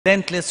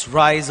relentless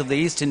rise of the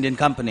East Indian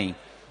Company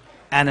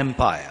and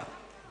Empire.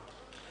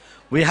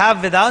 We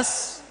have with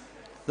us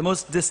the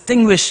most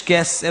distinguished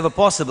guest ever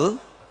possible.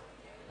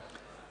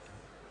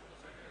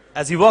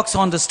 As he walks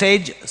on the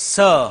stage,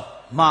 Sir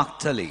Mark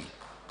Tully.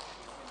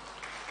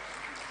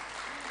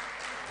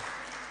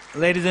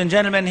 Ladies and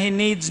gentlemen, he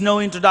needs no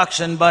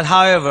introduction, but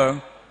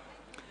however,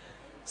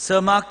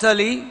 Sir Mark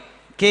Tully,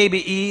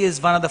 KBE, is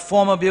one of the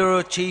former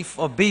bureau chief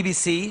of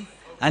BBC,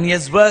 and he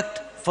has worked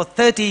for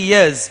 30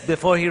 years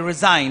before he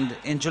resigned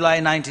in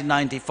July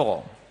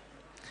 1994.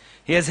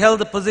 He has held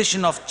the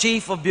position of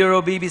Chief of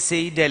Bureau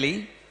BBC,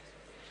 Delhi.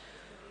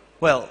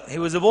 Well, he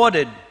was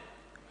awarded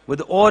with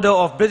the Order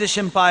of British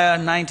Empire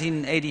in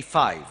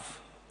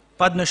 1985,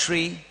 Padma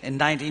Shri in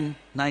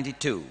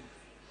 1992,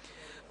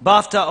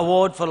 BAFTA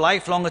Award for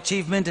Lifelong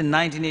Achievement in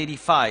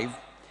 1985,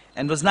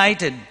 and was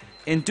knighted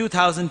in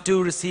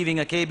 2002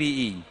 receiving a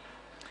KBE,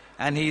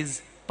 and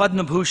his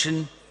Padma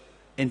Bhushan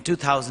in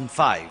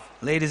 2005.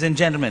 Ladies and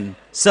gentlemen,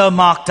 Sir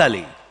Mark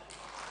Tully.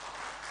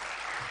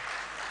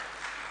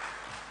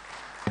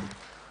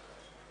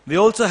 We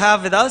also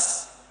have with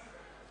us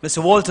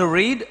Mr. Walter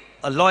Reed,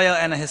 a lawyer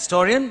and a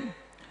historian,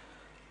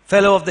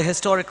 Fellow of the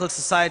Historical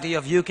Society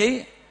of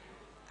UK,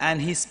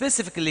 and he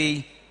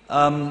specifically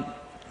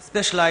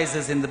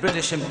specializes in the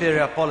British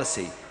imperial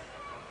policy.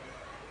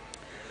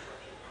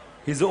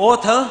 He's the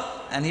author,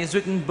 and he's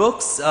written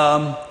books,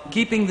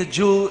 Keeping the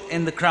Jewel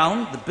in the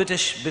Crown, The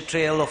British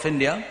Betrayal of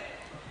India,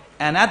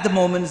 and at the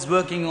moment is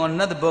working on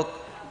another book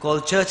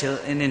called Churchill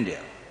in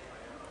India.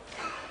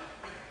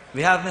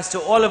 We have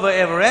Mr. Oliver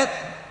Everett.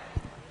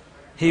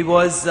 He's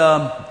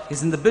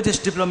in the British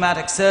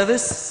Diplomatic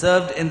Service,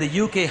 served in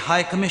the UK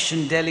High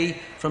Commission, Delhi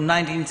from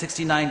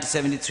 1969 to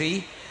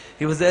 73.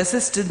 He was the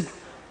Assistant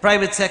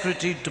Private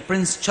Secretary to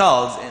Prince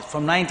Charles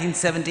from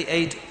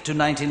 1978 to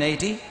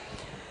 1980,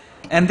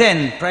 and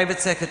then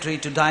Private Secretary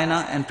to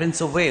Diana and Prince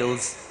of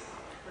Wales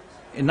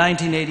in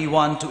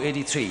 1981 to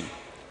 83.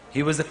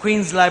 He was the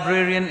Queen's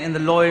Librarian in the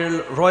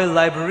Royal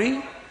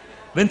Library,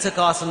 Windsor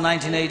Castle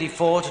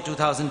 1984 to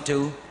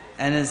 2002,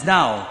 and is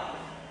now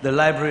the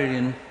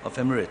Librarian of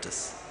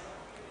Emeritus.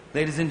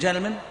 Ladies and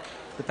gentlemen,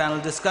 the panel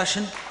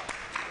discussion.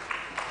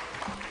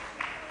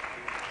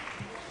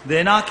 The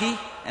anarchy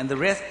and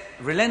the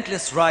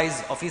relentless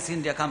rise of East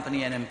India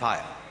Company and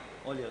Empire.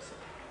 All yours, sir.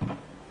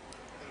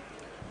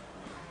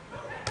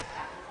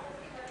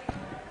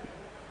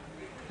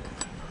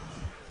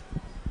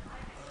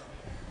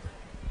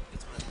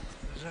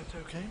 Is that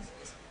okay?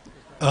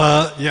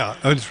 Yeah,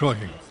 it's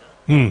working.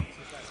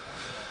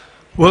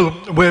 Well,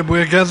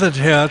 we're gathered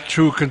here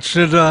to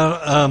consider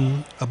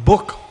a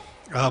book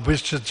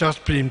which has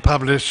just been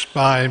published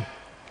by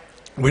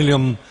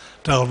William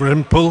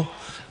Dalrymple,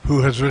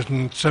 who has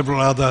written several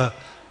other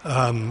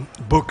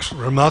books,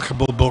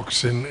 remarkable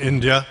books in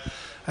India.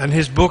 And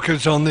his book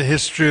is on the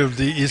history of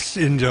the East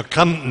India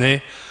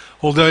Company,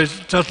 although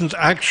it doesn't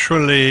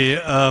actually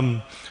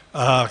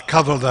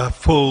cover the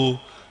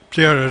full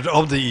period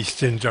of the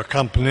East India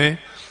Company,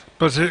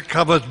 but it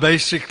covers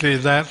basically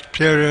that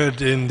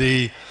period in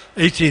the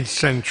 18th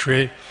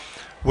century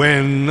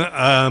when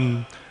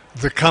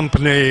the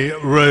company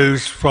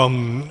rose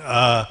from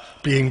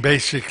being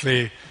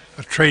basically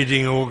a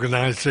trading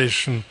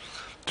organization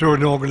to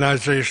an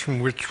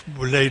organization which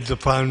laid the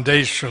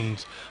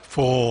foundations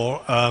for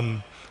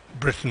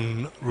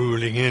Britain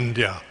ruling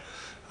India.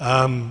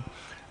 With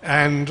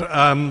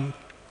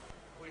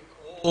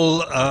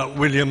all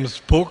William's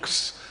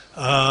books,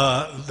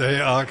 they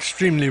are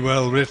extremely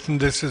well written.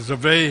 This is a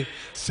very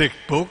thick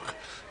book,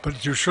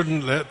 but you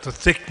shouldn't let the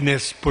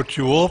thickness put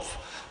you off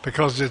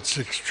because it's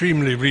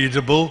extremely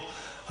readable.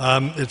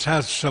 It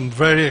has some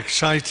very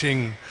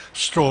exciting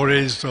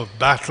stories of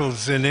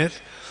battles in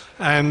it,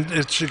 and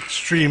it's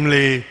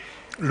extremely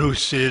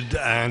lucid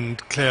and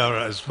clear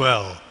as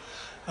well.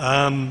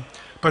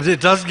 But it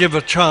does give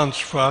a chance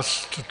for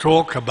us to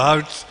talk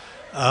about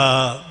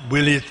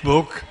Willie's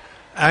book,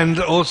 and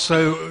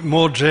also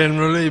more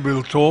generally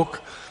we'll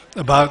talk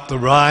about the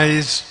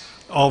rise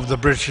of the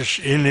British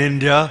in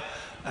India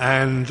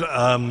and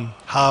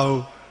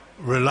how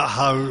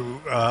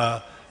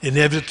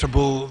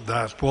inevitable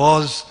that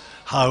was,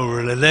 how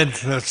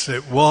relentless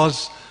it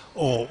was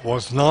or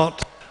was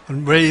not,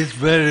 and raise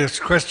various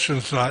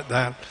questions like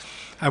that.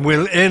 And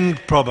we'll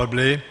end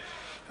probably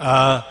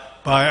by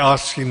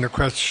asking the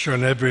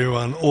question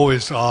everyone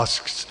always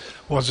asks: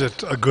 was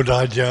it a good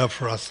idea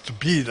for us to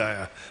be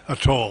there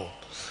at all?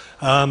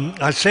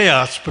 I say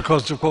us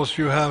because, of course,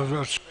 you have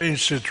a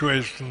strange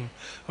situation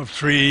of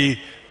three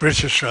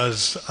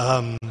Britishers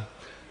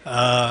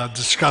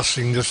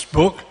discussing this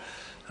book,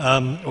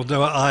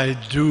 although I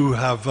do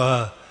have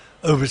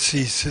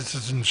overseas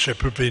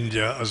citizenship of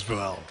India as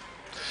well.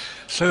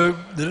 So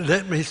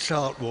let me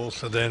start,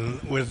 Walter, then,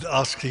 with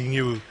asking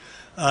you,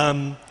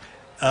 so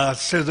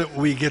that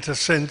we get a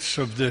sense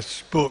of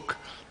this book.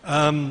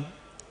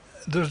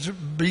 There's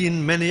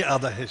been many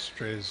other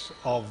histories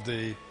of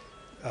the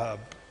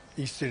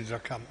East India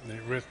Company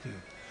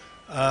written,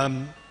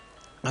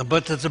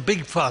 but there's a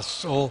big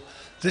fuss, or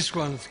this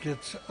one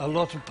gets a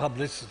lot of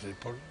publicity,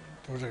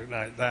 put it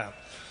like that.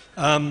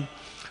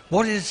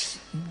 What is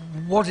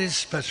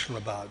special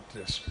about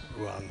this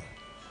one?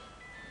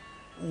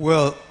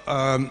 Well,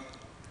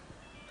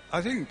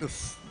 I think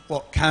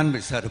what can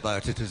be said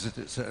about it is that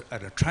it's an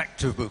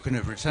attractive book in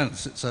every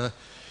sense.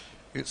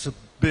 It's a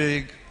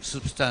big,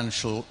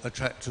 substantial,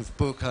 attractive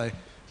book.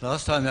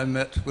 Last time I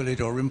met Willie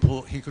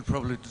Dalrymple, he could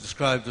probably be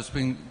described as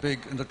being big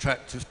and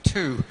attractive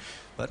too.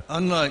 But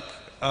unlike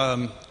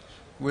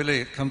Willie,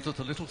 it comes with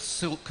a little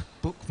silk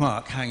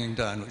bookmark hanging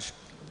down, which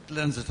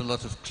lends it a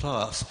lot of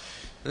class.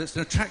 It's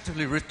an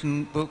attractively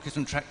written book, it's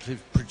an attractively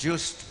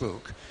produced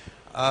book.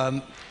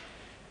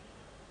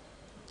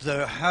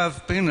 There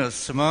have been, as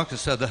Sir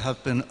Marcus said, there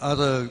have been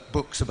other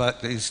books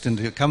about the East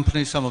India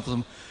Company. Some of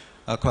them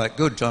are quite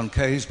good. John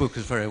Kay's book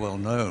is very well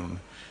known.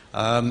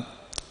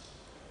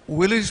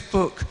 Willie's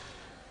book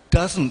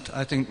doesn't,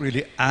 I think,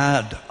 really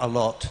add a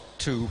lot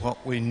to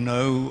what we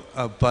know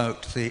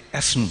about the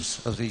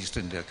essence of the East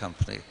India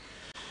Company.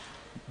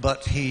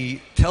 But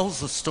he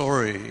tells the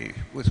story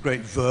with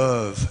great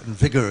verve and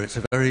vigor. It's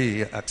a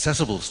very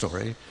accessible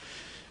story.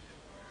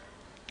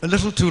 A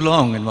little too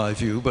long, in my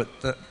view, but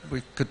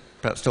we could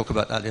perhaps talk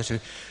about that later.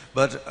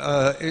 But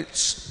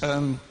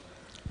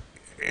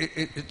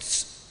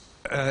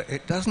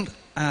it doesn't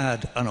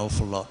add an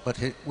awful lot,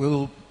 but it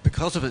will,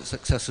 because of its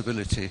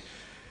accessibility,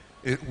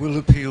 it will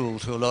appeal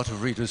to a lot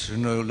of readers who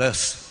know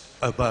less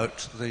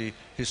about the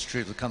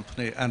history of the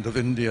company and of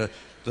India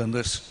than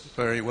this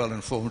very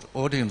well-informed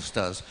audience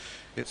does.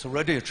 It's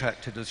already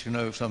attracted, as you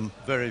know, some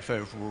very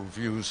favourable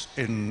reviews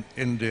in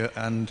India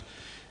and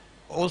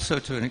also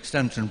to an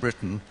extent in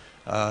Britain.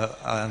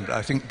 And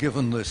I think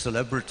given the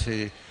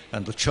celebrity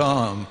and the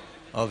charm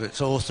of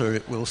its author,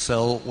 it will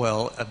sell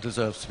well and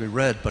deserves to be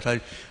read. But I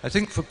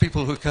think for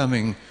people who are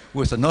coming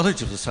with a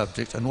knowledge of the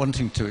subject and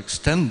wanting to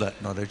extend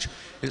that knowledge,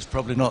 it's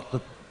probably not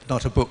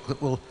a book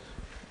that will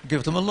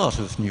give them a lot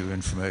of new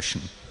information.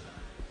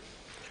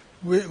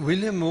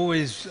 William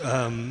always,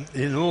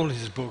 in all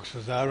his books,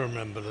 as I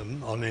remember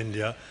them, on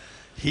India,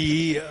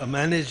 he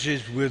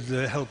manages, with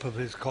the help of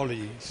his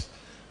colleagues,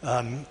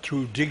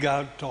 to dig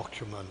out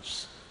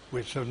documents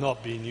which have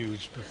not been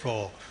used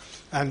before.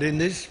 And in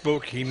this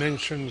book, he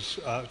mentions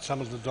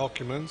some of the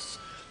documents,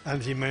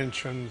 and he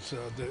mentions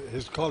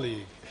his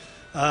colleague.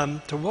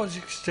 To what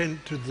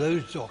extent do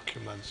those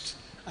documents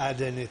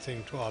add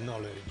anything to our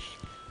knowledge?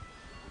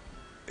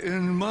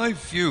 In my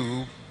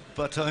view,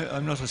 but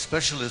I'm not a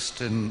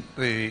specialist in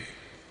the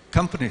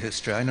company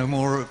history. I know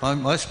more,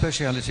 my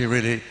speciality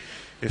really,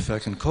 if I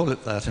can call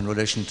it that, in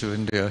relation to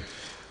India,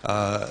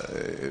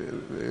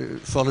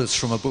 follows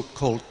from a book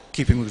called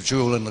Keeping the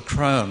Jewel in the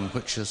Crown,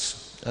 which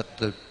is at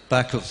the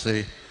back of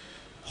the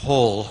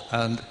hall,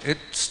 and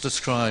it's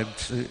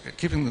described,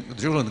 Keeping the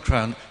Jewel in the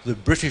Crown, the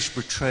British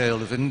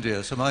betrayal of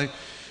India. So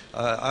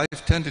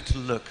I've tended to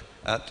look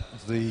at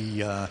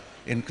the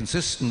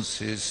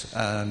inconsistencies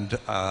and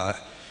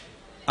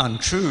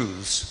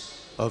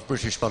untruths of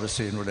British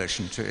policy in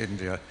relation to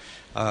India.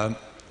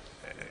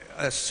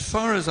 As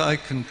far as I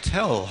can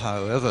tell,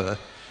 however,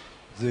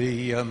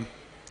 the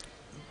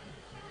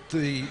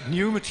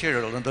new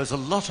material, and there's a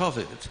lot of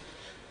it,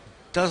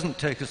 doesn't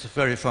take us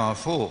very far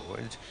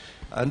forward.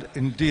 And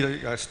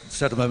indeed, I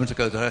said a moment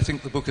ago that I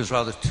think the book is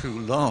rather too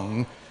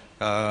long.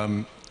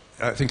 I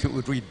think it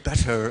would read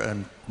better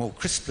and more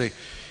crisply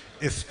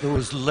if there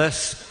was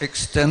less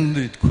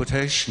extended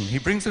quotation. He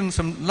brings in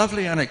some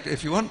lovely anecdotes.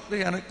 If you want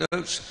the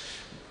anecdotes,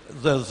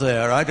 they're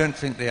there. I don't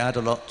think they add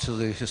a lot to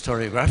the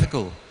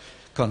historiographical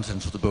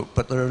content of the book,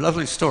 but there are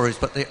lovely stories,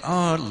 but they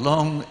are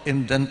long,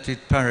 indented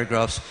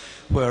paragraphs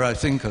where I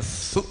think a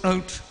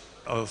footnote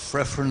of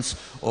reference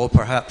or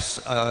perhaps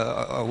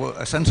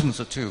a sentence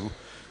or two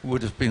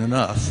would have been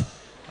enough.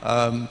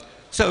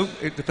 So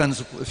it depends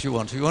if you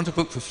want. If you want a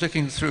book for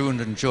flicking through and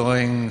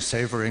enjoying,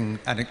 savouring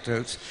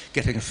anecdotes,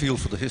 getting a feel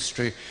for the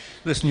history,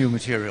 this new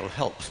material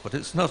helps, but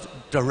it's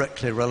not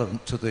directly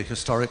relevant to the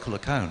historical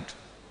account.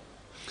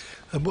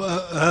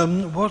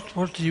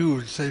 What do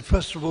you say?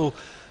 First of all,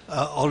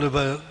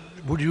 Oliver,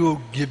 would you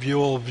give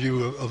your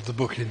view of the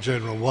book in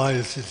general? Why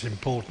is it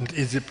important?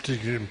 Is it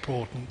particularly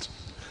important?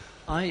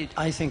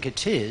 I think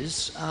it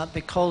is,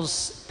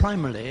 because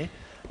primarily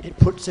it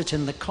puts it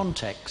in the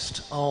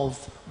context of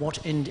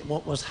what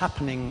was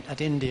happening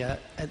at India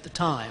at the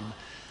time,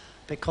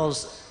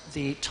 because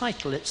the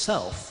title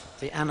itself,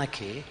 The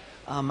Anarchy,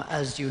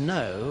 as you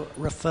know,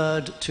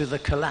 referred to the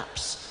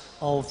collapse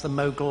of the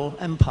Mughal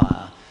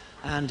Empire.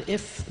 And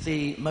if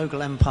the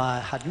Mughal Empire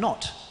had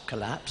not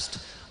collapsed,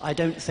 I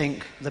don't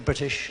think the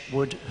British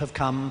would have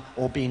come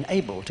or been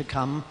able to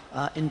come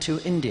into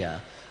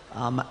India.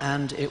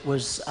 And it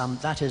was,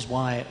 that is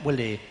why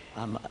Willie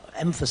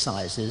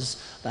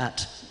emphasizes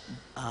that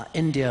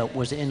India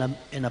was in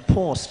a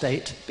poor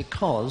state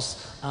because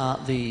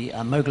the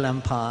Mughal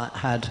Empire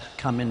had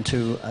come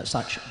into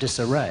such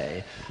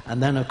disarray.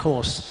 And then, of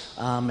course,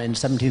 in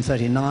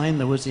 1739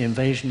 there was the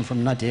invasion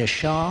from Nadir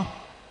Shah.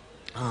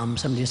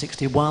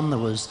 1761 there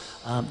was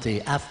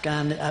the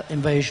Afghan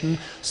invasion.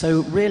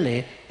 So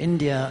really,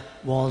 India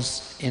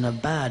was in a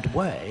bad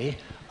way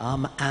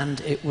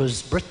and it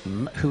was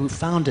Britain who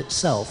found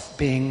itself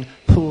being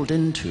pulled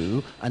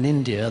into an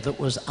India that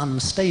was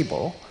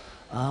unstable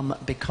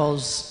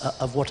because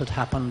of what had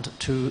happened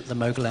to the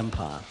Mughal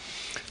Empire.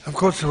 Of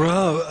course, there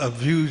are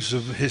views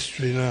of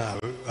history now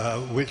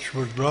which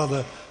would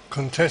rather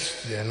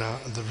contest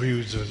the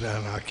views of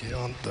anarchy,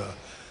 aren't there?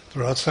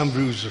 There are some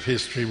views of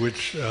history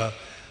which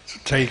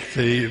take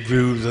the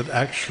view that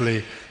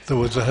actually there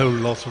was a whole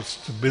lot of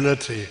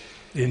stability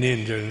in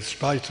India in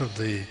spite of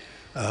the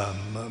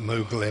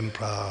Mughal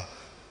Empire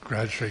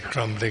gradually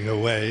crumbling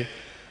away,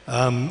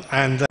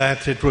 and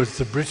that it was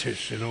the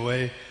British, in a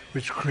way,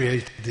 which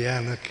created the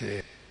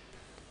anarchy.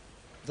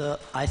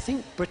 I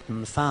think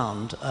Britain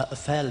found a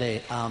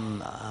fairly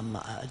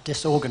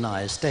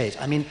disorganized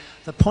state. I mean,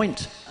 the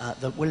point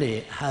that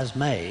Willie has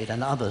made,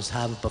 and others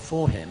have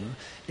before him,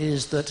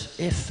 is that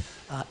if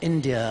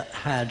India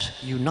had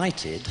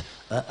united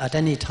at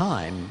any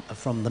time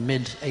from the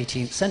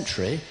mid-18th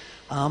century,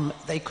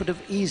 they could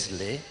have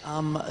easily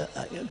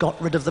got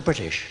rid of the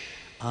British.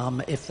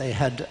 If they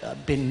had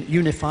been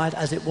unified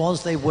as it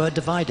was, they were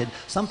divided.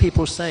 Some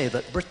people say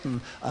that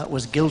Britain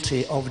was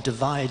guilty of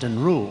divide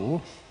and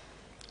rule.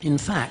 In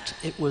fact,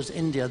 it was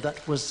India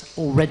that was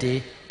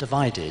already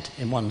divided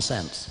in one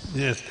sense.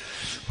 Yes.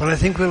 Well, I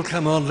think we'll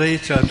come on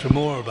later to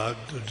more about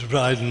the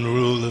divide and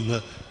rule and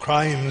the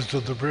crimes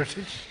of the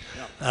British.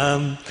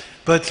 Yeah.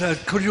 But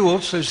could you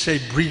also say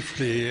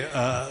briefly,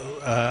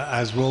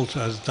 as Walter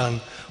has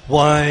done,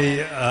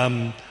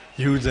 why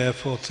you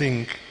therefore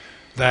think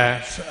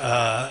that,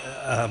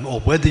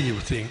 or whether you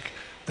think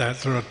that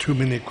there are too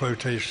many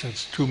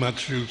quotations, too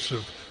much use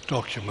of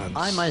documents?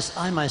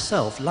 I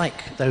myself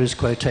like those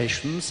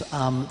quotations.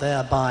 They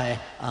are by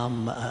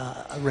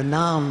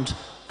renowned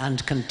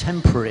and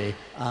contemporary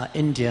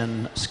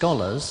Indian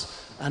scholars,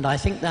 and I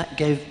think that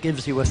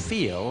gives you a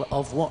feel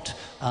of what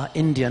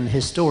Indian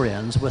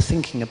historians were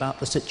thinking about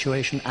the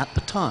situation at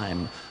the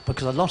time,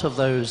 because a lot of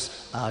those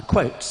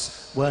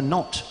quotes were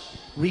not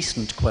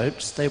recent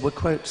quotes, they were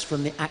quotes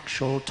from the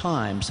actual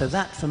time. So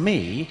that, for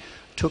me,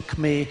 took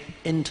me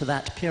into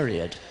that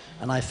period.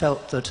 And I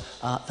felt that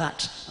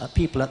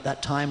people at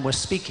that time were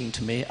speaking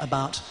to me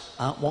about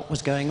what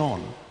was going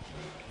on.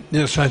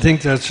 Yes, I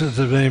think that's a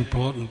very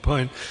important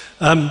point.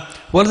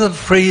 One of the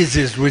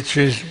phrases which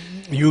is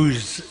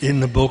used in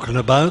the book and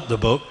about the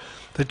book,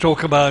 they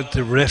talk about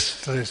the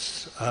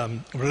restless,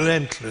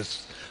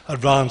 relentless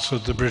advance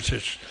of the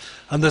British.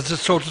 And there's a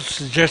sort of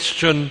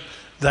suggestion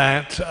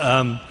that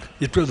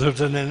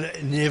there's an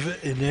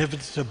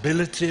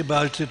inevitability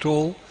about it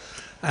all.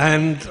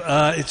 And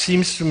it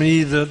seems to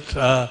me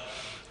that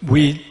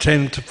we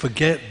tend to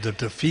forget the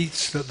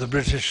defeats that the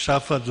British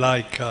suffered,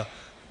 like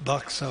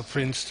Buxar, for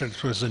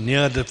instance, was a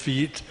near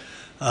defeat.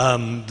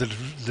 The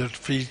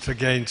defeats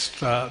against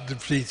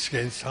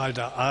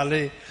Hyder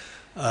Ali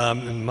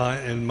in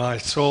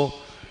Mysore,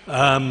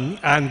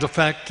 and the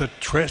fact that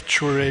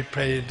treachery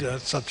played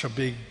such a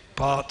big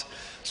part.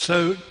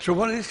 So, to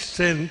what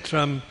extent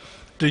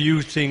do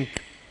you think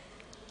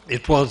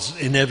it was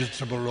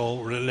inevitable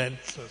or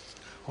relentless?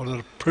 Or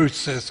the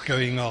process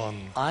going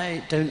on?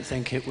 I don't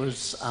think it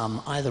was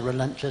either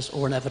relentless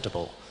or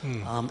inevitable.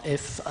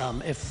 If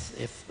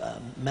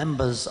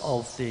members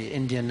of the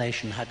Indian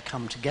nation had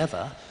come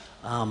together,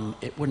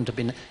 it wouldn't have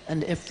been.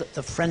 And if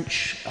the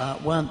French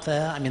weren't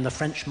there, I mean, the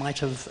French might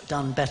have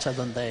done better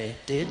than they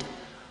did.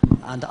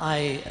 And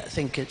I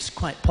think it's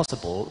quite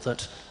possible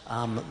that,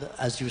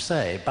 as you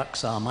say,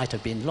 Buxar might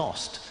have been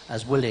lost.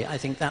 As Willie, I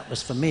think that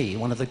was, for me,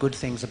 one of the good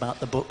things about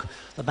the book.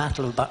 The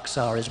Battle of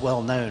Buxar is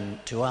well known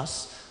to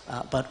us,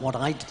 but what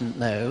I didn't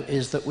know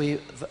is that we,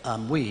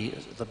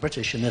 the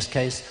British in this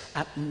case,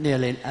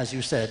 nearly, as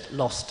you said,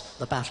 lost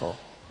the battle.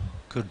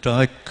 Could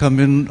I come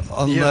in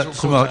on that,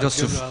 Sir Mark, just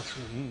to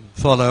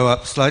follow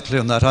up slightly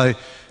on that?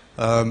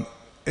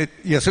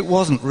 Yes, it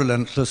wasn't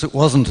relentless, it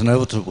wasn't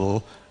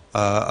inevitable.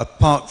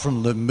 Apart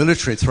from the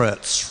military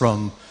threats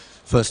from,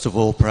 first of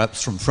all,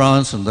 perhaps from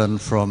France and then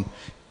from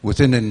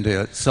within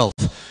India itself,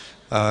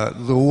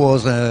 there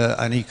was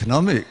an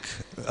economic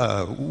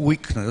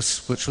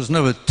weakness which was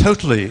never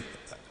totally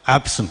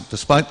absent,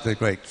 despite the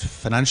great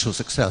financial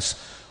success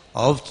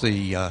of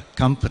the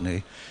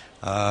company.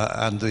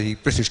 And the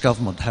British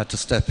government had to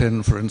step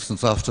in, for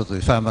instance, after the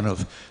famine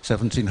of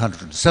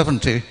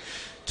 1770,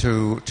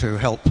 to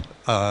help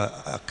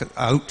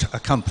out a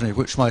company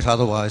which might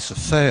otherwise have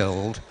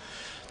failed.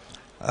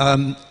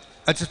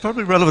 It's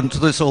probably relevant to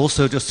this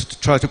also just to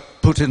try to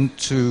put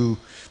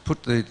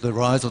the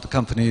rise of the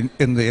company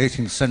in the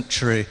 18th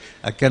century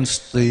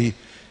against the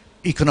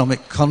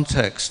economic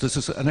context. This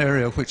is an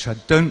area which I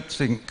don't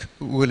think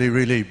Willie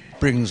really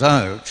brings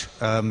out.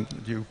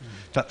 You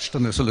touched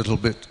on this a little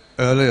bit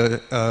earlier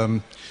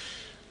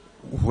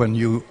when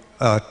you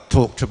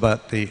talked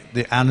about the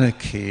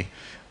anarchy.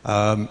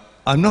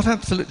 I'm not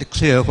absolutely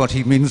clear what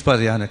he means by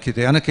the anarchy.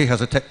 The anarchy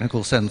has a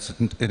technical sense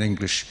in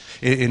English,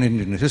 in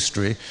Indian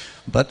history,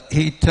 but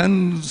he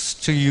tends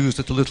to use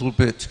it a little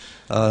bit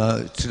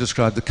to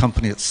describe the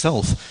company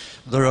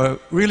itself. There are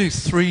really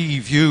three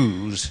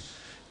views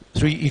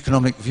three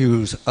economic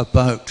views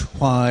about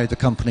why the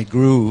company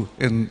grew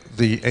in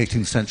the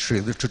 18th century.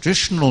 The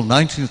traditional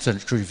 19th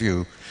century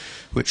view,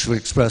 which was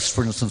expressed,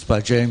 for instance,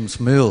 by James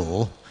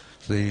Mill,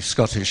 the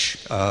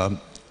Scottish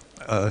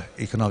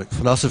economic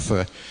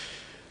philosopher,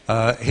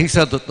 he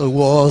said that there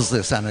was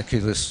this anarchy,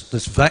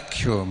 this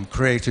vacuum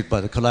created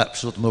by the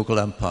collapse of the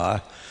Mughal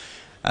Empire,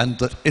 and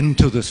that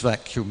into this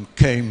vacuum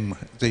came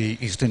the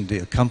East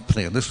India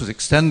Company. And this was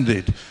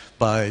extended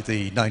by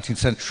the 19th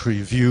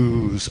century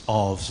views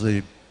of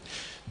the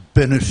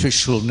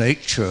beneficial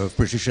nature of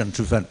British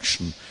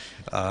intervention.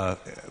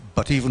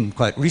 But even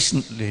quite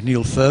recently,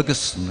 Neil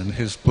Ferguson, in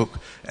his book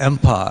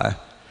Empire,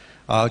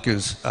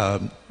 argues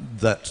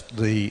that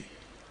the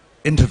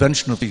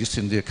intervention of the East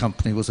India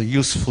Company was a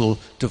useful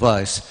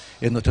device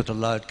in that it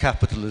allowed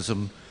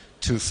capitalism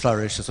to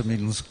flourish as a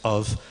means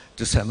of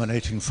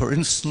disseminating, for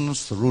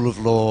instance, the rule of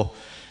law,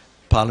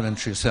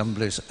 parliamentary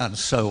assemblies, and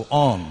so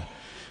on.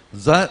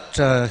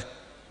 That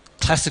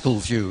classical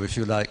view, if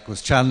you like,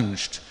 was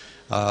challenged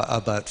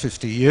about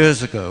 50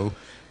 years ago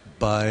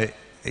by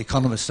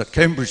economists at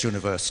Cambridge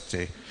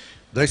University.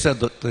 They said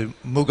that the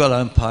Mughal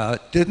Empire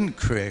didn't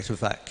create a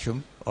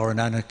vacuum or an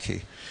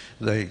anarchy.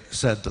 They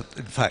said that,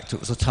 in fact, it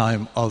was a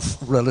time of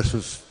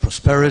relative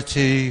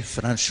prosperity,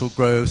 financial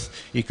growth,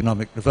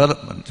 economic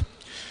development.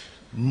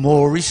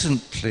 More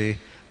recently,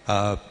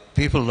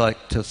 people like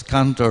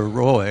Tirthankar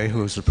Roy,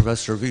 who is a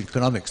professor of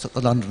economics at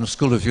the London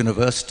School of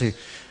University,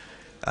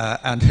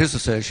 and his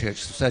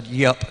associates said,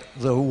 yep,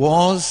 there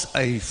was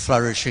a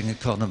flourishing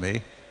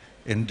economy,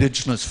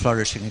 indigenous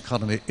flourishing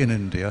economy in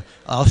India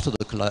after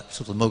the collapse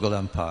of the Mughal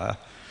Empire,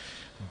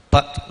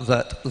 but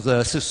that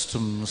their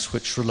systems,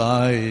 which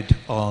relied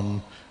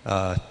on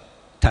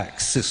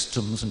tax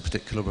systems in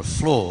particular, were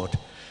flawed.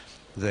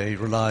 They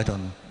relied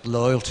on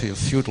loyalty of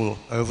feudal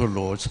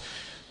overlords.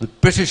 The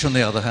British, on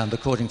the other hand,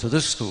 according to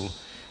this school,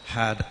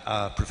 had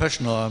a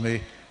professional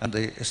army, and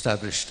they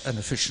established an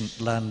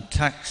efficient land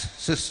tax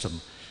system.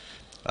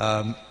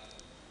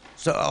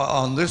 So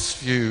on this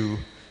view,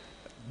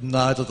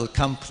 neither the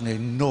company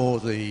nor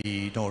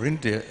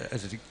India,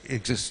 as it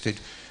existed,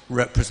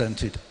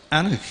 represented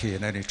anarchy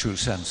in any true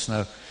sense.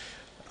 Now,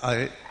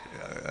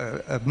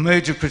 a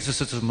major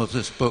criticism of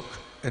this book,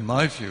 in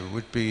my view,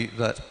 would be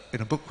that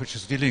in a book which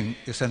is dealing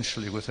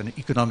essentially with an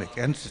economic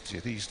entity,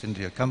 the East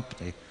India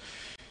Company,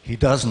 he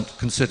doesn't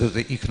consider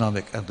the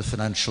economic and the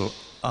financial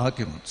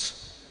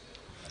arguments.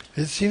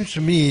 It seems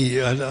to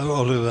me,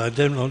 although I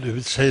don't want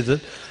to say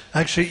that,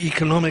 actually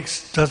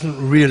economics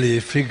doesn't really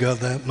figure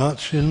that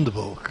much in the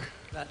book.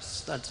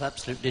 That's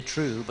absolutely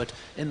true, but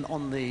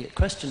on the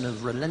question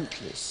of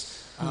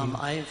relentless,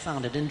 I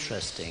found it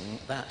interesting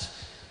that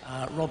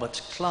Robert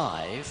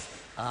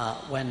Clive,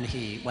 when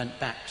he went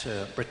back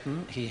to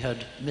Britain, he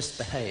had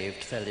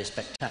misbehaved fairly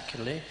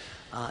spectacularly.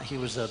 He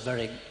was a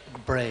very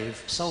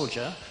brave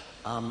soldier,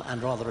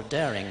 and rather a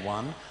daring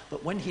one,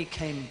 but when he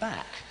came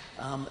back,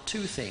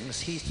 two things.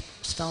 He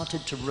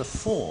started to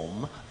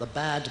reform the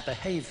bad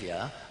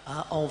behavior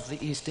of the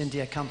East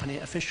India Company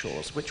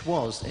officials, which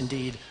was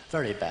indeed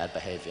very bad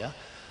behavior.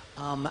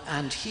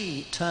 And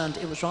he turned,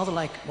 it was rather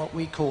like what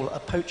we call a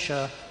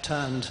poacher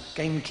turned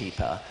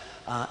gamekeeper.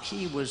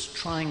 He was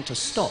trying to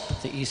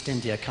stop the East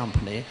India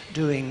Company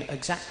doing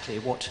exactly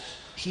what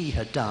he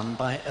had done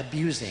by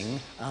abusing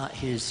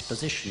his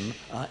position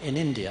in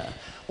India.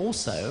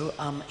 Also,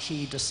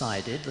 he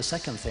decided, the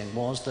second thing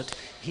was that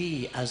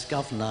he, as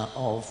governor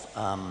of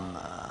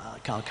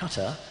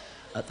Calcutta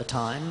at the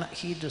time,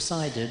 he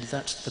decided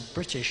that the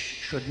British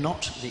should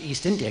not, the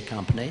East India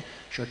Company,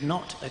 should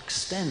not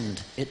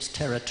extend its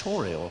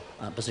territorial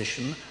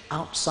position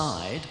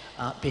outside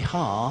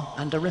Bihar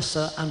and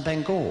Orissa and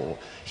Bengal.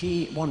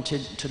 He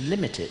wanted to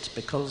limit it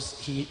because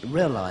he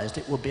realized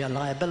it would be a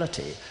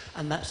liability.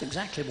 And that's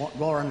exactly what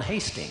Warren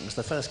Hastings,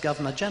 the first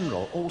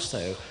Governor-General,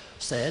 also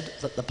said,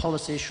 that the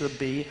policy should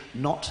be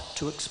not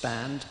to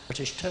expand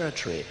British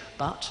territory.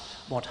 But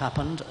what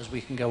happened, as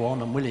we can go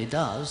on and Willie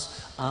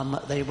does,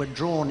 they were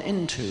drawn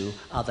into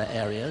other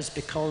areas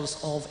because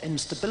of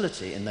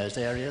instability in those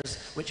areas,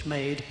 which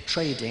made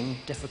trading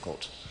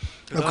difficult.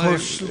 Of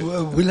course,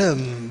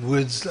 William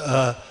was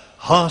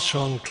harsh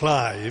on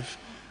Clive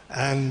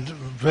and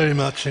very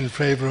much in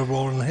favour of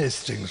Warren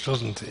Hastings,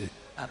 wasn't he?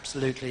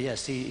 Absolutely,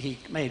 yes. He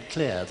made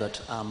clear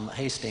that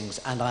Hastings,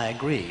 and I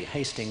agree,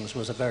 Hastings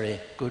was a very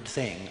good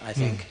thing, I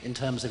think, in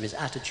terms of his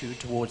attitude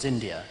towards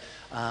India.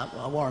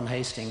 Warren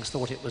Hastings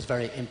thought it was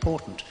very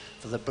important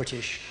for the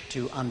British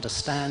to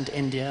understand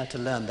India, to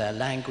learn their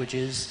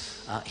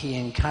languages. He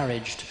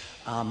encouraged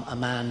a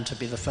man to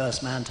be the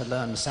first man to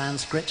learn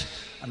Sanskrit,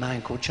 a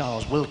man called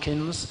Charles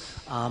Wilkins.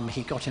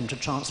 He got him to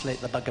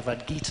translate the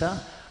Bhagavad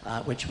Gita,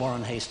 which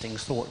Warren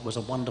Hastings thought was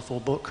a wonderful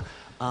book.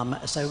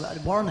 So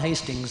Warren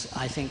Hastings,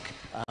 I think,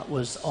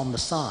 was on the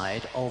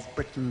side of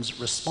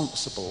Britain's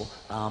responsible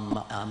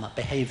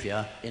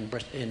behaviour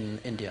in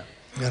India.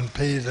 And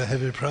paid a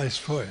heavy price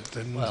for it,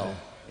 didn't he? Well,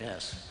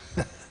 yes.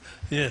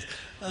 Yes.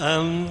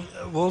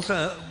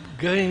 Walter,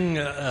 going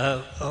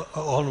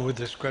on with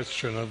this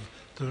question of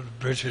the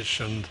British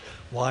and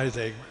why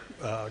they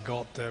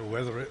got there,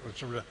 whether it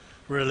was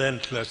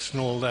relentless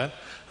and all that.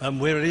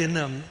 We're in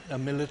a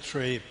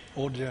military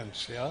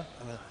audience here,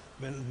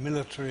 a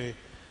military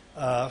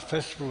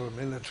festival of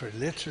military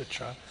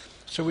literature,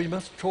 so we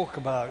must talk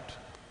about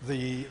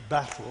the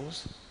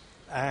battles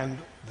and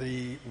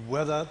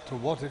whether, to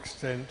what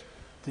extent,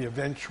 the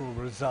eventual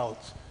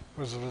result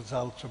was a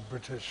result of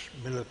British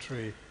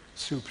military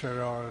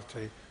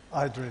superiority,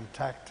 either in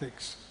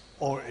tactics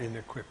or in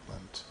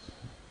equipment.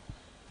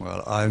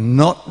 Well, I'm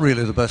not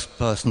really the best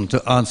person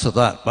to answer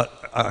that,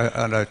 but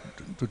I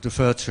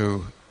defer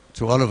to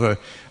Oliver.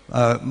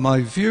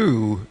 My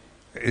view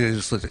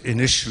is that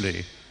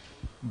initially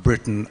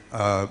Britain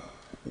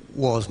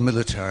was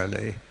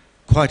militarily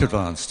quite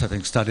advanced,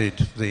 having studied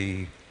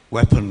the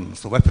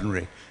weapons, the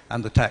weaponry,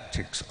 and the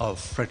tactics of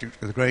Frederick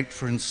the Great,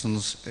 for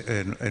instance,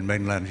 in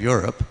mainland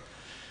Europe.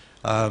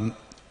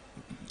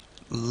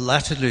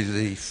 Latterly,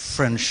 the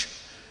French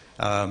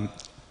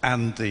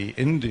and the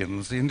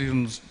Indians,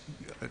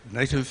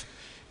 native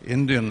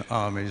Indian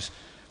armies,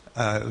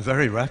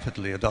 very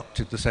rapidly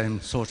adopted the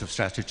same sort of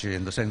strategy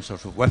and the same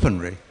sort of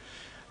weaponry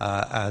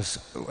as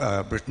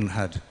Britain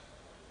had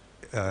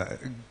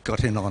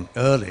got in on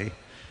early.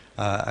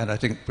 And I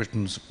think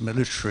Britain's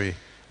military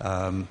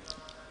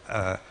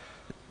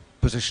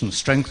position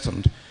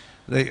strengthened.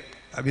 The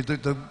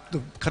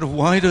kind of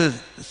wider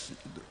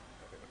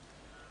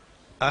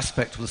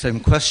aspect of the same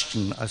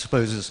question, I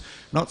suppose, is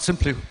not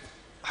simply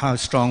how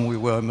strong we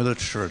were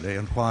militarily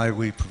and why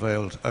we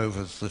prevailed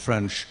over the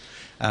French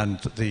and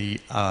the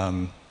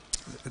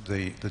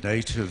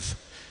native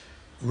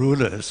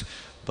rulers,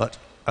 but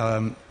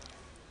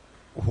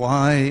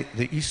why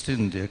the East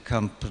India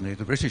Company,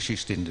 the British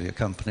East India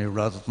Company,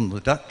 rather than the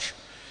Dutch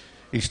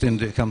East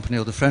India Company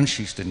or the French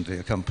East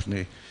India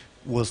Company,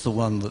 was the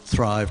one that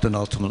thrived and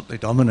ultimately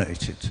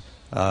dominated.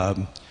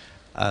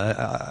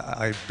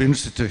 I'd be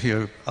interested to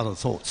hear other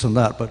thoughts on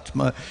that, but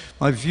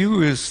my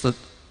view is that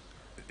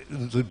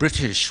the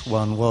British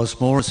one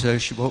was more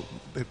associated,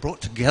 it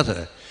brought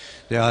together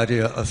the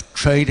idea of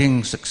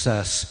trading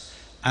success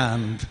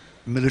and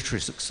military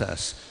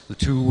success. The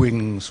two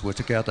wings were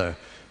together,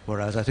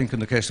 whereas I think in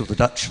the case of the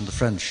Dutch and the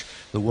French,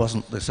 there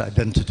wasn't this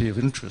identity of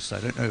interest.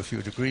 I don't know if you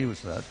would agree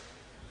with that.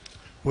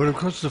 Well, of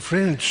course, the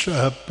French,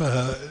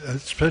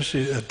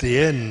 especially at the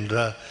end,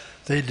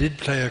 they did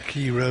play a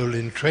key role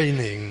in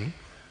training,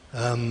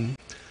 and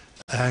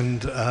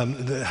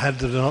had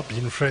there not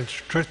been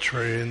French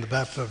treachery in the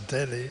Battle of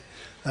Delhi,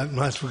 that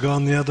might have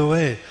gone the other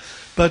way.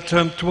 But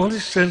to what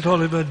extent,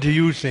 Oliver, do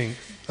you think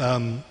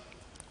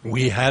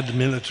we had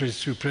military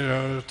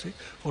superiority,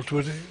 or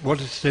to what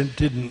extent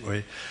didn't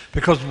we?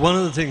 Because one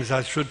of the things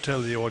I should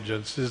tell the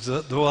audience is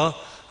that there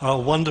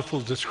are wonderful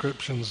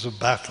descriptions of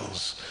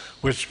battles,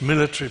 which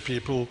military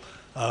people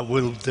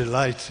will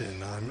delight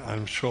in,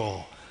 I'm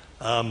sure.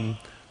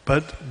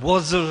 But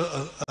was there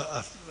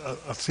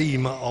a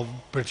theme of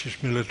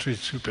British military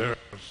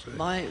superiority?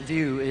 My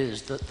view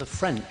is that the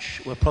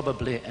French were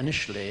probably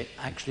initially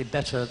actually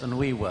better than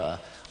we were.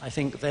 I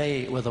think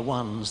they were the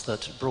ones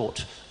that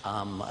brought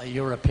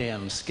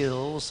European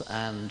skills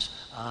and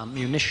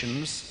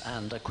munitions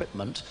and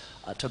equipment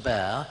to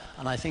bear,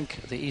 and I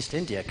think the East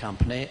India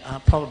Company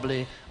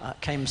probably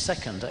came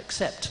second,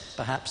 except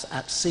perhaps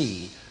at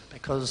sea,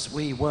 because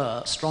we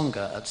were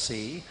stronger at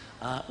sea,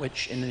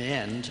 which in the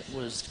end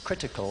was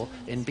critical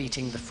in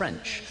beating the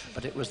French.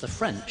 But it was the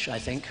French, I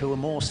think, who were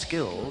more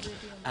skilled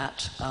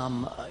at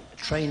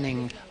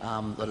training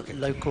the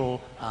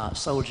local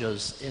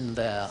soldiers in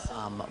their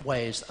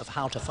ways of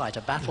how to fight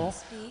a battle,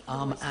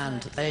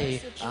 and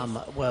they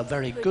were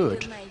very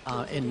good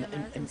in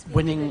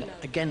winning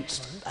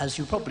against, as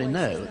you probably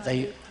know,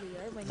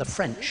 the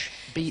French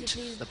beat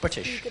the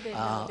British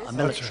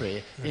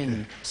military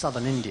in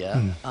southern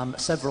India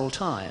several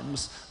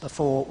times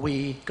before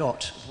we,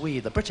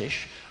 the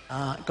British,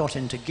 got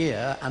into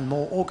gear and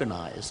more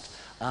organized.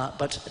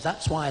 But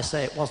that's why I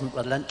say it wasn't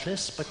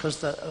relentless,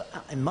 because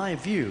in my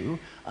view,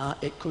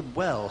 it could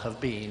well have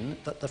been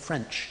that the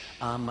French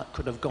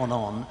could have gone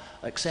on,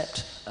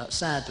 except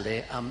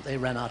sadly, they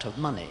ran out of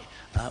money.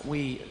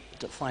 We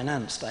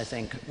financed, I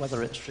think,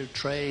 whether it's through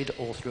trade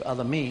or through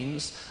other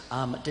means,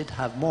 did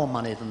have more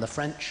money than the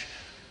French.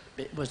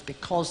 It was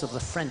because of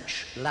the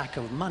French lack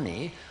of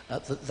money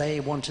that they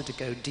wanted to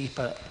go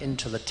deeper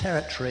into the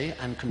territory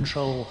and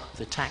control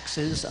the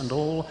taxes and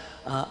all,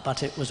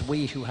 but it was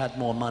we who had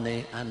more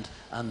money and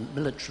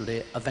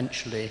militarily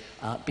eventually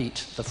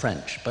beat the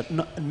French, but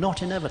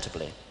not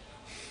inevitably.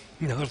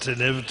 Not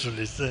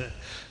inevitably, sir.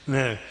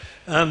 No.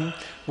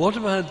 What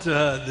about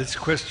this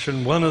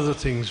question? One of the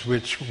things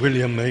which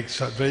William makes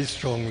very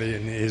strongly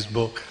in his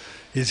book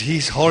is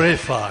he's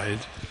horrified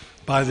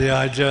by the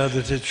idea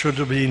that it should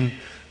have been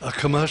a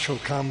commercial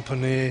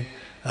company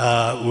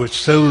was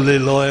solely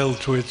loyal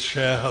to its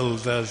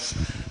shareholders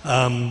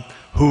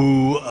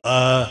who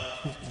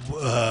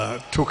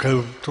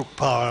took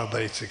power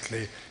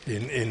basically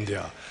in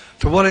India.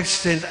 To what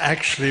extent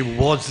actually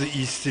was the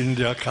East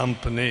India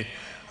Company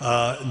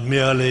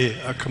merely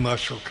a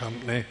commercial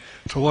company?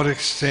 To what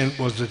extent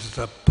was it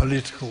a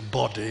political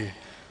body?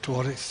 To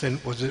what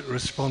extent was it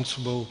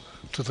responsible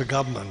to the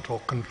government or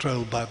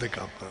controlled by the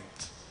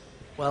government?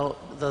 Well,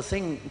 the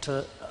thing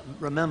to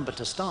remember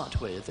to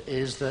start with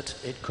is that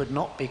it could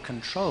not be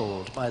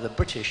controlled by the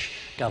British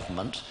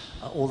government,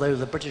 although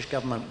the British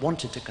government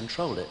wanted to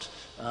control it.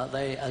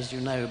 They, as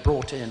you know,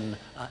 brought in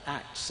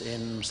acts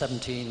in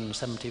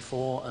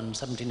 1774 and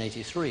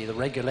 1783, the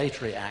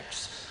regulatory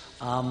acts,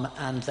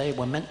 and they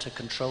were meant to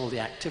control the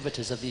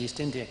activities of the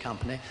East India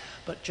Company.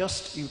 But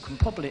just, you can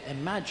probably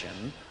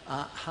imagine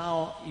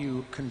how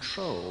you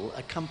control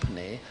a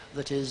company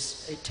that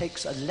is, it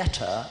takes a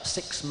letter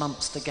 6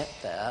 months to get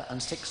there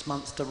and 6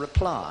 months to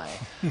reply.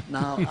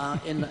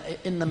 Now,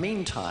 in the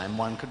meantime,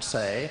 one could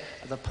say,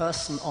 the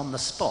person on the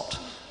spot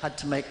had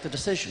to make the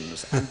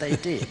decisions, and they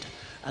did.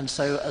 And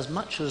so, as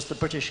much as the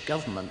British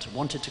government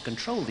wanted to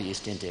control the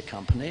East India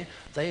Company,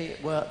 they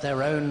were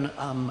their own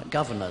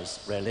governors,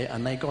 really,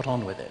 and they got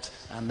on with it,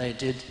 and they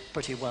did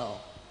pretty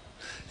well.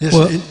 Yes,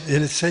 Well,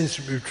 in a sense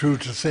it would be true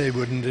to say,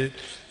 wouldn't it,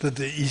 that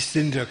the East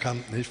India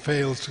Company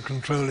fails to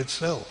control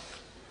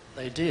itself?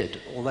 They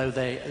did, although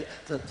they,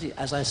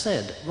 as I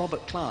said,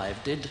 Robert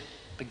Clive did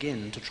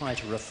begin to try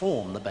to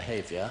reform the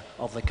behaviour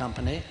of the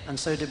company, and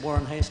so did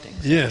Warren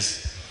Hastings.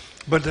 Yes,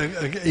 but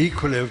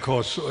equally, of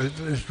course,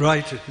 it's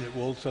right, isn't it,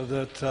 Walter,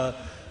 that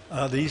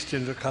the East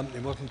India Company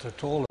wasn't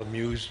at all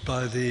amused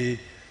by the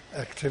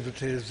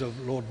activities of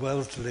Lord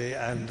Wellesley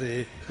and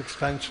the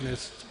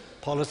expansionist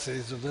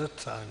policies of their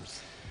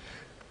times.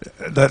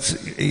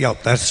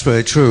 That's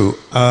very true.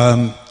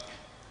 But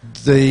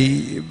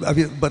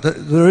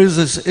there is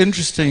this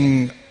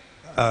interesting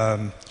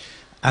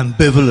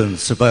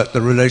ambivalence about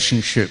the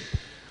relationship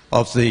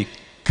of the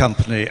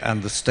company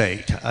and the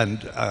state,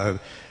 and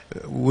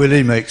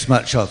Willie makes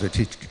much of it.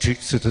 He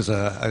treats it as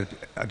an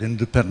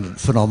independent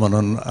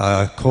phenomenon,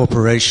 a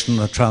corporation,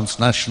 a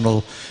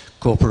transnational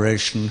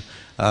corporation,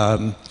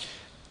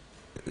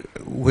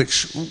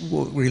 which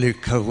really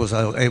was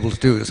able to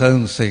do its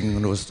own thing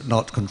and was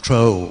not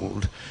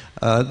controlled.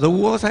 There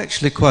was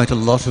actually quite a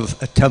lot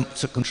of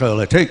attempts at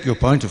control. I take your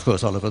point, of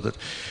course, Oliver, that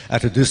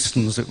at a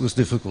distance it was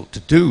difficult to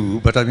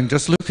do, but I mean,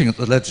 just looking at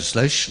the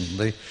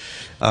legislation,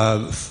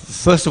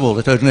 first of all,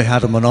 it only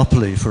had a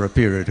monopoly for a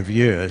period of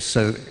years,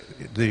 so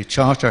the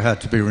charter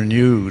had to be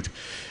renewed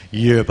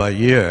year by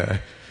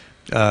year,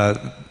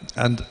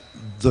 and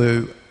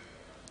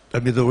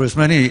there was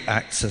many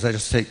acts, as I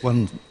just take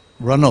one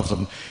run of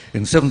them,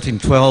 in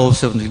 1712,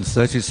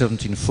 1730,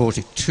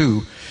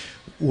 1742,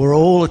 were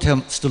all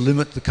attempts to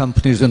limit the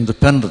company's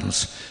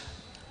independence,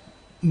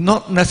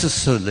 not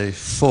necessarily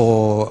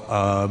for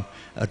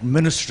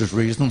administrative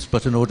reasons,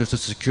 but in order to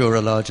secure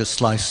a larger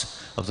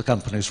slice of the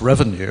company's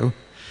revenue.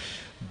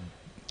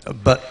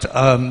 But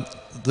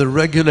the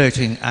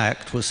Regulating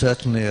Act was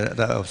certainly, of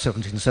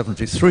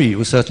 1773,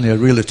 was certainly a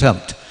real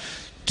attempt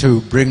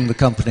to bring the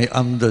company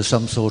under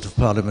some sort of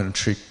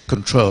parliamentary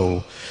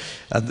control.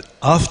 And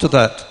after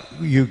that,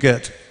 you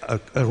get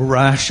a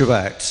rash of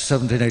acts,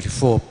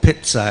 1784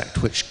 Pitt's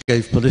Act, which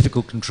gave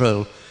political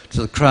control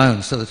to the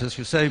Crown, so that, as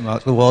you say,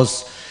 Mark, there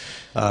was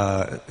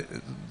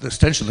this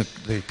tension.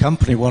 The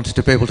company wanted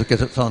to be able to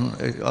get it on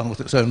with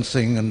its own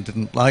thing and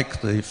didn't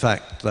like the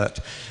fact that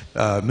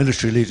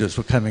military leaders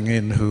were coming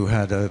in who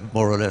had a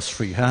more or less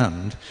free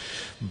hand.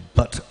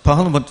 But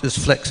Parliament is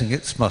flexing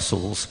its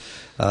muscles.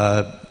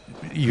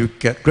 You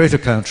get greater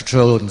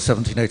control in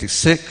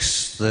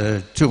 1786,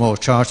 the Two More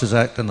Charters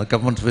Act and the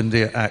Government of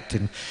India Act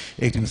in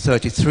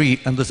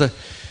 1833, and there's a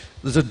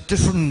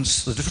different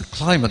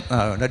climate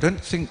now, and I don't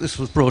think this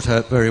was brought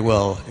out very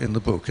well in the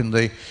book. In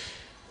the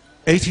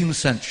 18th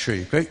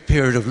century, great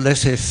period of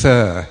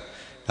laissez-faire,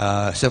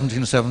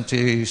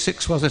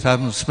 1776 was it?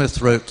 Adam Smith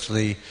wrote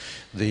the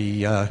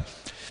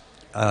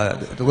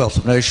Wealth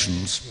of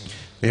Nations.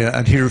 Yeah,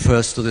 and he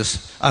refers to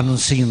this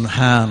unseen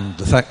hand,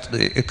 the fact that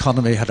the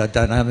economy had a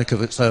dynamic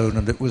of its own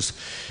and it was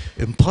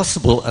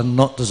impossible and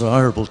not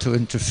desirable to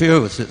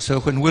interfere with it. So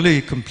when Willie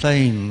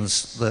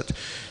complains that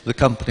the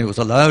company was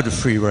allowed a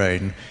free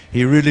rein,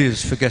 he really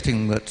is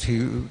forgetting that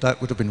that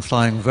would have been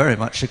flying very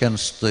much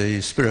against the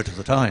spirit of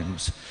the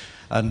times.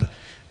 And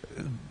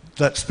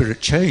that spirit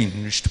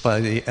changed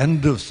by the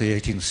end of the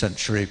 18th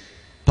century,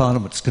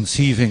 Parliament's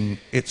conceiving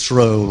its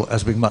role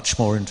as being much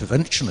more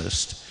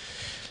interventionist.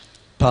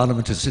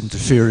 Parliament is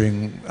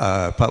interfering,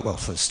 well,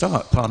 for a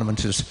start,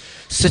 Parliament is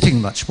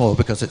sitting much more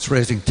because it's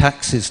raising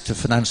taxes to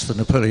finance the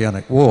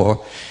Napoleonic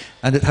War,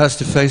 and it has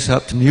to face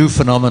up to new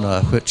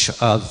phenomena which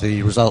are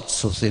the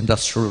results of the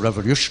Industrial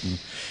Revolution,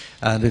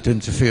 and it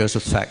interferes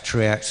with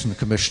factory acts and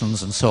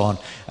commissions and so on,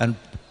 and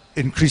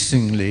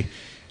increasingly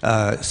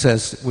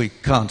says we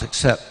can't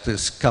accept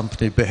this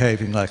company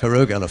behaving like a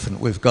rogue elephant,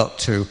 we've got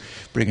to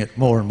bring it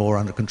more and more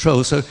under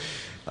control. So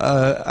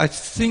I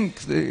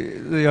think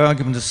the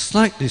argument is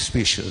slightly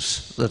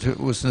specious that it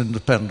was an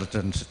independent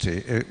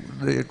entity.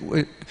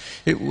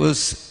 It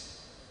was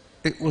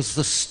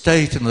the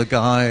state in the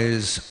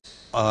guise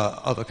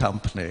of a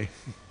company.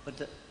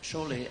 But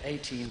surely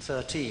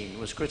 1813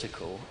 was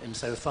critical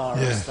insofar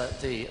as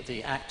that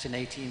the Act in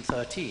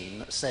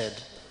 1813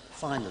 said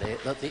finally,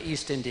 that the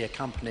East India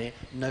Company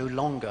no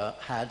longer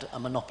had a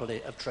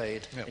monopoly of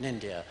trade in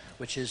India,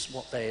 which is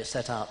what they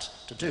set out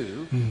to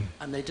do,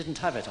 and they didn't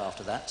have it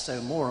after that,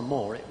 so more and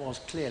more it was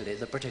clearly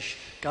the British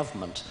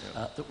government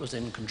that was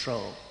in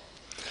control.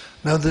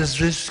 Now there's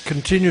this,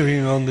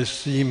 continuing on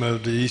this theme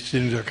of the East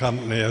India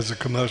Company as a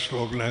commercial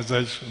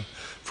organisation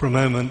for a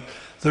moment,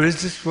 there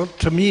is this, what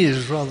to me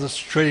is rather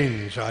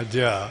strange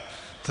idea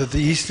that the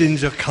East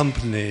India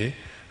Company,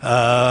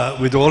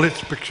 with all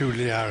its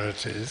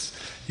peculiarities,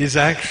 is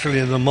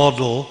actually the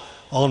model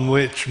on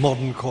which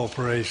modern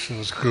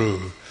corporations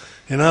grew.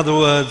 In other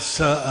words,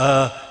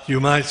 you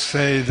might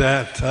say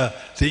that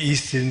the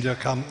East India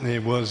Company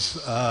was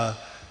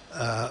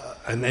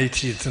an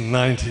 18th and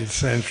 19th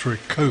century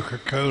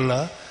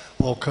Coca-Cola,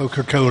 or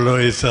Coca-Cola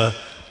is a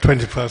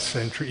 21st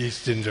century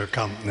East India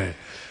Company.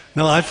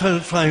 Now, I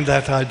find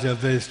that idea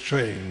very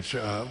strange.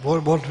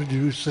 What would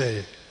you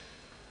say?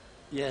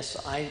 Yes,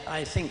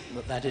 I think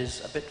that that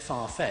is a bit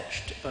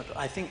far-fetched, but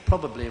I think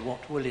probably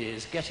what Willie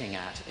is getting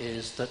at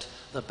is that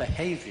the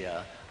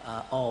behaviour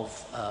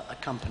of a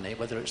company,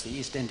 whether it's the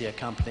East India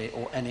Company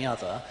or any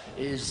other,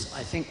 is,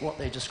 I think, what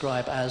they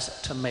describe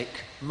as to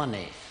make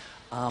money.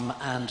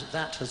 And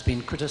that has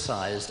been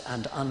criticised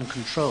and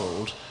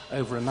uncontrolled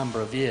over a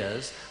number of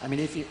years. I mean,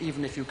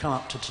 even if you come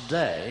up to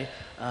today,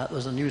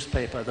 there's a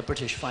newspaper, the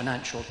British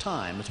Financial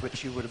Times,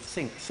 which you would have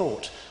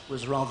thought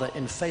was rather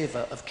in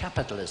favour of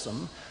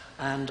capitalism.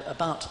 And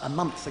about a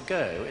month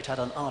ago, it had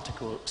an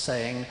article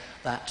saying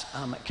that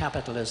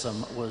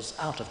capitalism was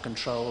out of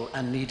control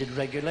and needed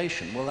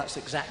regulation. Well, that's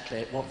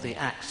exactly what the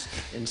Acts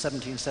in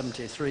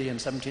 1773 and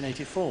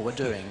 1784 were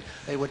doing.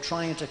 They were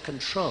trying to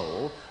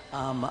control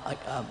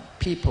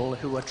people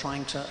who were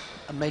trying to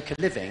make a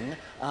living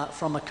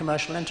from a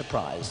commercial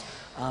enterprise.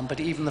 But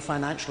even the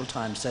Financial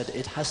Times said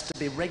it has to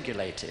be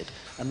regulated.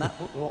 And that's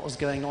what was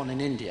going on in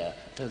India,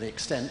 to the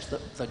extent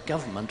that the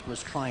government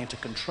was trying to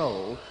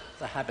control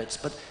the habits.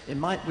 But we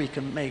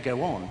may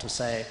go on to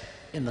say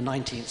in the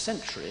 19th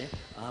century,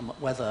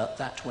 whether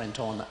that went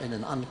on in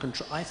an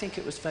uncontrolled... I think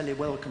it was fairly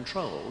well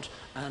controlled.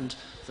 And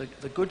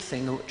the good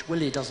thing, which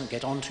Willie doesn't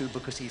get onto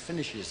because he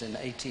finishes in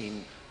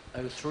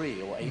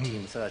 1803 or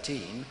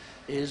 1813,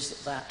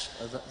 is that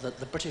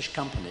the British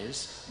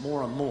companies,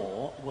 more and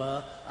more,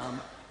 were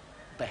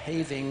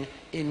behaving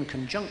in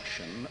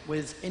conjunction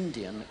with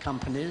Indian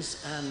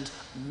companies and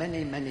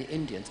many, many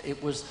Indians.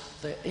 It was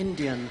the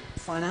Indian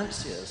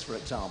financiers, for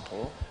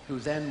example, who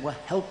then were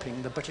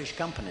helping the British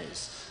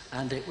companies.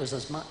 And it was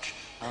as much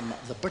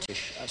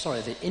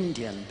the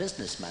Indian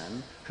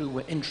businessmen who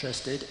were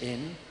interested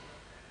in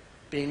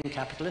being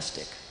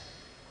capitalistic.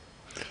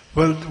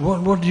 Well,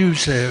 what do you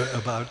say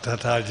about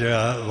that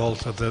idea,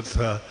 Walter,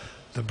 that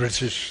the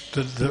British,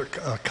 the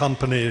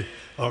company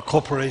or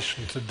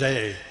corporation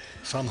today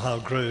somehow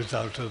grows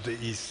out of the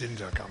East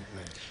India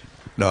Company?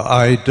 No,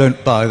 I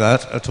don't buy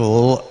that at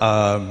all.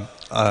 I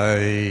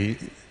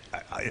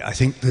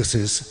think this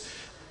is...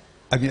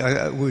 I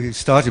mean, we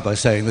started by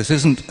saying this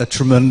isn't a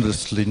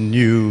tremendously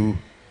new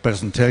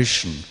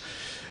presentation.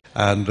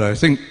 And I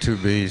think, to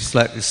be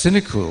slightly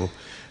cynical,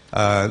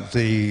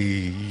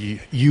 the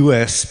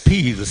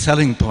USP, the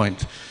selling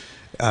point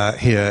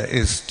here,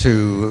 is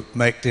to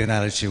make the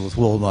analogy with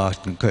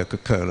Walmart and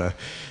Coca-Cola,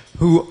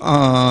 who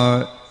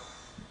are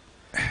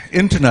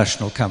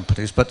international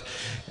companies, but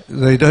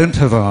they don't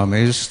have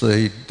armies,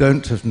 they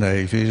don't have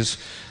navies.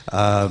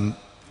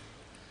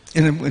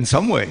 In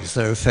some ways,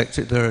 they're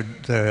affected.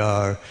 They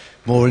are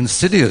more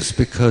insidious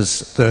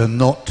because they're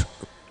not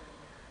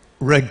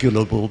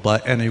regulable by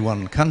any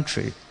one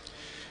country.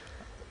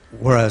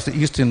 Whereas the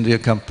East India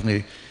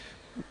Company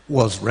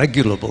was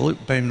regulable.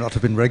 It may not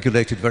have been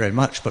regulated very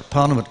much, but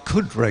Parliament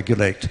could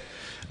regulate,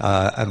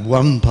 and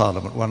one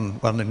Parliament,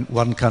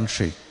 one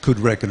country could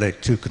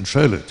regulate to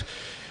control it.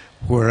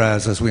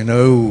 Whereas, as we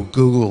know,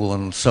 Google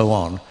and so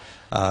on,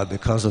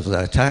 because of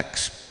their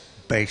tax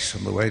base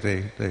and the way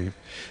they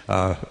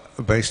are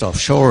based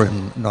offshore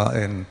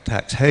in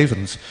tax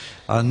havens,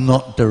 are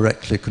not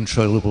directly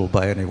controllable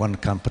by any one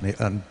company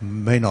and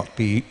may not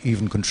be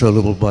even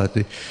controllable by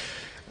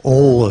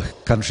all the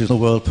countries in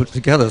the world put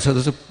together. So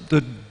there's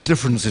the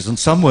differences. In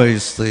some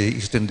ways, the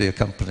East India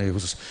Company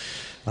was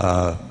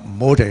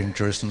more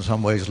dangerous, in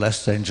some ways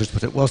less dangerous,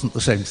 but it wasn't the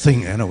same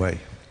thing anyway.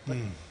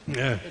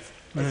 Yeah.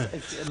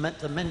 If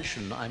the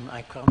mention,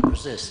 I can't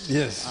resist.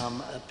 Yes.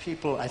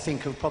 People, I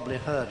think, have probably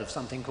heard of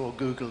something called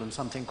Google and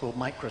something called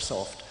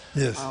Microsoft.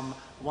 Yes.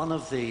 One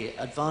of the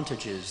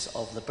advantages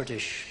of the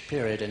British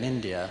period in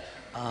India,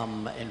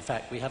 in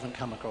fact, we haven't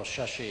come across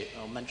Shashi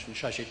or mentioned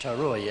Shashi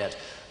Tharoor yet,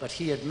 but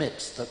he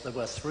admits that there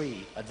were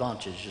three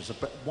advantages.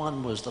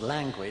 One was the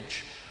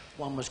language,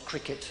 one was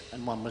cricket,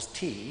 and one was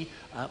tea.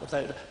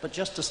 But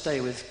just to stay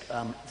with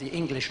the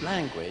English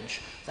language,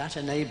 that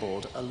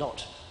enabled a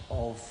lot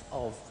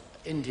of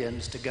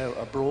Indians to go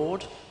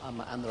abroad,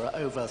 and there are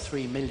over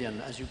 3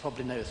 million, as you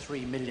probably know,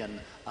 3 million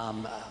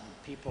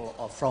people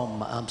are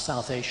from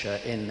South Asia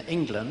in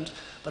England,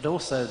 but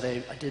also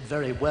they did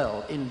very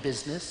well in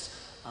business,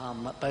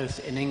 both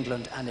in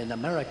England and in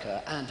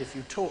America. And if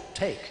you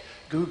take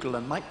Google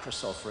and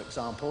Microsoft, for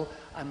example,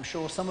 I'm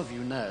sure some of you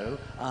know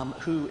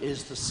who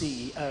is the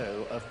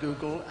CEO of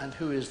Google and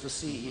who is the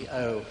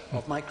CEO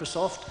of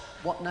Microsoft.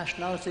 What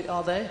nationality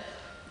are they?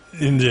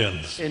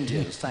 Indians.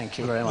 Indians, thank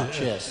you very much,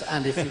 yes.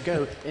 And if you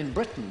go in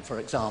Britain, for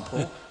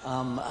example,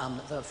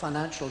 the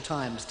Financial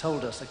Times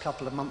told us a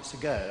couple of months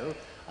ago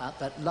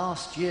that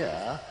last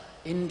year,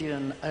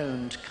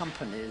 Indian-owned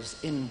companies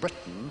in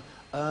Britain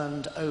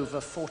earned over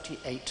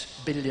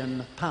 £48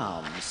 billion.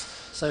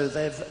 So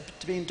they've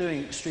been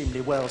doing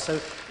extremely well. So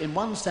in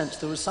one sense,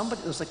 there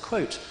was a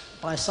quote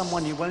by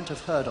someone you won't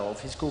have heard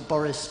of. He's called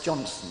Boris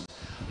Johnson.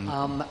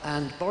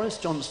 And Boris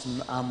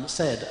Johnson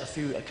said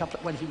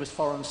when he was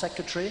Foreign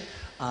Secretary,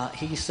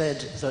 he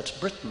said that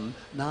Britain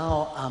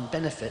now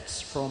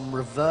benefits from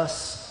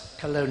reverse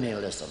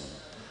colonialism.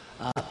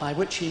 By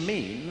which he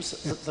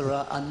means that there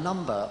are a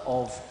number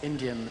of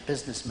Indian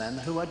businessmen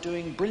who are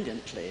doing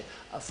brilliantly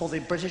for the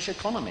British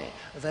economy.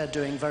 They're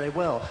doing very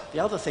well. The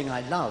other thing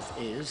I love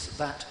is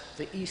that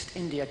the East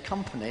India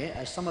Company,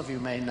 as some of you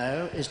may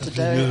know, is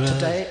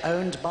today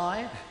owned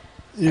by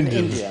an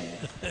Indian,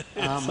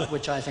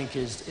 which I think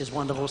is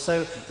wonderful.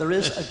 So there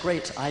is a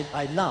great,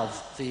 I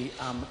love the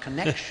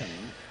connection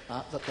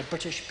that the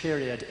British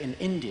period in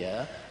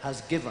India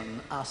has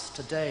given us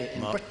today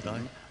in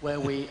Britain,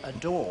 where we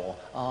adore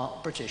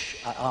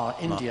our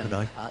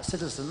Indian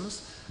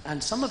citizens.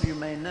 And some of you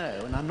may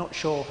know, and I'm not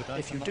sure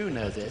if you do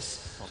know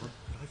this,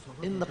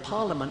 in the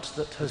parliament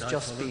that has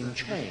just been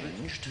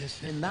changed,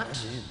 in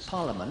that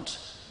parliament,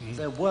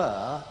 there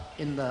were,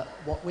 in the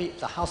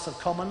House of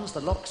Commons,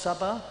 the Lok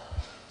Sabha,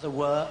 there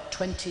were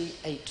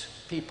 28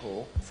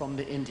 people from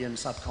the Indian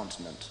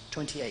subcontinent,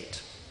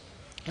 28.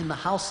 In the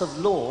House of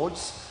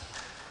Lords,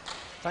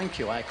 thank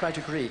you, I quite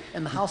agree.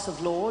 In the House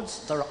of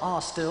Lords, there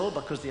are still,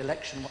 because the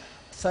election,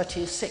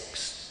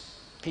 36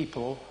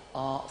 people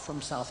are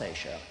from South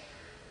Asia.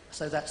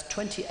 So that's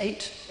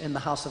 28 in the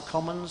House of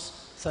Commons,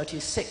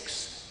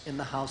 36 in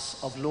the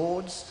House of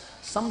Lords.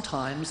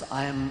 Sometimes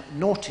I am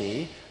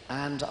naughty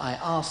and I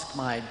ask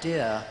my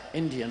dear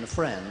Indian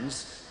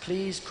friends,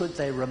 please could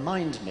they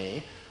remind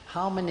me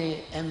how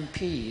many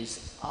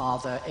MPs are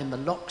there in the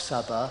Lok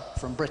Sabha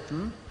from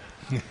Britain?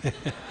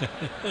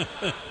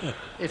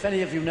 If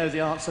any of you know the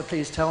answer,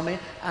 please tell me.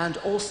 And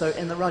also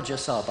in the Rajya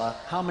Sabha,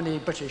 how many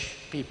British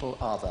people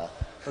are there?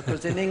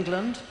 Because in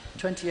England,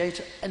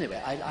 28...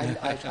 Anyway,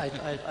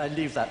 I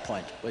leave that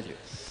point with you.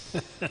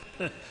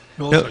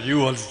 Also, you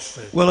wanted to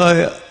say. Well,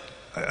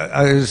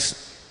 I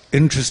was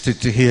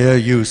interested to hear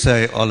you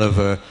say,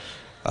 Oliver,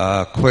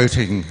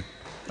 quoting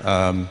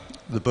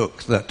the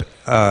book, that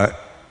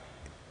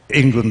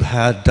England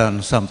had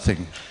done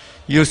something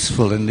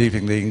useful in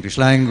leaving the English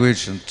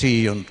language and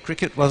tea and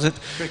cricket, was it?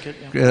 Cricket,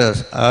 yeah.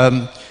 Yes.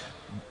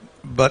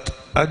 But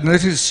I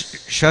noticed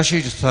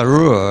Shashi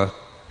Tharoor,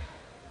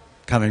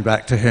 coming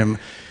back to him.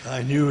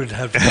 I knew it'd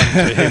have to come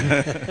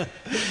to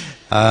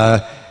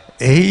him.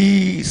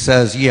 He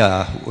says,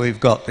 yeah, we've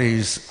got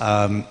these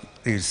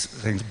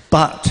things,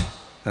 but,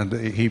 and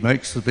he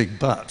makes the big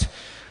but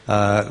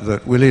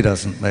that Willie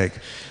doesn't make.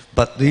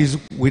 But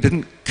we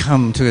didn't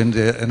come to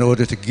India in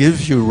order to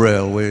give you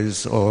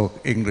railways or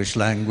English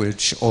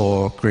language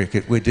or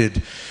cricket. We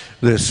did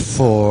this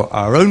for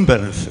our own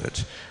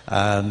benefit.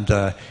 And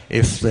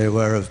if they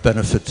were of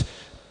benefit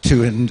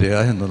to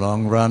India in the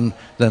long run,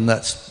 then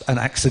that's an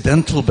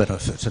accidental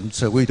benefit. And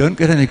so we don't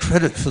get any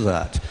credit for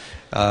that,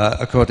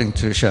 according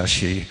to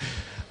Shashi.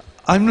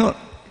 I'm not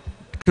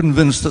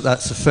convinced that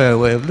that's a fair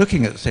way of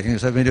looking at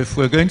things. I mean, if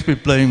we're going to be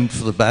blamed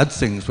for the bad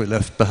things we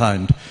left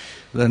behind,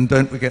 then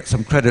don't we get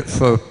some credit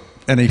for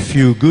any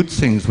few good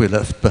things we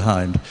left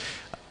behind?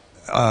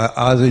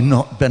 Are they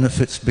not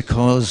benefits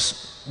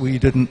because we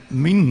didn't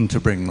mean to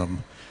bring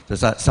them?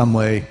 Does that some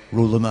way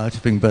rule them out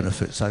of being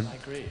benefits? I'm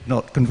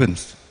not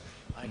convinced.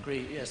 I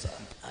agree, yes.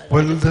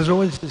 Well, there's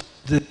always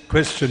the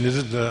question,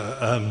 isn't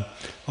there,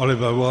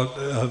 Oliver,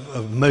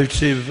 of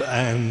motive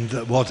and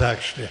what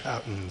actually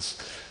happens.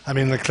 I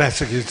mean, the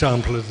classic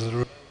example is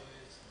the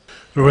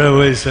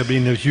railways have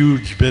been a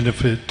huge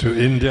benefit to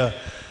India.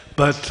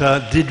 But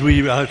did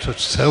we, out of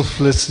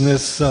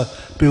selflessness,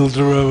 build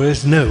the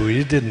railways? No,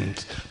 we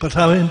didn't. But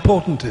how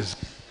important is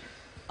it?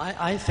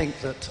 I think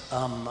that,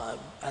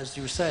 as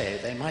you say,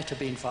 they might have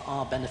been for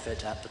our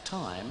benefit at the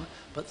time,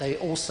 but they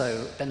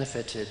also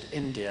benefited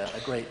India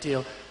a great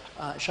deal.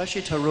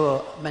 Shashi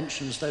Tharoor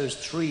mentions those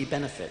three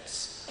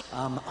benefits.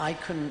 I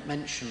can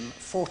mention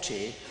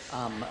 40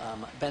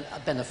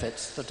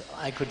 benefits that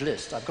I could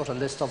list. I've got a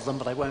list of them,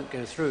 but I won't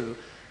go through.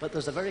 But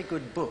there's a very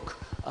good book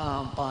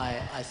by,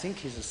 I think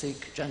he's a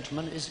Sikh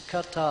gentleman, is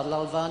Kartar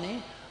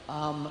Lalwani,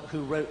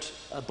 who wrote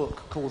a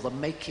book called The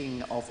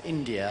Making of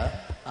India,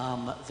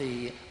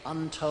 the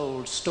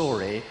untold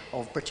story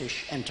of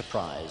British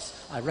enterprise.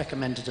 I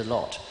recommend it a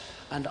lot.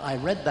 And I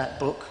read that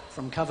book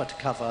from cover to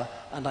cover,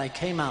 and I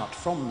came out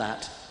from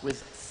that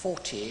with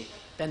 40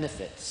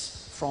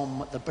 benefits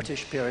from the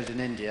British period in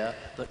India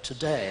that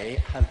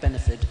today have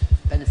benefited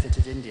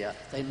India.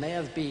 They may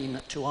have been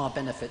to our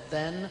benefit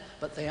then,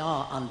 but they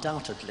are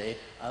undoubtedly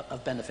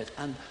of benefit.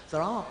 And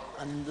there are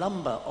a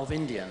number of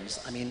Indians.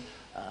 I mean,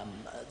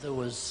 there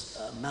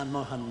was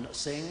Manmohan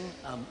Singh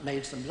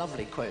made some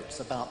lovely quotes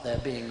about there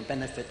being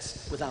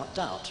benefits without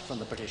doubt from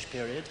the British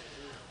period.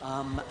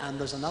 And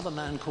there's another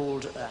man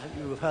called,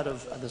 you've heard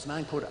of, there's a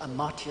man called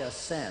Amartya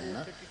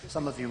Sen.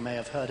 Some of you may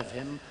have heard of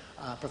him,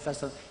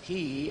 Professor.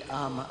 He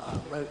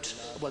wrote,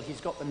 well,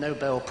 he's got the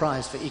Nobel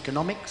Prize for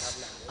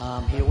Economics.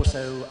 He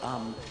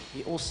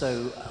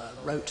also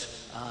wrote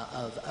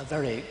a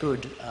very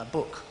good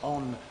book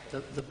on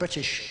the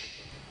British,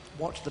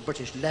 what the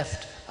British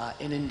left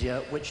in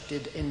India, which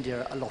did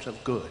India a lot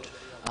of good.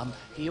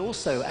 He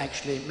also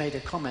actually made a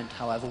comment,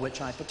 however,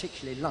 which I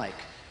particularly like,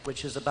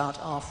 which is about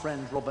our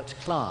friend Robert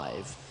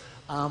Clive.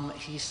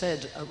 He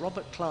said,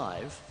 Robert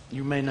Clive,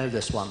 you may know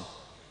this one,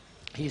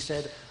 he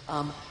said,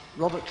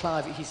 Robert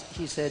Clive,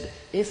 he said,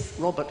 if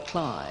Robert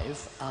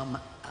Clive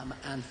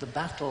and the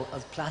Battle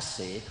of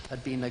Plassey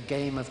had been a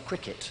game of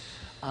cricket,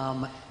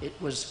 it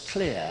was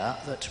clear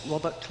that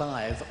Robert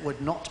Clive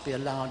would not be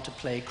allowed to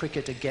play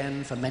cricket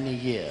again for many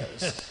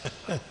years,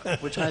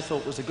 which I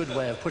thought was a good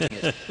way of putting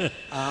it.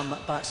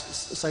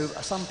 So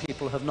some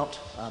people have not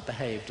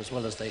behaved as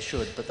well as they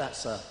should, but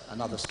that's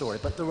another story.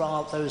 But there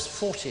are those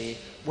 40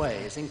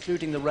 ways,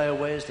 including the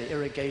railways, the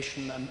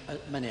irrigation, and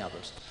many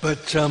others.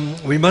 But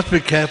we must be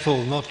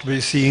careful not to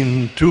be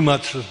seen too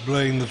much as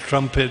blowing the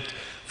trumpet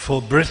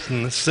for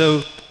Britain.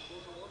 So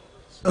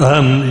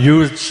you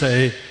would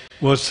say,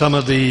 was some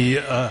of the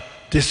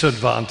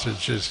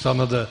disadvantages, some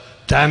of the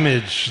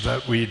damage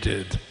that we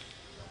did?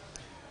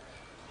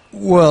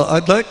 Well,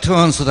 I'd like to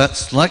answer that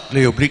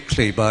slightly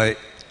obliquely by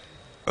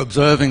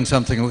observing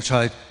something which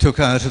I took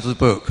out of the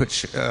book,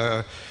 which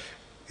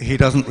he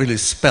doesn't really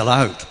spell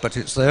out, but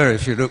it's there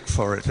if you look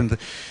for it. And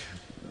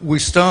we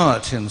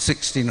start in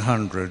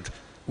 1600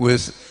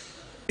 with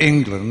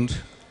England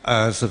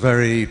as a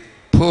very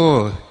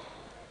poor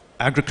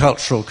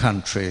agricultural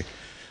country,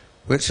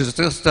 which has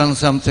just done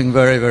something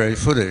very, very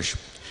foolish.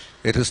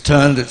 It has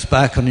turned its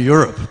back on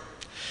Europe.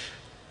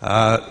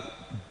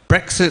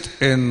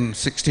 Brexit in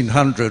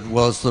 1600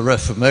 was the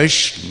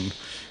Reformation.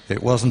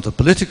 It wasn't a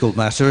political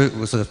matter, it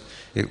was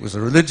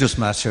a religious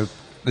matter.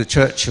 The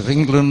Church of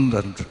England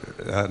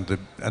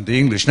and the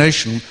English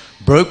nation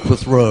broke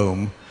with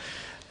Rome,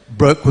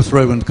 broke with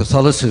Roman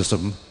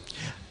Catholicism,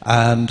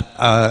 and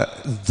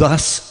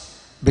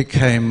thus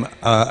became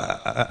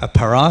a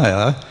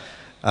pariah,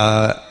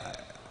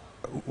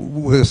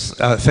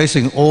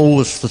 facing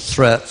always the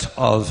threat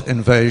of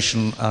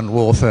invasion and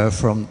warfare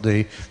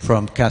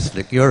from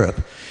Catholic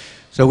Europe.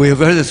 So we have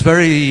this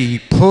very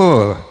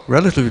poor,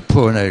 relatively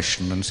poor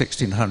nation in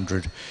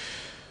 1600,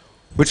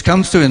 which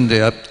comes to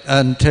India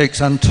and takes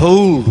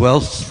untold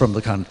wealth from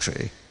the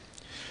country.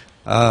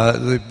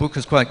 The book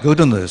is quite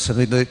good on this. I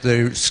mean,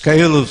 the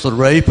scale of the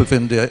rape of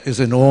India is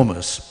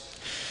enormous.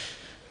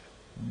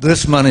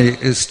 This money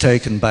is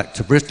taken back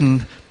to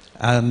Britain,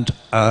 and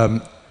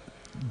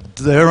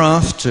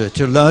thereafter,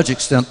 to a large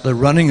extent, the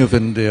running of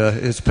India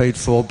is paid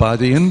for by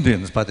the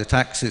Indians, by the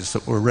taxes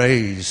that were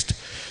raised,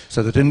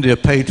 so that India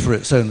paid for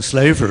its own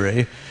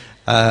slavery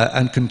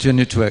and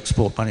continued to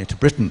export money to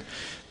Britain.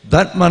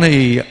 That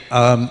money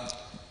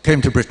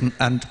came to Britain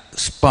and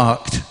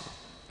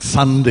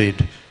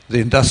funded the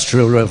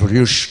Industrial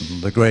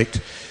Revolution,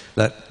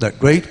 that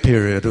great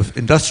period of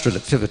industrial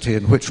activity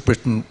in which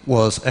Britain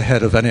was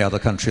ahead of any other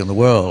country in the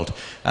world,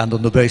 and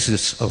on the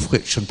basis of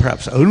which, and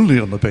perhaps only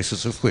on the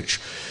basis of which,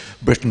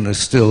 Britain is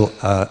still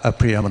a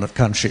preeminent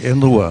country in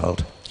the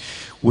world.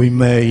 We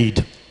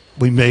made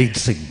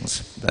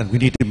things, and we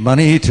needed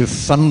money to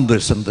fund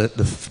this, and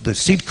the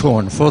seed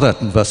corn for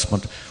that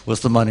investment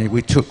was the money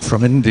we took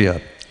from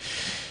India.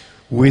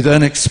 We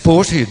then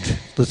exported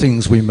the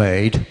things we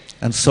made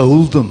and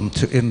sold them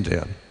to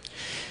India.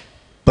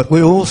 But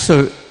we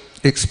also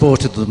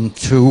exported them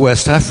to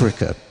West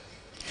Africa.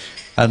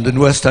 And in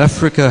West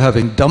Africa,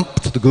 having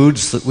dumped the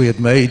goods that we had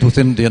made with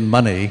Indian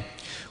money,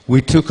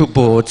 we took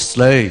aboard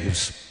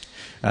slaves,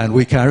 and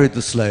we carried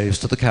the slaves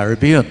to the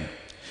Caribbean.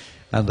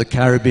 And the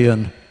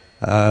Caribbean,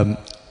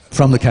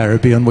 from the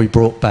Caribbean, we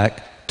brought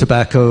back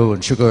tobacco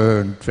and sugar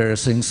and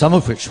various things, some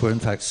of which were in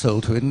fact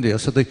sold to India.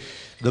 So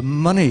the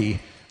money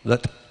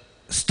that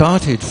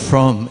started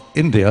from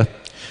India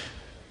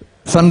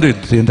funded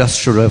the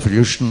Industrial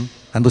Revolution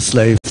and the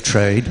slave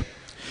trade,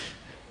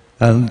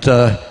 and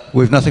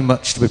we've nothing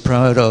much to be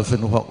proud of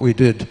in what we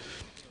did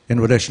in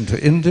relation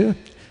to India,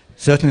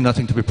 certainly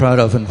nothing to be proud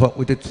of in what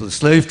we did to the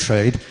slave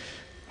trade,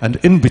 and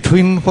in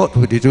between what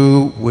we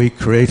do, we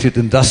created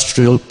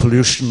industrial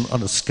pollution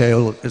on a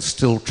scale that is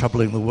still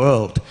troubling the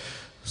world.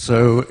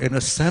 So in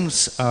a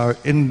sense, our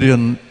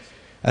Indian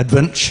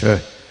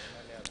adventure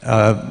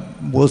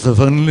was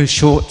of only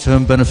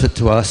short-term benefit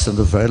to us and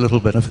of very little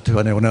benefit to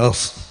anyone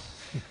else.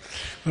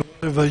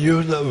 For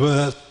you that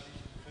were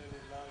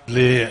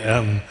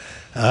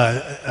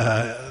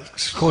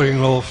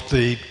scoring off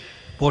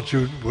what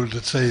you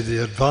would say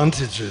the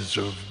advantages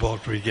of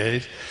what we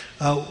gave,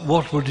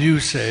 what would you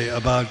say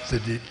about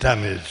the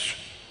damage?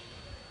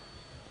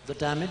 The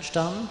damage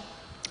done?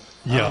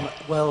 Yeah.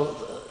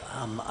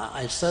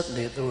 I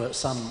certainly, there were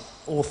some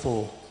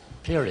awful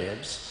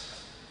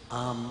periods.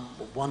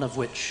 one of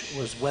which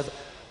was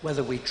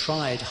whether we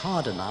tried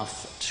hard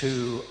enough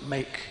to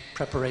make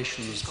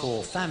preparations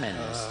for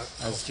famines.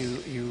 As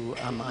you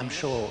I'm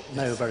sure,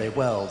 know very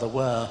well, there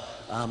were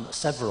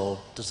several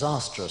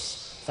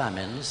disastrous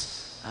famines,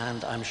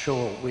 and I'm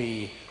sure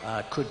we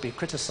could be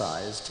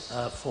criticized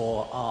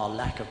for our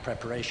lack of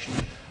preparation,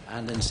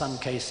 and in some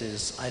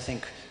cases, I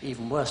think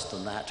even worse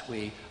than that,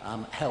 we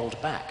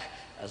held back,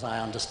 as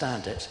I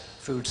understand it,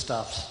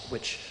 foodstuffs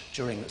which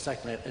during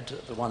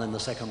the one in the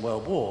Second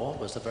World War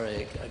was a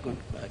very good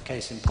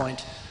case in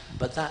point,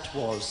 but that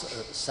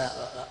was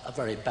a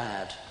very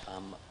bad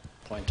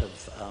point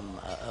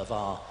of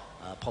our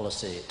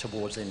policy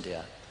towards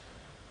India.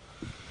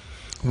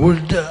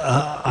 Would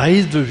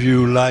either of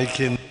you like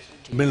in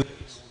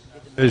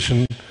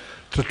military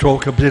to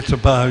talk a bit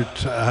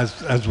about,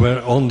 as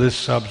we're on this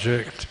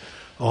subject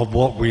of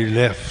what we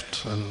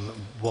left and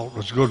what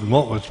was good and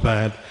what was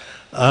bad,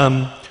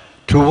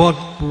 to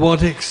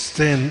what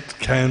extent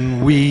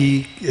can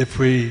we,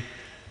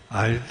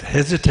 I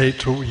hesitate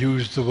to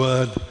use the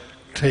word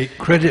take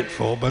credit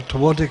for, but to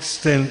what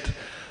extent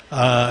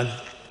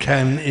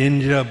can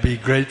India be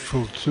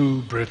grateful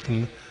to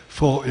Britain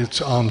for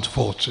its armed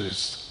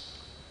forces?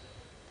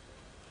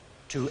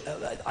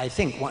 I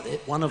think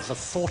one of the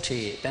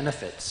 40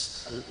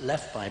 benefits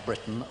left by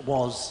Britain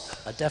was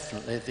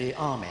definitely the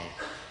army,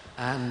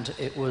 and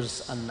it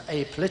was an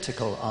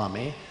apolitical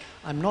army.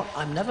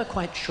 I'm never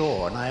quite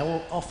sure, and I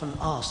often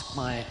ask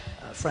my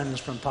friends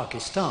from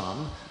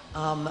Pakistan,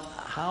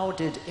 how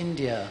did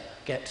India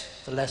get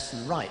the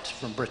lesson right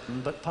from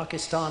Britain, but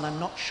Pakistan, I'm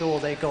not sure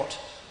they got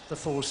the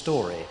full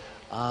story.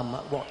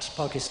 What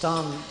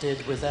Pakistan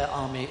did with their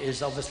army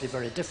is obviously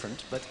very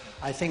different, but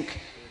I think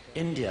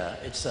India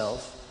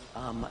itself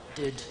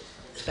did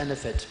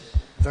benefit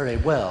very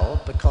well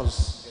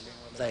because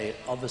they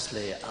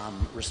obviously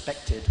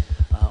respected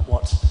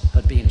what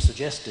had been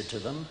suggested to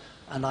them,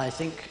 and I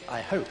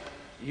hope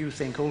you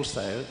think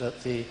also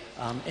that the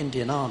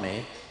Indian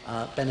army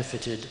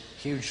benefited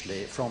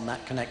hugely from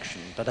that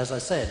connection. But as I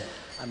said,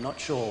 I'm not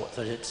sure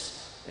that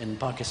in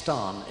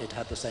Pakistan it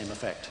had the same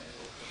effect.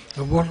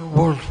 What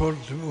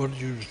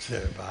do you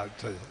say about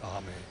the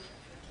army?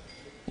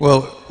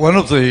 Well, one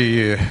of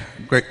the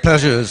great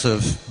pleasures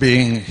of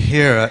being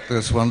here at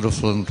this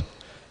wonderful and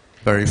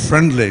very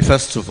friendly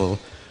festival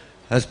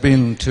has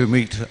been to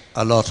meet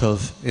a lot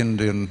of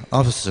Indian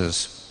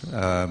officers,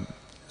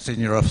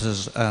 senior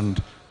officers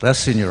and less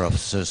senior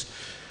officers.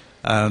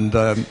 And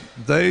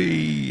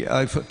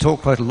I've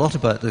talked quite a lot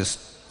about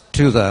this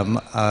to them,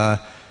 and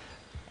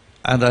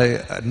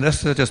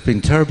unless they're just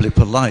being terribly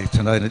polite,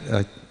 and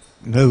I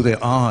know they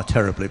are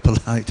terribly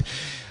polite,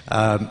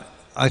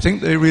 I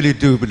think they really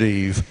do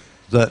believe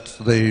that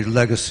the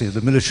legacy,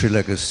 the military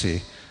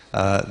legacy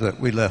that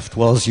we left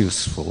was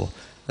useful.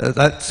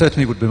 That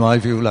certainly would be my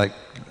view, like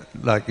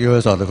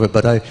yours, Oliver,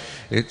 but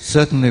it's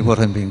certainly what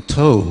I'm being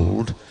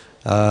told,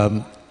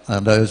 and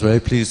I was very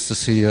pleased to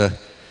see a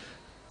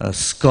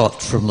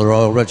Scot from the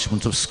Royal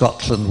Regiment of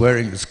Scotland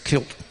wearing his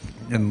kilt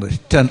in the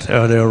tent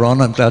earlier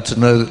on. I'm glad to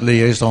know that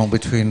liaison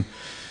between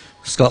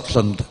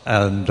Scotland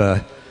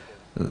and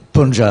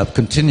Punjab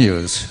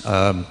continues.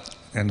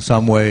 In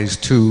some ways,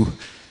 two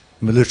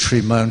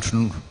military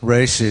mountain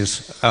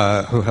races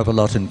who have a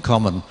lot in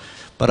common.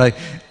 But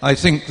I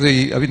think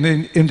the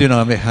Indian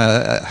Army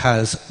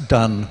has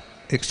done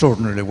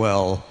extraordinarily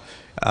well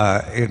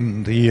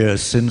in the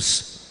years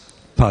since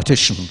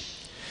partition,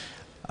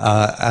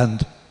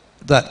 and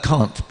that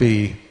can't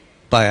be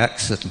by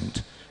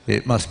accident.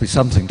 It must be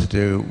something to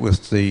do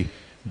with the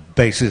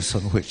basis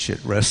on which it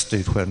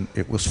rested when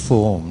it was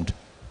formed.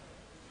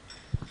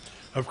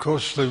 Of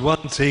course, the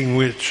one thing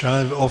which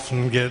I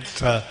often get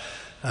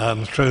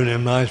thrown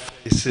in my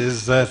face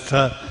is that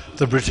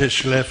the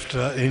British left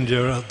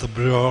India at the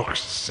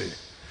bureaucracy.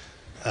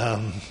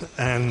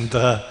 And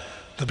the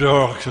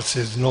bureaucracy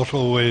is not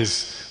always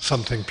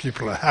something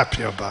people are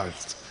happy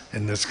about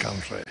in this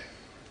country.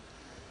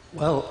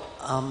 Well,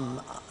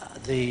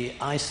 the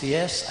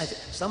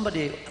ICS,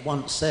 somebody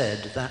once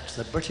said that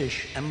the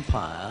British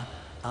Empire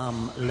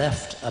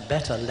left a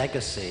better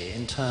legacy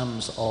in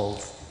terms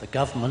of the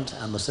government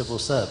and the civil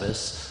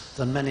service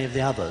than many of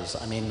the others.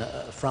 I mean,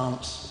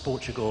 France,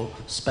 Portugal,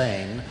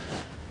 Spain,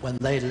 when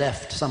they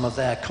left some of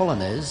their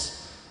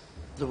colonies,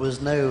 there was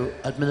no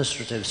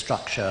administrative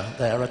structure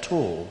there at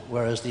all,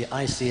 whereas the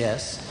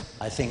ICS,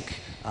 I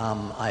think,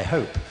 I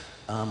hope,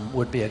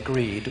 would be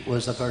agreed,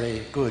 was a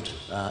very good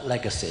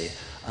legacy.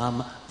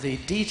 The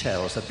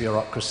details of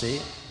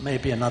bureaucracy may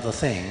be another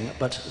thing,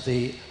 but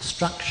the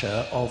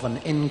structure of an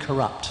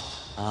incorrupt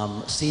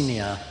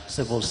senior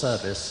civil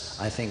service,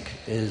 I think,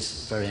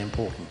 is very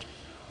important.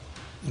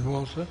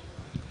 Walter?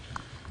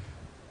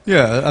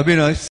 Yeah, I mean,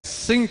 I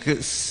think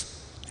it's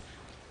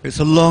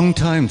a long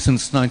time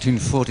since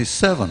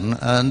 1947,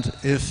 and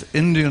if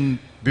Indian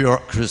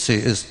bureaucracy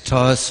is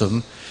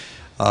tiresome,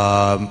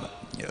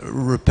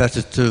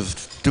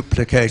 repetitive,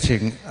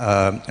 duplicating,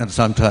 and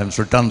sometimes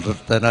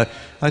redundant, then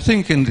I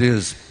think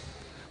India's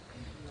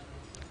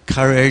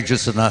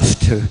courageous enough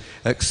to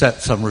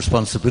accept some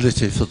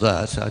responsibility for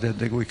that. I don't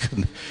think we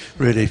can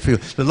really feel...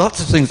 There are lots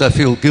of things I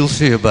feel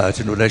guilty about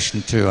in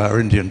relation to our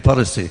Indian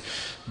policy,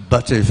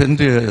 but if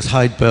India is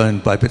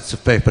hidebound by bits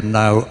of paper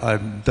now, I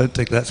don't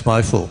think that's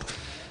my fault.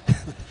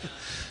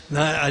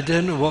 Now, I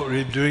don't know what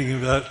we're doing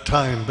about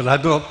time, but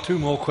I've got two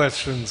more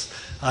questions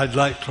I'd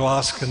like to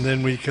ask, and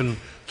then we can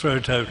throw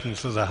it out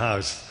into the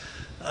House.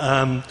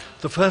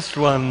 The first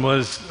one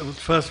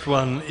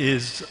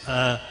is,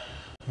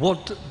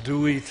 what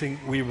do we think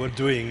we were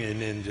doing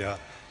in India,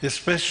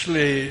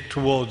 especially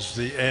towards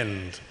the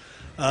end?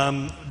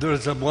 There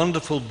is a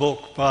wonderful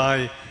book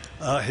by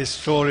a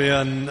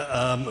historian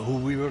who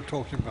we were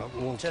talking about.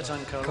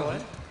 Tirthankar Roy?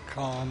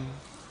 Khan.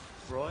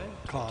 Roy?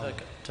 Khan.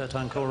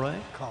 Tirthankar Roy?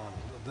 Khan,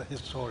 the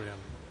historian.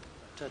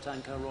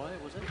 Tirthankar Roy,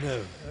 was it?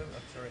 No,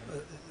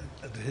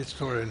 the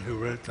historian who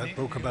wrote that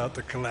book about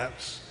the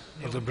collapse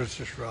of the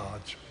British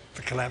Raj,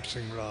 the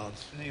collapsing Raj.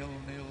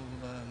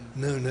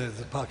 No,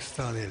 the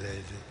Pakistani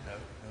lady. No,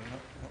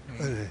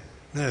 not me.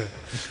 No.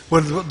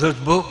 Well, the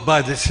book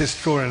by this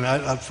historian,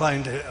 I'll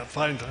find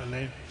her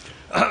name,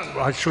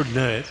 I should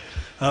know it,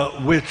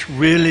 which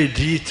really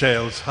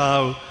details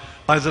how,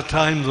 by the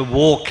time the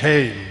war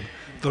came,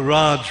 the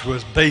Raj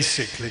was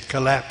basically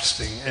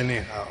collapsing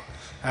anyhow.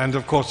 And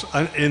of course,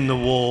 in the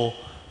war,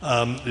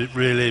 it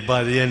really,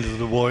 by the end of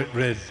the war,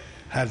 it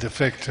had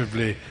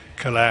effectively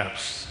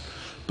collapsed.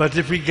 But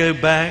if we go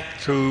back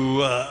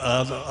to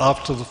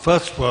after the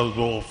First World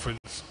War, for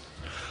instance,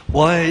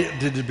 why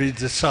did we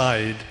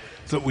decide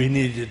that we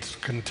needed to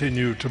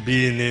continue to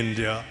be in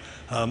India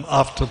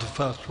after the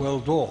First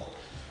World War?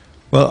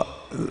 Well,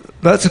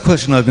 that's a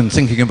question I've been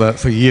thinking about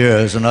for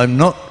years, and I'm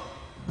not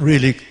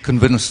really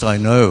convinced I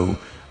know.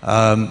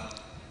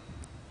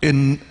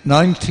 In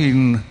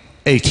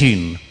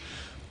 1918,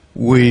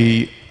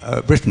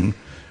 Britain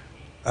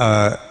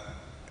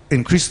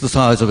increased the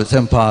size of its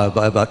empire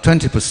by about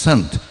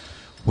 20%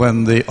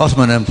 when the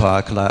Ottoman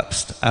Empire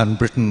collapsed and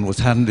Britain was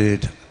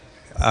handed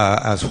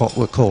as what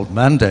were called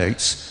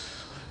mandates,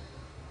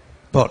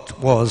 what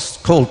was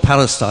called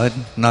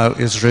Palestine, now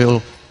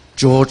Israel,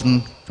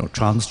 Jordan, or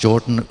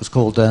Transjordan it was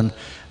called then,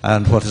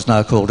 and what is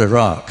now called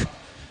Iraq.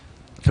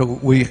 So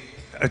we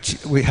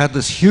had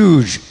this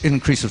huge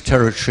increase of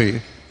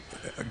territory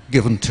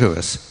given to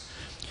us.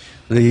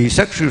 The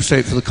Secretary of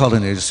State for the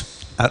Colonies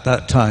at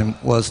that time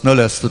was no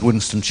less than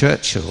Winston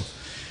Churchill.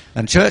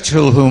 And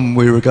Churchill, whom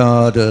we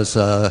regard as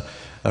a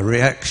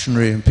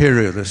reactionary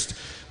imperialist,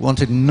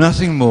 wanted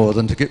nothing more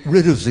than to get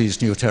rid of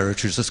these new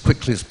territories as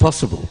quickly as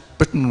possible.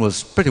 Britain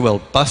was pretty well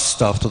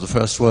bust after the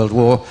First World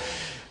War.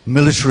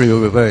 Military, we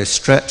were very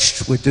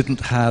stretched. We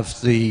didn't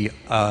have the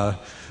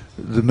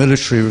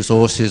military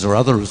resources or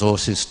other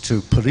resources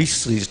to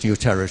police these new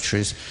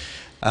territories,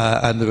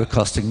 and they were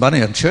costing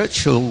money. And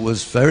Churchill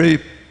was very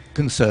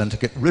concerned to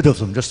get rid of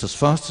them just as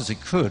fast as he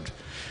could.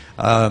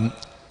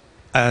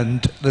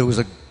 And there was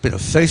a bit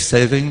of face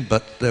saving,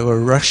 but they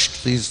were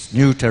rushed, these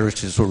new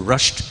territories were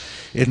rushed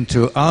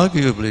into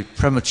arguably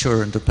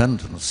premature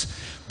independence.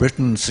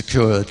 Britain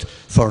secured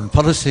foreign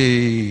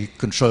policy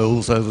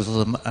controls over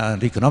them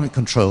and economic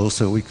controls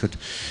so we could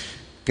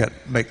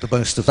make the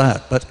most of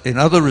that. But in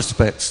other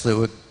respects, they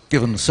were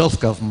given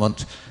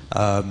self-government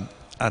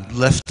and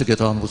left to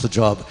get on with the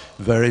job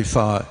very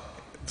far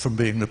from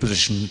being in a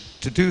position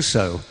to do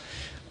so.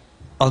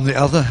 On the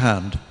other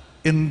hand,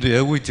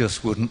 India, we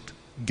just wouldn't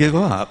give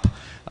up.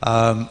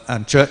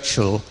 And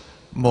Churchill,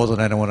 more than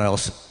anyone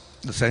else,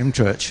 the same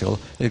Churchill,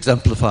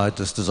 exemplified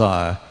this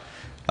desire.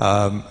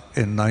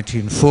 In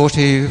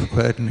 1940,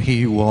 when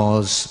he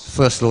was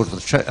First Lord of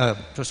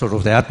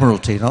the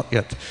Admiralty, not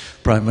yet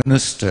Prime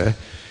Minister,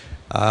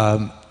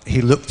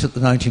 he looked at the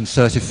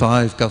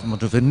 1935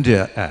 Government of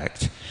India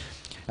Act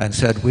and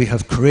said, we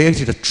have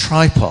created a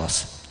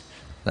tripos,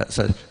 that's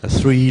a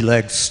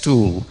three-legged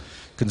stool,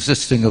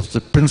 consisting of the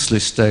princely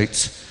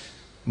states,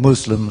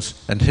 Muslims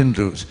and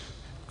Hindus,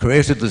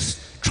 created this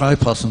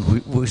tripos in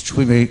which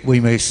we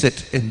may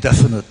sit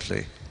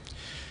indefinitely.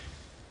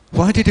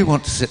 Why did he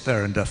want to sit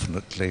there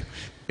indefinitely?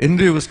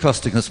 India was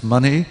costing us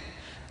money.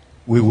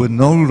 We were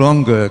no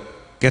longer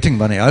getting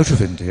money out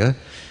of India.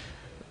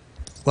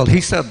 Well,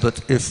 he said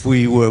that if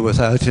we were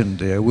without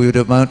India, we would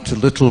amount to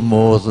little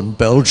more than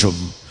Belgium.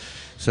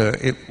 So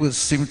it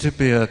seemed to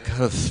be a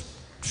kind of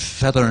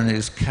feather in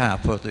his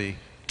cap or the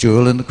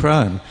jewel in the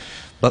crown.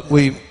 But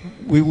we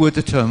were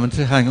determined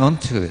to hang on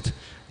to it.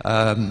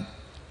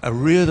 A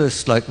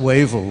realist like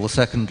Wavell, the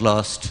second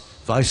last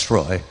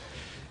viceroy,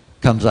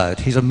 comes out.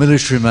 He's a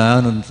military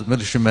man, and the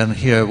military men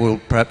here will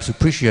perhaps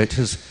appreciate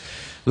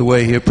the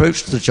way he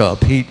approached the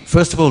job.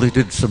 First of all, he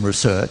did some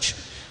research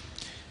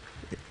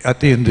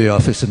at the India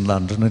office in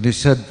London, and he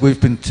said,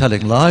 we've been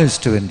telling lies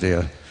to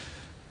India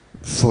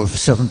for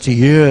 70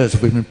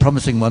 years. We've been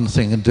promising one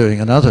thing and doing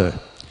another.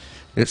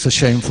 It's a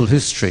shameful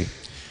history.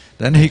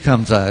 Then he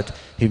comes out,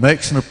 he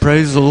makes an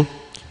appraisal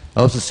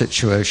of the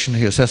situation,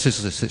 he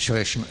assesses the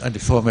situation, and he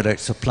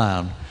formulates a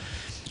plan.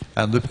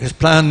 And his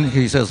plan,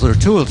 he says, there are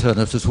two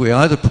alternatives. We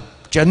either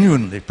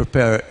genuinely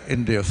prepare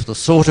India for the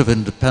sort of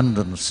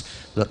independence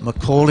that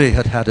Macaulay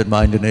had had in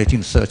mind in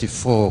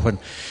 1834, when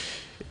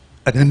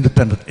an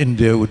independent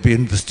India would be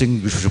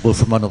indistinguishable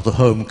from one of the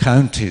home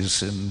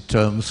counties in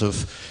terms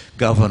of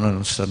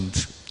governance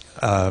and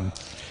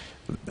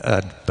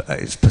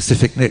its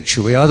pacific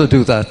nature. We either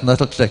do that, and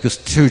that'll take us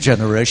 2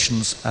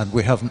 generations, and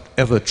we haven't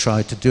ever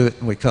tried to do it,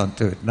 and we can't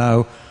do it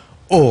now,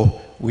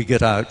 or we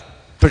get out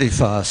pretty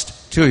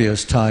fast, 2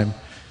 years' time,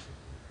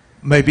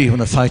 maybe even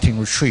a fighting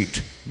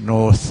retreat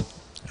north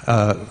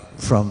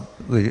from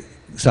the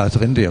south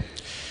of India.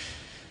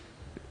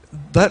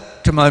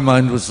 That, to my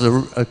mind, was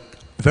a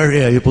very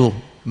able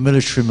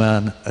military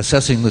man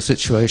assessing the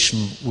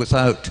situation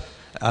without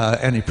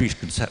any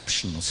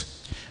preconceptions.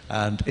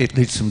 And it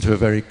leads them to a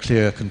very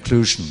clear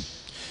conclusion.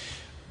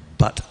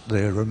 But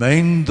there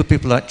remain the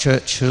people like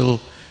Churchill,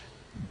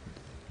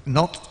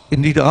 not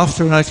indeed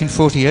after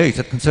 1948,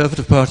 at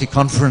Conservative Party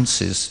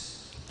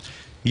conferences,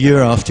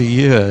 year after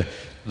year,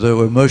 there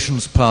were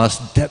motions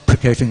passed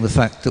deprecating the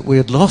fact that we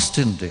had lost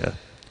India.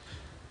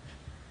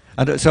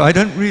 And so I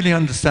don't really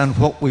understand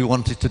what we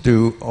wanted to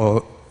do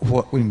or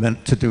what we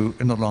meant to do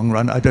in the long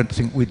run. I don't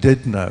think we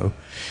did know.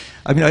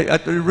 I mean,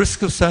 at the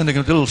risk of sounding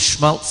a little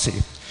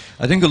schmaltzy,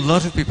 I think a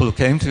lot of people who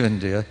came to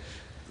India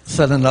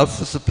fell in love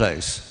with the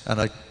place,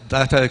 and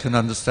that I can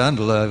understand,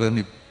 although I've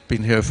only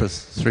been here for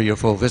 3 or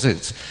 4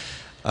 visits,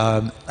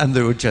 and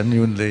they were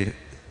genuinely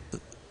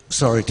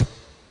sorry to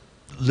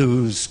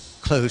lose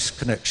close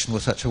connection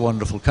with such a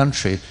wonderful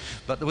country.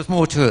 But there was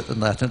more to it than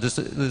that, and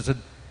there's a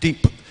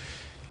deep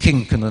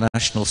kink in the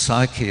national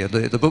psyche.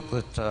 The book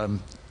that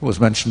was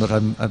mentioned that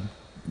I'm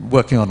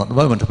working on at the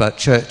moment about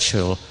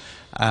Churchill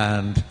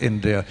and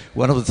India,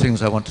 one of the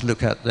things I want to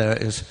look at there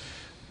is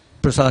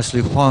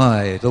precisely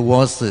why there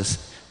was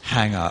this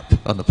hang-up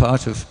on the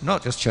part of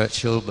not just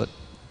Churchill, but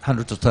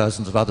hundreds of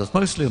thousands of others,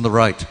 mostly on the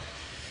right,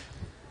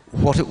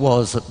 what it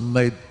was that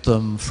made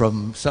them,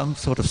 from some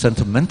sort of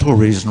sentimental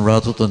reason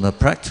rather than a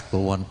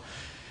practical one,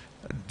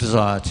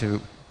 desire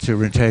to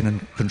retain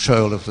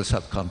control of the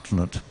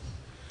subcontinent.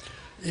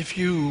 If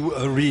you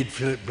read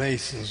Philip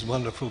Mason's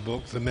wonderful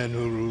book, The Men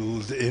Who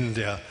Ruled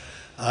India,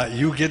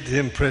 you get the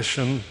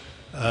impression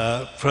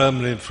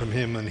firmly from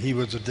him, and he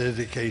was a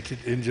dedicated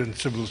Indian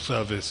civil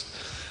service,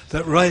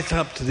 that right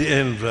up to the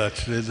end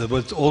virtually there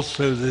was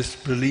also this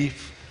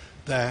belief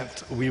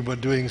that we were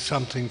doing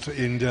something for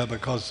India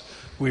because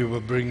we were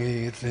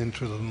bringing it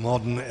into the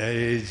modern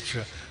age,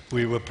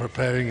 we were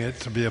preparing it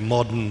to be a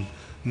modern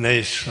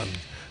nation.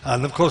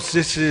 And of course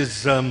this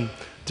is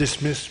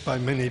dismissed by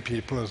many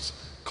people as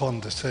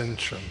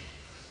condescension.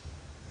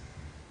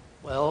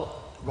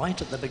 Well,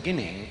 right at the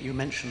beginning you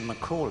mentioned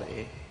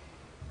Macaulay.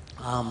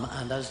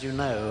 And as you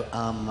know,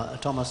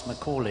 Thomas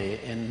Macaulay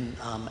in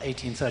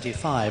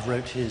 1835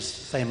 wrote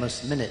his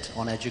famous Minute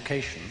on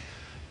Education,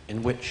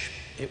 in which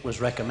it was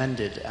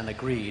recommended and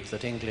agreed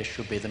that English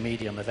should be the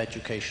medium of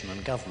education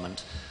and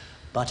government.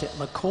 But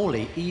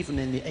Macaulay, even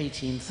in the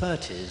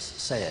 1830s,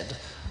 said,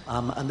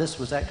 and this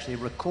was actually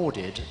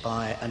recorded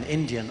by an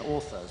Indian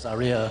author,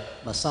 Zarir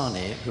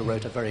Masani, who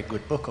wrote a very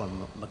good book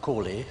on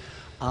Macaulay.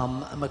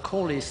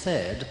 Macaulay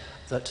said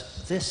that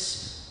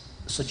this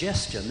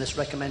suggestion, this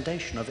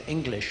recommendation of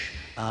English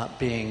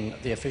being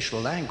the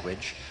official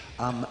language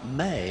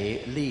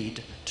may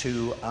lead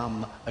to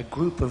a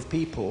group of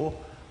people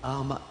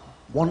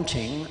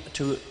wanting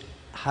to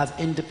have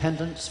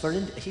independence for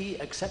India. He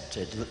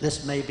accepted that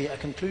this may be a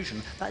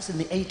conclusion. That's in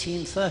the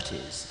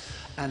 1830s.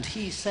 And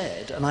he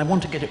said, and I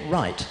want to get it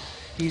right,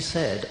 he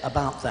said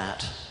about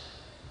that,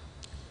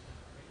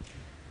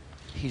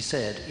 he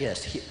said,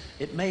 yes,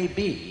 it may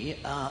be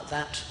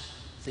that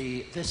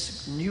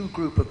this new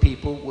group of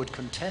people would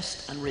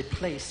contest and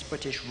replace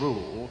British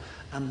rule,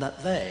 and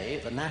that they,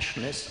 the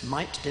nationalists,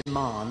 might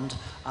demand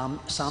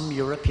some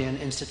European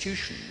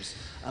institutions.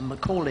 And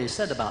Macaulay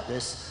said about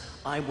this,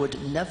 "I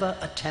would never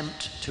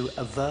attempt to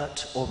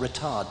avert or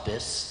retard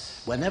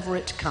this. Whenever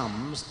it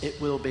comes, it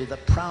will be the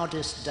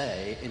proudest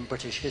day in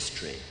British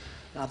history."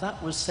 Now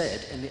that was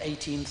said in the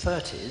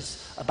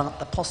 1830s about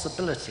the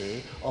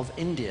possibility of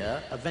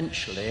India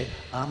eventually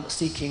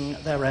seeking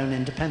their own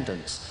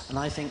independence. And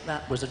I think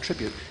that was a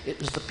tribute. It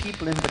was the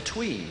people in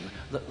between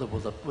that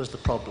was the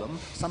problem.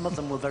 Some of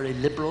them were very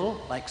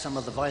liberal, like some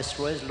of the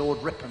viceroys.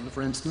 Lord Ripon,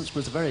 for instance,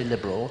 was very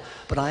liberal.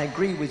 But I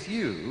agree with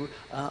you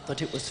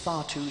that it was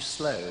far too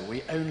slow.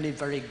 We only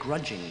very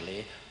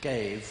grudgingly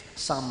gave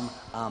some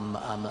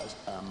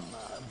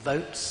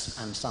votes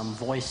and some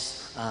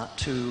voice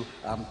to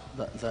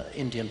the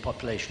Indian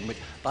population.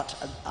 But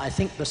I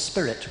think the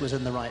spirit was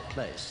in the right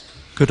place.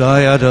 Could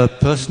I add a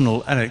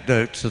personal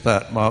anecdote to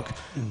that, Mark?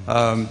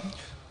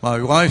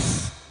 My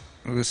wife,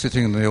 who was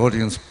sitting in the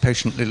audience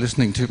patiently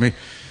listening to me,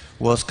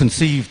 was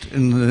conceived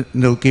in the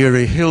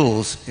Nilgiri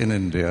Hills in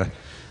India.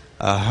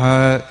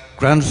 Her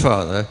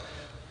grandfather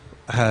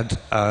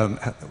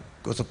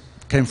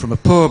came from a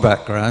poor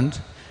background.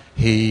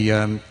 He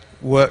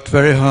worked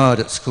very hard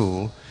at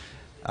school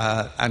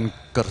and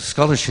got a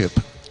scholarship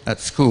at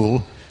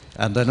school,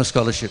 and then a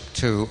scholarship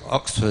to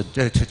Oxford,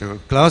 to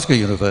Glasgow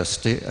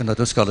University, and then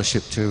a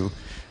scholarship to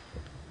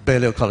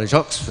Balliol College,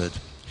 Oxford,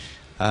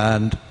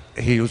 and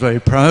he was very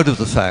proud of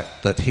the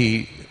fact that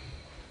he,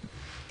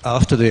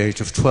 after the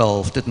age of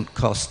 12, didn't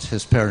cost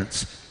his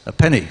parents a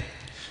penny.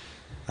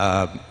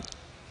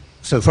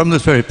 So from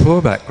this very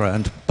poor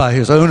background, by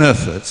his own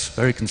efforts,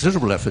 very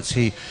considerable efforts,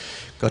 he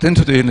got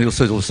into the Indian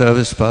Civil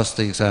Service, passed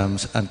the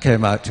exams, and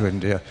came out to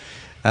India.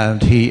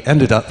 And he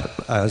ended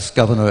up as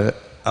governor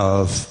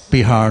of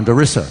Bihar and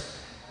Orissa.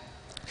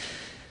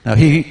 Now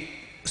he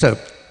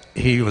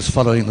was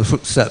following the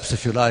footsteps,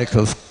 if you like,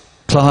 of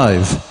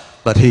Clive,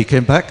 but he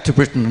came back to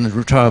Britain in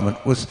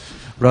retirement with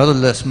rather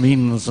less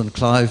means than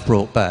Clive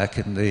brought back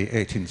in the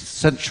 18th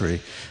century,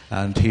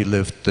 and he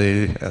lived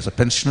as a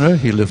pensioner.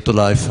 He lived the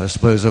life, I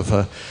suppose, of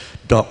a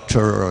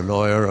doctor or a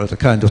lawyer, or the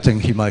kind of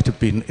thing he might have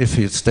been if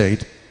he had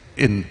stayed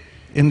in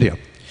India,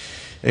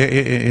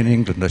 in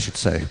England, I should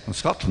say, or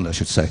Scotland, I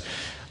should say.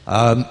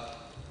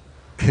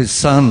 His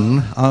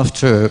son,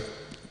 after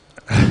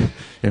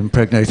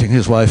impregnating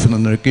his wife in the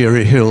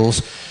Nilgiri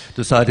Hills,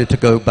 decided to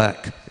go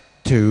back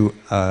to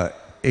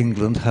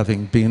England,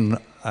 having been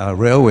a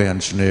railway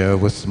engineer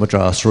with the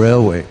Madras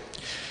Railway.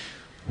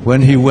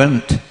 When he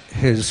went,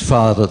 his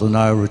father, the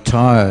now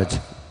retired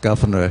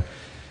governor,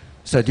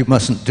 said, "You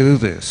mustn't do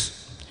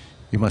this.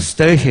 You must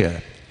stay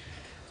here."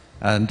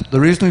 And the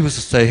reason he was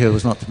to stay here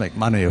was not to make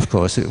money, of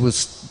course. It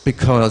was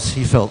because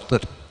he felt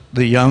that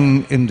the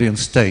young Indian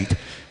state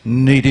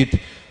needed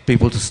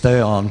people to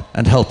stay on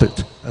and help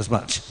it as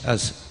much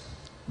as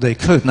they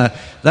could. Now,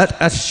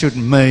 that attitude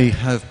may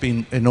have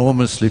been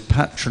enormously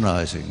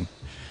patronizing,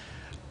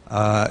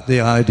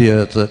 the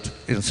idea that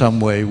in some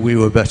way we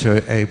were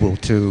better able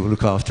to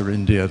look after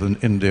India than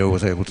India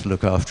was able to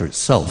look after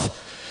itself.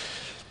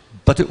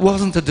 But it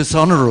wasn't a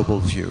dishonorable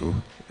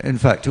view. In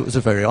fact, it was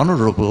a very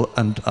honorable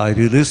and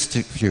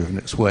idealistic view in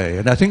its way.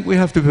 And I think we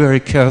have to be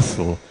very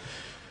careful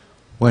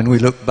when we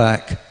look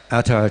back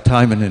at our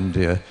time in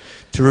India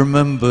to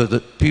remember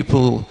that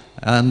people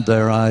and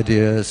their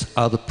ideas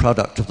are the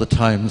product of the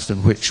times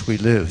in which we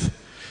live.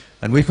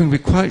 And we can be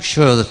quite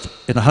sure that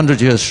in 100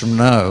 years from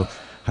now,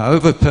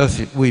 however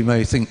perfect we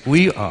may think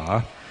we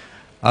are,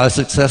 our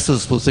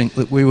successors will think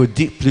that we were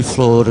deeply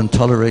flawed and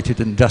tolerated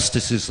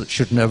injustices that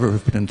should never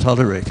have been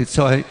tolerated.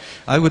 So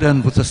I would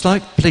end with a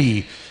slight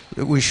plea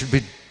that we should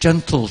be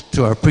gentle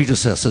to our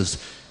predecessors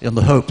in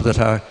the hope that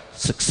our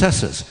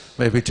successors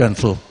may be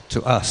gentle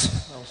to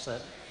us. Well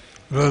said.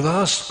 The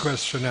last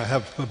question I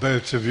have for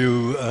both of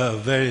you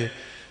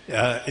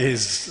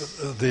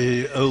is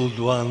the old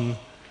one,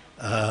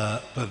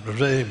 but a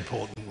very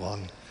important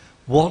one.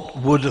 What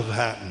would have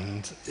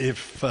happened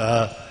if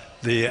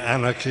the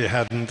anarchy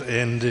hadn't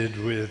ended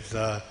with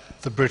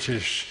the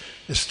British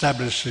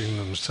establishing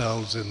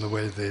themselves in the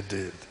way they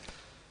did?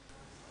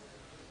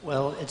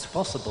 Well, it's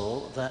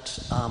possible that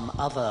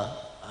other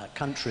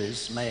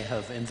countries may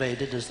have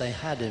invaded, as they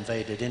had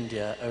invaded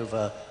India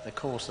over the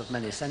course of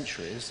many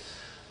centuries,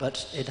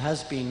 but it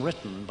has been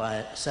written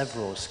by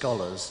several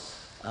scholars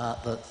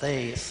that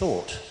they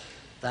thought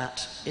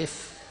that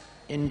if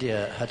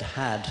India had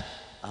had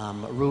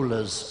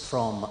rulers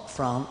from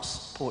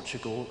France,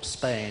 Portugal,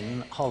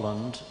 Spain,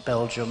 Holland,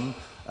 Belgium,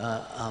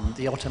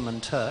 the Ottoman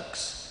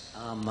Turks,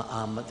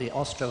 the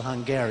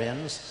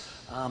Austro-Hungarians,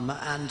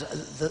 and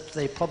that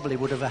they probably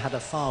would have had a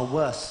far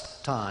worse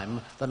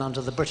time than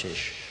under the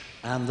British,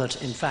 and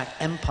that in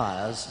fact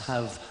empires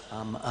have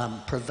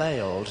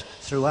prevailed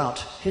throughout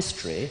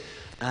history.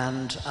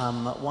 And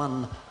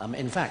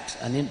in fact,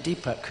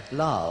 Deepak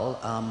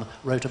Lal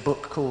wrote a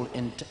book called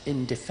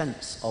In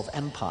Defense of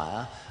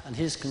Empire, and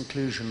his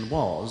conclusion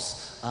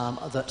was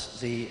that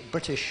the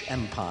British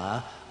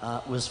Empire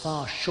was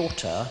far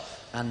shorter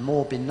and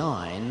more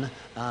benign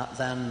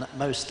than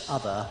most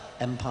other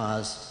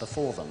empires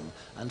before them.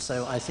 And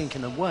so I think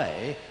in a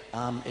way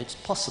it's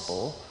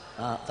possible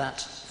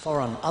that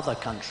foreign other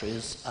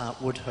countries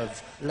would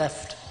have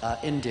left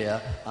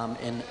India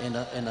in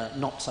a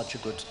not such a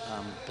good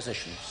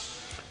position.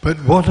 But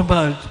what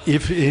about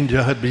if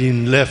India had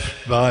been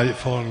left by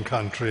foreign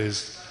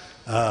countries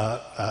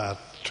to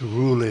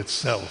rule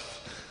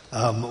itself?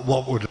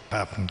 What would have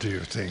happened, do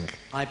you think?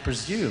 I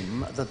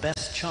presume the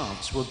best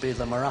chance would be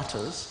the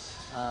Marathas.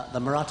 The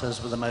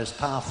Marathas were the most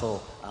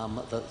powerful,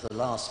 the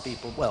last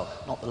people, well,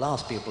 not the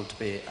last people to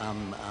be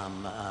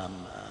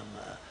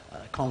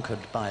conquered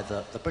by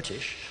the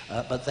British,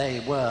 but they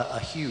were a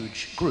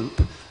huge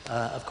group.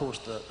 Of course,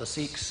 the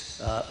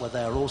Sikhs were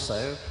there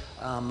also,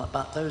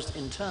 but those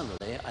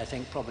internally, I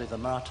think probably the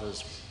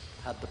Marathas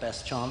had the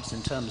best chance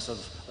in terms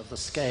of the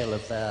scale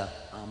of their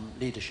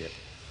leadership.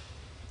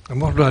 And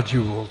what about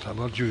you, Walter?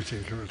 What do you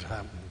think would have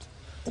happened?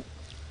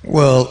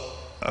 Well,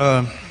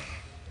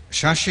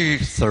 Shashi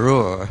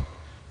Tharoor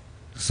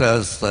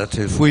says that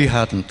if we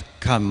hadn't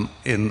come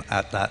in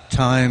at that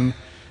time,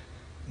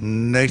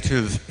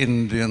 native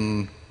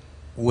Indian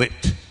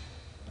wit,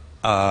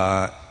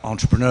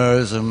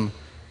 entrepreneurism,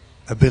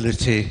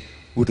 ability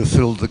would have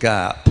filled the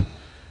gap.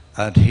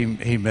 And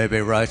he may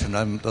be right, and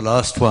I'm the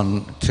last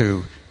one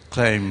to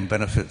claim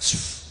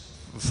benefits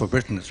for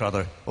Britain. It's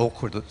rather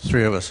awkward that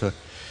three of us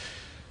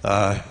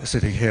are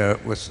sitting here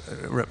with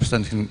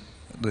representing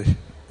the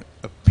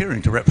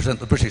appearing to represent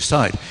the British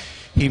side.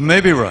 He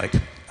may be right.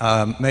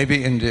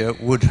 Maybe India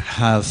would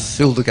have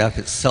filled the gap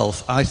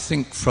itself. I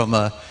think from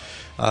the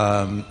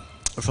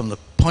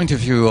point of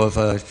view of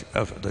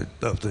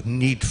the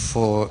need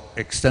for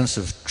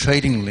extensive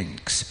trading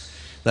links,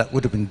 that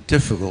would have been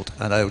difficult,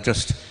 and I would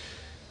just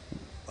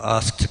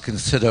ask to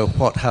consider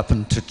what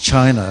happened to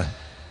China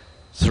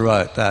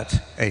throughout that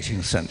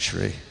 18th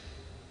century.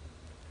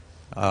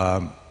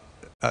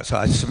 So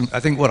I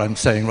think what I'm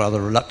saying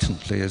rather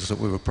reluctantly is that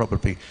we were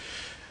probably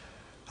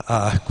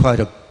quite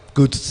a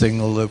good thing,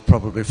 although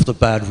probably for the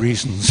bad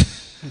reasons.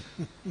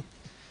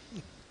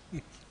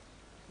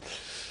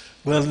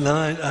 Well,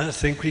 now I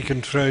think we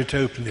can throw it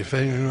open if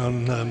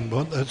anyone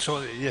wants.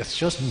 Sorry, yes.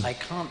 Just, I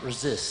can't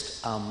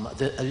resist.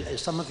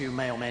 Some of you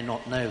may or may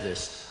not know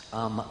this,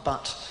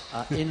 but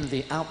in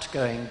the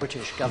outgoing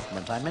British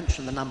government, I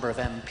mentioned the number of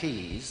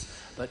MPs,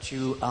 but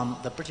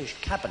the British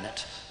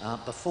cabinet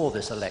before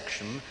this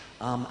election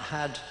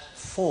had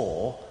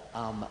four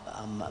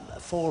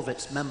of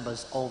its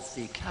members of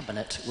the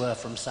cabinet were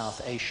from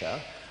South Asia,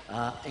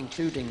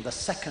 including the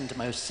second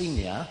most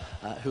senior,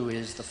 who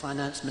is the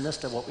finance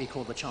minister, what we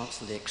call the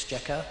Chancellor of the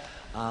Exchequer.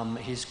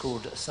 He's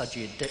called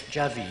Sajid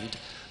Javid.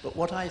 But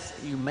what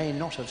you may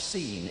not have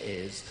seen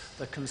is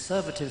the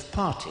Conservative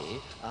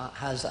Party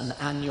has an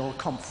annual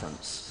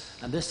conference.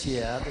 And this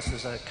year, this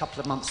was a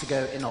couple of months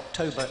ago in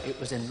October, it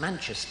was in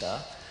Manchester.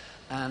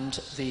 And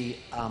the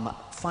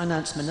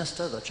finance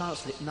minister, the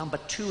chancellor, number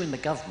 2 in the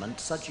government,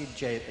 Sajid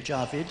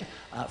Javid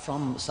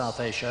from South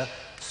Asia,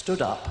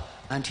 stood up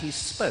and he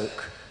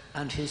spoke,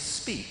 and his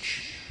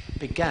speech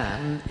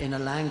began in a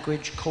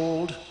language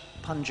called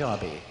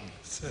Punjabi.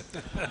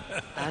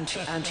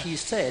 and he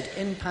said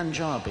in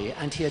Punjabi,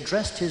 and he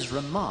addressed his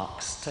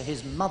remarks to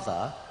his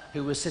mother,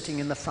 who was sitting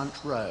in the front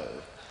row.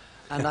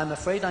 And I'm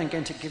afraid I'm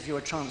going to give you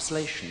a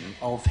translation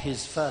of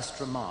his first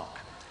remark.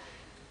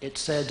 It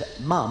said,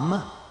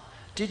 "Mum,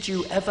 did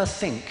you ever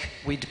think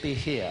we'd be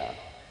here?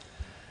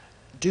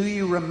 Do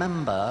you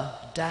remember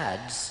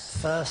Dad's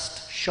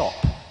first shop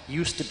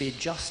used to be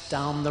just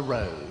down the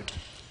road?"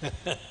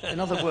 In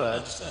other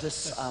words,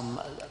 this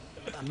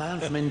a man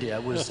from India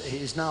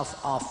is now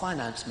our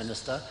finance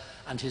minister,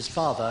 and his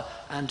father,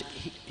 and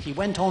he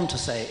went on to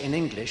say in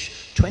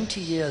English,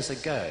 20 years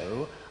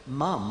ago,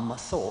 Mum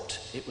thought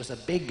it was a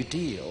big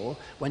deal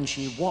when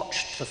she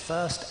watched the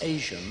first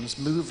Asians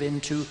move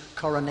into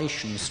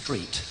Coronation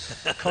Street.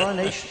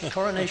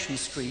 Coronation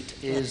Street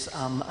is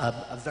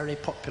a very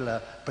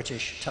popular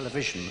British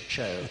television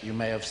show you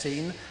may have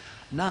seen.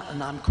 Now,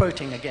 and I'm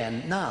quoting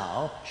again,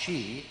 now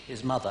she,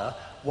 his mother,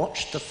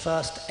 watched the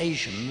first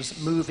Asians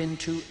move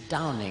into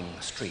Downing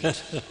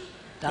Street.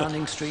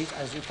 Downing Street,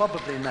 as you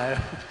probably know,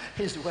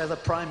 is where the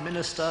Prime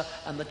Minister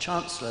and the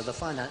Chancellor, the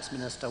Finance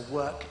Minister,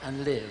 work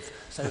and live.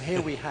 So here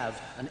we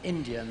have an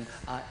Indian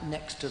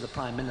next to the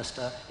Prime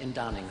Minister in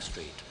Downing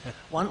Street.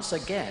 Once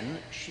again,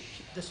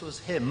 this was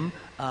him,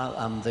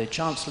 the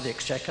Chancellor of the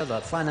Exchequer,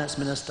 the Finance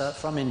Minister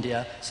from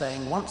India,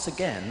 saying, once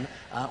again,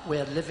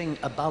 we're living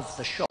above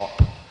the shop.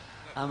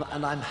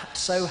 And I'm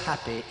so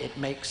happy it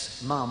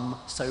makes Mum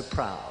so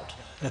proud.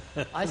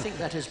 I think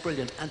that is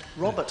brilliant. And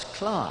Robert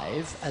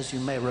Clive, as you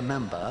may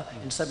remember,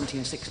 in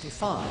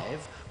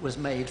 1765 was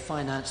made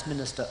Finance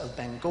Minister of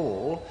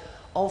Bengal.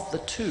 Of the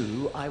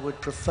two, I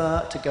would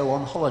prefer to go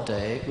on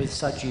holiday with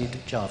Sajid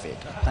Javid.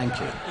 Thank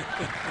you.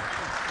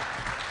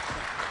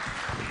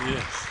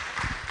 Yes.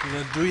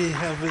 Do we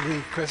have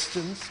any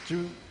questions?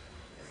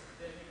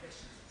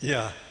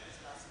 Yeah.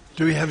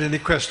 Do we have any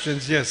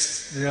questions?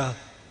 Yes. Yeah.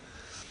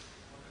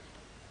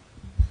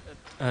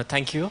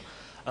 Thank you.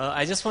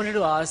 I just wanted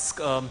to ask,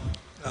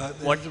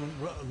 what?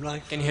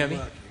 Can you hear me?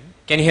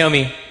 Can you hear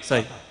me?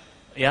 Sorry.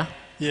 Yeah?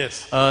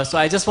 Yes. So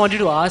I just wanted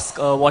to ask,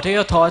 what are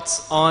your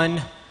thoughts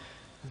on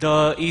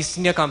the East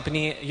India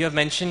Company? You have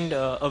mentioned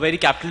a very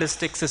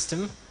capitalistic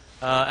system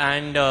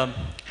and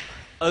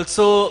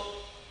also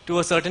to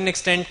a certain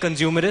extent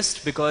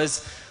consumerist,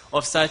 because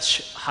of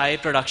such high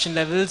production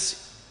levels.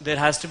 There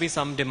has to be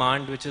some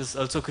demand which is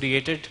also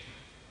created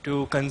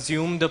to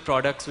consume the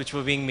products which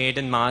were being made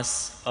in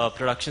mass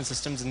production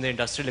systems in the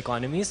industrial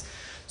economies.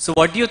 So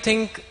what do you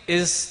think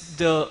is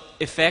the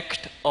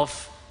effect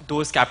of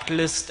those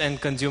capitalist and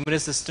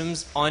consumerist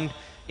systems on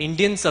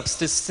Indian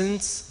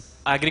subsistence,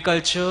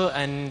 agriculture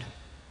and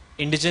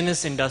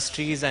indigenous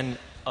industries and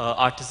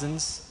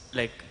artisans?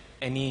 Like,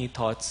 any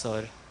thoughts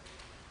or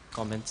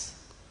comments?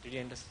 Did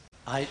you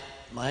understand?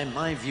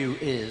 My view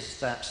is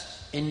that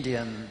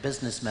Indian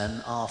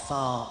businessmen are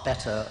far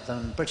better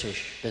than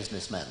British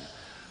businessmen.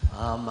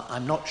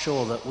 I'm not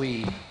sure that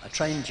we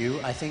trained you.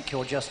 I think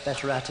you're just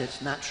better at it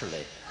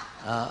naturally.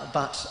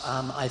 But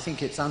I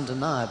think it's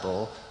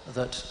undeniable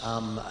that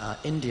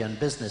Indian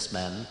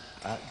businessmen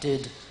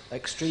did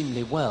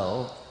extremely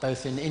well,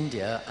 both in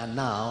India and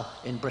now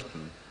in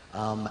Britain,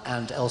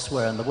 and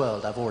elsewhere in the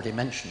world, I've already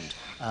mentioned.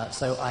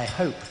 So I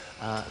hope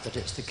that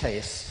it's the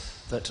case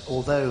that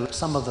although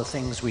some of the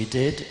things we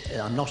did,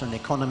 I'm not an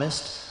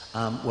economist,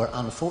 were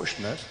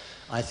unfortunate.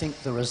 I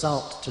think the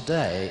result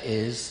today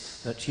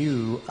is that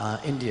you,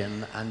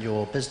 Indian, and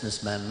your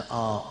businessmen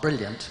are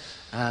brilliant,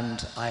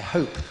 and I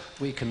hope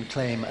we can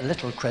claim a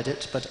little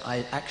credit, but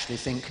I actually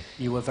think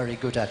you were very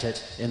good at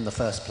it in the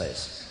first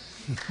place.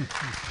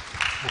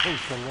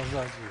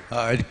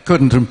 I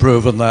couldn't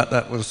improve on that.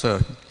 That was, I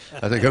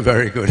think, a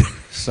very good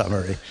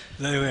summary.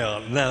 There we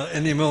are. Now,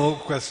 any more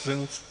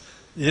questions?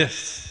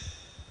 Yes.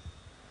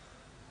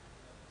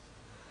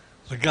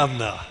 The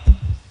governor.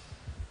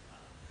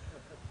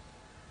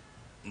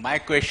 My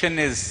question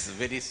is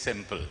very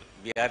simple.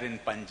 We are in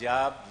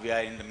Punjab, we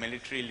are in the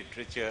military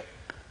literature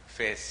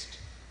fest.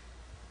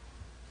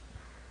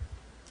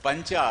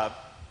 Punjab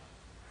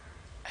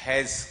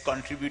has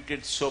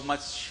contributed so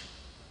much,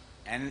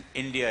 and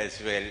India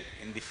as well,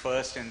 in the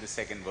First and the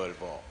Second World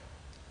War.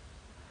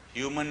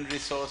 Human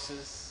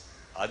resources,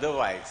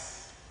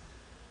 otherwise,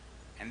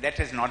 and that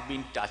has not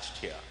been touched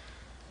here.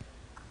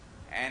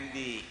 And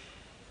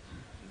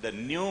the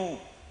new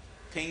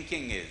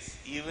thinking is,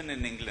 even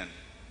in England,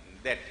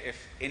 that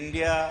if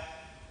India,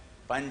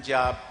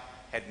 Punjab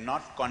had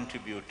not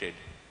contributed,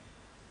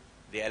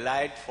 the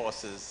Allied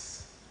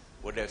forces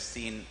would have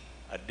seen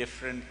a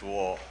different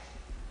war.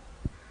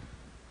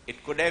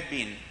 It could have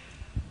been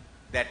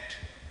that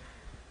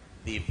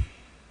the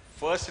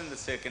First and the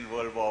Second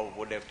World War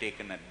would have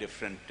taken a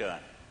different turn.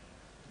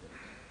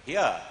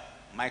 Here,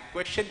 my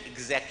question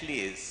exactly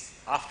is,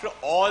 after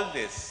all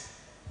this,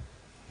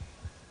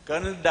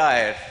 Colonel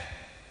Dyer,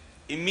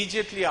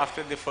 immediately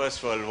after the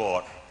First World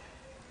War,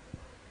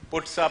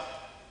 puts up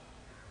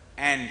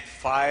and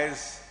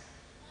fires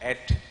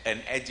at an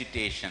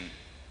agitation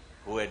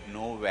who had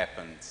no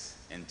weapons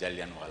in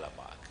Jallianwala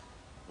Bagh.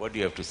 What do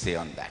you have to say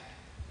on that?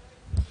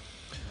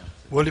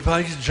 Well, if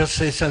I could just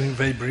say something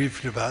very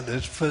briefly about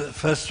this.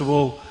 First of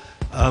all,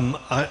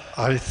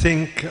 I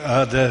think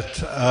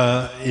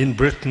that in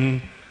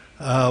Britain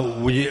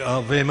we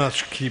are very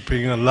much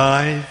keeping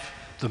alive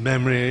the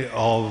memory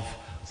of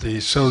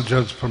the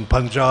soldiers from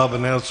Punjab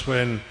and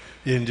elsewhere in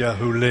India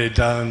who laid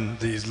down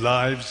these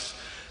lives.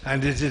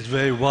 And it is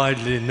very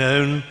widely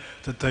known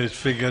that those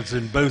figures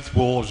in both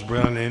wars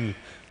run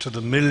into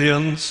the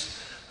millions,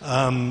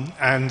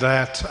 and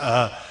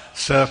that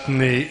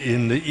certainly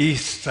in the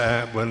East,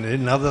 well,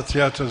 in other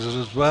theatres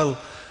as well,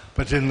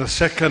 but in the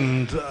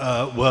Second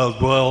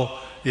World War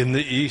in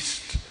the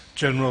East,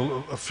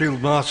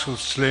 Field Marshal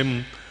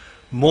Slim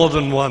more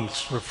than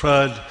once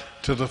referred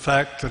to the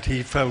fact that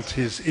he felt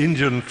his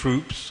Indian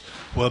troops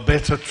were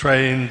better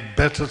trained,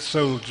 better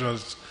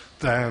soldiers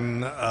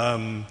than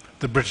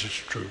the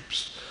British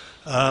troops.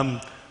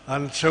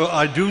 And so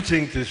I do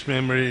think this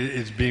memory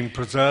is being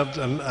preserved,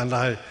 and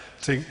I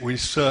think we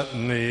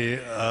certainly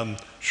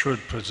should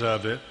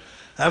preserve it.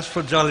 As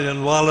for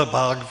Jallianwala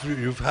Bagh,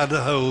 you've had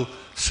a whole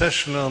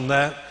session on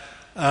that.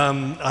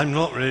 I'm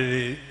not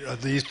really,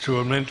 these two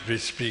are meant to be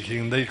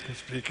speaking, they can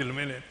speak in a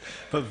minute,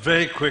 but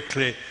very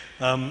quickly,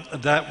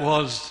 that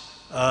was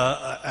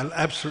an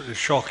absolutely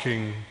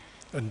shocking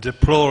and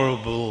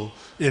deplorable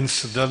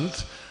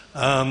incident.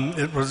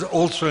 It was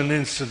also an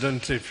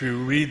incident, if you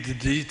read the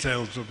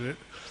details of it,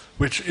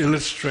 which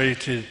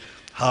illustrated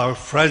how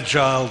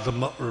fragile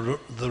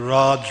the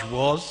Raj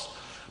was,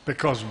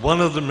 because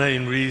one of the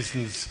main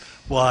reasons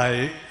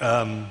why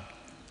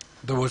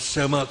there was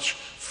so much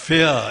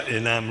fear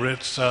in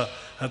Amritsar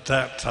at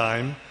that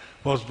time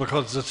was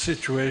because the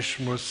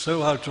situation was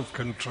so out of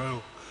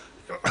control,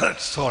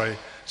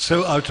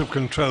 so out of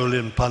control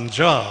in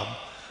Punjab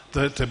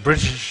that the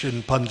British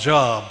in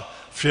Punjab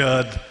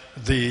feared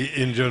the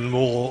Indian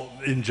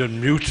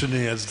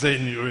mutiny, as they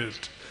knew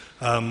it,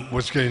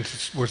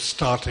 was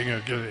starting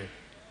again.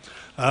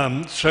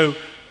 So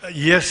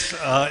yes,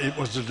 it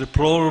was a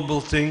deplorable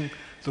thing.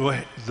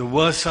 There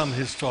were some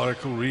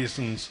historical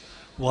reasons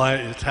why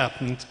it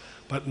happened,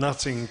 but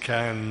nothing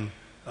can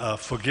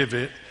forgive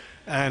it.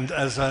 And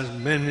as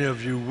many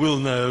of you will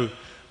know,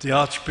 the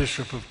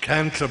Archbishop of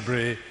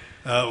Canterbury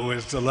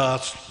was the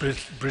last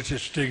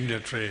British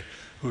dignitary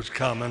who's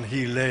come, and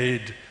he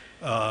laid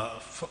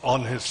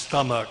on his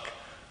stomach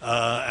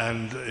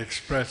and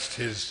expressed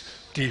his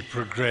deep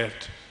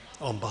regret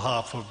on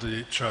behalf of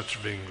the Church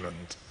of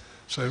England.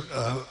 So,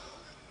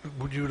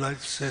 would you like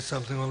to say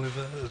something,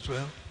 Oliver, as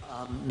well?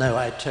 No,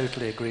 I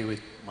totally agree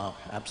with Mark,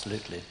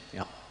 absolutely,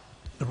 yeah.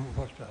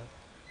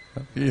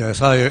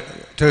 Yes, I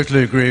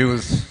totally agree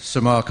with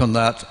Sir Mark on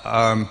that.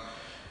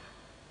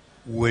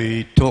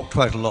 We talked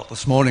quite a lot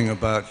this morning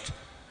about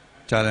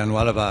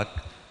Jallianwala Bagh,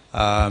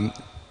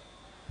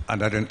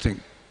 and I don't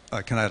think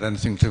I can add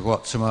anything to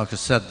what Sir Mark has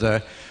said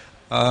there.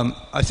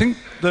 I think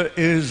there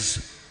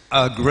is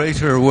a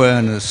greater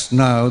awareness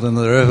now than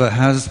there ever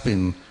has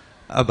been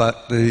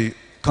about the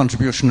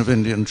contribution of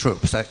Indian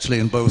troops, actually,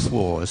 in both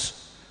wars.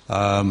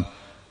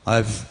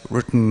 I've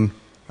written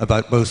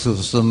about both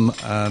of them,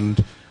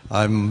 and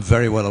I'm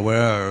very well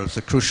aware of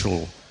the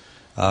crucial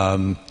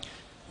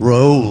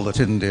role that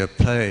India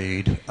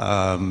played.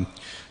 I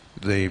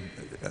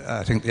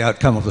think the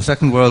outcome of the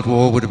Second World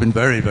War would have been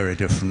very, very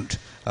different,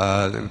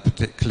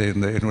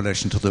 particularly in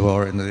relation to the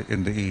war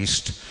in the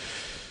East.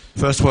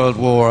 First World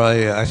War,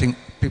 I think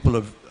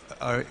people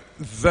are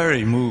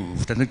very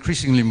moved and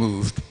increasingly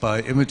moved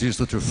by images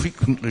that are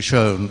frequently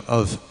shown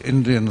of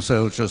Indian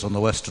soldiers on the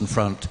Western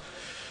Front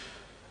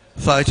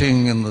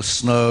fighting in the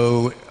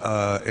snow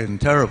in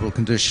terrible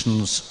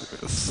conditions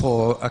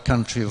for a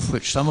country of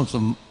which some of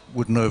them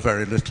would know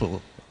very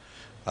little.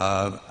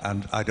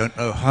 And I don't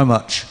know how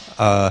much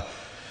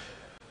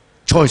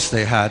choice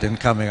they had in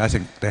coming. I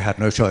think they had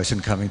no choice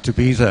in coming to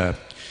be there.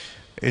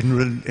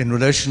 In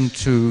relation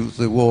to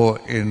the war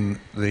in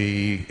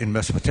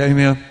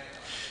Mesopotamia,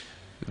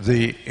 it was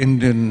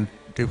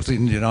the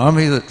Indian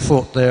army that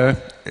fought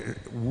there.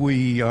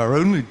 We are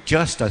only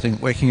just, I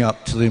think, waking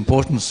up to the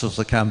importance of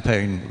the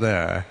campaign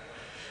there,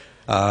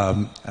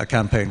 a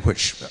campaign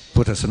which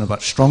put us in a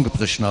much stronger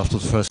position after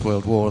the First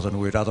World War than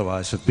we'd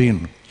otherwise have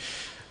been.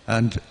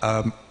 And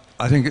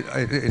I think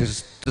it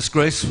is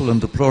disgraceful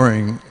and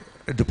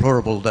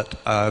deplorable that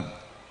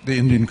the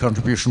Indian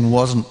contribution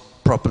wasn't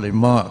properly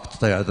marked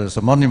there. There's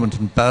a monument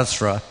in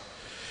Basra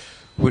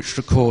which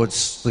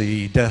records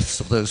the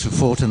deaths of those who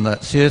fought in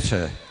that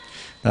theatre.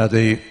 Now,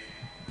 the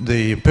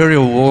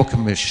Imperial War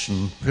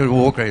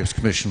Graves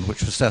Commission,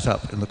 which was set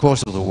up in the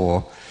course of the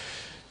war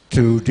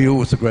to deal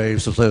with the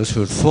graves of those who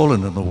had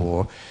fallen in the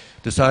war,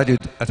 decided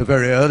at a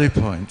very early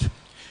point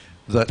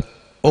that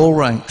all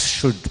ranks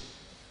should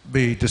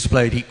be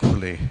displayed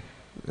equally.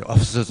 The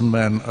officers and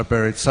men are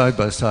buried side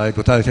by side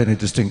without any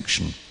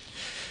distinction.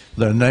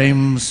 Their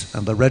names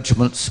and the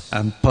regiments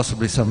and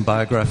possibly some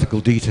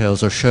biographical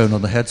details are shown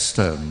on the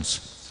headstones.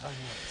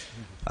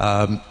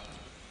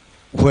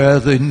 Where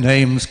the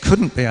names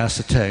couldn't be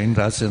ascertained,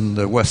 as in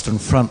the Western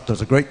Front,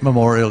 there's a great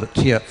memorial at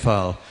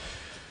Imphal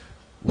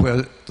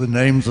where the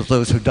names of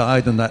those who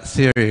died in that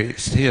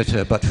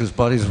theatre but whose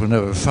bodies were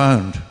never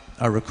found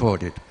are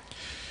recorded.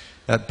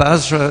 At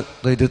Basra,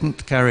 they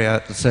didn't carry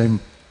out the same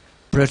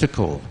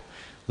protocol.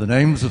 The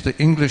names of the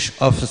English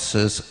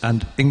officers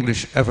and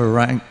English other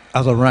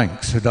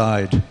ranks who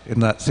died in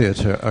that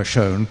theatre are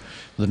shown.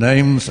 The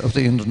names of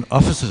the Indian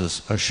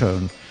officers are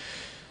shown.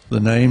 The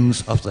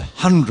names of the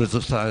hundreds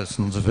of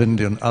thousands of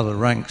Indian other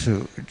ranks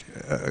who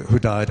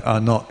died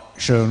are not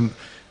shown.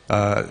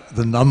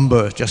 The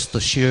number, just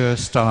the sheer,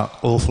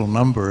 stark, awful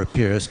number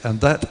appears,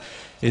 and that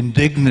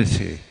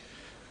indignity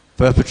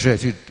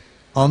perpetrated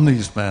on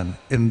these men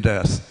in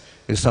death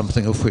is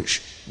something of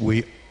which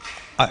we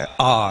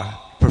are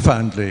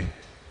profoundly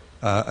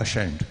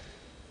ashamed.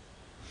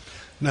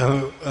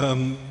 Now,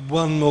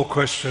 one more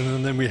question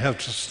and then we have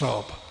to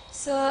stop.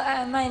 So,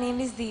 my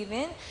name is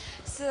Lyman.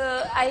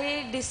 So,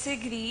 I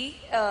disagree,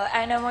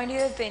 and I want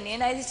your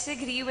opinion. I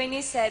disagree when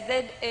you said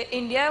that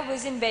India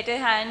was in better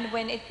hand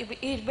when it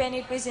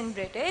was in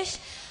British,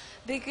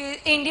 because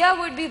India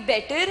would be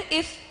better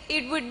if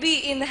it would be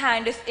in the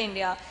hand of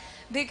India.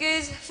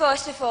 Because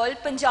first of all,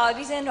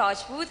 Punjabis and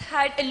Rajput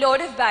had a lot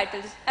of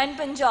battles, and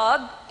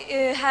Punjab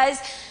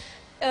has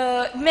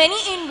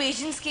many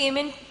invasions came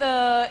in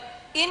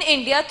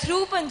India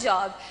through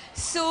Punjab.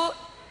 So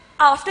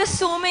after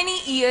so many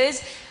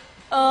years,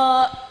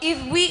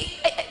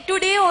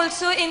 today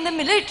also in the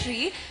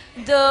military,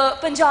 the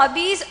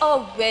Punjabis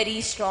are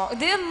very strong.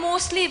 They are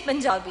mostly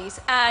Punjabis,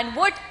 and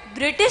what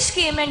British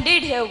came and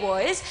did here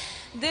was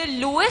the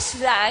lowest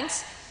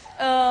ranks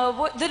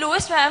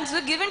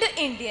were given to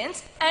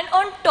Indians, and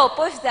on top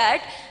of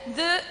that,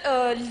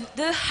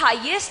 the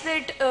highest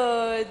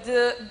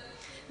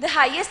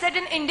that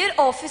an Indian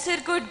officer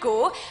could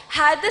go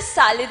had the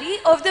salary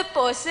of the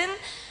person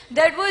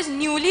that was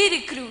newly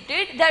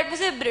recruited, that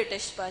was a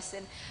British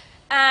person.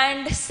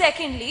 And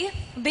secondly,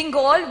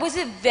 Bengal was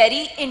a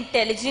very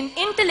intelligent,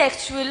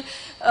 intellectual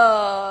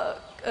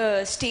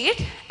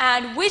state,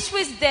 and which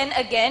was then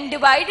again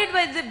divided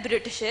by the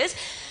Britishers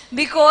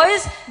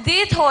because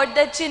they thought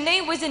that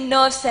Chennai was a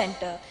nerve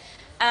center.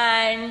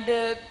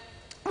 And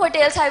what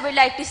else I would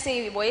like to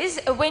say was,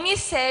 when you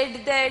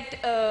said that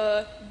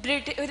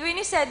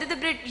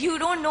you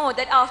don't know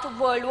that after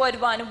World War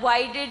I,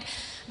 why did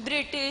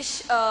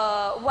British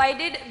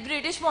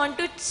want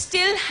to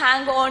still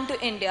hang on to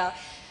India?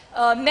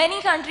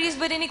 Many countries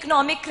were in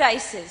economic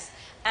crisis,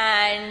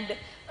 and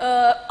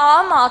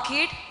our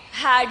market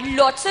had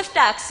lots of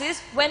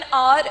taxes when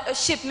our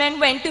shipment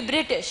went to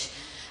British,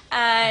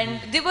 and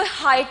there were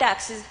high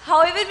taxes.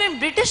 However, when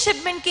British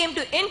shipment came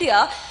to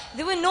India,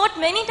 there were not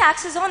many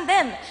taxes on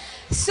them.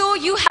 So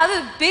you have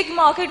a big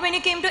market when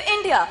you came to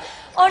India.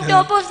 On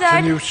top of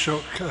that, can you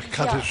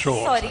cut it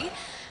short? Sorry.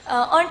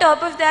 On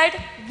top of that,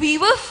 we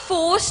were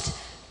forced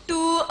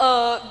to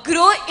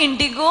grow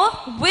indigo,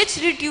 which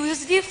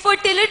reduces the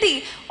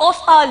fertility of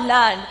our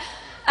land.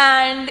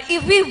 And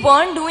if we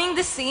weren't doing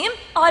the same,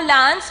 our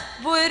lands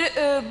were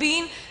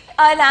the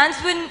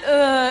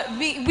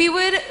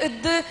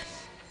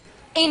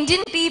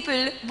Indian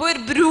people were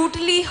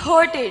brutally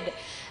hurted.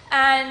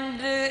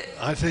 And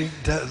I think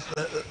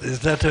is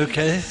that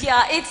okay?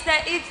 Yeah, I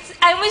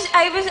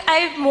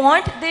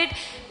want that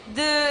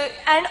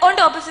and on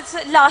top of it, it's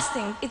the last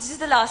thing. It's just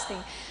the last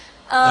thing.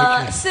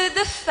 Okay. So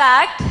the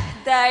fact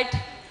that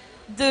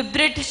the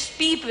British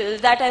people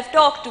that I've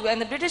talked to and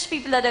the British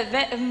people that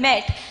I've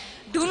met,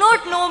 do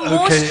not know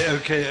most...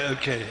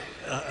 Okay.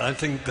 I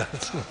think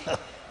that's... What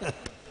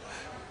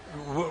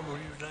would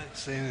you like to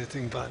say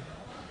anything about?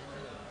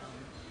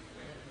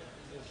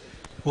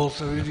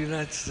 Walter, would you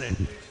like to say?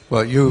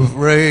 Well, you've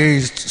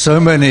raised so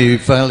many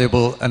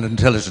valuable and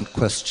intelligent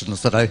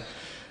questions that I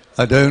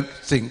don't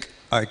think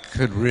I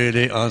could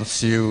really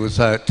answer you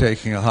without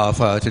taking a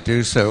half hour to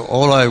do so.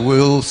 All I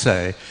will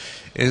say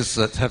is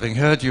that having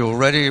heard you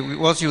already, it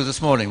was you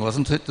this morning,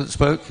 wasn't it, that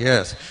spoke?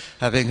 Yes.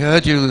 Having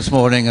heard you this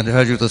morning and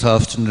heard you this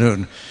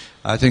afternoon,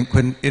 I think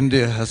when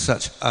India has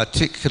such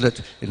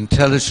articulate,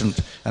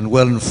 intelligent and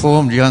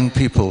well-informed young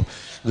people,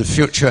 the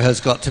future has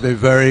got to be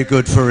very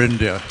good for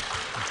India.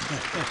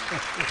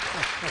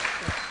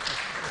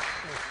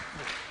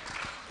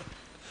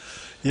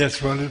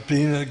 Yes, well, it's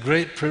been a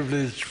great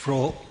privilege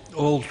for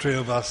all three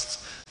of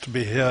us to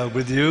be here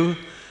with you,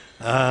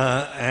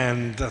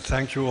 and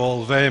thank you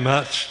all very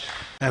much,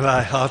 and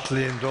I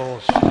heartily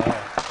endorse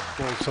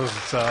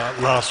Walter's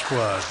last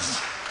words.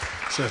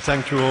 So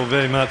thank you all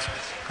very much,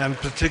 and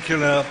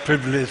particular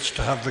privilege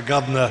to have the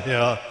Governor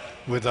here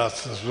with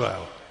us as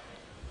well.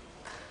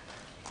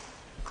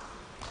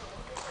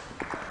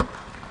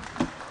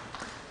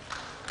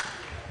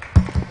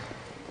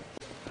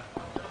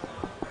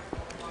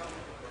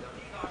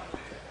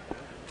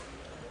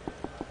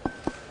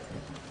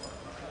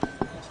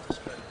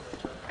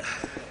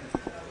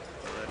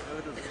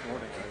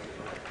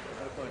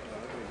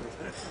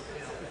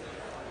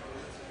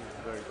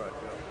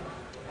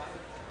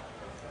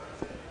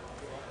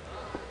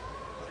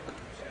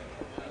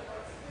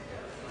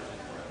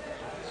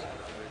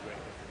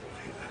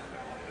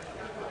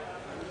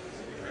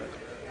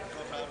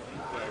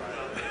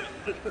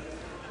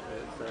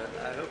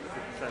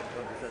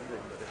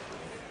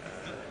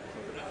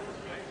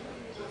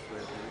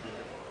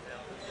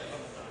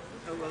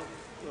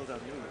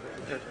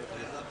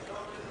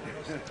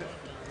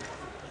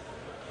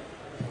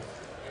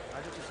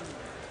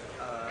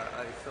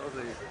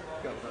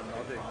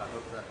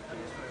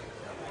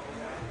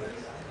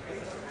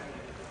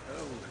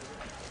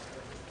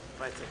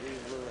 Right, so we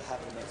will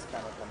have the next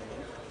panel coming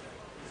in.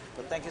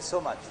 But thank you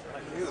so much.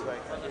 Thank you.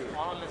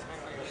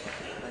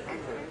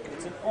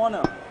 It's an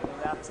honor,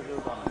 an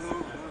absolute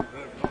honor.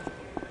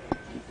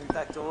 In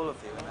fact, to all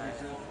of you. And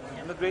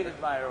I'm a great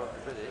admirer of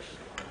the British.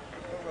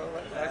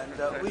 And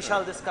we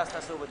shall discuss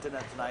this over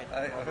dinner tonight.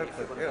 I hope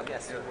so, yeah.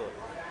 Yes, we will.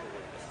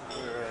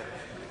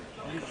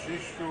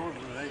 These stores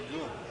are very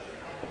good.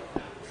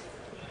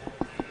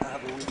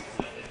 Have a week.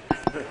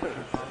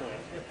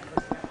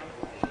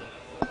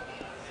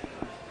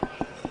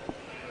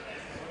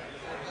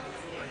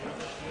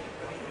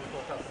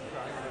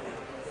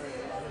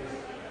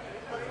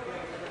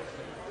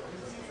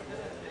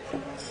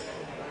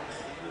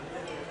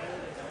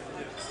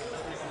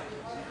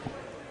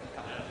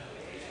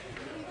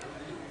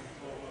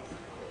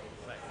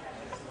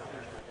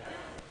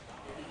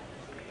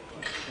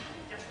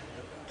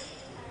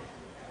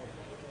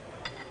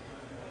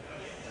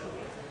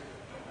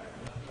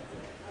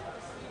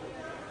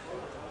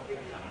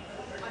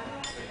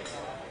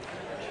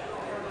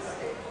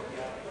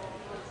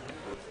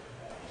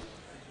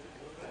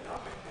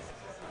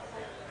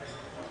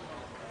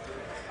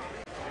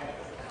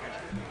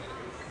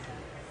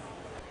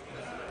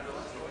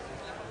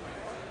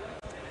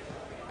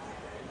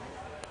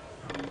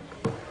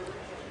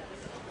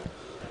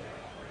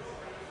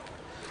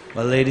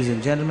 Well, ladies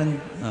and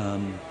gentlemen,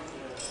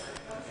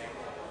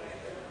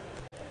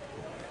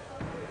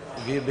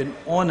 we have been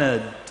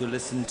honored to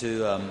listen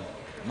to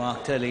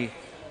Mark Tully.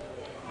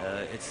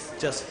 It's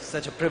just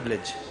such a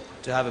privilege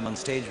to have him on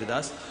stage with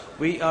us.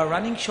 We are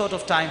running short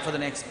of time for the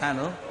next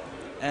panel,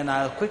 and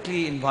I'll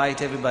quickly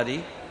invite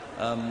everybody.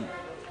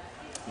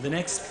 The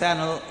next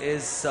panel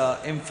is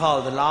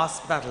Imphal, the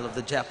last battle of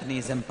the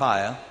Japanese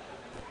Empire.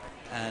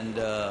 And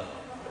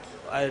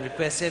I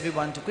request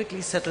everyone to quickly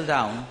settle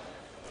down.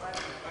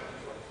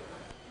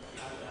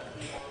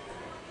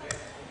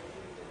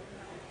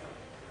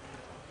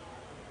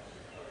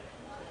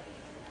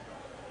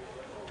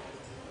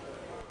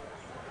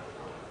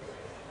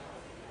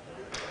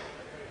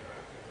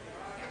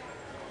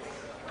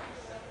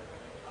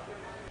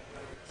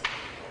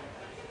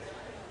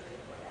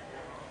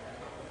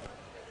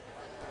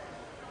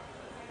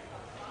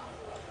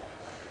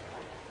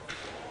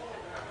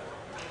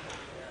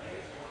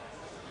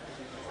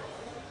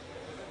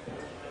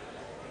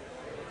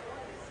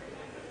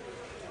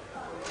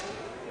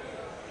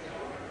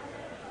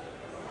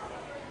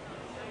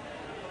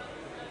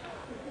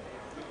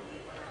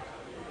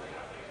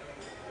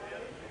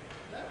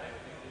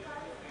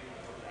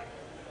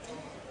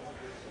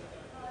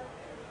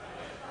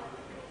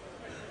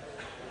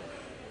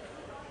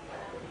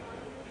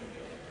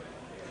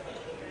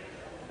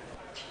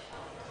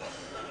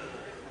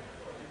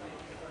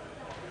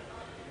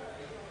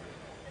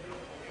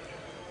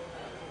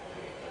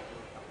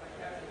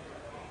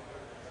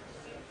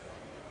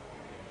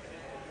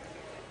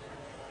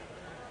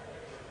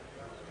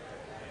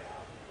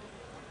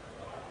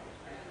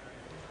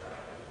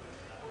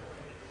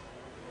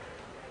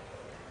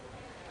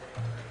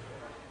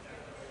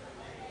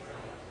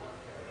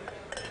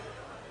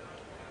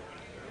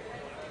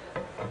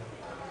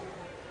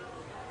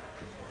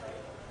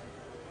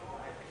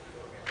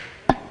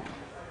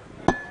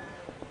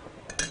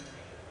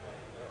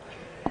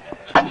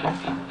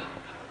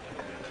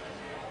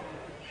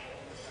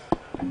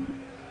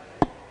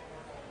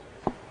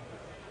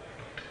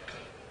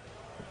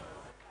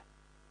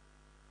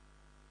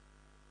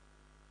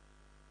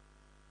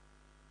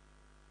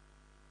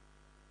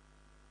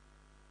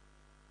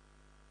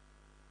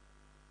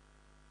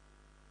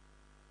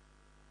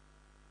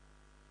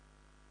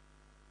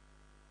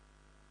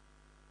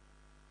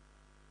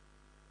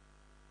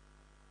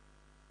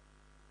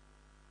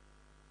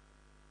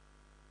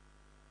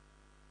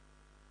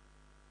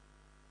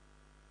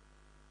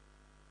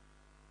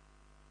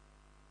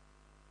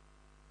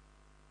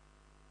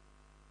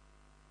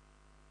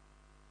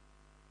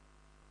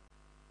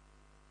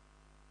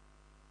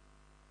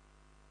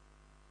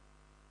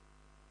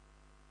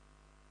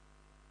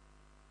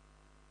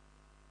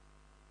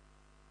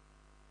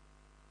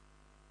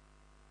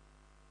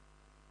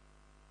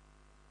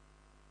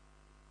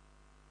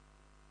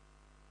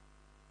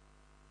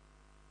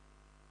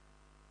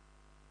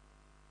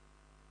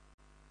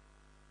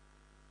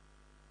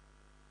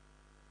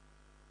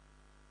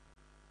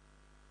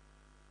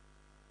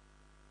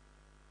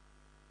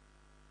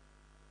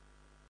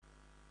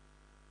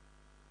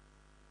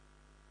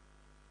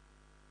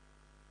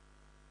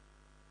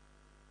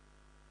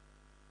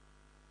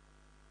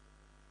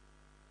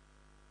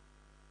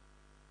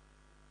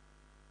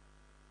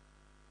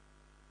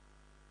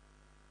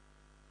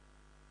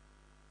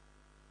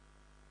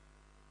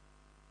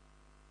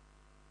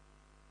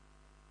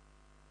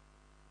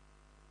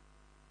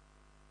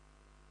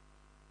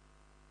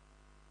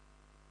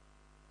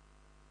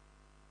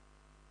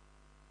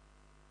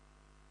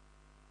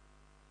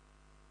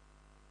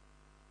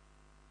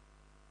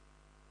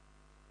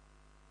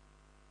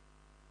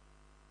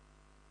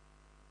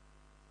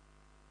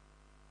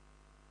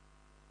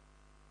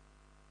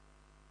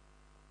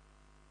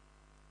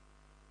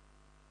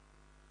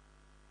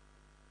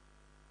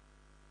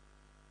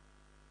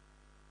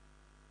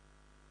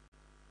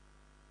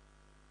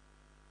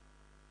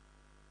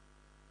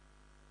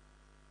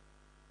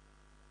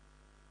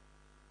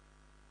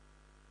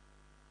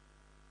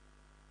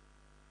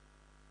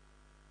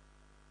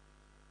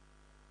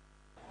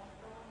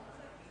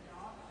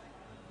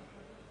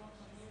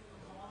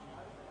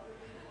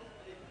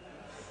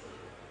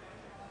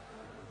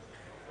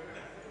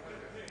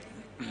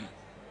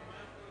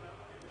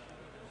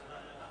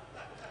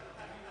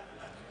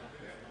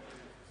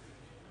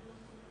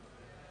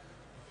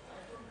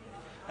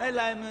 Hey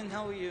Lyman,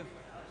 how are you?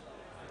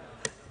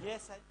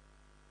 Yes, I...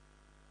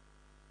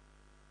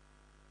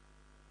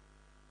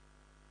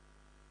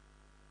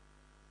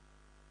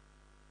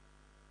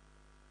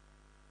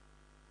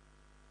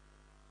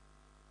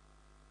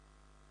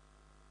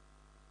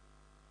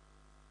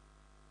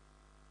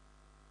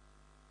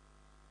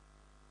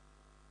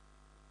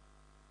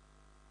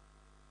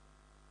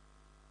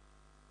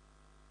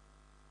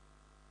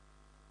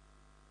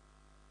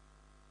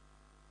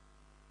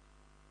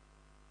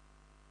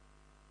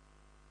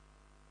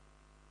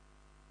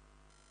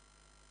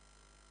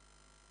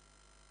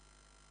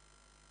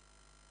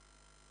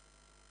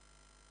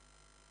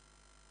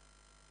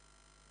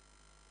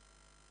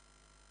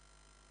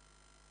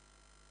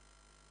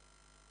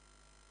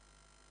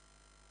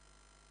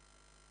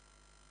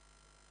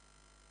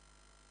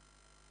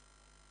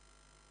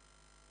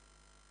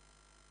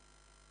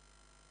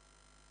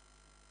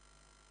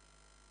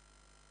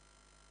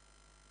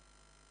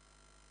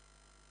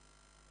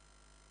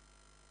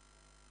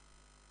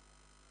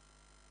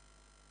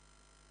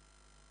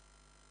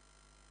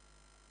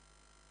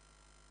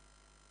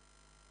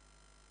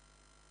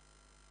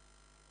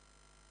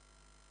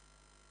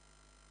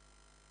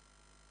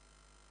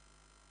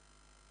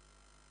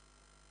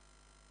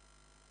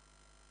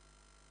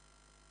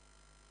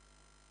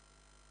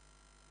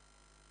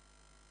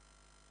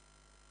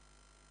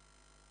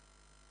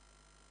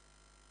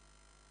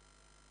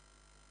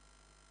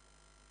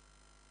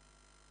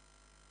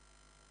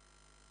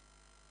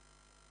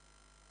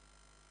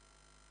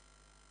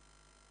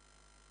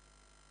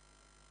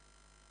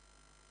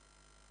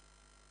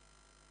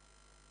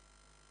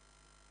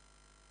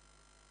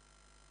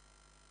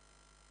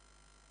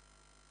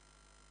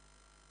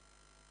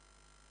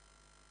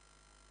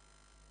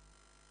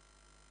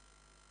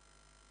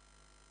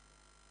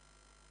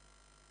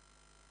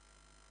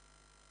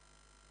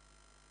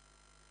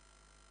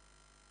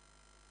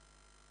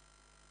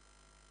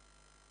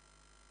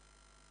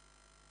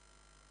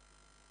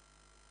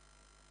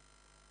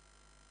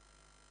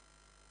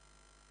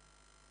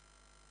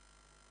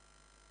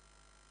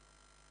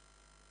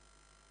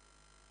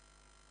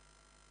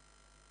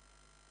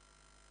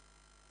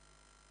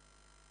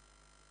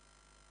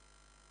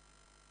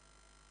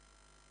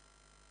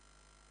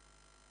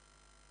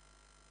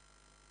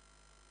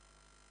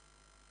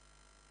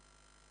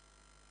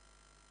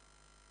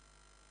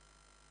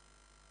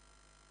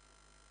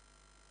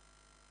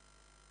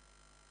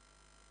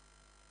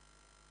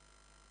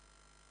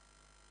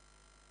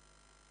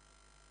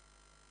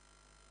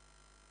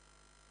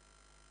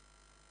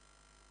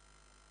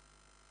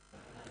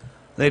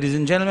 Ladies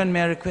and gentlemen,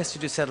 may I request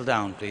you to settle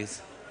down,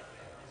 please?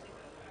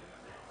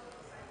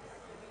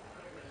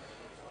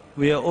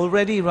 We are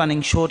already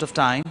running short of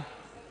time.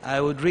 I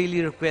would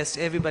really request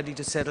everybody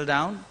to settle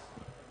down.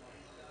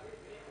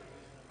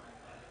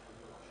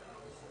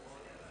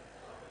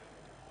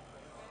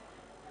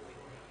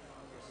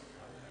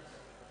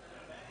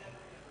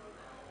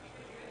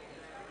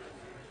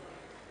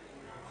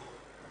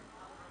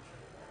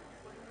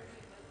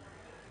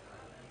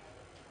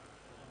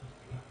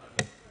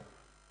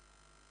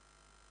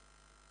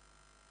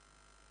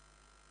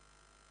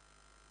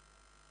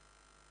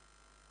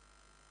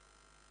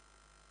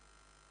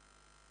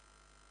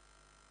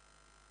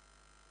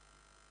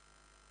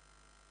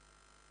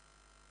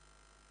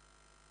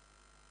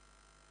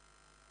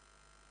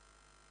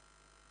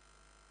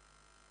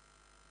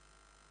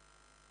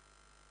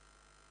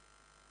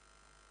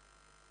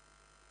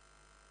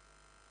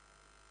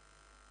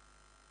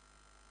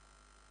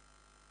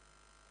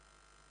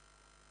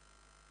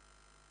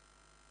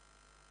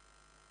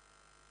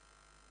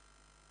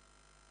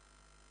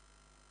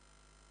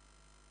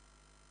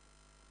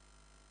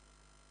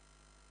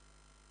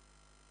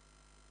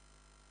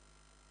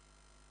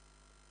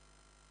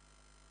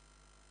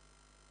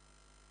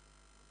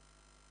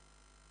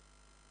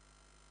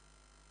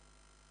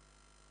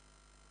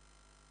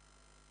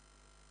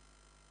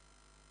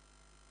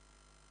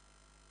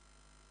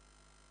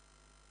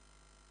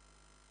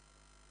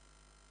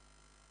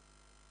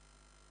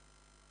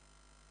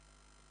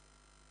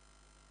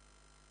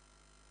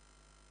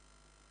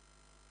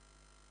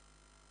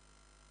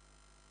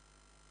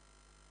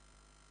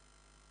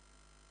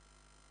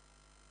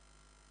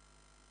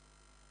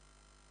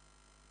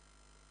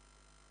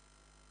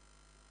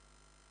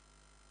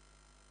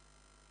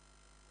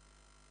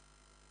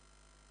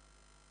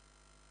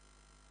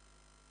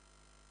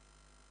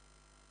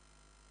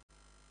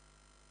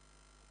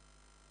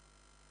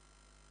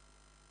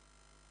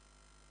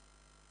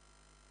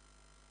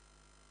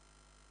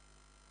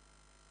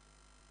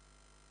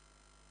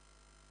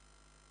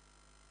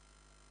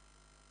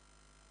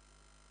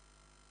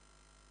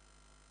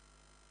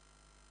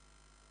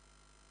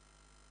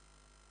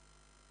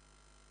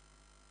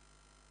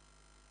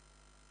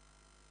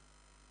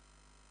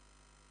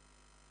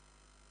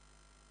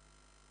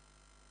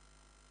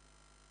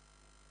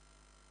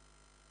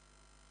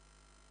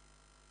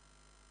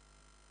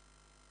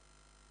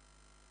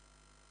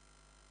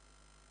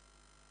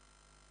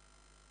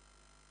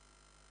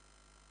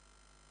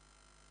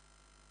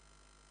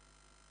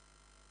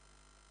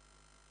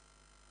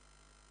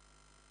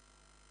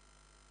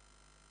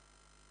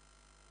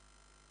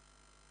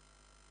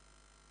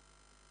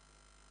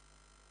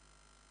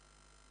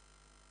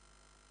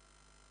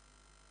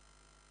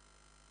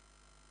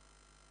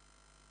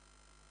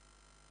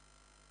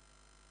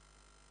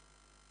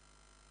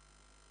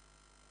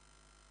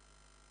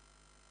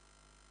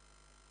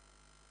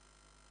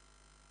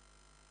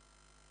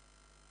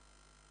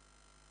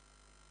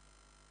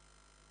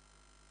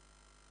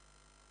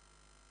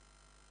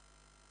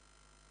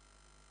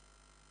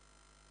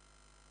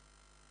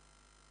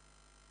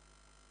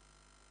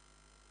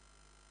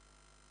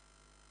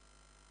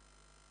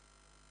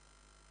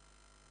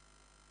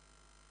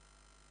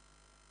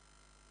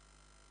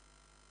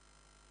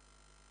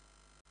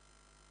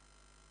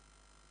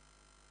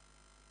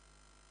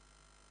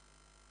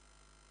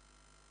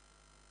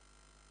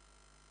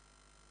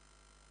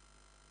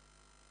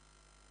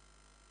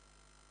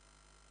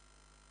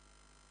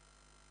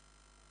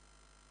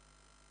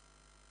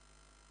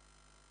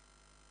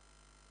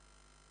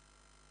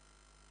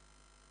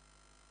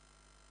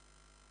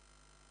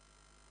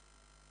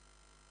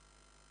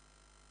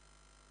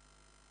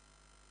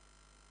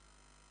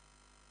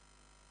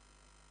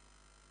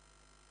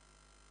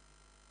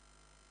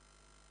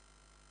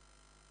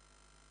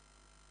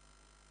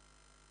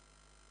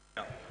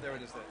 There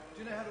it is there.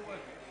 Do you know how to work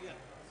it? Yeah.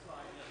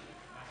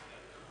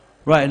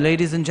 Right,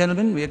 ladies and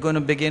gentlemen, we are going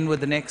to begin with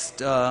the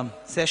next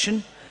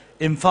session.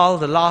 Imphal,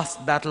 the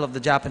last battle of the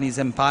Japanese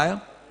Empire.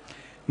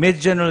 Major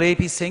General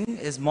A.P. Singh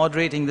is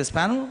moderating this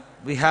panel.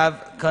 We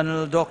have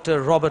Colonel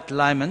Dr. Robert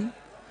Lyman,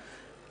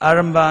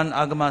 Aramban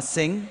Agama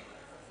Singh,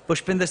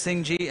 Pushpinder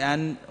Singh ji,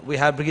 and we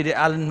have Brigadier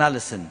Allan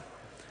Mallinson.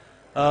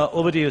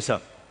 Over to you, sir.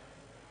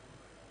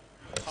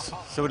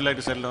 So would you like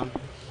to settle down?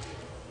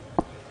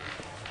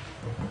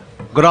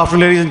 Good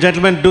afternoon, ladies and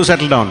gentlemen. Do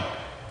settle down.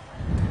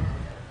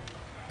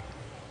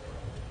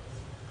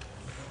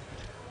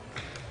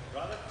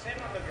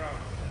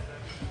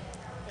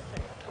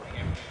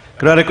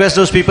 Could I request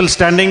those people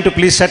standing to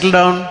please settle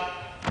down?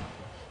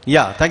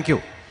 Yeah, thank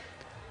you.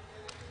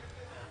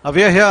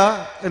 We are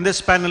here in this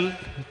panel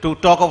to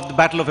talk of the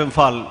Battle of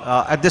Imphal.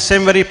 At this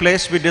same very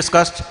place, we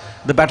discussed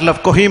the Battle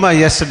of Kohima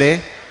yesterday,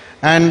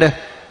 and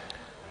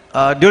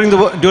during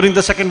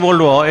the Second World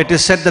War, it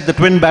is said that the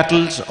twin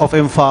battles of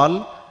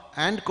Imphal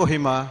and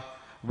Kohima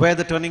were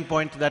the turning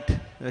point that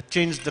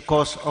changed the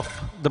course of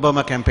the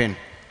Burma campaign.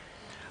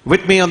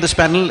 With me on this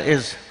panel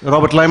is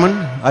Robert Lyman.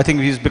 I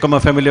think he's become a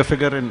familiar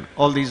figure in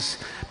all these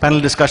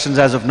panel discussions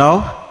as of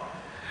now.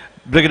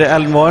 Brigadier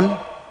Allan Vaughan,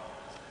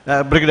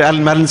 Brigadier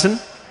Allan Mallinson,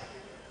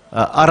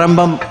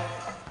 Arambam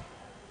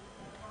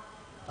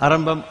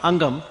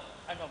Angam,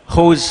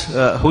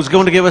 who's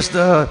going to give us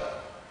the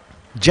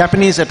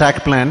Japanese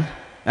attack plan,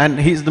 and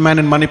he's the man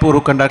in Manipur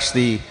who conducts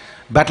the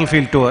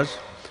battlefield tours,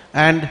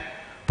 and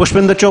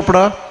Pushpinder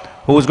Chopra,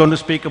 who is going to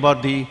speak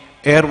about the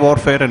air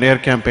warfare and air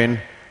campaign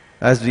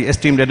as the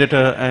esteemed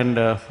editor and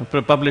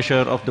publisher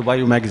of the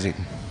Vayu magazine.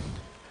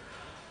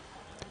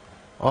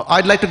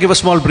 I'd like to give a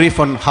small brief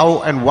on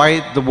how and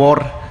why the war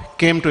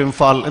came to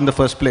Imphal in the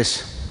first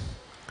place.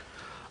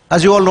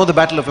 As you all know, the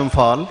Battle of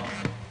Imphal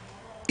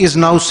is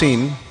now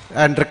seen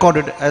and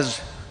recorded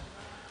as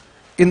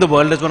in the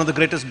world as one of the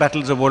greatest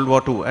battles of World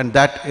War II, and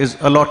that is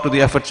a lot to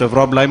the efforts of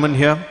Rob Lyman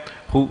here,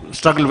 who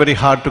struggled very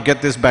hard to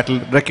get this battle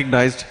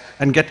recognized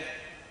and get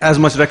as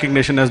much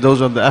recognition as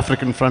those on the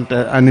African front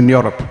and in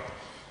Europe.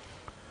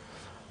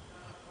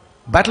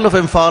 Battle of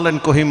Imphal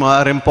and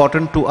Kohima are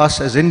important to us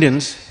as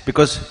Indians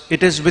because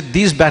it is with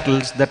these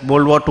battles that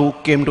World War II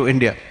came to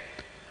India.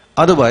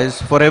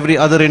 Otherwise, for every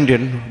other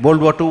Indian,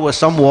 World War II was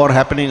some war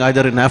happening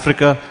either in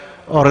Africa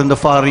or in the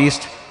Far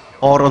East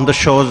or on the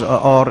shores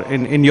or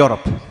in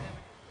Europe.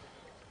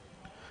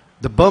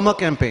 The Burma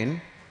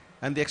campaign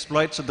and the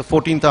exploits of the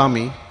 14th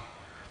Army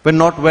were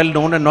not well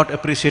known and not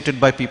appreciated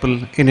by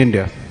people in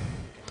India.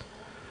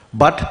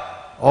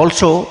 But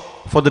also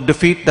for the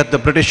defeat that the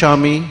British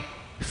Army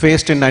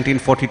faced in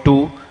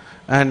 1942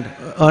 and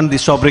earned the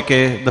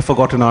sobriquet, the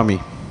Forgotten Army.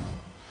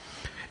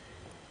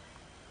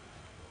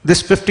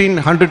 This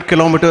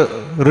 1,500-kilometer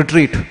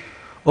retreat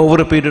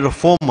over a period of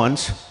 4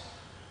 months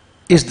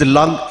is the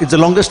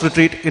longest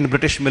retreat in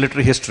British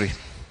military history.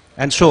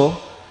 And so,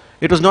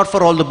 it was not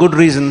for all the good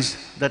reasons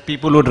that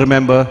people would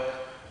remember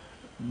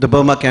the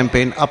Burma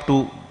campaign up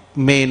to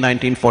May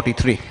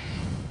 1943.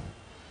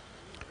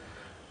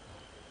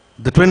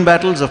 The twin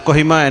battles of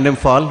Kohima and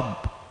Imphal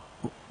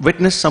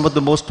witnessed some of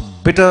the most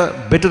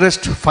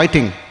bitterest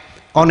fighting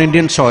on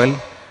Indian soil,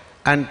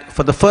 and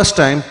for the first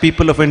time,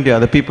 people of India,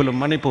 the people of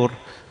Manipur,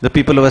 the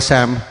people of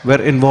Assam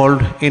were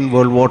involved in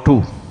World War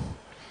II.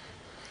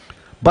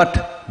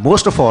 But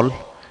most of all,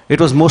 it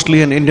was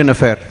mostly an Indian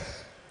affair.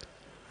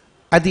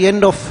 At the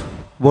end of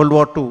World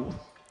War II,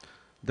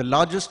 the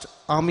largest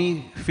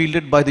army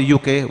fielded by the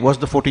UK was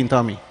the 14th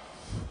Army,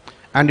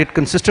 and it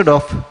consisted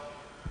of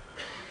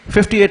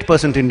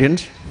 58%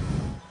 Indians,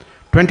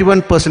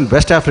 21%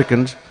 West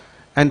Africans,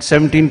 and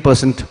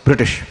 17%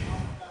 British.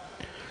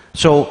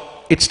 So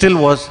it still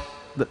was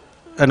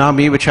an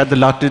army which had the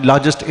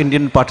largest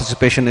Indian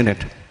participation in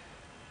it.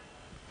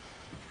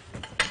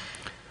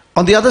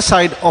 On the other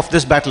side of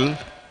this battle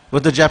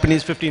was the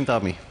Japanese 15th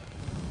Army.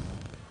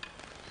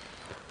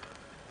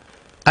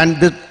 And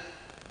the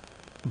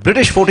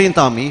British 14th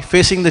Army,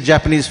 facing the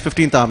Japanese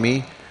 15th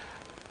Army,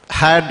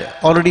 had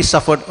already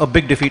suffered a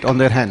big defeat on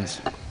their hands.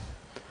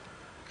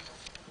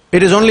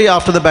 It is only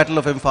after the Battle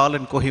of Imphal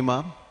and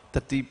Kohima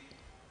that the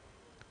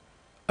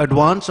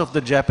advance of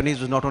the Japanese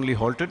was not only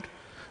halted,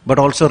 but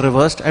also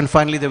reversed, and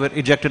finally they were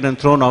ejected and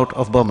thrown out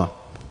of Burma.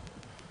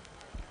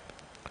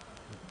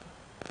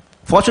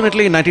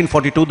 Fortunately, in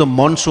 1942, the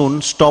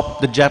monsoon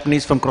stopped the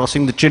Japanese from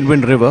crossing the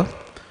Chindwin River,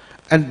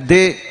 and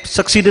they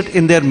succeeded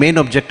in their main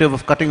objective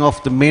of cutting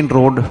off the main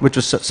road which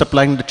was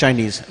supplying the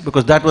Chinese,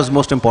 because that was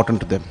most important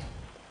to them.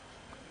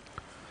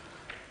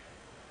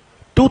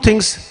 Two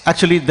things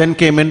actually then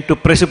came in to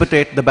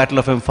precipitate the Battle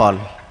of Imphal,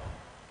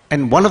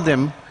 and one of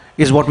them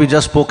is what we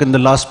just spoke in the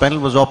last panel,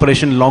 was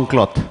Operation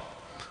Longcloth.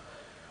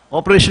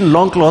 Operation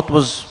Longcloth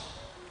was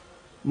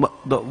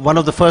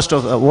the first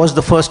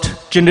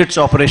Chindits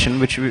operation,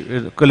 which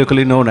we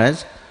colloquially known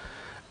as,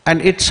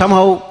 and it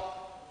somehow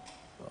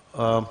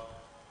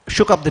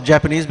shook up the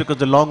Japanese because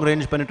the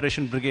long-range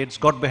penetration brigades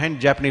got behind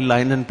Japanese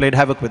lines and played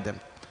havoc with them.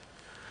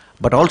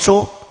 But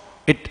also,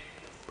 it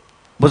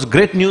was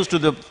great news to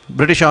the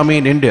British Army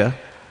in India,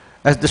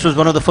 as this was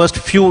one of the first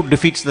few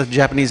defeats that the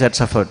Japanese had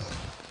suffered.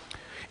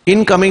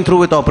 In coming through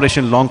with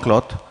Operation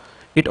Longcloth,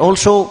 it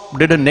also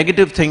did a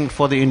negative thing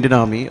for the Indian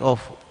Army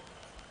of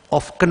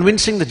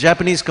convincing the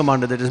Japanese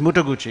commander, that is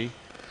Mutaguchi,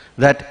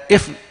 that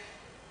if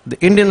the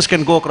Indians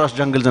can go across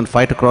jungles and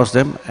fight across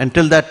them,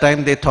 until that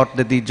time they thought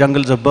that the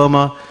jungles of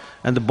Burma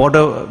and the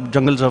border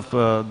jungles of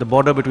the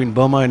border between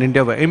Burma and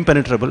India were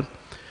impenetrable.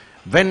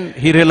 When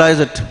he realized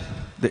that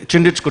the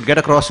Chindits could get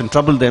across and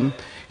trouble them,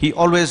 he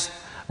always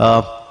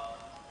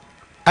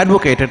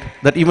advocated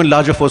that even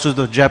larger forces of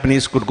the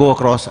Japanese could go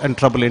across and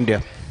trouble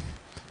India.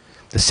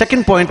 The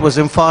second point was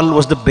Imphal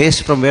was the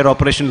base from where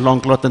Operation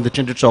Longcloth and the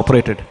Chindits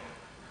operated.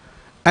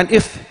 And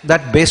if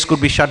that base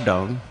could be shut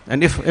down,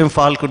 and if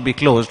Imphal could be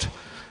closed,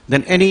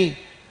 then any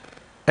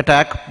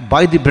attack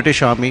by the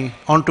British Army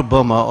onto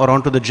Burma or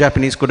onto the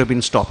Japanese could have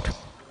been stopped.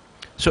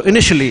 So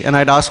initially, and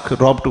I'd ask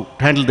Rob to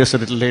handle this a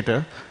little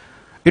later,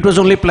 it was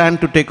only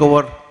planned to take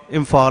over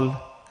Imphal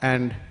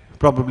and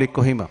probably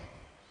Kohima.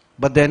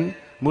 But then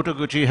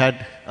Mutaguchi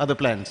had other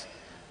plans.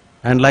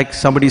 And like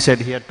somebody said,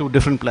 he had two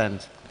different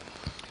plans.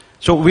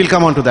 So we'll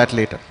come on to that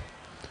later.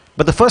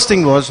 But the first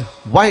thing was,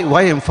 why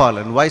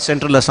Imphal and why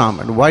Central Assam,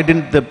 and why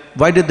did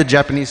the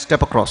Japanese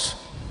step across?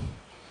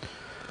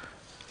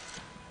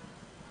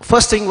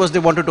 first thing was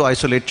they wanted to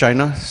isolate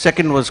China.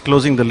 Second was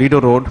closing the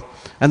Lido Road.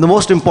 And the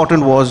most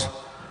important was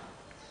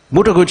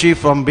Mutaguchi,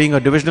 from being a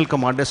divisional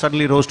commander,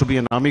 suddenly rose to be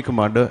an army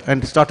commander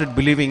and started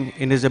believing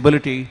in his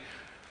ability,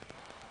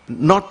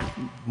 not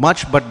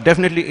much, but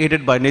definitely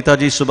aided by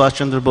Netaji Subhash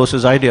Chandra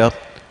Bose's idea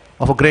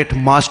of a great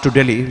march to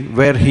Delhi,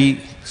 where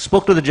he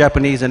spoke to the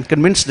Japanese and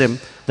convinced them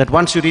that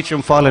once you reach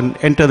Imphal and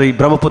enter the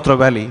Brahmaputra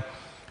Valley,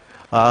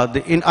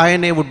 the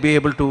INA would be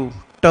able to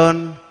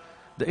turn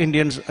the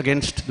Indians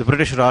against the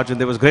British Raj, and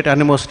there was great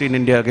animosity in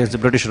India against the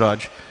British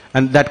Raj,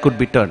 and that could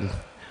be turned.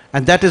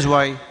 And that is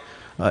why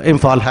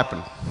Imphal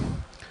happened.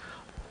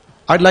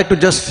 I'd like to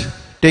just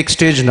take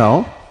stage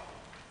now.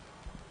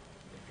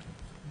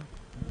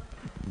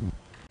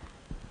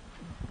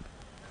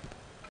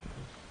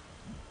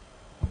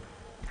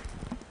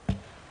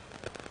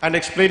 And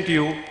explain to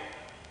you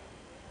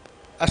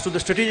as to the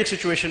strategic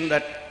situation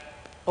that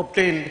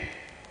obtained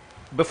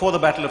before the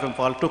Battle of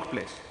Imphal took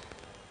place.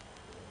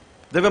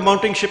 They were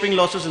mounting shipping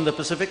losses in the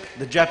Pacific.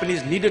 The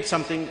Japanese needed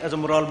something as a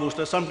morale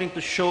booster, something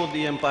to show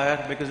the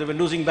empire, because they were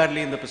losing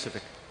badly in the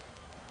Pacific.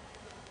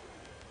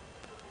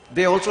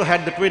 They also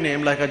had the twin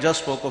aim, like I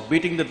just spoke, of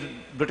beating the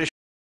British.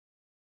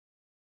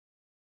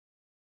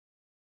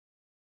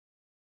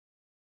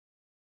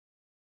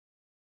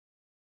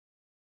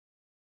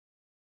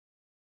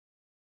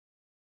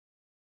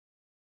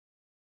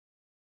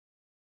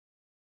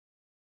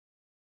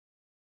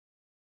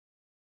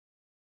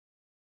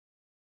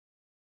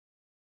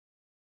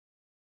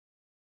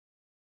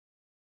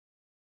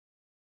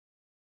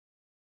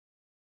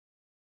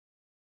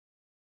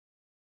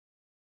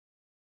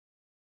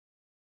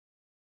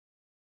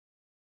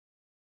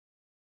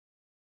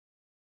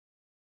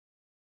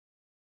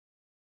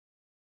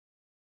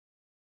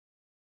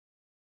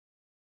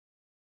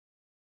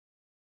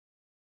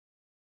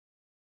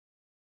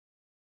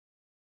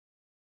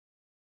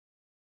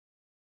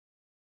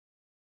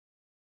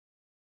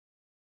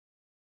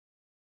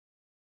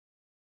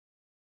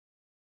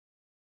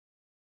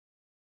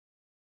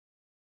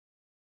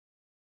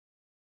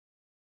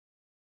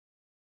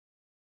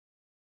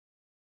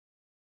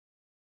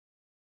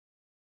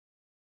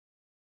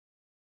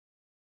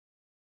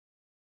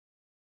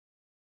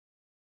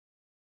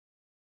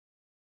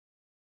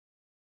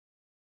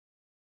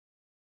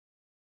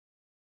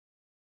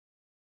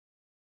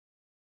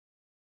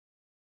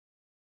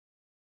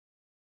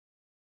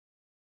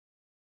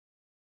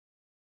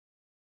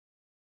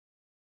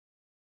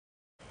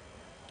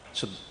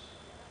 So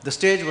the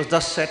stage was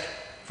thus set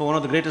for one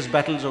of the greatest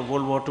battles of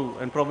World War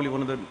II, and probably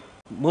one of the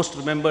most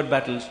remembered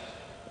battles,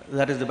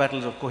 that is the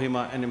battles of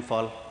Kohima and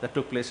Imphal that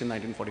took place in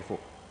 1944.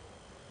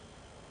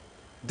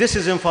 This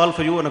is Imphal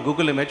for you on a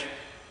Google image.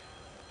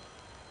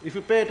 If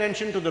you pay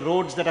attention to the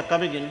roads that are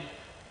coming in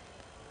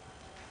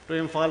to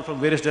Imphal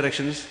from various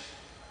directions,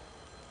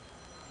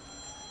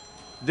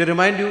 they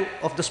remind you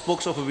of the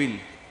spokes of a wheel.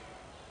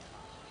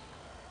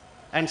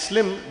 And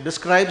Slim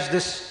describes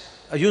this,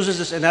 uses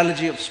this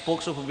analogy of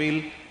spokes of a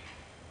wheel,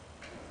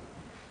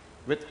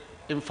 with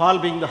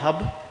Imphal being the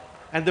hub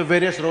and the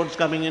various roads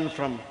coming in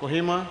from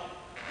Kohima,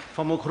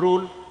 from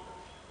Ukhrul,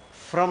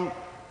 from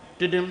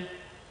Tidim,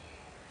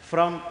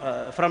 from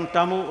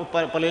Tamu,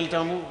 Palel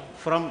Tamu,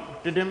 from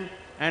Tidim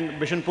and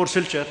Bishanpur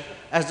Silchar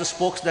as the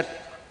spokes that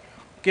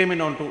came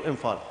in onto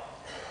Imphal.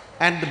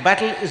 And the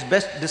battle is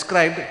best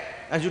described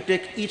as you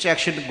take each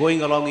action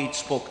going along each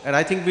spoke. And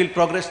I think we'll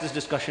progress this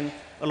discussion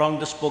along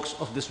the spokes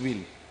of this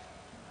wheel.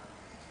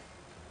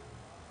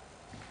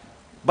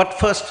 But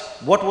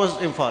first, what was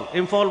Imphal?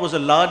 Imphal was a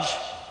large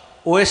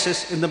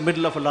oasis in the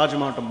middle of a large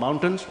amount of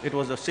mountains. It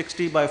was a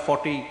 60 by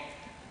 40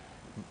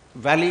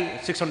 valley,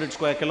 600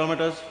 square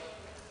kilometers,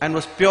 and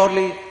was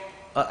purely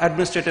an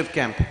administrative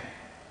camp.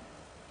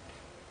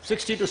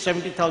 60 to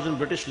 70,000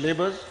 British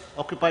laborers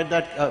occupied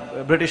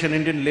that, British and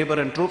Indian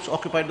labor and troops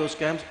occupied those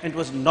camps. It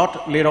was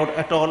not laid out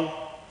at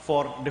all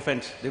for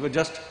defense. They were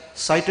just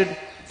sited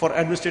for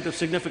administrative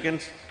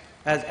significance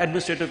as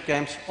administrative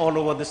camps all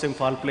over this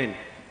Imphal plain.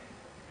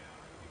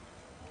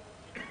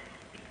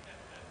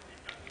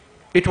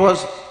 It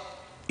was,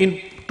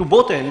 to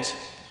both ends,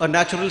 a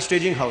natural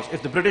staging house.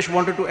 If the British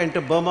wanted to enter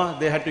Burma,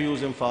 they had to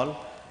use Imphal.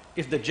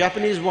 If the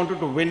Japanese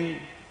wanted to win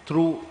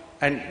through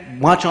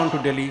and march on to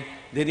Delhi,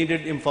 they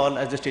needed Imphal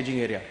as the staging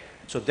area.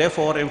 So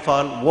therefore,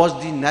 Imphal was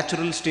the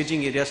natural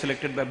staging area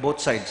selected by both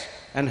sides,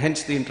 and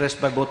hence the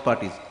interest by both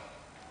parties.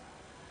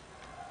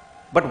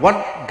 But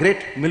one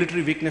great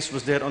military weakness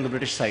was there on the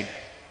British side.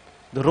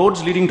 The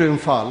roads leading to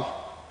Imphal,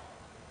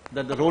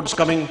 the roads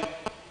coming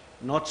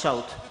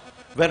north-south,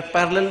 were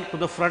parallel to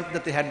the front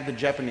that they had with the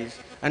Japanese,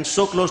 and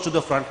so close to the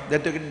front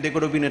that they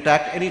could have been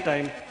attacked any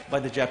time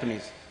by the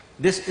Japanese.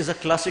 This is a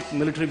classic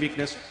military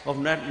weakness of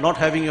not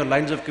having your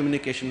lines of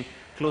communication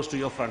close to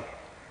your front.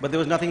 But there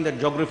was nothing that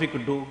geography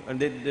could do,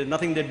 and there's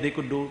nothing that they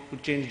could do to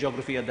change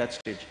geography at that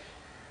stage.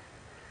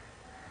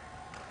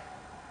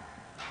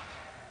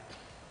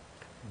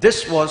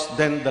 This was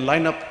then the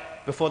lineup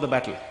before the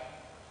battle.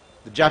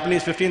 The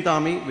Japanese 15th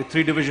Army with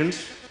 3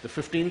 divisions, the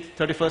 15th,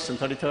 31st and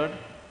 33rd,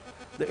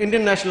 The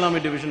Indian National Army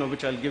Division, of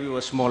which I'll give you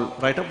a small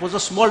write-up, was a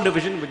small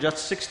division with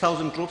just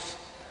 6,000 troops,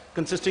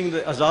 consisting of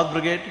the Azad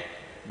Brigade,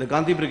 the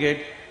Gandhi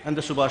Brigade, and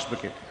the Subhash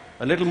Brigade.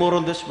 A little more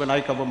on this when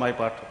I cover my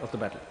part of the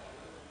battle.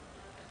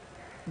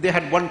 They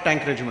had one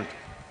tank regiment.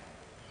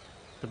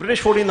 The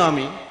British 14th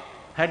Army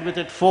had with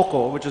it 4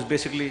 corps, which was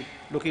basically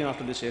looking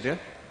after this area,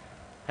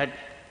 had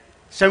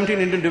 17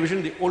 Indian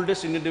Division, the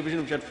oldest Indian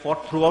division which had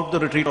fought throughout the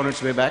retreat on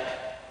its way back,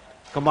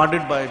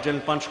 commanded by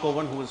General Panch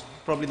Kovan, who was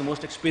probably the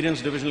most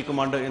experienced divisional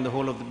commander in the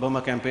whole of the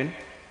Burma campaign,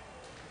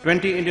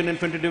 20 Indian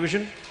Infantry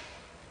Division,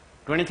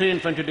 23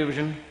 Infantry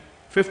Division,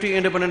 50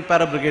 Independent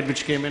Para Brigade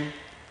which came in,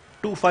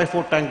 2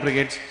 5-4 tank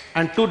brigades,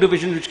 and 2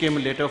 divisions which came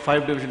in later,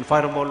 5 Division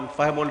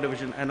Fireball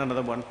Division, and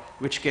another one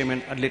which came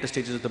in at later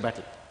stages of the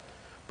battle.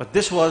 But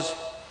this was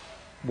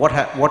what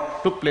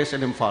took place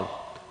in Imphal.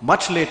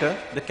 Much later,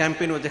 the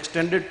campaign was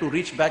extended to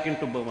reach back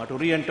into Burma, to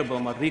re-enter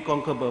Burma,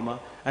 reconquer Burma,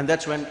 and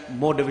that's when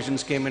more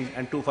divisions came in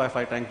and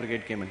 255 Tank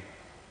Brigade came in.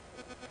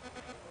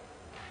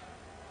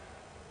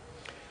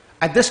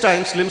 At this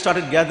time, Slim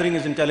started gathering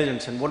his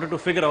intelligence and wanted to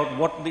figure out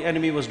what the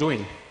enemy was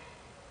doing.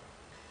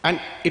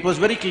 And it was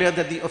very clear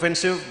that the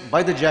offensive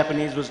by the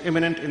Japanese was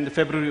imminent in the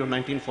February of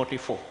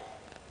 1944.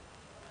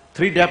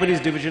 3 Japanese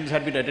divisions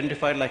had been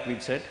identified, like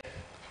we'd said,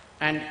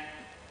 and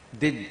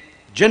they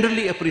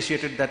generally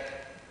appreciated that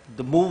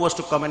the move was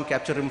to come and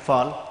capture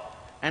Imphal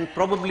and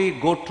probably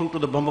go through to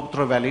the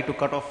Brahmaputra Valley to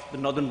cut off the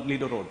northern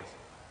Lido Road.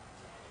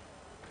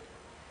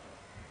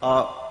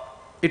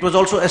 It was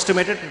also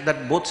estimated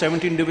that both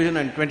 17 Division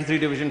and 23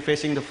 Division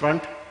facing the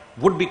front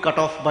would be cut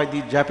off by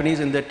the Japanese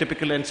in their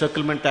typical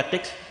encirclement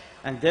tactics,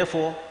 and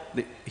therefore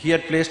he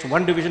had placed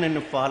 1 division in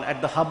Imphal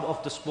at the hub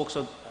of the spokes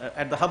of,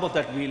 at the hub of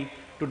that wheel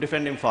to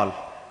defend Imphal.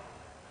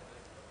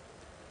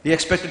 He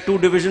expected 2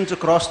 divisions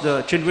across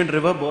the Chindwin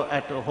River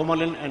at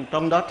Homalin and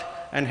Tongdat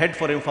and head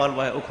for Imphal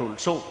via Ukhrul.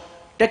 So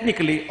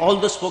technically all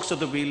the spokes of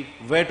the wheel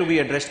were to be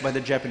addressed by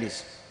the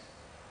Japanese.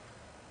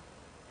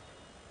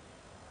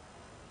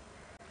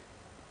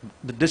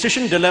 The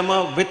decision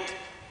dilemma with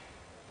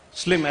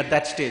Slim at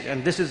that stage,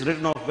 and this is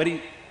written off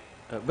very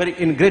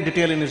in great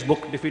detail in his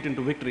book Defeat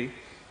into Victory,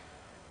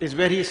 is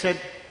where he said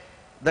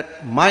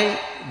that my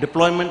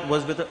deployment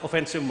was with an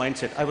offensive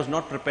mindset. I was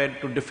not prepared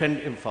to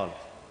defend Imphal.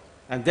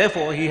 And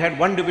therefore, he had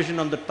 1 division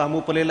on the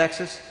Tamu Palel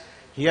axis,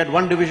 he had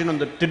 1 division on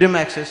the Tidim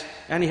axis,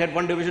 and he had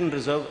 1 division in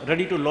reserve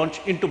ready to launch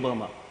into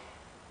Burma,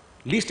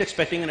 least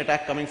expecting an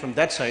attack coming from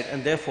that side,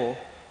 and therefore,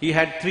 he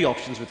had 3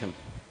 options with him.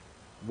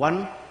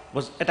 1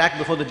 was attack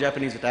before the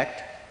Japanese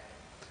attacked.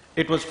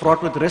 It was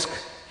fraught with risk.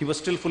 He was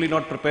still fully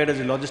not prepared as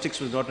the logistics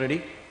was not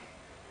ready.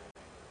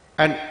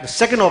 And the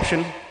second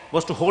option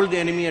was to hold the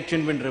enemy at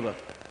Chindwin River.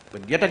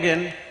 But yet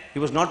again, he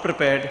was not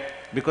prepared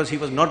because he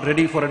was not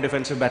ready for a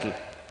defensive battle.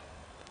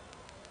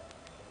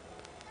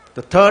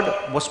 The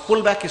third was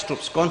pull back his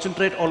troops,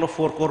 concentrate all of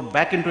 4 corps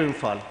back into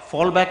Imphal,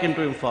 fall back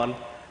into Imphal,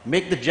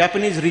 make the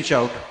Japanese reach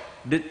out,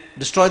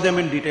 destroy them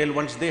in detail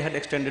once they had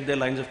extended their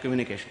lines of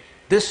communication.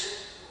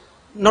 This,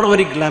 not a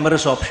very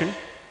glamorous option,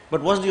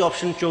 but was the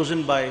option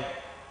chosen by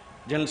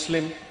General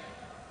Slim,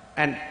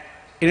 and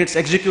in its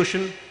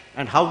execution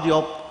and how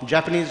the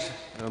Japanese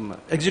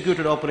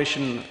executed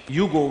Operation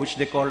Yugo, which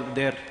they called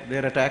their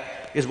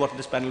attack, is what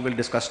this panel will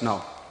discuss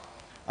now.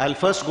 I'll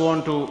first go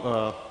on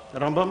to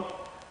Rambam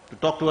to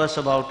talk to us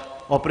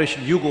about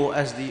Operation Yugo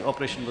as the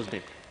operation was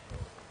named.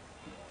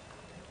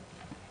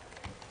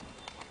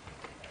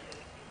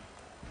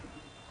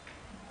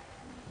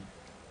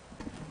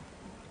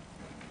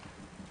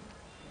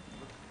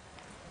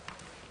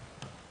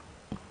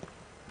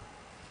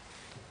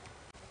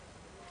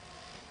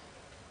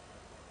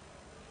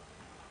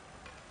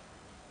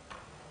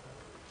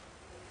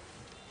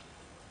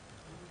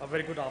 A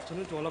very good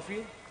afternoon to all of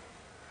you.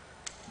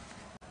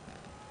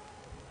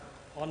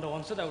 On the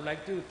onset, I would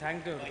like to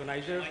thank the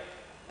organizer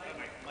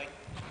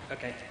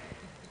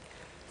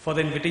for the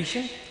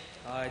invitation.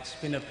 It's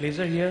been a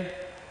pleasure here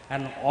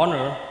and an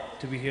honor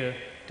to be here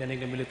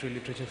attending the Military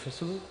Literature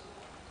Festival.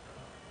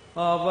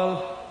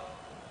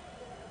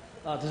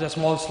 This is a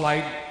small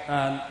slide,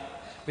 and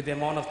with the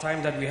amount of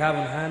time that we have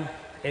on hand,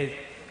 it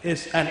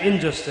is an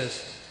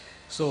injustice.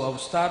 So I will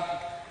start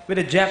with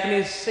the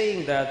Japanese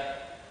saying that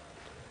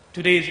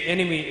today's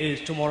enemy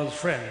is tomorrow's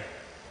friend,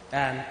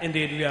 and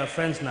indeed we are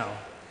friends now.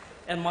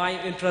 And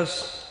my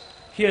interest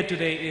here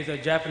today is a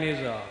Japanese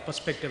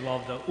perspective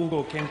of the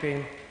Ugo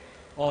campaign,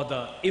 or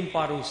the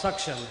Imparu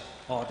Suction,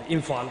 or the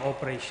Imphal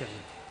operation.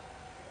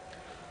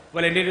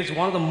 Well, indeed it's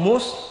one of the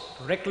most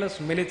reckless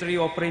military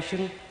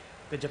operations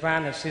that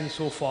Japan has seen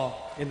so far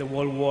in the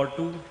World War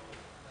II.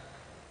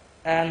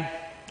 And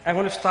I'm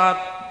going to start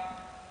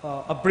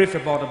a brief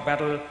about the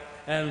battle,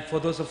 and for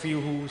those of you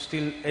who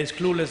still is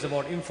clueless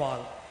about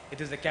Imphal,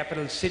 it is the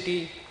capital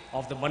city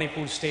of the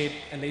Manipur state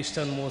and the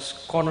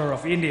easternmost corner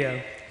of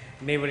India,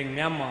 neighboring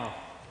Myanmar.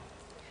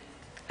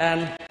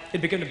 And it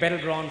became the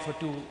battleground for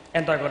 2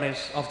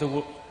 antagonists of the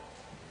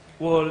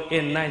world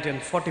in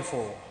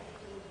 1944.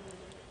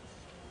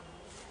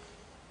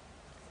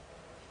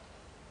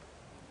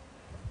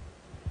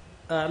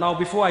 Now,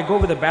 before I go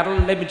with the battle,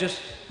 let me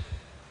just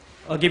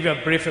I'll give you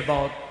a brief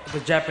about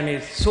the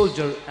Japanese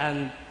soldier.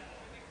 And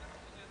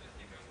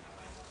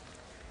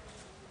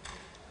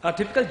a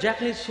typical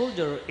Japanese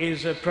soldier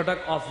is a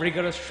product of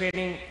rigorous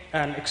training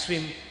and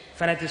extreme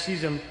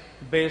fanaticism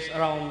based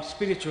around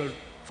spiritual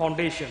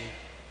foundation.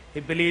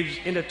 He believes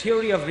in the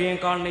theory of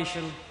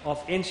reincarnation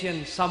of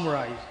ancient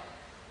samurais.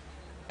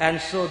 And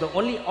so the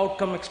only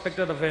outcome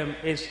expected of him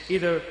is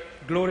either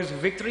glorious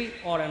victory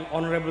or an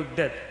honorable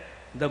death,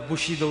 the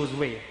Bushido's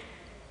way.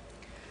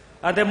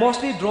 They're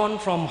mostly drawn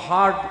from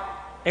hard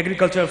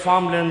agricultural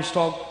farmland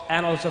stock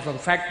and also from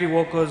factory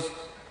workers,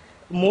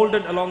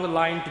 molded along the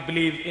line to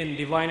believe in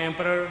divine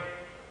emperor,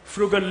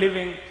 frugal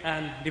living,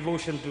 and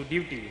devotion to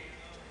duty.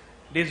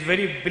 This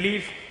very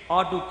belief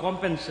are to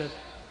compensate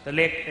the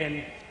lack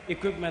in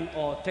equipment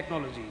or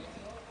technology.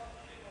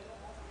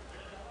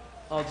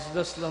 This is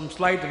just some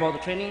slides about the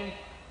training.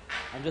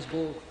 I'll just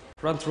go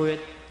run through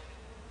it.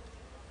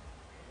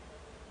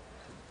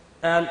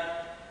 And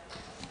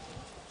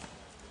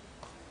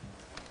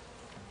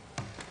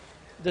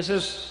this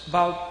is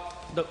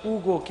about the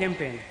Ugo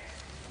campaign,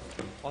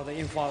 or the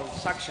Imphal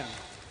section,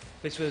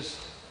 which was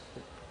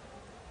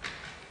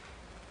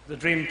the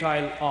dream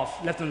child of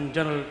Lieutenant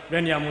General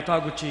Renya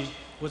Mutaguchi, who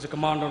was the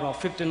commander of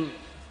 15th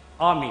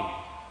Army.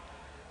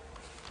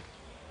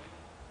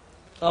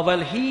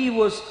 Well, he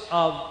was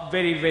a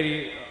very,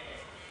 very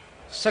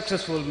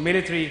successful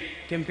military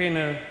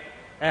campaigner,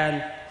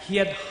 and he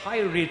had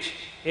high reach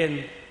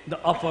in the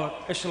upper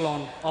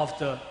echelon of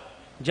the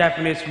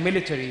Japanese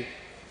military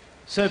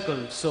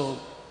circle, so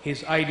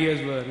his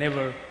ideas were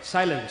never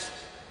silenced.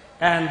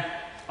 And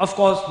of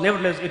course,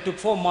 nevertheless, it took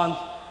 4 months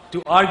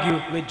to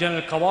argue with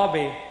General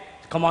Kawabe,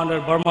 commander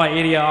of Burma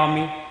Area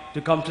Army,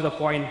 to come to the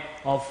point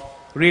of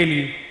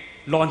really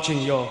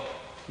launching your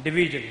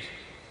divisions.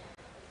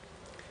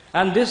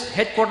 And this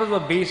headquarters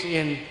were based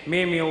in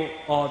Maemyo,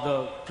 or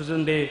the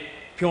present-day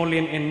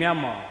Pyongyang in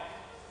Myanmar.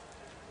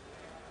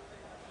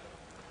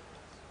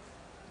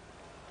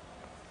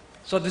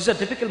 So this is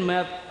a typical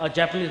map, a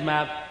Japanese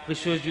map, which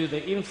shows you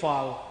the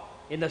Imphal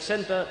in the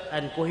center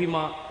and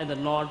Kohima in the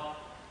north,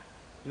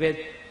 with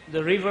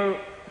the river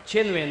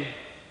Chenwen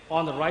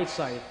on the right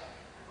side.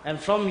 And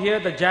from here,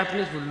 the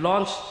Japanese would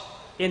launch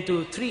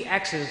into 3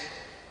 axes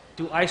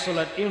to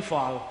isolate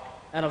Imphal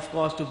and, of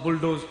course, to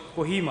bulldoze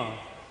Kohima.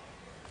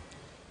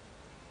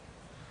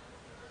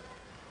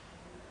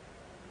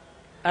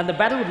 And the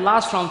battle would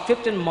last from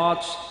 15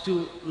 March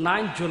to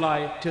 9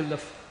 July till the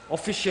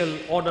official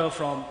order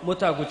from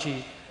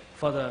Mutaguchi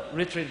for the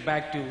retreat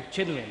back to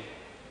Chenwen.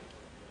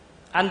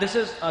 And this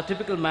is a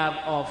typical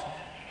map of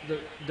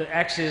the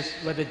axis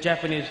where the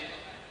Japanese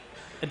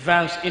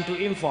advanced into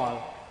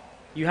Imphal.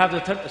 You have the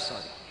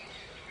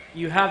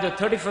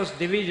 31st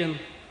Division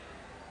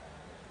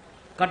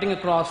cutting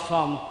across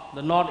from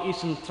the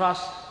northeastern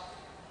thrust,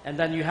 and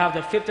then you have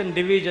the 15th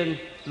Division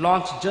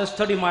launched just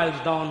 30 miles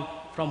down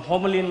from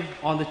Homelin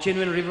on the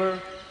Chenwen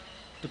River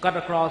to cut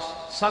across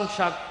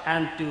Sangshak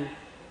and to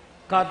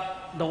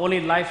cut the only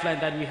lifeline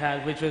that we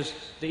had, which was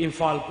the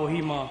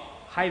Imphal-Kohima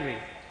highway.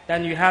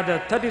 Then you had the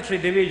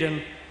 33rd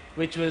Division,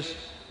 which was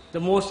the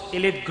most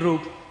elite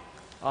group.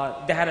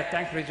 They had a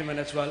tank regiment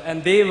as well,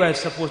 and they were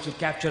supposed to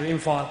capture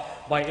Imphal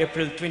by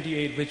April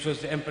 28, which was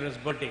the emperor's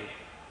birthday.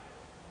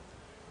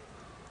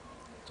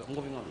 So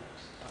moving on.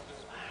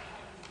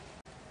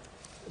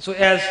 So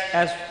as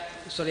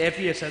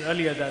FES said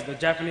earlier, that the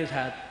Japanese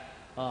had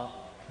a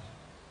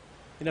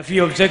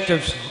few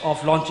objectives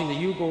of launching the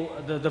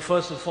Yugo. The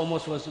first and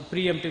foremost was a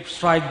preemptive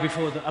strike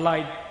before the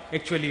Allied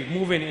actually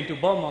move into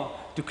Burma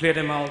to clear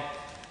them out,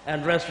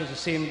 and rest was the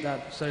same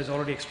that Sir has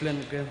already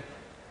explained again.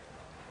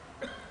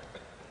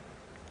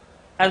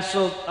 And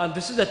so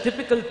this is a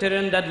typical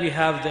terrain that we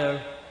have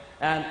there,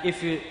 and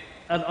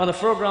on the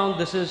foreground,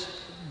 this is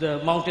the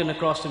mountain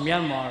across to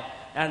Myanmar,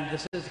 and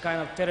this is the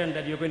kind of terrain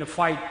that you're going to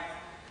fight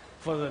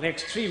for the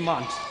next 3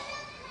 months.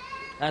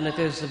 And it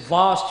is a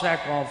vast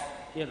tract of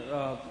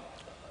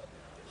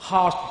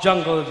harsh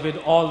jungles with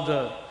all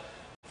the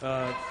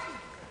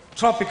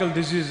tropical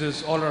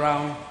diseases all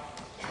around.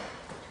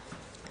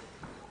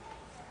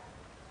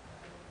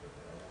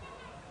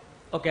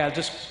 Okay, I'll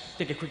just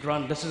take a quick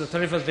run. This is the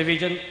 31st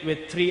Division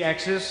with 3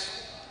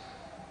 axes.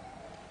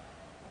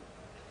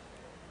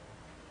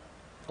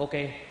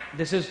 Okay,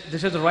 this is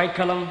the right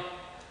column.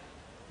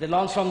 They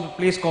launched from a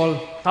place called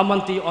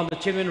Tamanti on the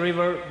Chenwen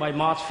River by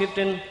March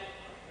 15.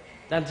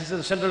 Then this is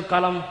the central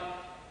column,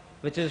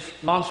 which is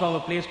launched from a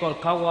place called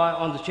Kawa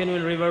on the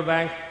Chenwen River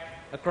bank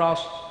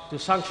across to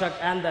Sangshak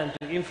and then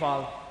to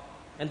Imphal.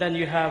 And then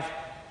you have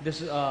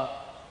this, the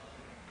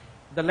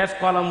left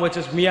column, which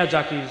is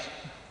Miyazaki's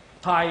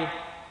Thai,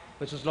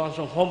 which was launched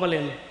from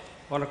Homelin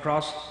all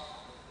across.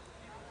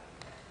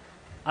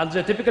 And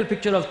the typical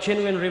picture of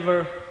Chenwen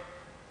River,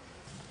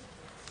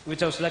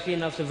 which I was lucky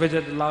enough to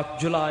visit last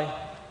July.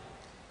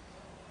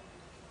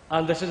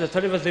 And this is the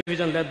 31st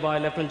Division led by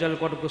Lieutenant General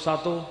Kotoku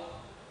Sato,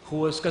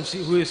 who is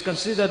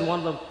considered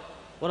one of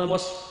the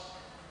most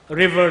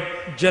revered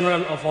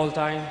general of all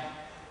time.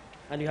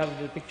 And you have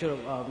the picture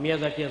of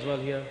Miyazaki as well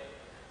here.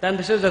 Then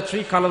this is the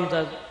 3 columns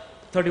that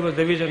 31st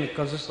Division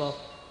consists of.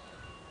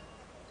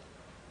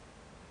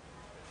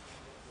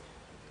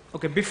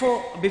 Okay,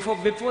 before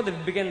they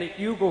began the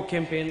Yugo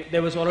campaign,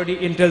 there was already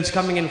intels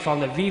coming in from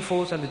the V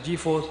Force and the G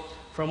Force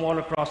from all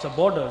across the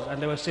borders,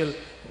 and there were still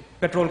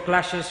patrol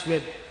clashes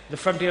with the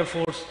Frontier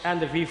Force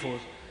and the V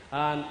Force.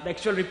 And the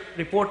actual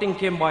reporting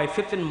came by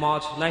 5th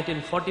March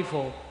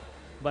 1944,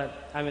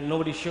 but I mean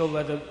nobody's sure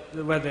where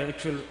the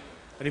actual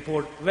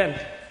report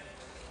went.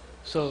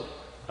 So,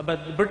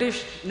 but the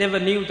British never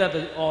knew that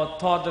or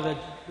thought that the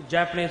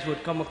Japanese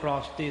would come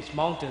across these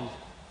mountains,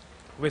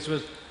 which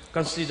was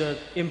considered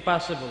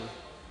impassable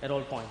at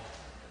all points.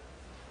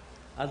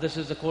 And this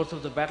is the course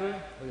of the battle.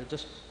 We'll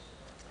just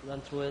run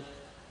through it.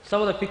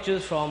 Some of the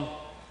pictures from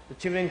the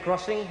Chivering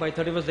Crossing by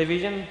 31st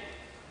Division.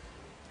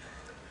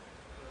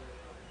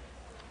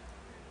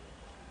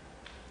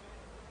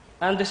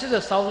 And this is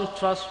the Southern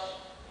Thrust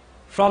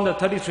from the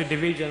 33rd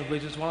Division,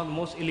 which is one of the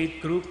most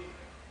elite group.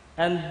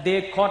 And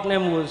their code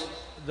name was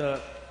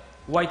the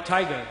White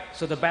Tiger.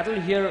 So the battle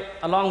here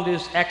along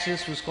this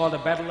axis was called the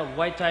Battle of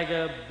White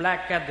Tiger,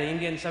 Black Cat, the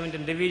Indian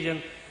 17th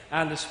Division,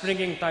 and the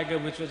Springing Tiger,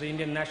 which was the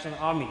Indian National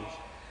Army.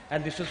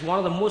 And this was one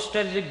of the most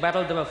strategic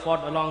battles that were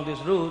fought along this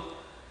route.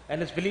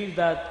 And it's believed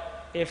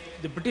that if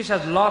the British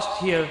had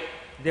lost here,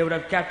 they would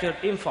have captured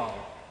Imphal.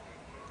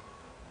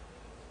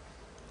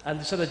 And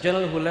this is the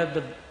general who led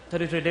the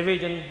 33rd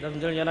Division,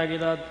 General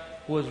Yanagida,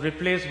 who was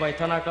replaced by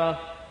Tanaka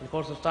in the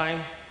course of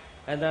time.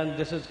 And then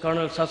this is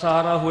Colonel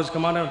Sasahara, who is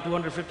commander of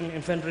 215th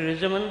Infantry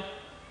Regiment.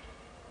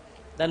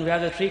 Then we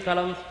have the three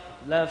columns,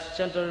 left,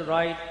 center,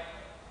 right.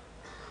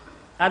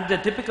 And the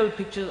typical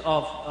pictures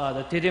of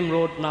the Tidim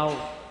Road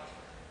now.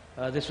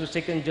 This was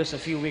taken just a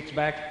few weeks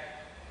back.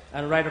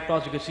 And right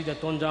across you can see the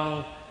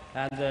Tonjang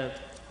and the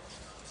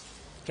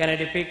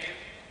Kennedy Peak.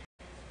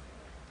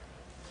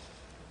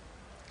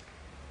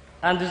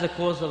 And this is the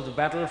course of the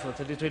battle for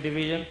 33rd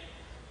Division.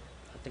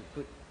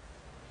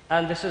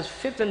 And this is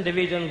 5th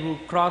Division, who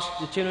crossed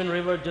the Chinwin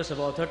River just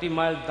about 30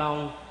 miles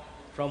down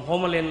from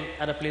Homelin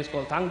at a place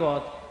called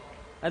Thangot.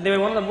 And they were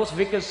one of the most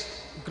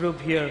weakest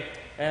group here,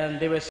 and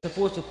they were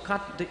supposed to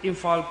cut the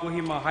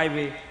Imphal-Kohima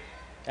highway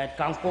at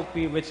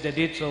Kangpokpi, which they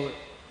did so.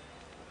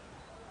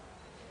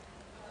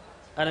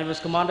 And it was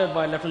commanded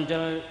by Lieutenant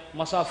General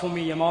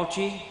Masafumi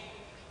Yamauchi,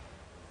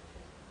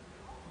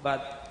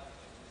 but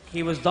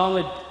he was down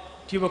with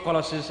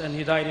tuberculosis and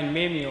he died in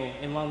Meimyo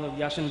in one of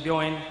Yasin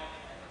Byoin.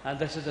 And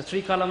this is the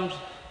three columns,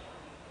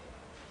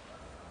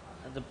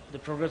 and the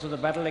progress of the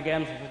battle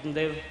again for 15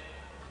 days.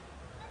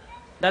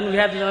 Then we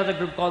had another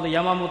group called the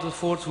Yamamoto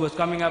Force, who was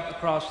coming up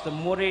across the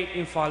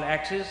Moreh-Imphal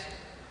axis.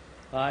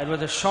 It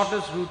was the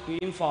shortest route to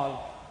Imphal.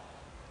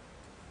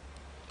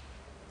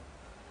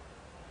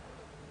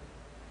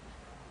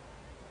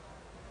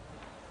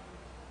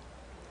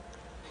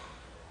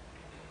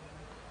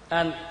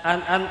 And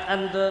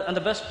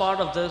the best part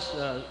of this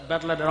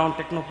battle at around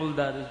Technopole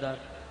is that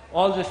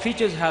all the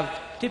features have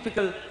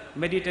typical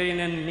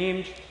Mediterranean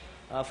names.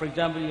 For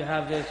example, you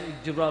have this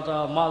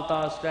Gibraltar,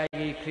 Malta,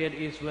 Scraggy, Create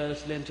East,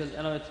 West, Lentils.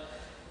 You know,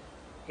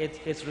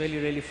 it's really,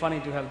 really funny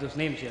to have those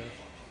names here.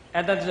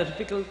 And that's the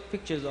typical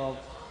pictures of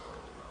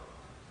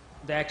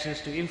the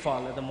access to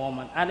Imphal at the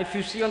moment. And if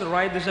you see on the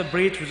right, there's a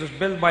bridge which was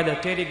built by the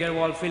Terry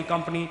Gerwal Field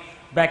Company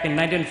back in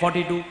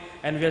 1942,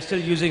 and we are still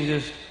using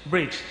this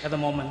bridge at the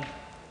moment.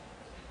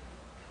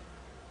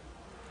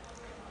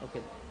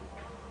 Okay.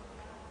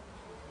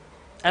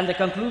 And the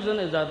conclusion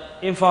is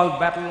that Imphal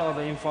battle, or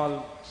the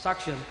Imphal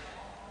suction,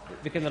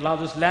 became the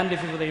largest land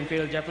defeat for the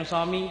Imperial Japanese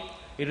Army.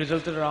 It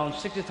resulted around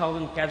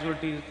 60,000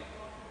 casualties,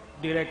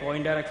 direct or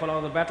indirect,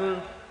 following the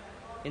battle.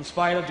 In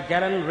spite of the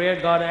gallant rear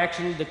guard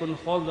action, they couldn't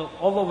hold the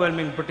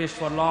overwhelming British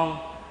for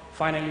long,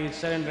 finally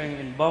surrendering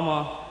in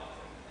Burma.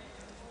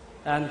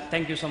 And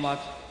thank you so much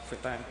for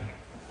your time.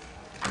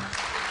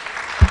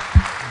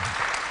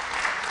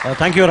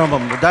 Thank you,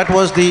 Rambam. That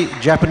was the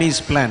Japanese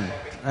plan.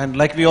 And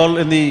like we all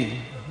in the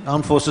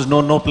armed forces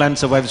know, no plan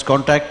survives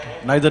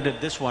contact. Neither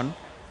did this one.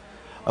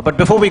 But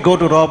before we go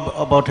to Rob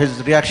about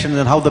his reactions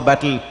and how the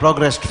battle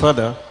progressed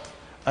further,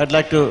 I'd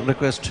like to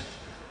request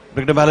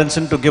Brigadier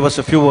Mallinson to give us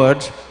a few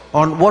words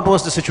on what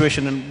was the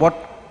situation and what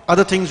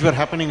other things were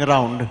happening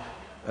around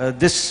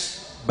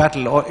this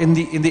battle, or in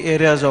the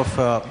areas of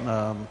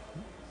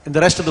in the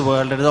rest of the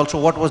world, and also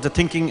what was the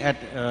thinking at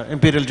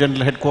Imperial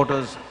General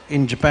Headquarters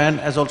in Japan,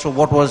 as also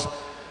what was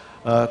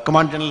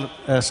Command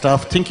General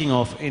Staff thinking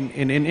of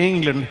in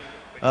England,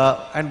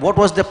 and what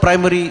was the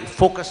primary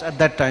focus at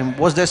that time?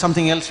 Was there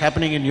something else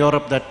happening in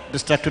Europe that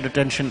distracted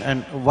attention,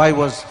 and why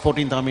was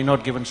 14th Army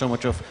not given so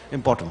much of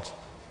importance?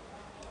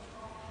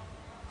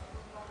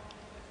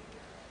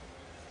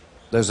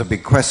 Those are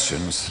big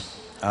questions,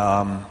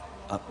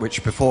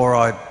 which before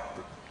I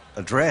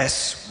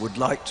address, would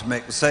like to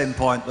make the same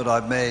point that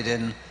I've made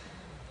in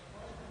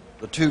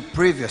the two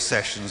previous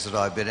sessions that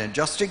I've been in,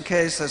 just in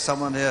case there's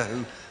someone here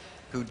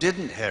who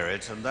didn't hear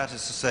it, and that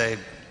is to say,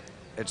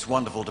 it's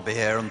wonderful to be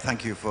here, and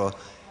thank you for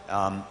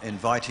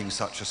inviting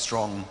such a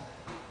strong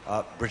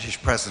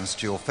British presence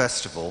to your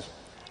festival.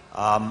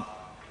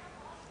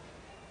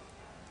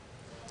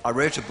 I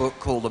wrote a book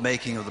called The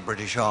Making of the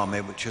British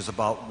Army, which is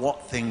about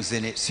what things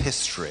in its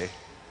history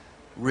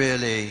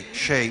really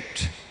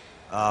shaped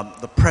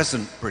the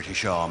present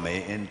British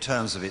Army in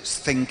terms of its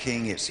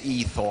thinking, its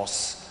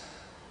ethos,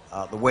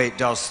 the way it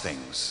does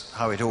things,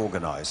 how it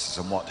organizes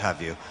and what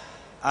have you.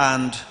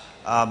 And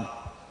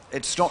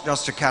it's not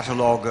just a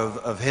catalogue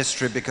of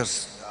history,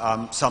 because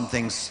some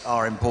things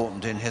are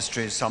important in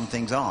history, some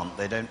things aren't.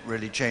 They don't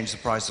really change the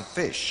price of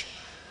fish.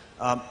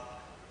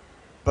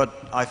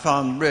 But I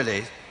found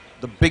really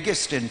the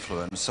biggest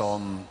influence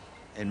on,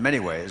 in many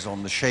ways,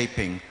 on the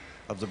shaping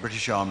of the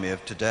British Army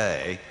of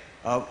today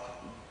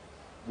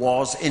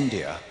was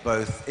India.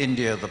 Both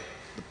India, the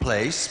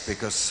place,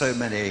 because so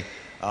many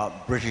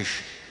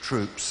British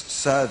troops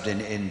served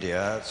in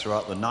India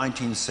throughout the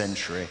 19th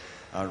century,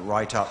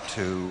 right up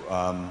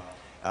to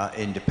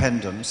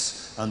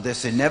independence, and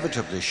this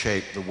inevitably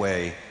shaped the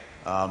way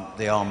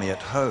the army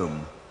at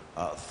home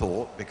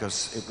thought,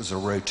 because it was a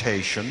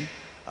rotation.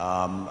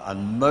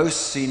 And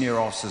most senior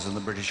officers in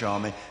the British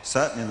Army,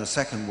 certainly in the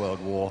Second World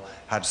War,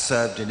 had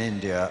served in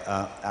India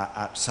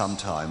at some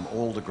time,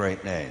 all the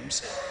great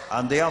names.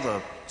 And the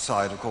other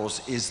side, of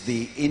course, is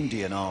the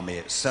Indian Army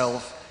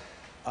itself,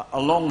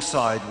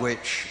 alongside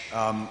which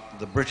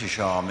the British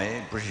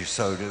Army, British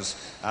soldiers,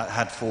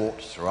 had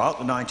fought throughout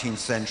the 19th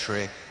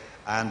century,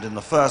 and in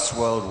the First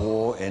World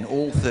War, in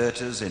all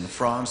theatres, in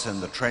France, in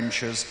the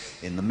trenches,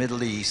 in the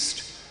Middle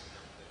East,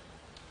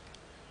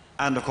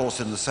 and of course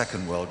in the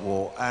Second World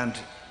War. And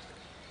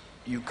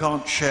you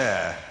can't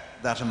share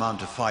that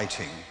amount of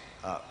fighting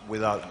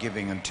without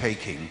giving and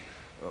taking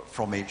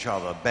from each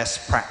other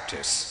best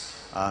practice.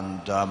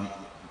 And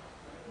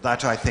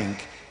that, I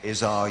think,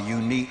 is our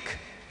unique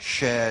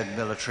shared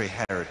military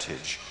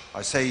heritage.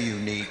 I say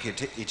unique,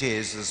 it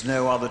is. There's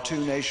no other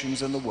two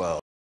nations in the world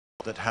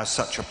that has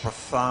such a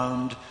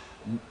profound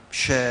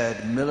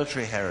shared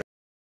military heritage,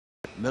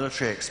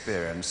 military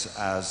experience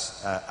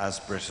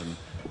as Britain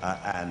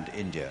and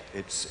India.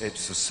 It's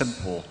a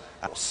simple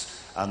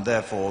house, and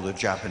therefore the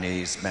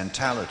Japanese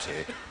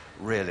mentality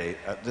really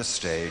at this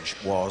stage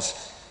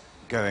was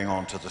going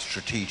on to the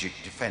strategic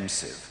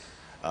defensive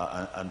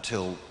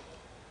until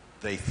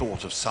they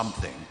thought of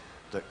something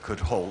that could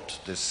halt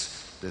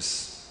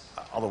this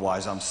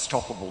otherwise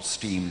unstoppable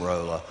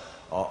steamroller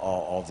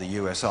of the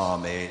US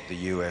Army, the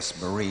US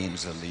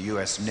Marines and the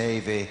US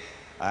Navy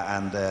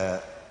and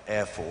their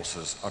air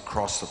forces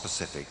across the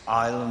Pacific,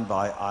 island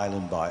by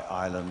island by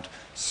island,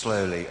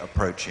 slowly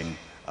approaching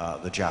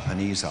the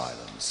Japanese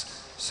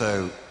islands.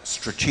 So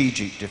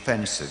strategic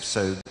defensive.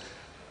 So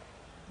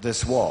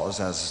this was,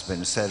 as has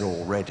been said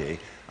already,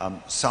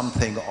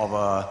 something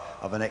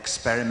of an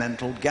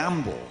experimental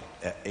gamble,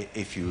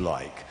 if you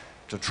like,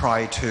 to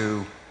try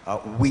to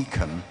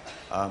weaken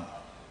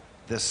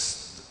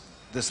this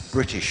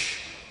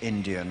British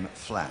Indian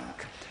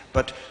flank.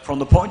 But from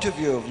the point of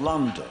view of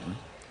London,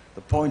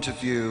 the point of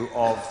view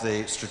of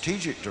the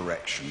strategic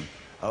direction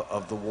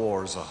of the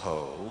war as a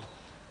whole,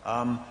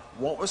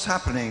 what was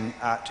happening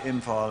at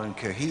Imphal and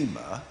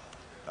Kohima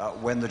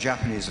when the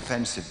Japanese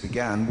offensive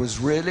began was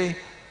really,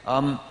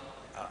 well,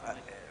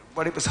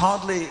 it was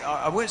hardly,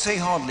 I won't say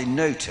hardly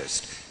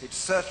noticed. It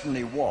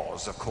certainly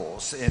was, of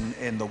course,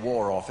 in the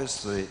War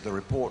Office, the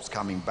reports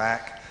coming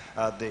back.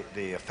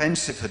 The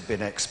offensive had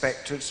been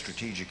expected.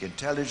 Strategic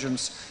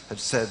intelligence had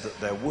said that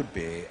there would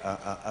be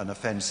an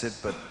offensive,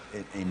 but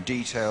in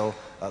detail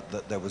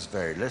that there was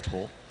very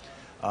little.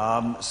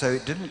 So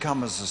it didn't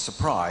come as a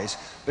surprise,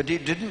 but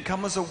it didn't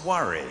come as a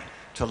worry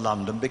to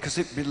London, because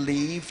it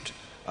believed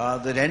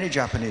that any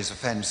Japanese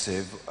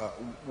offensive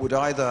would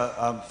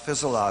either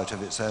fizzle out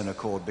of its own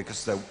accord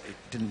because it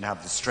didn't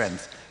have the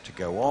strength to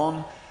go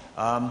on,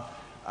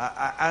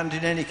 and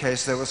in any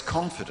case there was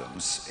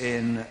confidence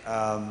in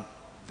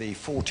the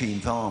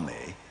 14th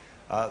Army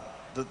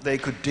that they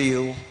could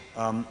deal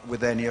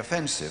with any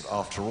offensive.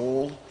 After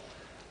all,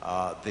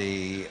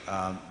 the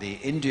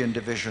Indian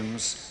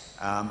divisions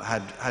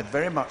had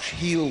very much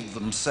healed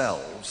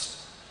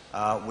themselves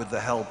with the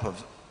help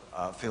of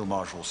Field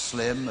Marshal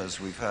Slim, as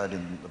we've heard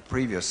in the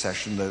previous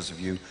session, those of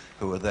you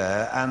who were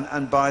there,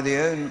 and by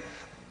the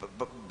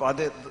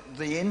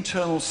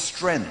internal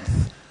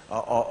strength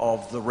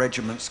of the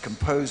regiments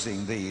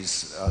composing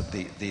these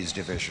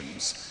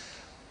divisions.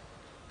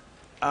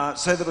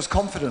 So there was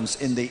confidence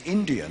in the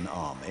Indian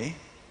Army.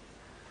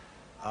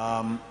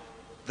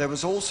 There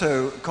was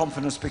also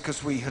confidence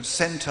because we had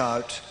sent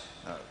out,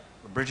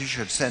 the British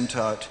had sent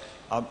out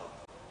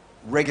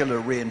regular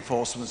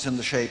reinforcements in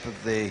the shape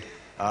of the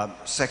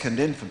 2nd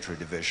Infantry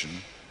Division,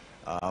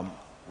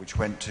 which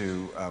went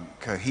to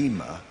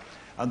Kohima.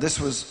 And this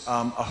was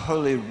a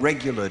wholly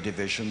regular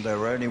division. There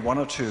were only one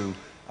or two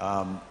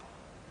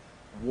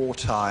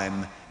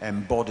wartime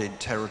embodied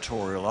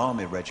territorial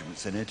army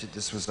regiments in it.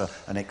 This was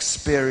an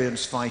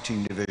experienced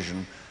fighting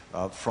division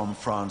from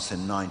France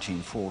in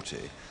 1940.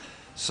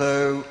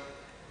 So,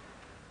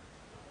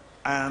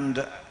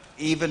 and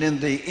even in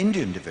the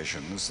Indian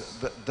divisions,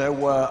 there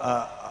were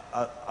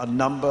a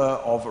number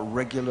of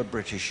regular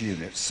British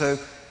units. So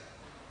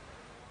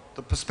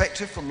the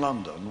perspective from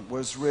London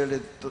was really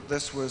that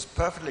this was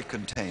perfectly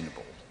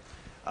containable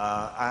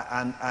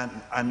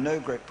and no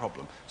great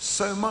problem.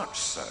 So much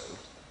so,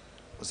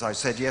 as I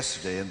said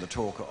yesterday in the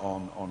talk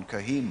on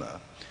Kohima,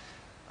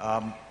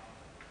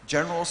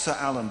 General Sir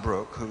Allan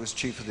Brooke, who was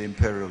Chief of the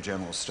Imperial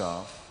General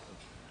Staff,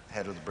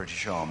 head of the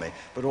British Army,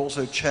 but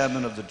also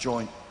Chairman of the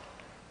Joint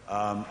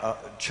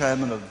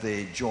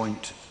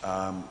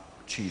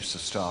Chiefs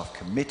of Staff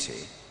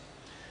Committee,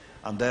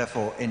 and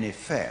therefore, in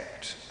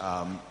effect,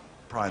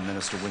 Prime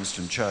Minister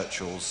Winston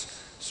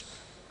Churchill's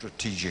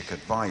strategic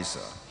advisor.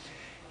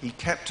 He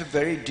kept a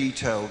very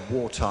detailed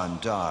wartime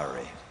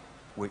diary,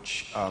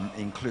 which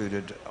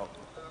included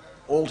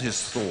all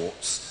his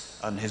thoughts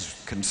and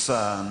his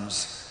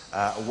concerns,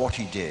 what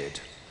he did,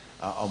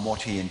 and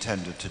what he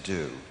intended to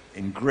do,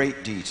 in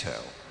great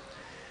detail.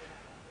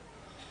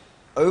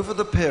 Over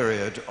the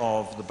period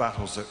of the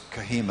battles at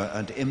Kohima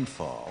and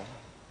Imphal,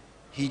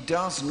 he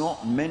does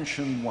not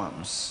mention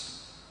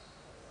once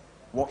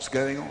what's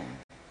going on.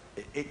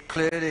 It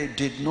clearly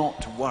did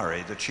not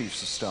worry the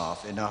chiefs of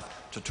staff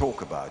enough to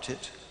talk about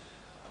it,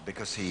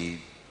 because he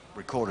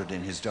recorded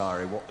in his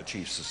diary what the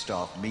chiefs of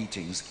staff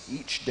meetings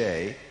each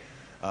day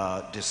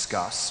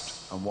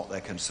discussed and what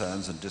their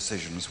concerns and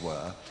decisions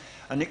were.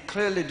 And it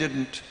clearly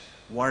didn't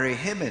worry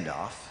him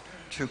enough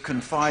to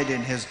confide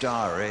in his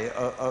diary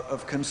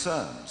of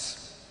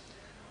concerns.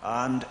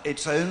 And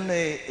it's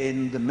only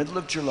in the middle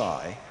of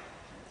July,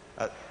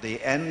 at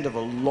the end of a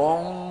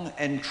long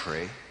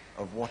entry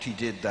of what he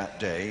did that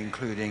day,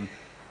 including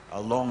a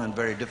long and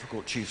very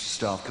difficult Chiefs of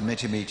Staff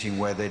Committee meeting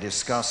where they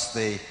discussed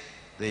the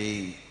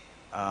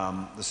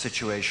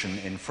situation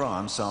in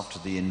France after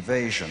the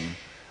invasion,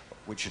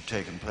 which had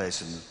taken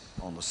place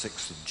on the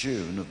 6th of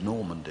June of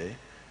Normandy,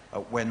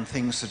 when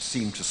things had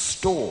seemed to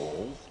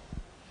stall.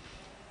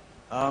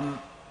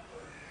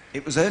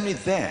 It was only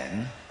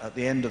then, at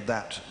the end of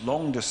that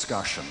long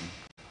discussion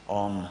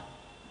on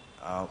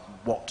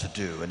what to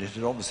do, and it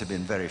had obviously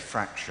been very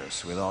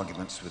fractious with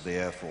arguments with the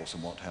Air Force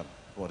and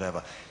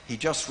whatever, he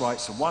just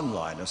writes a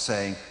one-liner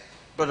saying,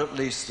 but at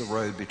least the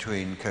road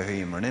between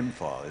Kohima and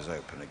Imphal is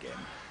open again,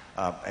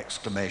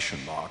 exclamation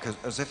mark,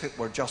 as if it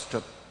were just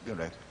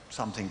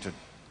something to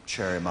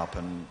cheer him up,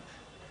 and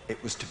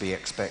it was to be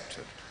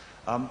expected.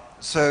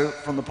 So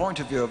from the point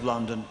of view of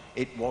London,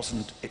 it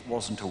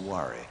wasn't a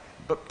worry.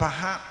 But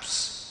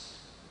perhaps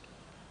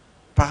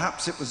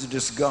it was a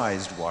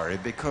disguised worry,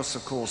 because,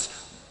 of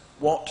course,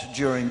 what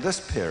during this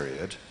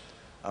period,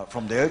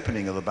 from the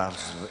opening of the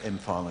battles of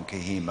Imphal and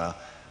Kohima,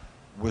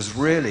 was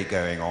really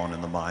going on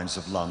in the minds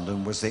of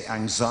London was the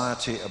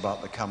anxiety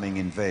about the coming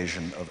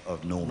invasion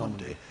of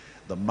Normandy,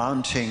 the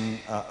mounting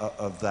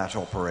of that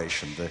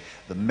operation,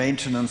 the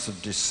maintenance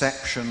of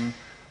deception,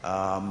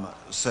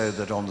 so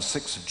that on the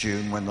 6th of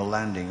June, when the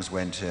landings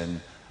went in,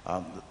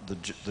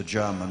 the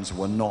Germans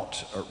were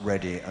not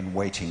ready and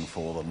waiting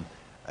for them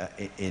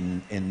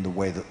in the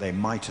way that they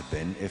might have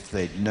been if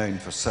they'd known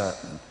for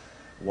certain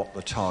what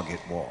the target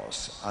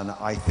was. And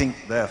I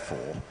think,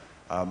 therefore,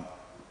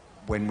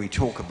 when we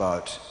talk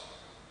about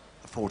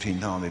the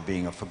 14th Army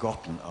being a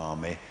forgotten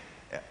army,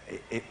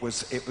 it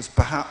was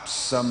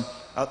perhaps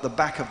at the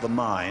back of the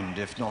mind,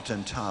 if not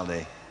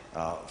entirely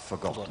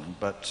forgotten.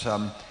 But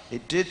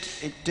it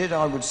did,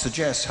 I would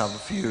suggest, have a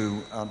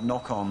few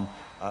knock-on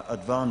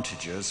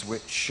advantages,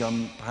 which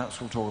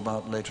perhaps we'll talk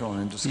about later on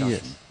in discussion.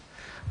 Yes.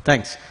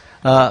 Thanks.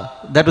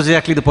 That was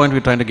exactly the point we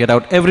were trying to get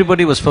out.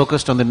 Everybody was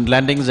focused on the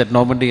landings at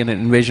Normandy and an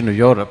invasion of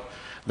Europe.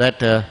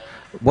 That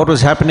what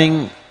was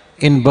happening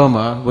in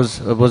Burma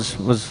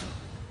was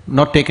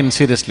not taken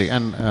seriously.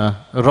 And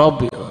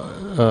Rob,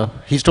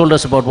 he's told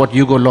us about what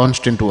Hugo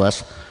launched into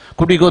us.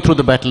 Could we go through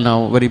the battle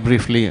now very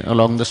briefly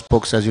along the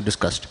spokes as you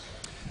discussed?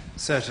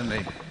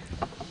 Certainly.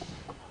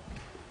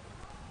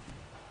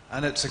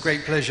 And it's a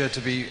great pleasure to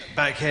be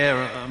back here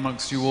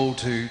amongst you all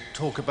to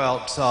talk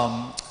about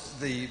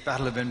the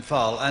Battle of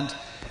Imphal. And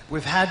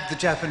we've had the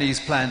Japanese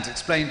plans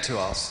explained to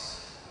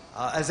us.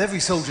 As every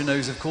soldier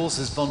knows, of course,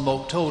 as von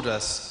Moltke told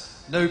us,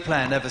 no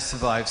plan ever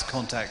survives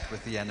contact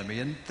with the enemy.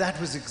 And that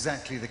was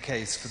exactly the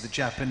case for the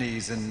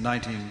Japanese in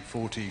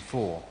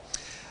 1944.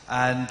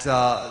 And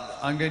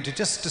I'm going to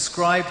just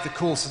describe the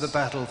course of the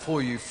battle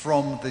for you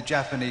from the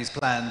Japanese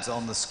plans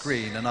on the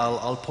screen, and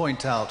I'll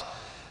point out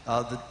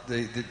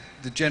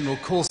the general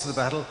course of the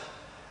battle.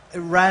 It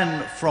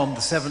ran from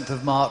the 7th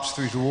of March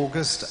through to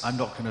August. I'm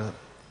not going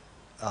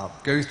to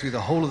go through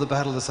the whole of the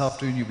battle this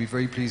afternoon. You'll be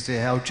very pleased to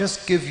hear. I'll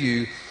just give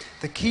you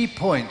the key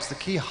points, the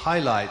key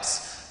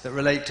highlights that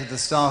relate to the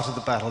start of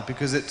the battle,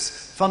 because it's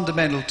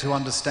fundamental to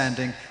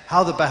understanding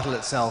how the battle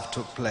itself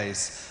took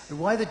place and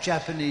why the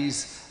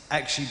Japanese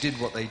actually did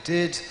what they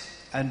did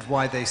and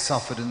why they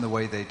suffered in the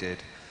way they did.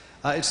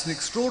 It's an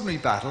extraordinary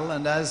battle,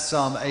 and as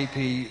AP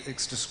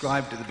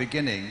described at the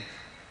beginning,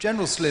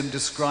 General Slim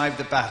described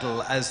the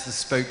battle as the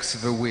spokes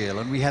of a wheel,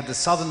 and we had the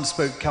southern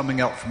spoke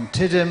coming up from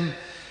Tiddim,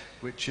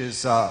 which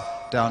is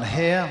down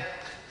here.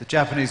 The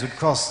Japanese would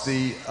cross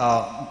the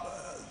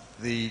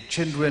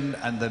Chindwin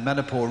and the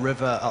Manipur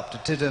River up to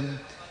Tiddim,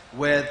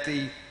 where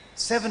the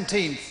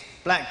 17th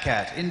Black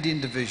Cat Indian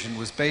Division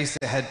was based.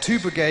 They had two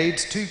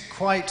brigades, two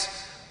quite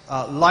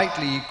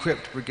lightly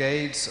equipped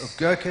brigades of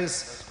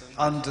Gurkhas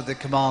under the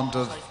command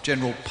of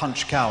General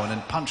Punch Cowan.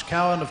 And Punch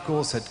Cowan, of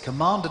course, had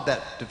commanded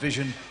that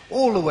division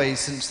all the way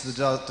since the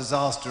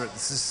disaster at the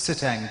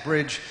Sitang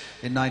Bridge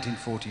in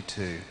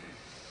 1942.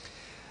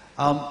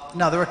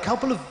 Now, there are a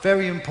couple of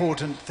very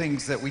important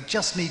things that we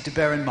just need to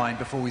bear in mind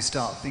before we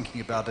start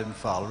thinking about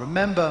Imphal.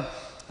 Remember,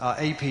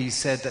 AP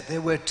said that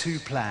there were two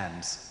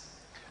plans.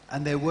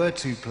 And there were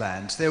two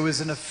plans. There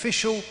was an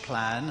official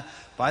plan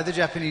by the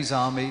Japanese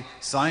army,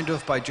 signed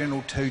off by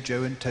General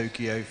Tojo in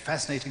Tokyo.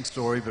 Fascinating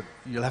story, but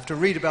you'll have to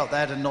read about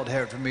that and not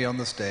hear it from me on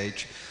the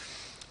stage,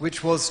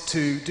 which was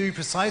to do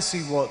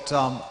precisely what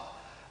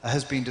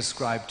has been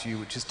described to you,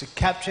 which is to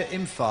capture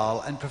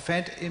Imphal and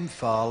prevent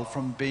Imphal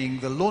from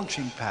being the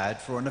launching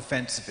pad for an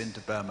offensive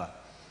into Burma.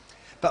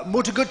 But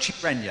Mutaguchi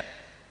Renya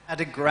had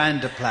a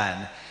grander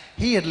plan.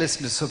 He had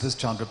listened to Subhas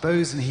Chandra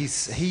Bose, and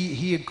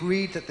he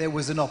agreed that there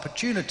was an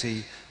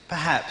opportunity,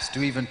 perhaps,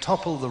 to even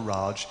topple the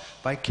Raj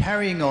by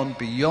carrying on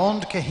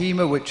beyond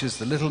Kohima, which is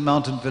the little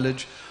mountain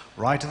village,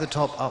 right at the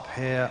top up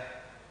here.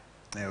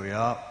 There we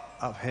are,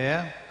 up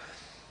here.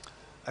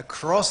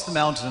 Across the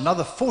mountain,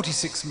 another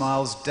 46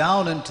 miles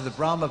down into the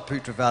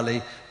Brahmaputra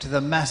Valley to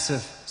the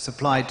massive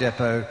supply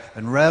depot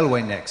and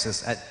railway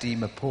nexus at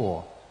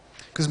Dimapur.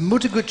 Because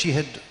Mutaguchi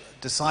had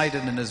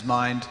decided in his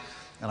mind,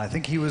 and I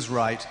think he was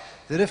right,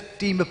 that if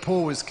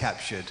Dimapur was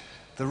captured,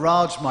 the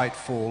Raj might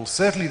fall.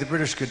 Certainly the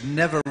British could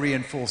never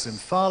reinforce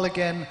Imphal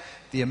again.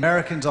 The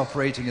Americans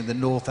operating in the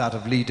north out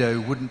of Lido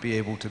wouldn't be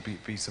able to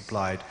be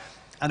supplied.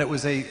 And it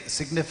was a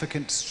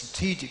significant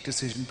strategic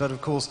decision, but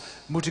of course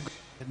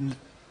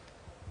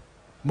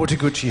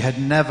Mutaguchi had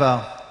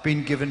never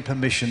been given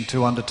permission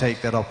to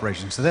undertake that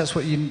operation. So that's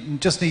what you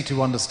just need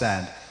to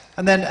understand.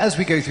 And then as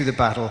we go through the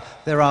battle,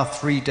 there are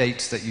three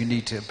dates that you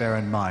need to bear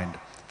in mind.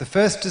 The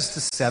first is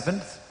the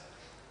 7th,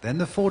 then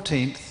the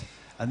 14th,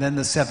 and then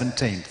the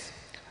 17th.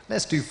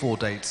 Let's do 4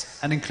 dates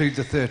and include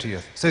the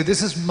 30th. So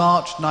this is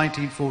March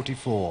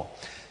 1944.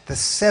 The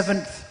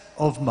 7th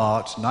of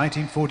March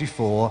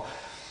 1944,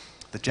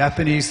 the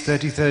Japanese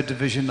 33rd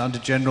Division under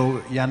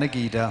General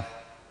Yanagida,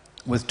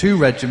 with 2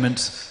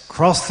 regiments,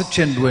 crossed the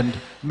Chindwind,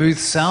 moved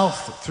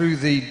south through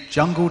the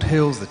jungled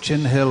hills, the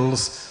Chin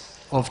Hills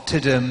of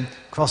Tiddim,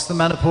 crossed the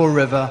Manipur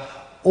River,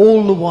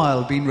 all the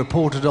while being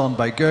reported on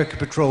by Gurkha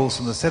patrols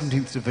from the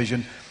 17th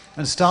Division,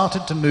 and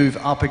started to move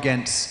up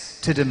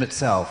against Tiddim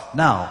itself.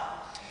 Now,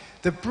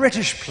 the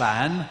British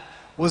plan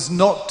was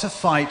not to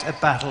fight a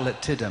battle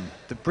at Tiddim.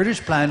 The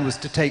British plan was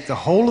to take the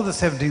whole of the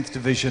 17th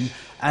Division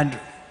and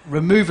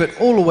remove it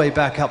all the way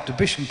back up to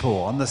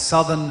Bishanpur on the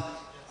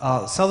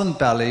southern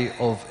valley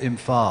of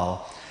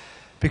Imphal,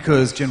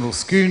 because General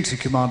Scoones, who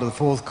commanded the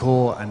 4th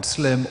Corps, and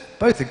Slim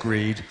both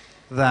agreed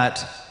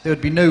that there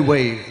would be no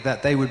way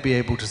that they would be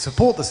able to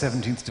support the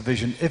 17th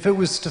Division if it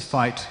was to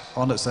fight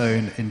on its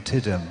own in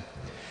Tiddim.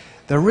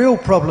 The real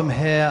problem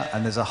here,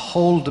 and there's a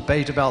whole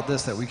debate about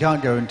this that we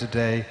can't go into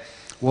today,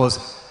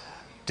 was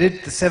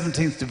did the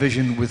 17th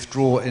Division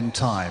withdraw in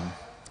time?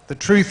 The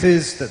truth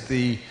is that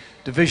the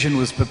division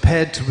was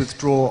prepared to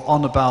withdraw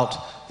on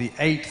about the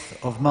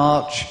 8th of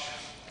March.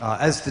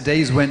 As the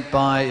days went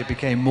by, it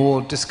became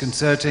more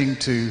disconcerting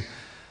to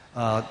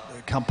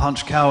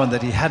Punch Cowan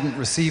that he hadn't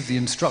received the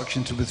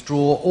instruction to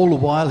withdraw. All the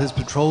while, his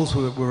patrols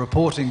were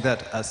reporting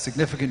that a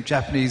significant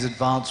Japanese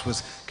advance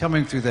was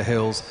coming through the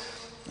hills.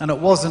 And it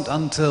wasn't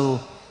until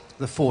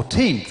the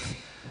 14th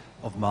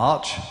of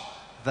March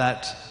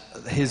that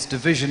his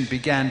division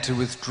began to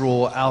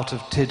withdraw out of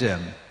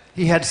Tiddim.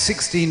 He had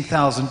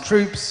 16,000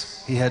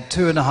 troops, he had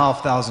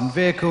 2,500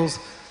 vehicles,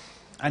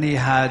 and he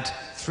had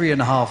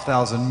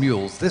 3,500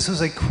 mules. This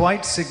was a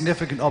quite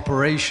significant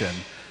operation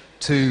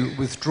to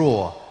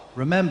withdraw.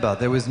 Remember,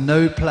 there was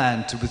no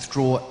plan to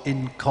withdraw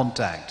in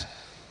contact.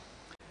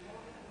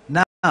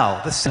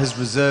 Now, this is his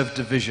reserve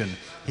division.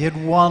 He had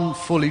one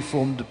fully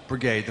formed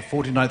brigade, the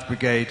 49th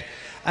Brigade,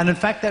 and in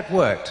fact that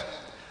worked.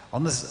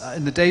 In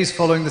the days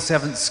following the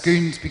 7th,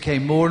 Scoones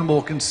became more and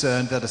more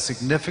concerned that a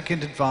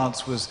significant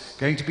advance was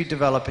going to be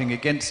developing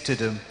against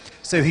Tiddim,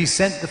 so he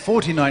sent the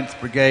 49th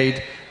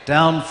Brigade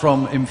down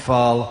from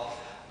Imphal,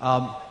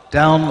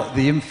 down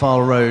the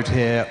Imphal road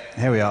here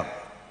we are,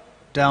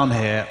 down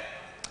here,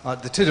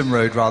 the Tiddim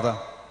road rather,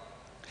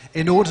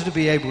 in order to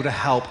be able to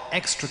help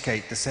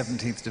extricate the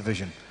 17th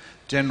Division.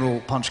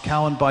 General Punch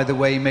Cowan, by the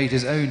way, made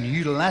his own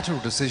unilateral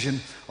decision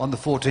on the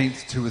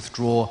 14th to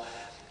withdraw,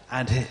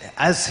 and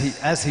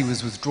as he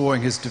was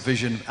withdrawing his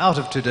division out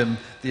of Tiddim,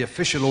 the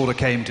official order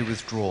came to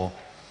withdraw.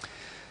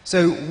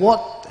 So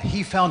what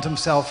he found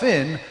himself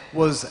in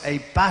was a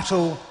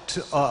battle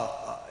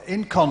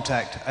in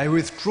contact, a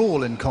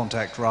withdrawal in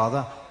contact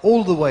rather,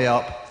 all the way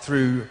up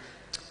through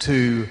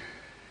to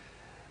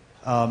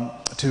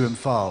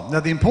Imphal.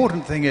 Now the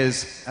important thing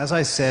is, as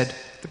I said,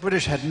 the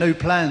British had no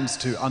plans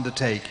to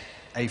undertake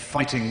a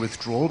fighting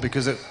withdrawal,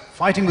 because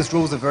fighting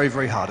withdrawals are very,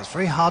 very hard. It's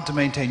very hard to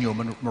maintain your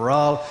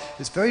morale.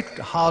 It's very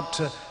hard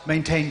to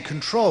maintain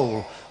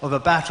control of a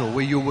battle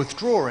where you're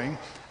withdrawing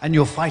and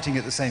you're fighting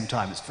at the same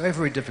time. It's very,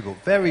 very difficult.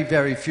 Very,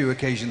 very few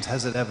occasions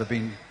has it ever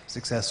been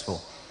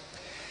successful.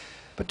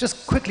 But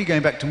just quickly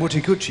going back to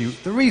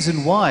Motoguchi, the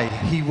reason why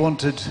he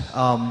wanted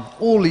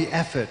all the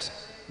effort,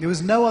 there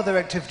was no other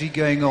activity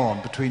going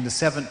on between the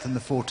 7th and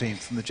the 14th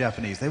from the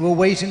Japanese. They were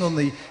waiting on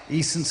the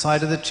eastern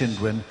side of the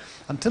Chindwin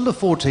until the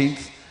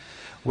 14th,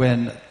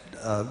 when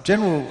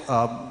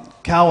General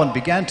Cowan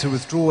began to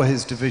withdraw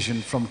his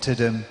division from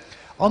Tiddim.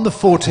 On the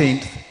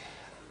 14th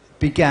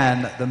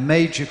began the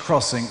major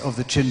crossing of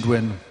the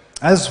Chindwin,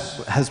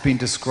 as has been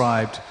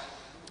described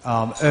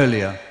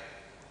earlier.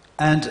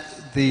 And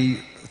the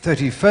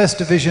 31st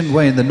Division,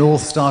 way in the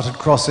north, started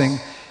crossing,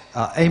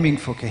 aiming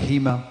for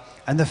Kohima.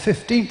 And the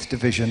 15th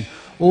Division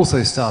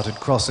also started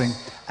crossing,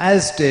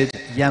 as did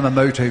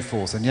Yamamoto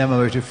Force. And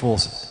Yamamoto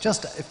Force,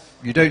 just if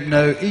you don't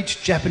know,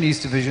 each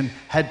Japanese division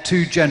had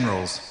two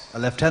generals, a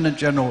lieutenant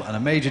general and a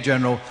major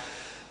general.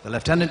 The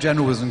lieutenant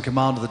general was in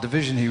command of the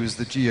division, he was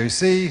the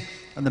GOC,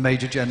 and the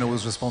major general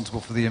was responsible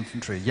for the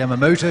infantry.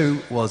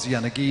 Yamamoto was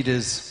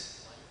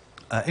Yanagida's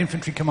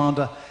infantry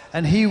commander,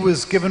 and he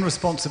was given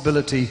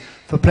responsibility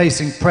for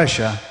placing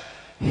pressure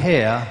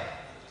here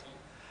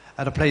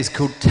at a place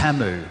called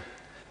Tamu,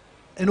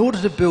 in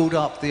order to build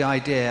up the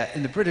idea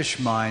in the British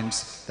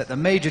minds that the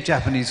major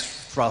Japanese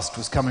thrust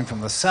was coming from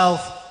the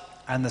south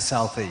and the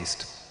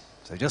southeast.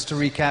 So just to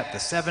recap, the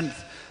 7th,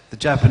 the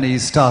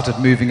Japanese started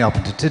moving up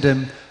into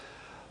Tiddim.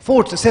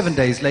 4 to 7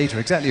 days later,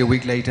 exactly a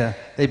week later,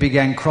 they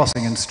began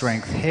crossing in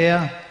strength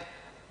here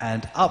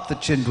and up the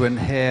Chindwin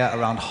here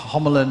around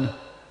Homolin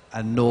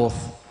and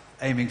north,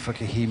 aiming for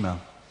Kohima.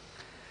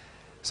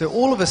 So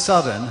all of a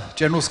sudden,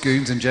 General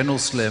Schoons and General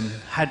Slim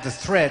had the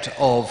threat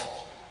of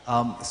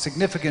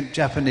significant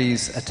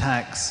Japanese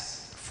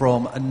attacks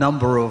from a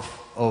number of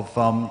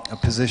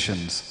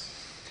positions.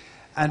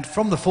 And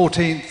from the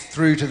 14th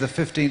through to the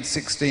 15th,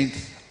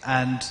 16th,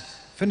 and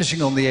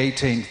finishing on the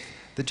 18th,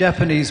 the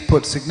Japanese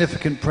put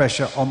significant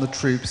pressure on the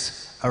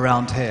troops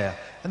around here.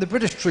 And the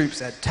British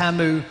troops at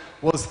Tamu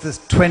was the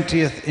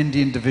 20th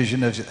Indian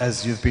Division,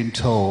 as you've been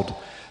told.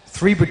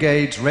 3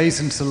 brigades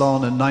raised in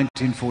Ceylon in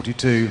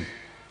 1942,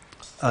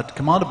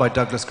 commanded by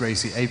Douglas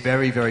Gracie, a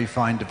very, very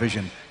fine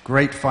division.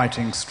 Great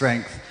fighting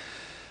strength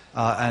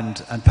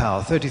and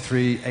power,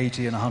 33,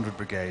 80 and 100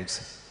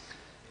 brigades.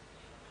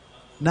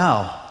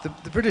 Now,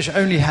 the British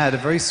only had a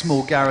very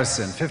small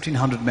garrison,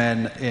 1,500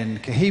 men in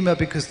Kohima,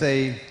 because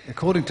they,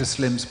 according to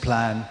Slim's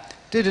plan,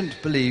 didn't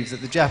believe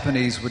that the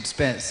Japanese would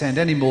send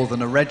any more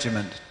than a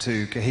regiment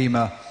to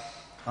Kohima,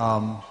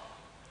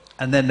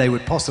 and then they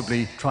would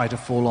possibly try to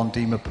fall on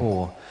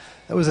Dimapur.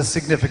 That was a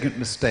significant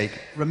mistake.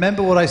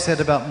 Remember what I said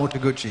about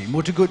Motoguchi.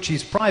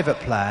 Motoguchi's private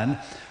plan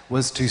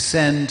was to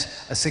send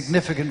a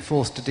significant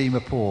force to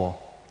Dimapur.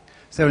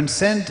 So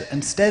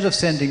instead of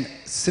sending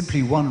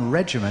simply one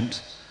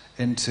regiment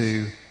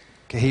into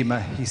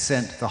Kohima, he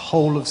sent the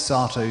whole of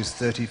Sato's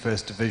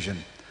 31st Division,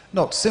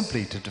 not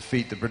simply to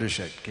defeat the British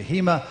at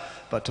Kohima,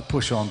 but to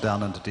push on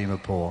down into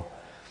Dimapur.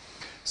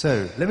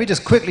 So let me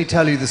just quickly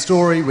tell you the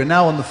story. We're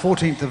now on the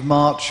 14th of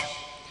March.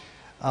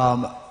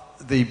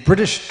 The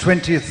British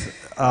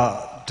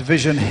 20th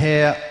Division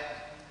here,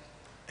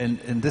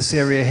 in this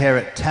area here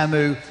at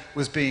Tamu,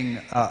 was being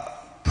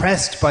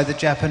pressed by the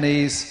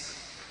Japanese.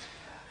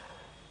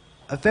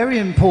 A very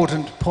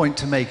important point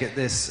to make at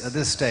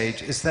this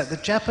stage is that the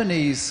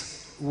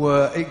Japanese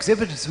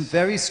exhibited some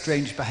very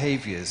strange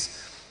behaviors.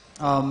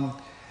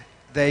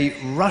 They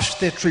rushed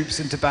their troops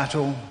into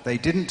battle. They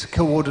didn't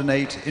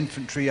coordinate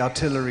infantry,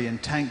 artillery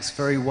and tanks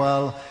very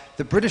well.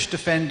 The British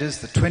defenders,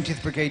 the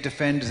 20th Brigade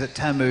defenders at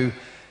Tamu,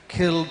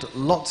 killed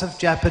lots of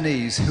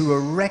Japanese who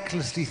were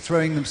recklessly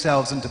throwing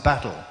themselves into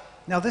battle.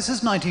 Now, this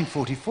is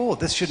 1944.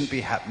 This shouldn't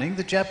be happening.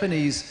 The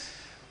Japanese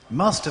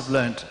must have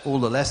learnt all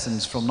the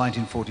lessons from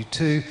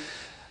 1942.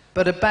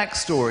 But a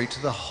backstory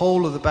to the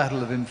whole of the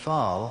Battle of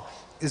Imphal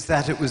is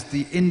that it was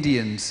the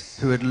Indians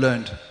who had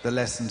learnt the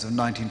lessons of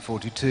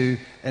 1942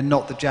 and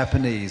not the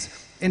Japanese.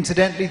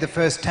 Incidentally, the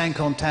first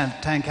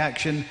tank-on-tank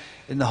action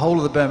in the whole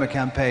of the Burma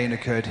campaign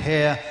occurred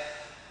here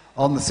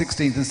on the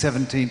 16th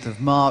and 17th of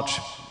March,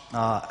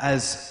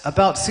 as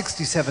about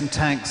 67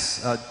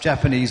 tanks,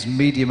 Japanese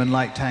medium and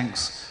light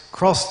tanks,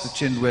 crossed the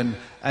Chindwin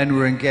and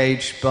were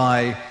engaged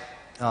by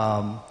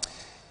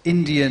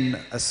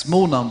a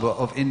small number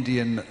of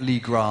Indian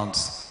Lee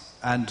Grants.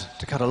 And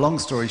to cut a long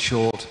story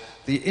short,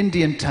 the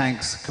Indian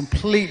tanks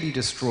completely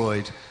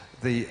destroyed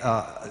the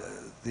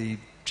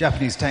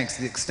Japanese tanks,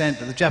 to the extent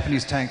that the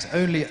Japanese tanks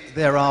only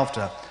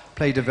thereafter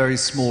played a very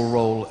small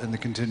role in the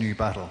continuing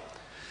battle.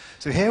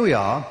 So here we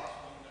are.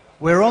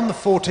 We're on the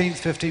 14th,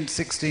 15th,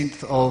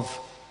 16th of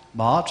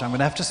March. I'm going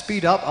to have to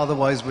speed up,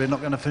 otherwise we're not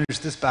going to finish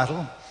this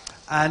battle.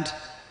 And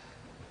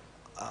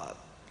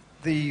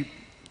the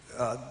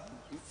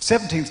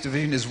 17th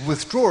Division is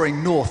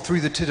withdrawing north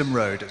through the Tiddim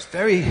Road. It's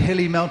very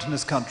hilly,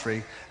 mountainous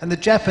country, and the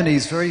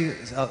Japanese very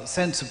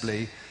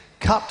sensibly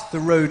cut the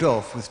road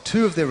off with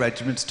 2 of their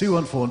regiments,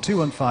 214 and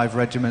 215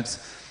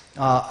 regiments,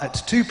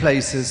 at 2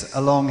 places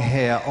along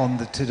here on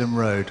the Tiddim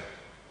Road.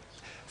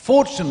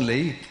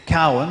 Fortunately,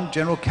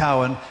 General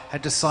Cowan,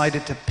 had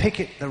decided to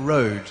picket the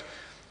road.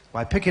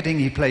 By picketing,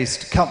 he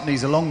placed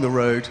companies along the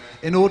road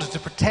in order to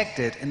protect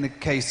it in the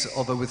case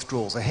of a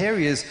withdrawal. So here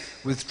he is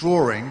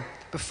withdrawing.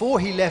 Before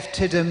he left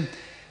Tidham,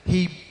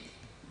 he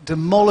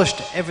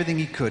demolished everything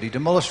he could. He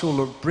demolished all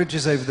the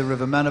bridges over the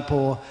River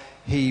Manipur.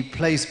 He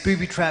placed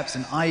booby traps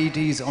and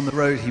IEDs on the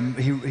road.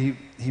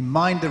 He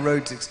mined the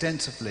roads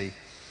extensively.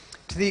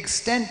 To the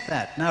extent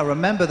that, now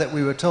remember that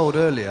we were told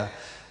earlier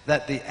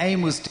that the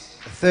aim was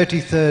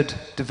 33rd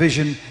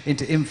Division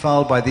into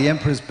Imphal by the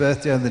Emperor's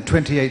birthday on the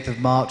 28th of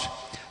March.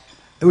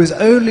 It was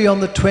only on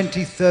the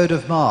 23rd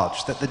of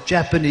March that the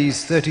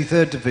Japanese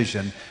 33rd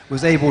Division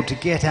was able to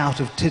get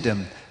out of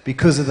Tidham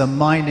because of the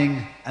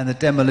mining and the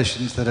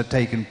demolitions that had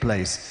taken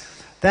place.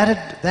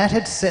 That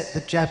had set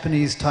the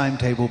Japanese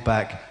timetable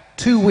back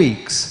 2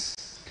 weeks.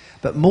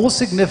 But more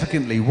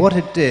significantly, what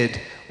it did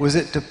was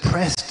it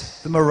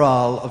depressed the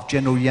morale of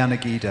General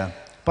Yanagida.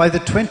 By the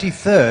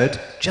 23rd,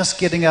 just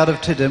getting out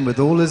of Tidham with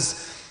all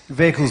his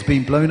vehicles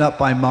being blown up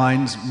by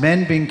mines,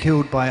 men being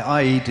killed by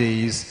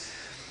IEDs,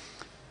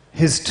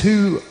 his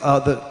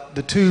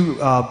the two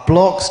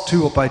blocks,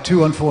 by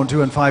 214 and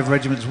 215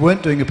 regiments,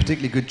 weren't doing a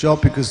particularly good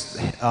job because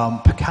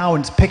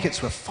Cowan's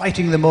pickets were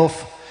fighting them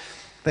off.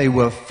 They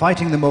were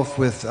fighting them off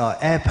with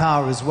air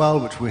power as well,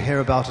 which we'll hear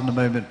about in a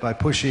moment by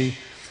Pushy.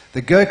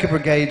 The Gurkha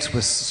brigades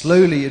were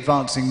slowly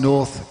advancing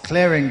north,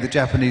 clearing the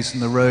Japanese from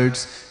the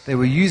roads. They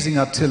were using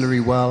artillery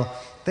well.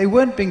 They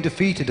weren't being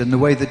defeated in the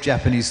way the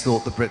Japanese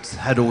thought the Brits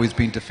had always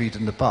been defeated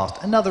in the past.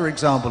 Another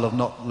example of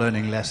not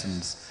learning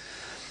lessons.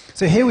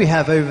 So here we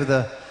have, over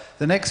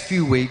the next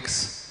few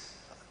weeks,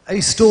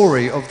 a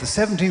story of the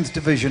 17th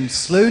Division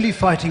slowly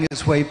fighting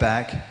its way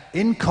back,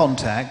 in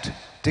contact,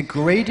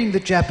 degrading the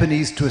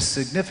Japanese to a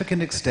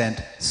significant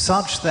extent,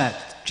 such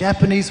that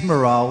Japanese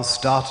morale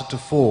started to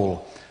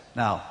fall.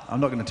 Now, I'm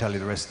not going to tell you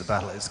the rest of the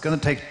battle. It's going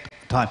to take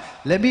time.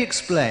 Let me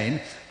explain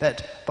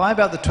that by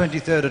about the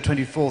 23rd or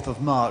 24th of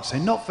March, so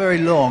not very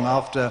long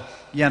after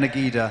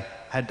Yanagida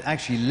had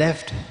actually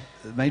left,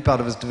 the main part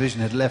of his division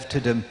had left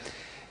Tidham,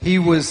 he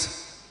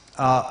was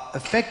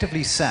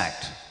effectively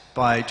sacked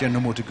by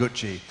General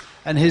Motoguchi,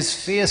 and his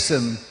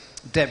fearsome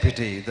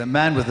deputy, the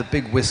man with the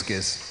big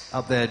whiskers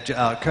up there,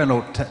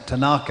 Colonel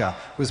Tanaka,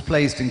 was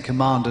placed in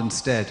command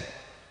instead.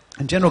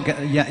 And General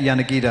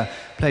Yanagida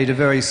played a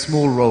very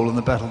small role in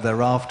the battle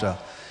thereafter.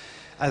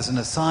 As an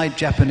aside,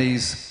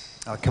 Japanese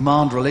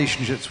command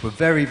relationships were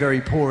very, very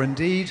poor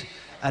indeed,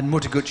 and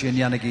Motoguchi and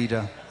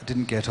Yanagida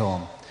didn't get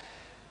on.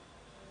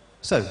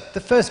 So, the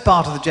first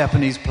part of the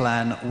Japanese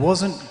plan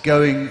wasn't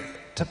going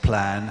to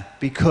plan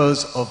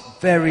because of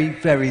very,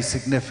 very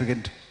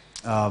significant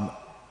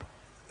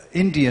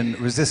Indian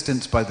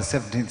resistance by the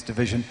 17th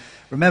Division.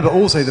 Remember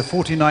also the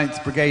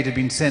 49th Brigade had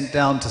been sent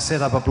down to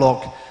set up a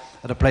block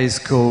at a place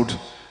called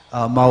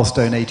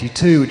Milestone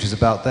 82, which is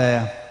about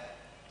there.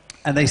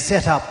 And they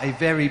set up a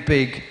very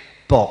big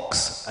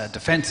box, a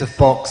defensive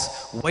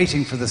box,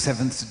 waiting for the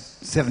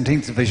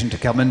 17th Division to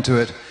come into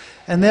it.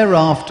 And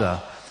thereafter,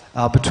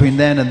 between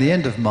then and the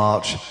end of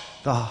March,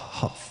 the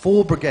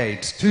 4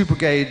 brigades, 2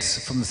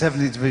 brigades from the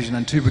 17th Division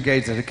and 2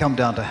 brigades that had come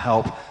down to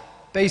help,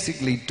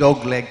 basically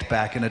dog-legged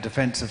back in a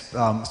defensive,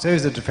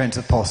 series of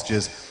defensive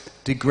postures,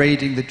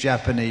 degrading the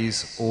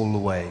Japanese all the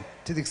way.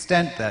 To the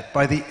extent that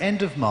by the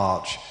end of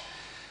March,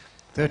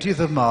 30th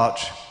of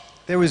March,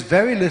 there was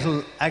very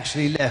little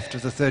actually left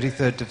of the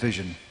 33rd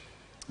Division.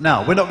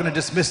 Now, we're not going to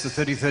dismiss the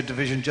 33rd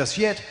Division just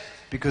yet,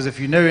 because if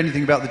you know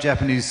anything about the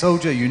Japanese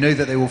soldier, you know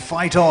that they will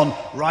fight on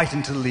right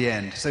until the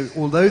end. So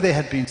although they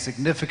had been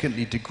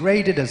significantly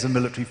degraded as a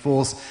military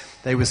force,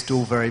 they were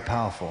still very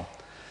powerful.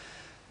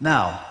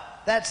 Now,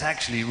 that's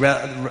actually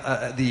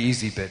the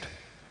easy bit.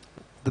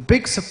 The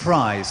big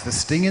surprise, the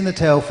sting in the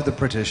tail for the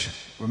British,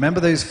 remember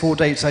those 4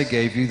 dates I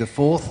gave you, the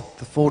 4th,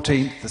 the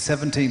 14th, the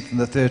 17th and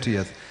the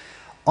 30th.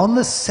 On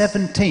the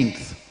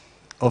 17th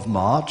of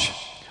March,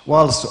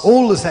 whilst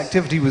all this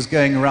activity was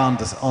going on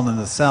in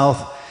the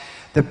south,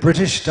 the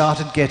British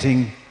started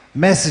getting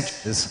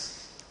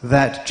messages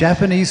that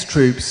Japanese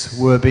troops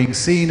were being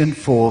seen in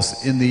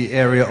force in the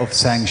area of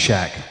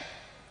Sangshak,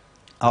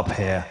 up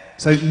here.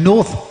 So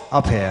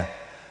up here,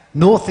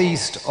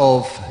 northeast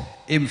of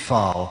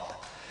Imphal,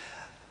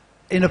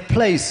 in a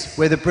place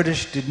where the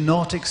British did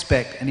not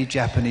expect any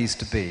Japanese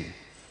to be.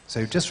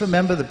 So just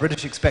remember, the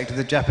British expected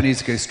the Japanese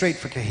to go straight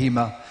for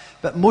Kohima,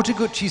 but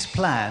Motoguchi's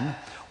plan,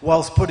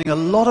 whilst putting a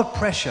lot of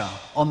pressure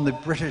on the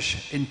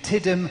British in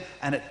Tidham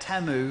and at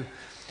Tamu,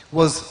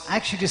 was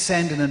actually to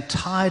send an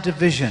entire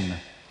division.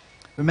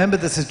 Remember,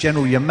 this is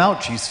General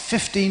Yamauchi's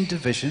 15th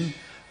Division,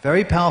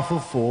 very powerful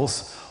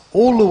force,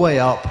 all the way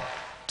up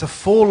to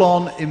fall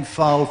on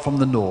Imphal from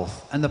the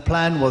north. And the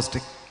plan was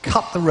to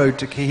cut the road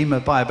to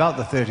Kohima by about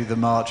the 30th of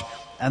March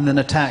and then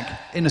attack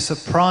in a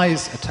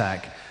surprise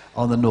attack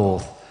on the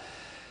north.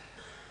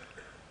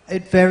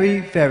 It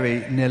very,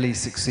 very nearly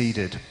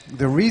succeeded.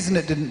 The reason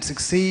it didn't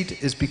succeed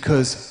is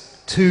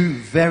because 2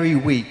 very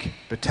weak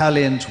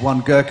battalions,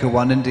 1 Gurkha,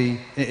 1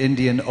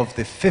 Indian, of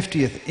the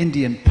 50th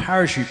Indian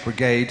Parachute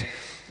Brigade,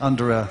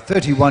 under a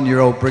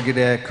 31-year-old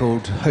brigadier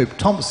called Hope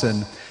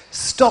Thompson,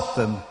 stopped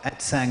them at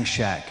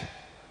Sangshak.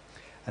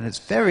 And it's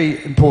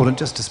very important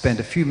just to spend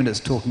a few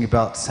minutes talking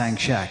about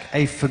Sangshak,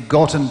 a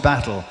forgotten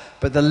battle,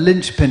 but the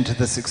linchpin to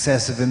the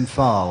success of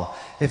Imphal.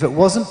 If it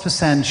wasn't for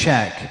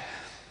Sangshak,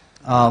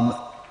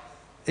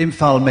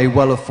 Imphal may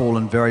well have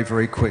fallen very,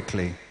 very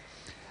quickly.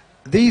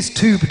 These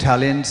two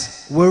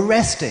battalions were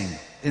resting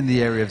in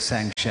the area of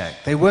Sangshak.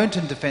 They weren't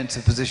in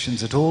defensive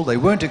positions at all. They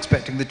weren't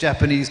expecting the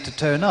Japanese to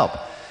turn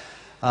up.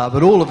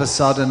 But all of a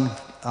sudden,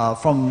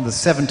 from the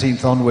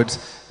 17th onwards,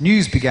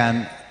 news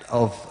began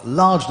of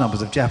large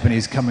numbers of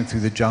Japanese coming through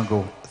the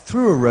jungle,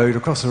 through a road,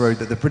 across a road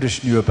that the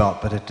British knew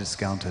about but had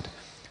discounted.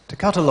 To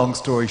cut a long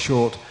story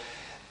short,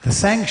 the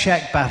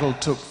Sangshak battle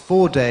took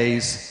 4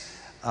 days.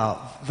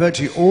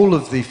 Virtually all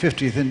of the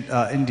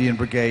 50th Indian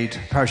Brigade,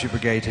 Parachute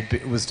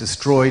Brigade, was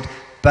destroyed,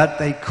 but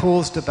they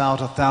caused about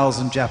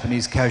 1,000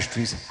 Japanese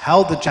casualties,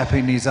 held the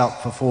Japanese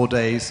up for 4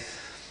 days,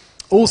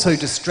 also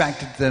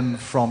distracted them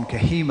from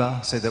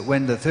Kohima, so that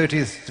when the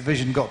 30th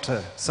Division got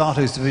to,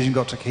 Sato's division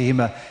got to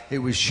Kohima, it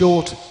was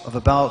short of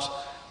about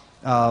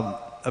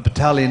a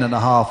battalion and a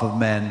half of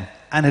men,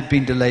 and had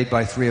been delayed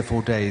by 3 or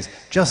 4 days.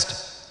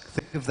 Just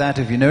think of that,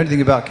 if you know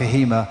anything about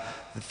Kohima.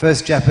 The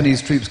first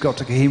Japanese troops got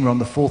to Kohima on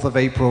the 4th of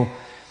April.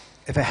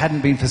 If it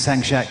hadn't been for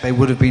Sangshak, they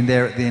would have been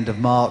there at the end of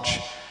March,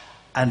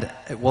 and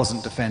it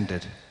wasn't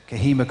defended.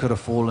 Kohima could have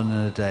fallen in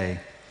a day.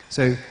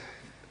 So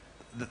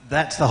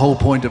that's the whole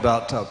point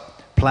about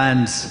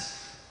plans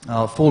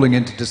falling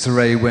into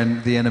disarray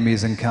when the enemy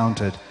is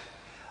encountered.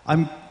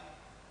 I'm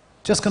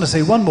just going to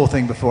say one more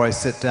thing before I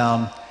sit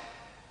down.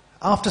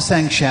 After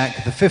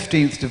Sangshak, the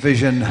 15th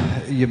Division,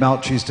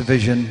 Yamauchi's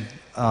division,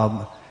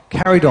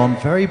 carried on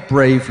very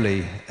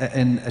bravely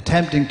in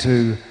attempting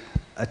to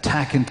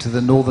attack into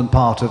the northern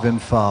part of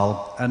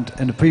Imphal. And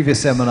in a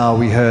previous seminar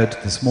we heard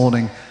this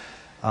morning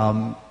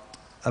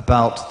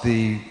about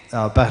the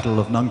Battle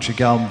of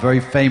Nungchigam,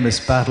 very famous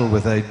battle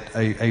with a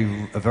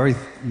very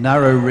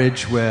narrow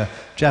ridge where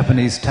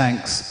Japanese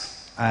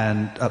tanks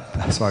and,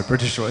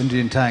 British or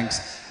Indian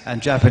tanks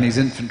and Japanese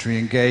infantry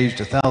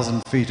engaged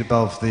 1,000 feet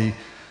above the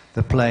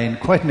plain.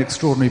 Quite an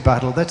extraordinary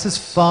battle. That's as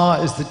far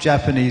as the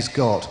Japanese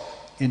got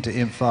into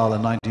Imphal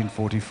in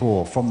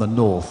 1944 from the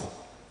north.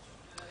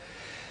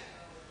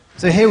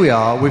 So here we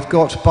are. We've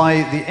got, by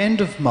the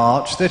end of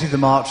March, 30th of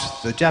March,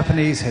 the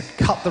Japanese had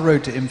cut the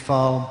road to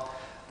Imphal.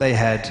 They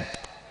had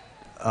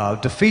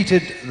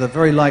defeated the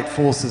very light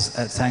forces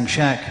at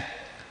Sangshak.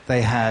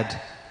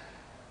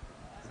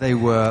 They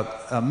were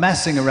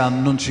massing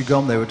around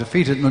Nunchigom. They were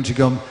defeated at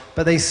Nunchigom.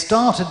 But they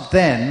started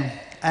then,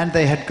 and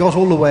they had got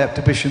all the way up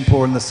to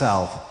Bishanpur in the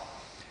south.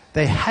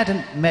 They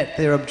hadn't met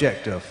their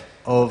objective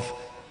of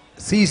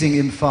seizing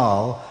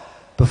Imphal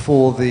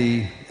before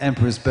the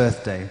Emperor's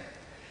birthday.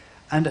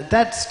 And at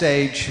that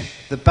stage,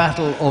 the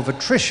battle of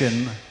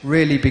attrition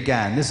really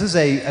began. This is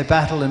a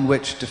battle in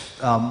which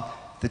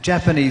the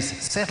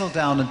Japanese settled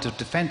down into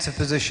defensive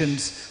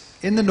positions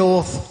in the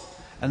north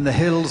and the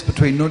hills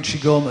between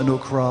Nunchigom and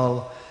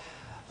Ukral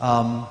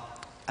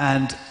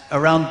and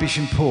around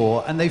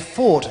Bishanpur, and they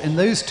fought in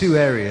those two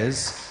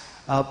areas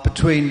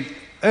between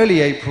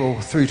early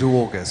April through to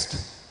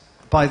August.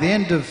 By the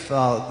end of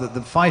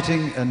the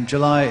fighting in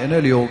July and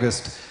early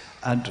August,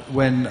 and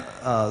when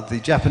the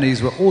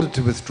Japanese were ordered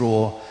to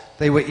withdraw,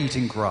 they were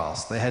eating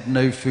grass. They had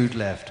no food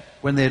left.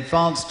 When they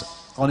advanced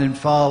on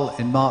Imphal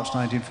in March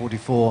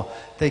 1944,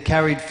 they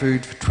carried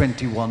food for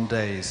 21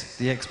 days.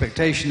 The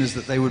expectation is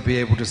that they would be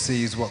able to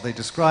seize what they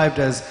described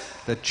as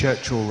the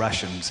Churchill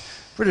rations.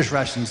 British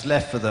rations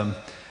left for them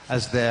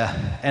as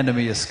their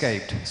enemy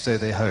escaped, so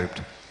they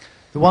hoped.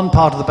 The one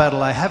part of the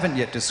battle I haven't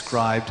yet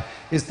described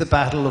is the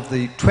battle of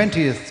the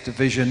 20th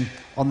Division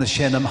on the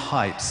Shenam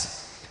Heights.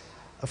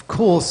 Of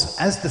course,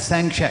 as the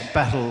Sangshak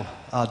battle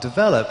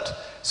developed,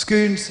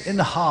 Scoons in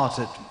the heart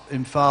at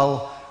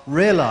Imphal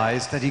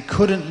realized that he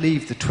couldn't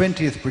leave the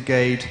 20th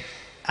Brigade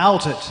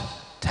out at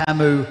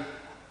Tamu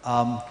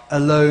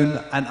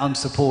alone and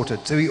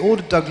unsupported. So he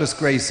ordered Douglas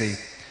Gracey,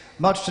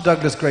 much to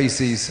Douglas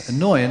Gracey's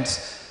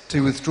annoyance,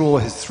 to withdraw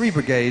his 3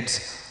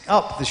 brigades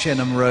up the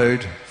Shenam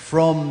Road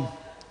from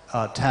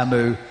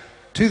Tamu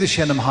to the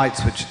Shenam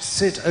Heights, which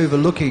sit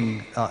overlooking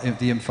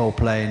the Imphal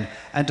plain,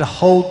 and to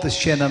hold the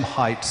Shenam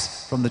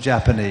Heights from the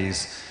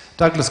Japanese.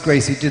 Douglas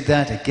Gracey did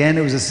that. Again,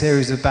 it was a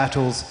series of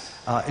battles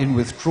in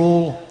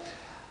withdrawal.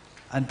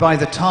 And by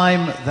the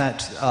time that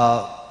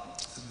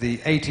the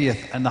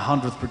 80th and the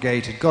 100th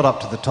Brigade had got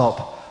up to the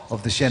top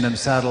of the Shenam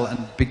Saddle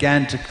and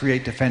began to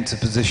create defensive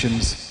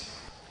positions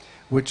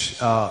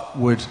which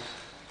would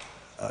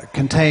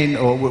contain,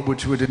 or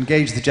which would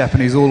engage the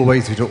Japanese all the way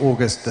through to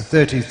August, the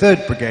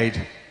 33rd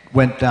Brigade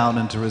went down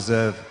into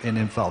reserve in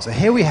Imphal. So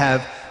here we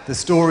have the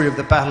story of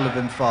the Battle of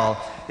Imphal.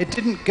 It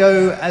didn't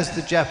go as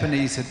the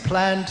Japanese had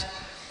planned.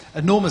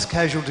 Enormous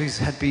casualties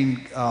had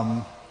been,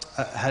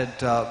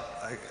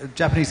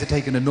 Japanese had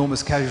taken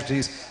enormous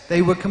casualties.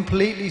 They were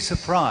completely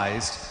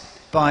surprised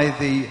by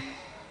the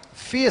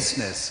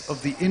fierceness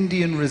of the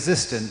Indian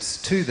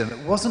resistance to them.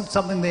 It wasn't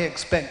something they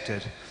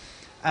expected.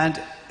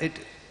 And it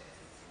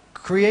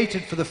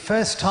created for the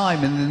first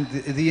time in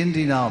the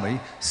Indian Army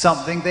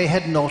something they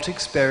had not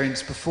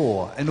experienced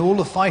before. In all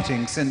the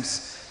fighting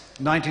since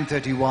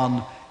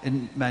 1931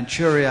 in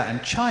Manchuria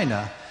and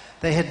China,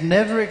 they had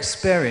never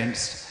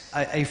experienced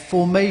a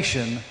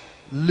formation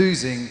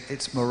losing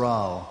its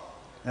morale.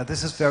 Now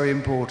this is very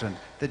important.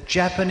 The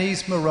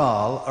Japanese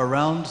morale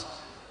around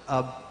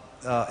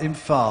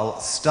Imphal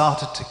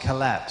started to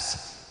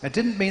collapse. It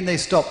didn't mean they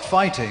stopped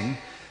fighting,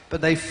 but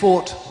they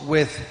fought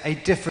with a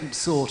different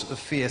sort of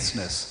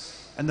fierceness.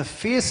 And the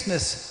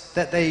fierceness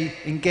that they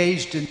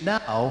engaged in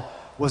now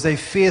was a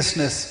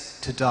fierceness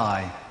to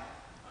die.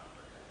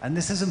 And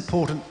this is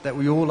important that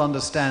we all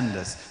understand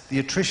this. The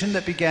attrition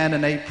that began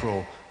in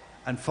April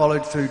and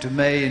followed through to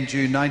May and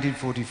June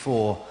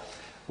 1944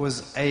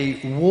 was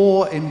a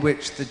war in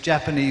which the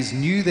Japanese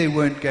knew they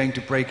weren't going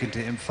to break into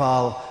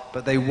Imphal,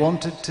 but they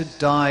wanted to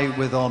die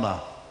with honor.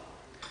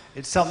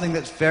 It's something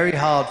that's very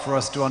hard for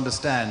us to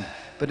understand,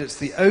 but it's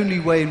the only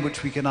way in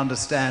which we can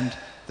understand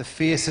the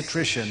fierce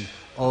attrition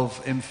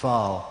of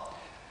Imphal.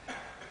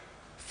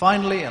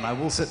 Finally, and I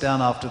will sit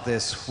down after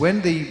this,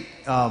 when the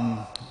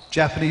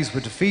Japanese were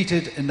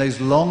defeated in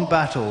those long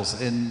battles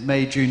in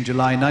May, June,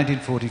 July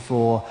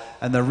 1944,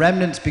 and the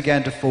remnants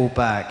began to fall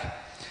back,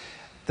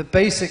 the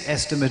basic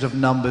estimate of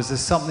numbers is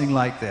something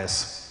like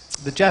this.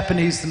 The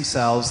Japanese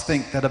themselves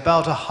think that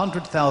about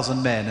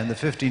 100,000 men in the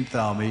 15th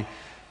Army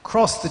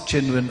crossed the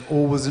Chinwan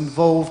or was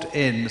involved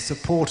in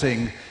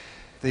supporting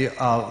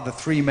the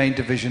three main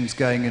divisions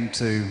going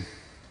into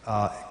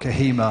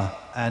Kohima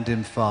and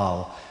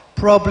Imphal.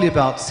 Probably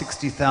about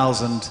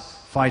 60,000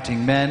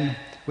 fighting men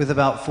with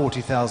about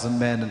 40,000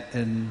 men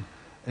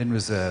in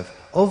reserve.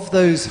 Of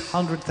those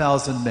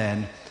 100,000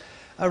 men,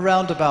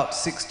 around about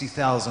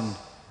 60,000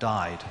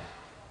 died.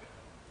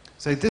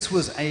 So this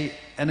was an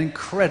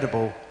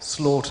incredible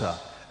slaughter,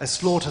 a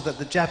slaughter that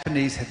the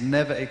Japanese had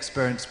never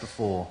experienced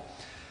before.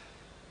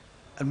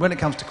 And when it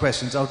comes to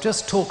questions, I'll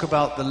just talk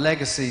about the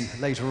legacy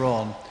later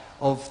on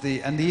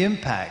and the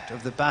impact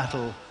of the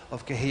Battle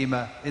of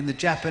Kohima in the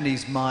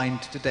Japanese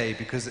mind today,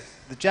 because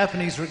the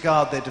Japanese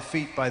regard their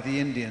defeat by the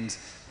Indians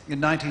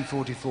in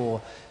 1944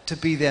 to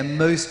be their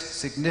most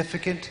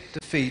significant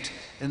defeat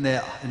in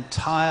their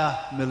entire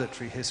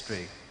military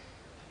history.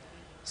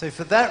 So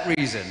for that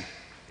reason,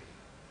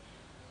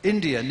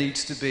 India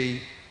needs to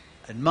be,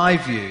 in my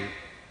view,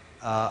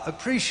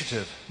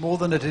 appreciative, more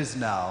than it is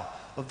now,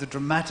 of the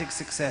dramatic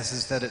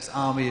successes that its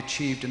army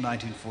achieved in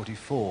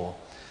 1944.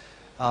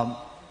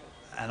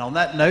 And on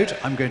that note,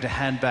 I'm going to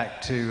hand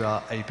back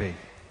to AB.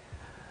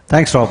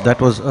 Thanks, Rob. That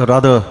was a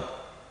rather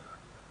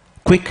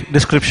quick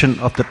description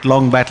of that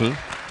long battle.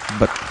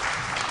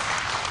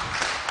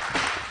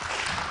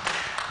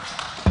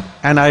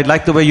 And I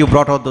like the way you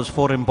brought out those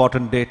 4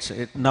 important dates.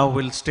 It now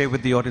will stay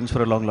with the audience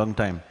for a long, long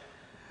time.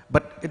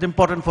 But it's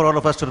important for all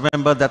of us to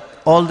remember that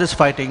all this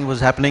fighting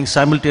was happening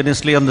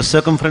simultaneously on the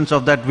circumference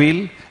of that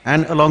wheel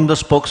and along the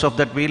spokes of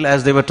that wheel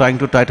as they were trying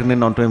to tighten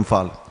in onto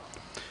Imphal.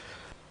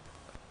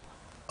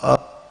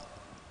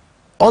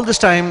 All this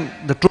time,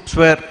 the troops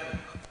were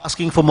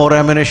asking for more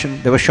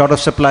ammunition, they were short of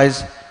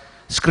supplies,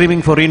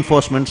 screaming for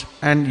reinforcements,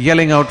 and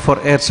yelling out for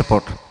air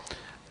support.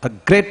 A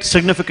great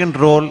significant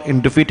role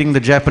in defeating the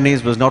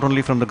Japanese was not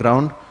only from the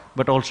ground,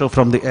 but also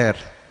from the air.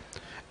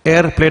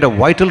 Air played a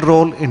vital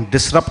role in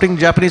disrupting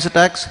Japanese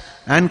attacks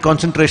and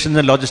concentration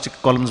in the logistic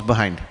columns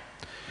behind.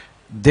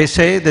 They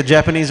say the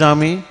Japanese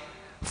army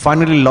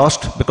finally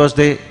lost because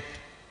it's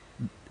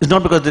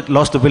not because they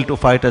lost the will to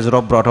fight, as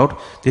Rob brought out,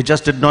 they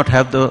just did not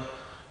have the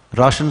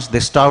rations,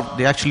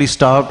 they actually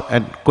starved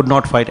and could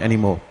not fight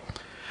anymore.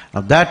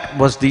 Now that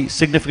was the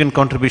significant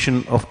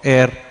contribution of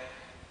air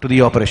to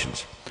the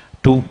operations.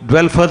 To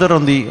dwell further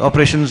on the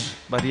operations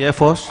by the Air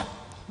Force,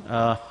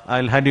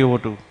 I'll hand you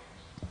over to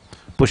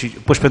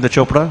Pushpinder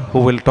Chopra, who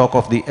will talk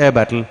of the air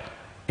battle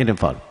in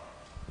Imphal.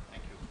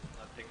 Thank you.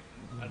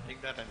 I'll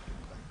take that.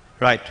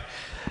 Right.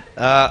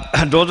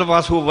 Those of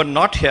us who were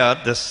not here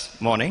this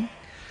morning,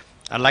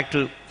 I'd like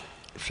to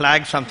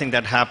flag something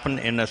that happened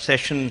in a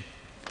session,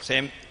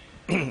 same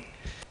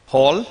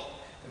hall,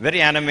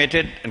 very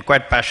animated and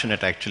quite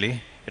passionate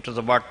actually. It was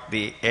about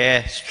the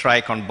air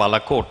strike on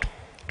Balakot,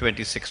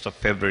 26th of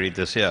February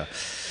this year.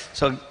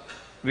 So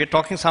we're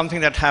talking something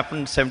that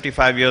happened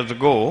 75 years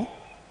ago,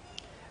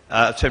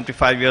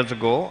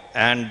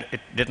 and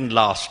it didn't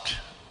last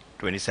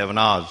 27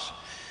 hours.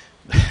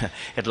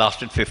 It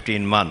lasted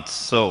 15 months.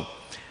 So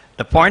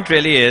the point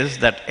really is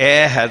that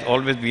air has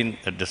always been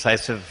a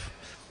decisive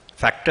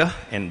factor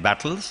in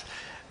battles.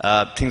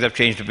 Things have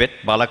changed a bit.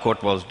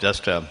 Balakot was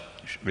just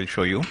we'll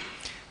show you.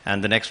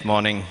 And the next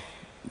morning,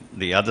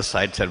 the other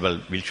side said,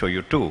 well, we'll show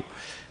you too.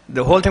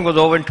 The whole thing was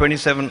over in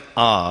 27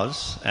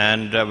 hours,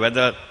 and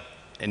whether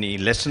any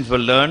lessons were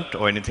learned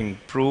or anything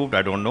proved,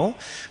 I don't know.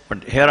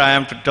 But here I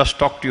am to just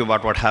talk to you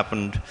about what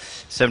happened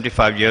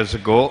 75 years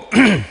ago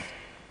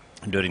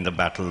during the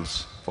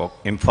battles for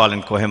Imphal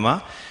and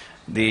Kohima.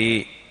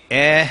 The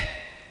air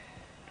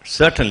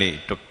certainly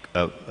took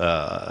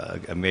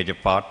a major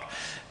part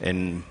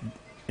in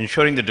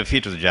ensuring the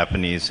defeat of the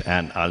Japanese,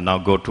 and I'll now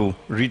go to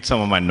read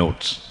some of my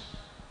notes.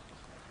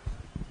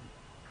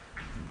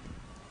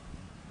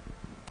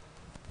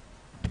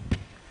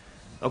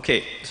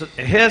 Okay, so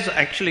here's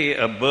actually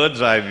a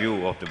bird's eye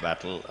view of the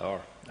battle, or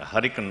a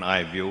hurricane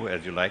eye view,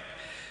 as you like.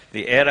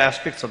 The air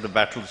aspects of the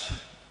battles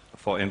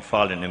for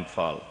Imphal and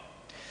Imphal.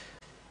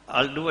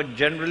 I'll do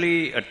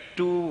generally a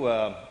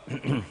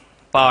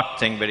two-part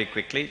thing very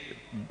quickly.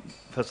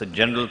 First a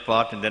general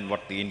part and then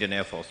what the Indian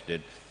Air Force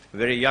did.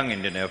 Very young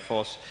Indian Air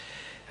Force,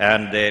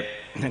 and they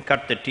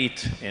cut their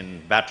teeth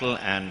in battle,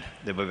 and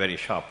they were very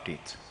sharp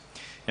teeth.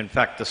 In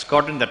fact, the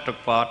squadron that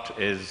took part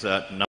is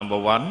number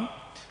 1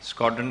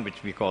 squadron,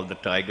 which we call the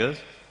Tigers,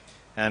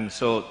 and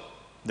so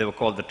they were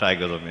called the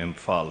Tigers of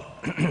Imphal.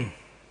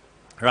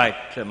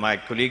 Right, my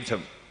colleagues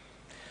have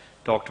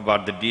talked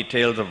about the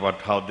details about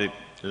how the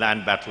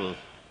land battle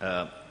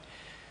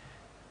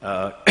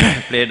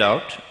played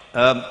out.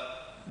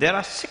 There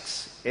are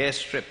 6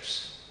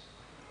 airstrips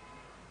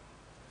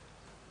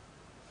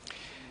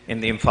in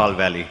the Imphal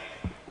Valley.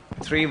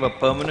 3 were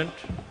permanent,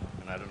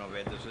 and I don't know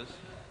where this is.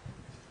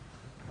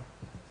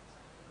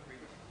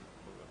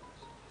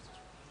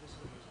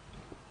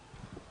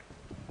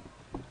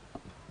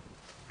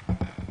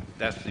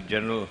 That's the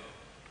general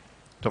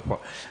topo.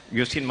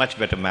 You've seen much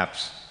better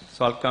maps.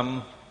 So I'll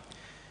come,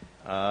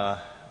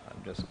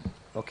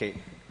 okay.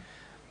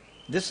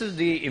 This is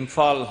the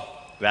Imphal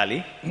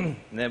Valley.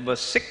 There were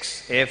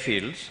 6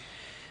 airfields,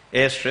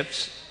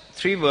 airstrips.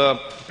 3 were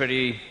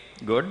pretty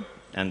good,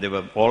 and they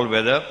were all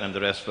weather, and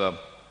the rest were a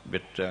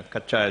bit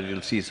kacha, as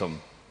you'll see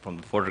some from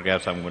the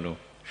photographs I'm going to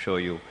show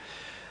you.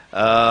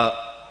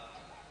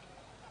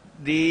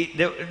 They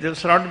were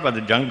surrounded by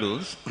the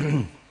jungles.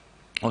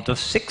 Of the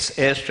 6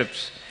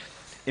 airstrips,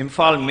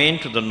 Imphal Main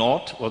to the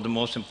north was the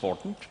most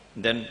important.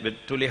 Then with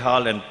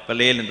Tulihal and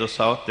Palel in the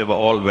south, they were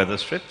all weather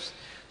strips.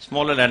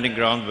 Smaller landing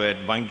grounds were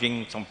at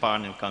Bangjing,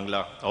 Sampan and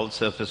Kangla, all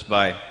surfaced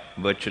by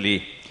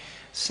virtually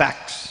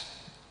sacks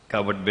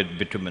covered with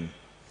bitumen.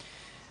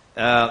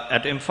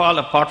 At Imphal,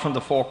 apart from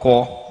the 4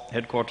 corps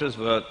headquarters,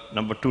 were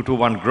number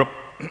 221 Group,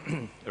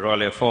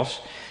 Royal Air Force,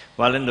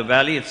 while in the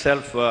valley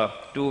itself were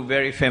 2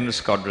 very famous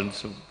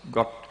squadrons who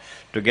got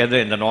together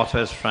in the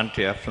northwest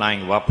frontier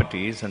flying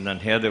Wapatis, and then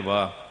here they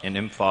were in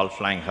Imphal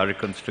flying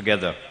Hurricanes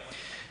together.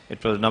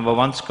 It was number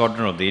 1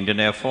 squadron of the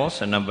Indian Air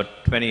Force and number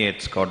 28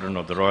 squadron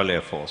of the Royal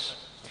Air Force.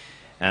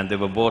 And they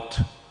were both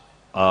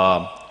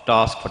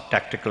tasked for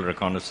tactical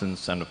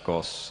reconnaissance and, of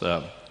course,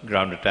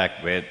 ground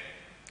attack where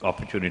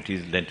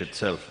opportunities lent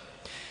itself.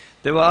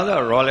 There were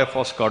other Royal Air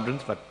Force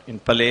squadrons, but in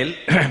Palel,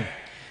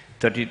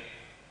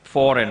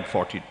 34 and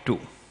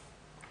 42.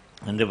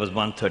 And there was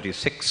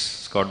 136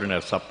 squadron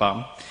at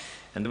Sapam.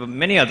 And there were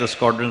many other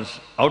squadrons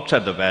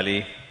outside the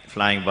valley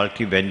flying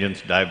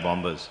multi-vengeance dive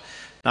bombers.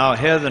 Now,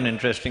 here's an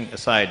interesting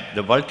aside.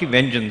 The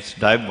multi-vengeance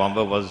dive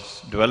bomber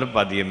was developed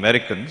by the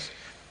Americans,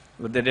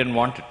 but they didn't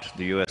want it.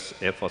 The US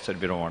Air Force said,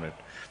 we don't want it.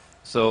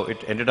 So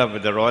it ended up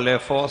with the Royal Air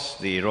Force,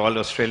 the Royal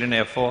Australian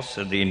Air Force,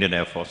 and the Indian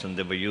Air Force, and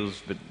they were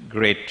used with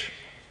great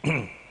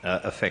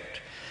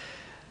effect.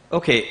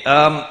 Okay.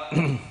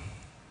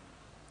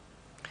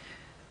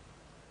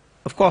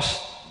 Of course,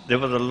 there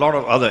was a lot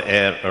of other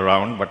air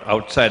around, but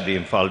outside the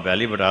Imphal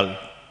Valley, but I'll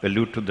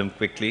allude to them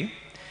quickly.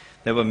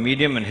 There were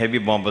medium and heavy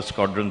bomber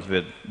squadrons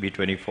with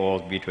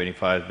B-24s,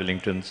 B-25s,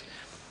 Wellingtons,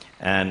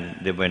 and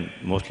they went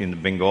mostly in the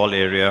Bengal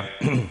area.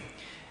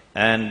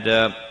 And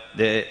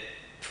the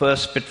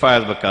first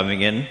Spitfires were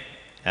coming in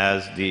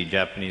as the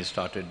Japanese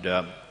started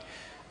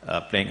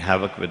playing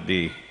havoc with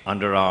the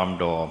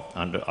underarmed or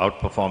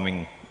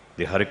outperforming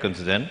the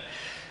Hurricanes then.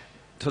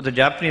 So the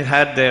Japanese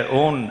had their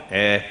own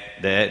air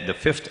there, the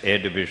 5th Air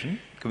Division,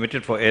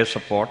 committed for air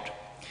support.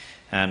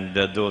 And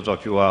those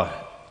of you who are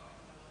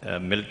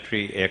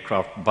military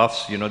aircraft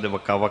buffs, you know there were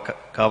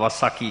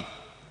Kawasaki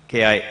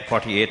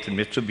Ki-48 and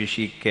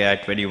Mitsubishi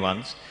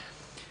Ki-21s,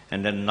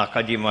 and then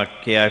Nakajima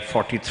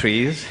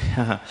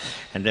Ki-43s,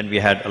 and then we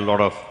had a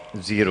lot of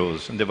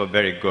Zeros, and they were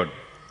very good.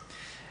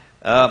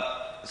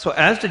 So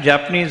as the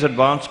Japanese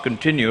advance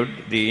continued,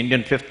 the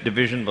Indian 5th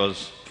Division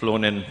was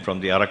flown in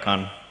from the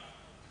Arakan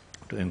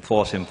to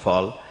enforce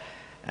Imphal,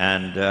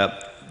 and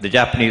the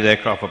Japanese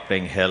aircraft were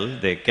playing hell.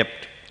 They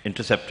kept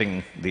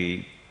intercepting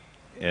the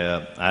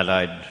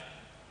Allied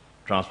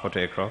transport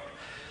aircraft,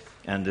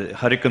 and the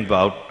Hurricanes were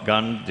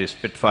outgunned. The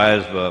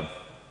Spitfires were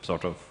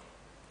sort of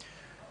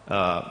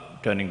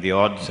turning the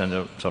odds, and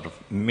a sort of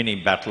mini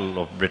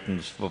battle of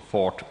Britons were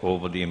fought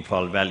over the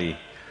Imphal Valley.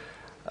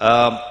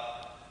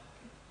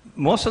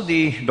 Most of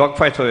the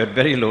dogfights were at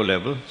very low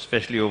level,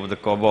 especially over the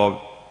Cobor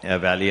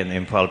Valley and the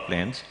Imphal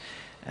Plains,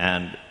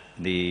 and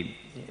the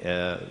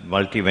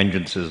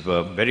multi-vengeances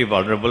were very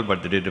vulnerable,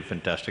 but they did a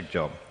fantastic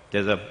job.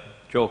 There's a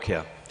joke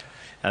here.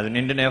 As an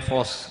Indian Air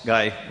Force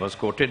guy was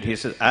quoted, he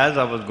says, as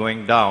I was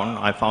going down,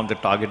 I found the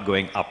target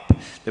going up.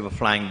 They were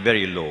flying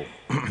very low.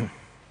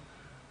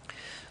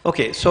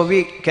 Okay, so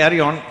we carry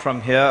on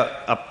from here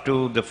up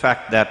to the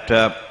fact that,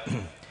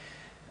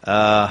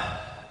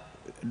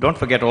 don't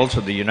forget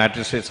also the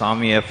United States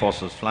Army Air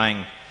Force was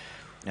flying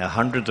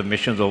hundreds of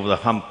missions over the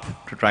hump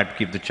to try to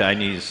keep the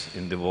Chinese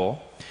in the war.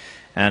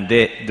 And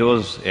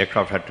those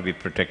aircraft had to be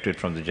protected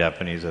from the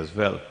Japanese as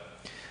well.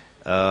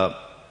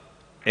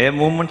 air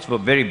movements were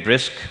very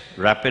brisk,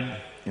 rapid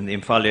in the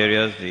Imphal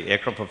areas. The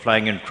aircraft were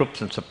flying in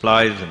troops and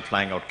supplies and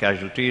flying out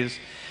casualties.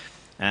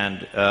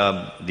 And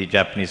the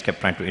Japanese kept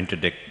trying to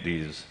interdict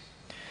these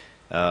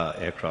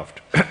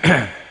aircraft.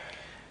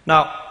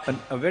 Now,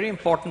 a very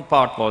important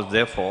part was,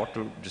 therefore,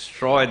 to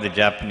destroy the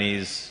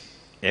Japanese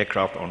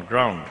aircraft on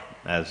ground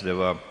as they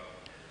were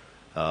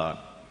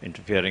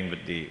interfering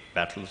with the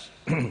battles.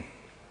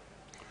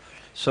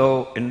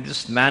 So, in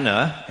this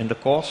manner, in the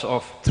course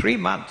of 3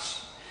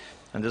 months,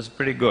 and this is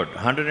pretty good,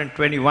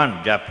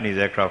 121 Japanese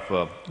aircraft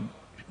were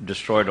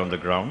destroyed on the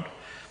ground,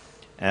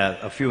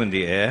 a few in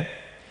the air,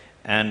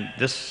 and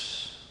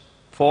this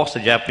forced the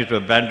Japanese to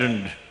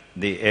abandon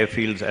the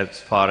airfields as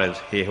far as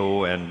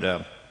Heiho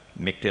and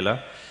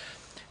Miktila.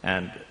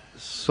 And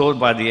so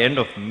by the end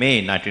of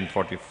May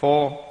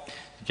 1944,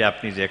 the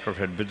Japanese aircraft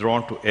had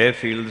withdrawn to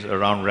airfields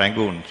around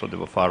Rangoon, so they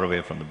were far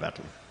away from the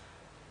battle.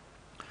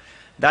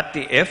 That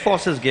the air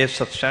forces gave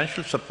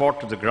substantial support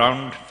to the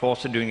ground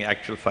forces during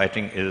actual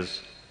fighting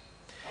is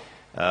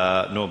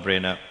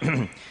no-brainer.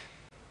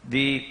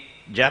 The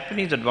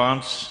Japanese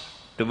advance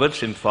towards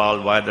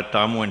Imphal via the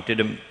Tamu and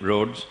Tidim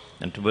roads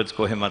and towards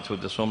Kohima through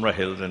the Somra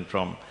Hills and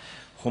from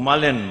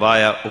Humalin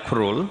via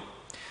Ukhrul.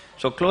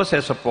 So close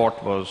air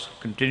support was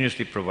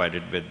continuously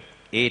provided with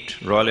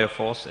 8 Royal Air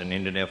Force and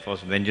Indian Air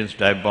Force Vengeance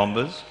dive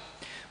bombers,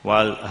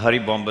 while Hari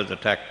bombers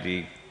attacked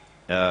the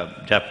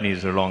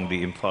Japanese along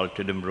the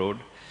Imphal-Tidim road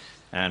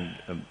and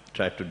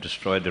tried to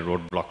destroy the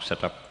roadblocks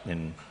set up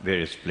in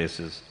various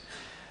places.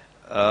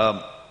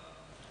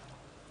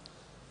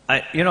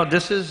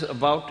 This is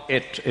about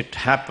it. It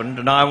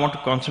happened. Now I want to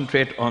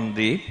concentrate on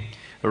the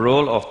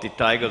role of the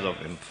Tigers of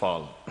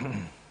Imphal.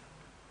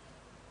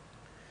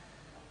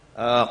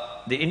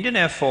 The Indian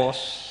Air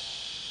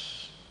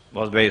Force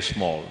was very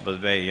small, was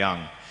very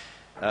young.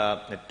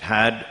 It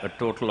had a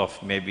total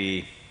of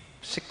maybe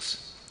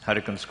 6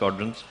 Hurricane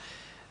squadrons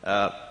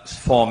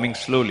forming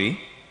slowly,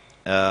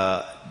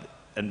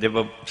 and they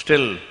were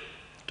still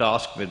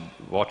tasked with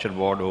watch and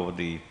ward over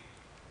the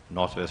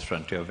northwest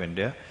frontier of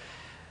India.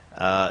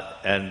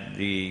 And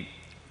the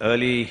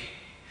early,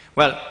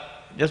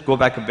 just go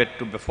back a bit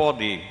to before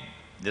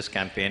this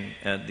campaign.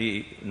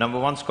 The number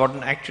 1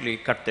 squadron actually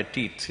cut their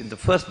teeth in the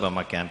first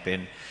Burma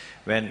campaign,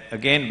 when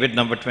again with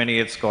number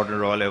 28th Squadron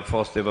Royal Air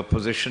Force, they were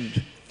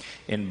positioned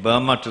in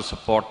Burma to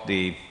support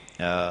the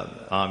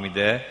army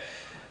there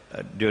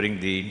during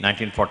the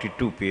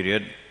 1942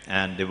 period,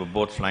 and they were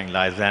both flying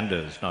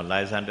Lyzanders. Now,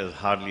 Lysander is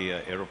hardly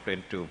an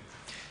aeroplane to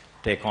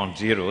take on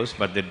Zeros,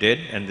 but they did,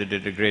 and they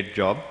did a great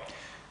job.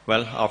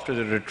 Well, after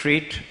the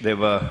retreat, they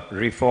were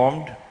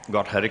reformed,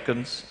 got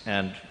Hurricanes,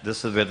 and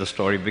this is where the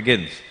story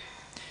begins.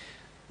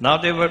 Now,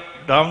 they were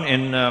down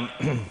in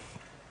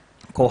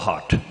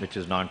Kohat, which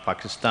is now in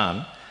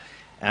Pakistan,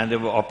 and they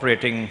were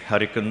operating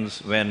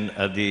Hurricanes when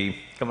the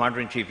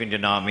Commander-in-Chief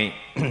Indian Army,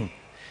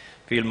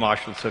 Field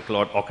Marshal Sir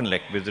Claude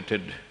Auchinleck,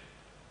 visited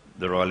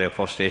the Royal Air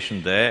Force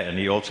Station there, and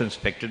he also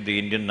inspected the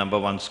Indian number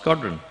 1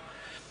 squadron.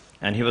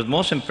 And he was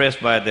most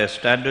impressed by their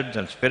standards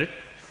and spirit.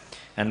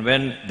 And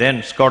when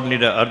then Squadron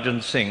Leader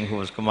Arjun Singh, who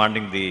was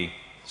commanding the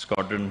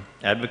squadron,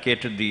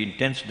 advocated the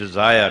intense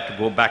desire to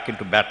go back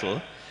into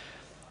battle,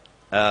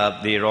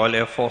 the Royal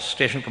Air Force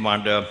Station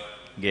Commander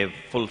gave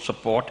full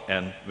support,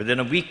 and within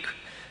a week,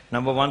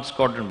 number 1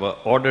 squadron were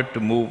ordered to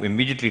move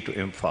immediately to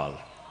Imphal.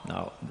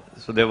 Now,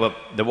 so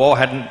the war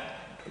hadn't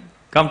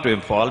come to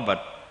Imphal,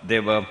 but they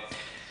were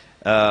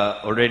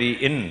already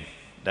in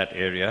that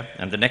area,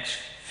 and the next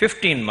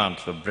 15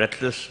 months were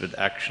breathless with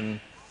action,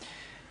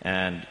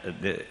 and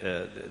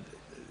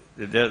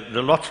there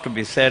are lots to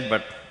be said,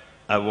 but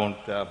I won't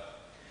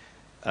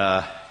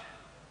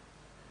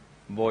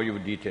bore you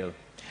with detail.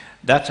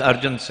 That's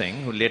Arjun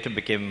Singh, who later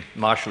became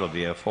Marshal of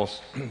the Air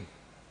Force.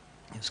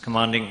 He's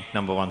commanding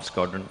number 1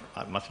 squadron,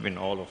 must have been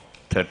all of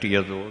 30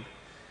 years old.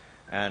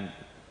 And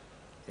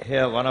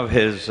here one of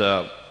his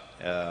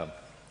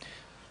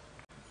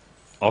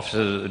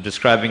officers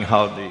describing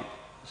how the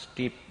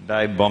steep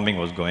dive bombing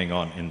was going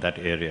on in that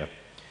area.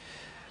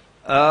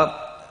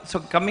 So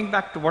coming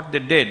back to what they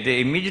did,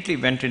 they immediately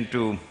went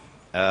into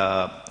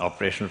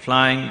operational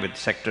flying with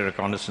sector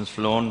reconnaissance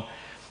flown,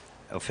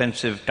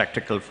 offensive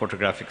tactical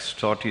photographic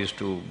sorties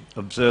to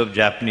observe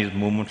Japanese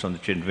movements on the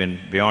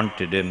Chindwin beyond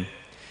Tidim,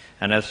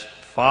 and as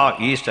far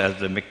east as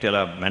the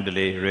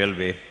Miktila-Mandalay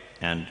railway,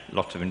 and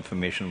lots of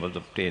information was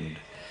obtained.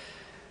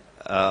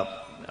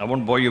 I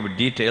won't bore you with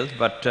details,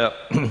 but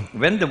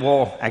when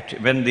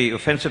the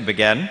offensive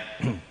began,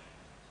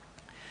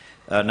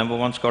 number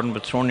 1 squadron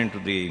was thrown into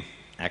the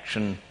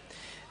action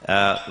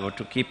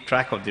to keep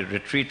track of the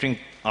retreating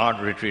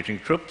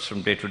troops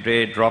from day to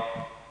day,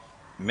 drop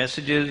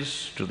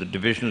messages to the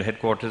divisional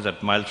headquarters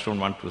at milestone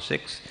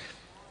 126,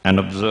 and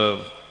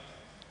observe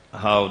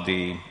how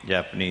the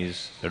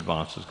Japanese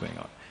advance was going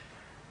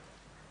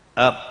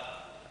on.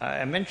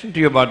 I mentioned to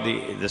you about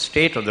the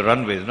state of the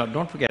runways. Now,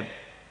 don't forget,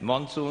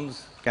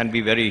 monsoons can be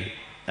very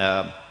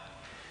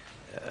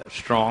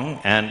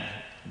strong, and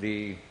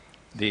the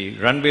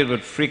runways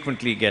would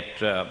frequently get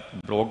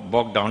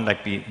bogged down,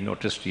 like we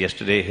noticed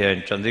yesterday here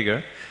in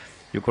Chandigarh.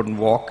 You couldn't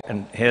walk,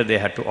 and here they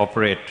had to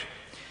operate.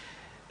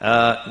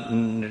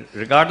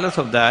 Regardless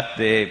of that,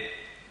 they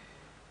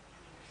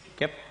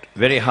kept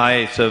very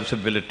high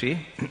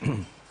serviceability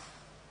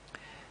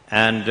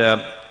and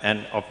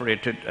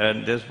operated.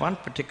 And there's one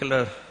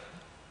particular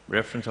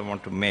reference I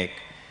want to make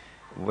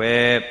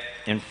where,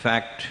 in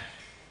fact,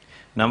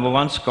 number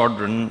 1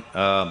 squadron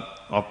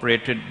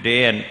operated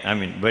day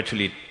and,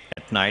 virtually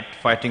at night,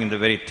 fighting in the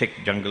very thick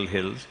jungle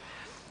hills.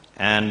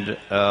 And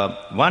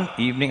one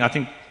evening, I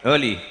think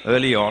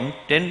early on,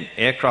 10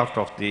 aircraft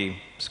of the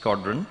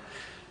squadron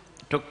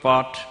took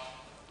part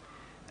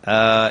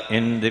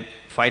in the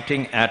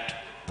fighting at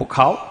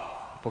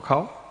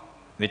Pukhao,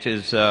 which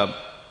is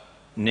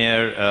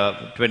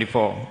near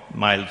 24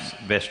 miles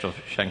west of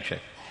Changsha.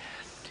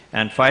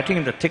 And fighting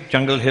in the thick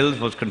jungle hills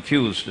was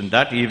confused. And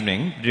that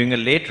evening, during a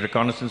late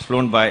reconnaissance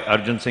flown by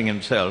Arjun Singh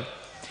himself,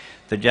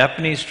 the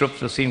Japanese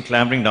troops were seen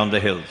clambering down the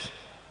hills.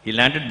 He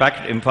landed back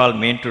at Imphal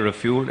Main to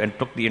refuel and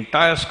took the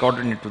entire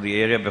squadron into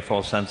the area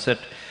before sunset.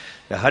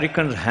 The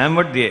Hurricanes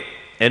hammered the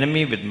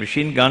enemy with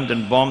machine guns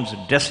and bombs,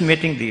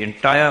 decimating the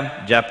entire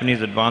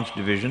Japanese advance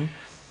division.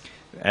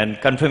 And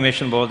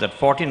confirmation was that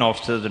 14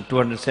 officers and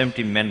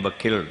 270 men were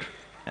killed,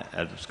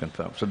 as was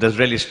confirmed. So this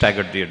really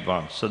staggered the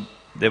advance. So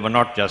they were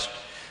not just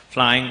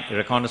flying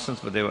reconnaissance,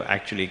 but they were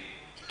actually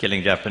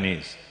killing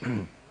Japanese.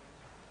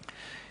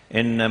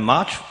 In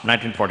March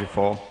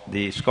 1944,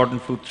 the squadron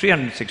flew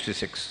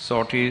 366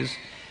 sorties,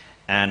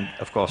 and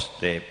of course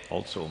they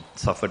also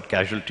suffered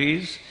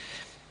casualties.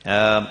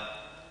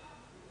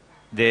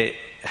 They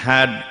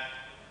had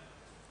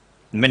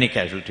many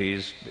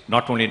casualties,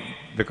 not only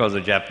because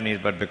of the Japanese,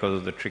 but because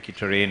of the tricky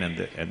terrain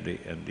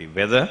and the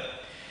weather.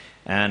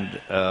 And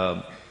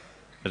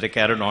they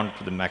carried on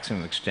to the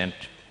maximum extent,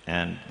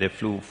 and they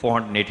flew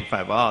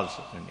 485 hours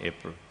in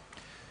April.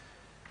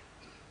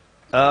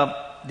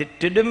 The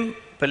Tidim,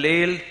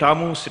 Palel,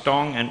 Tamu,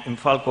 Sitong, and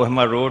Imphal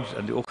Kohima roads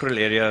and the Ukhrul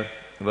area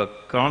were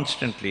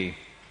constantly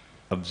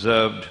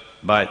observed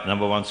by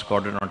number 1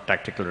 squadron on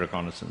tactical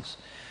reconnaissance.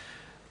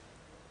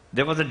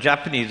 There was a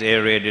Japanese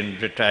air raid in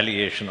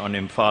retaliation on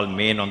Imphal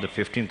Main on the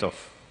 15th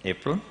of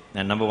April,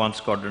 and number 1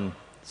 squadron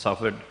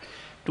suffered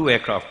 2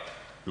 aircraft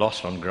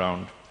lost on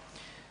ground.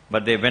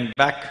 But they went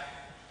back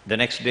the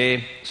next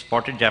day,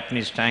 spotted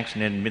Japanese tanks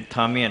near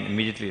Midthami and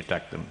immediately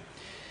attacked them,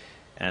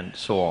 and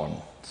so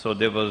on. So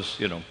there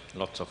was,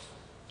 lots of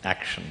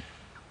action.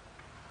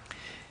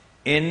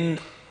 In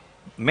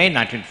May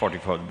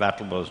 1944, the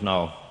battle was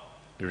now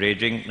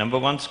raging. Number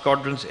 1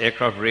 squadron's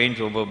aircraft ranged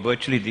over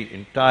virtually the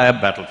entire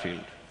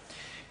battlefield.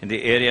 In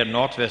the area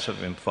northwest of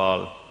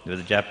Imphal, where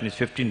the Japanese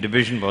 15th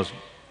Division was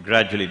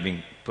gradually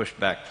being pushed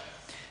back,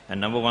 and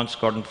number 1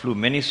 squadron flew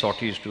many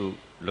sorties to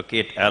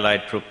locate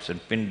Allied troops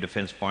and pin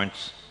defense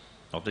points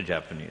of the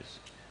Japanese.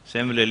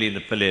 Similarly, in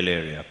the Palel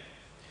area.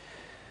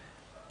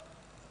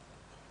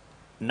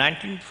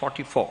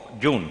 1944,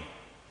 June,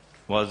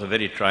 was a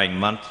very trying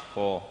month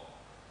for,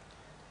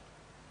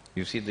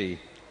 you see the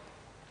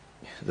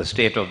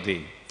state of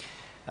the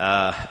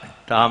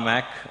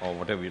tarmac, or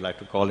whatever you like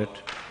to call it,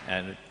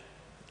 and it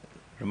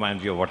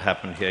reminds you of what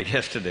happened here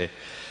yesterday.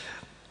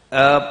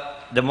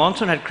 The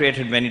monsoon had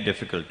created many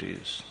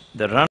difficulties.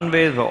 The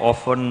runways were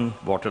often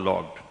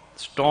waterlogged.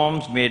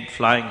 Storms made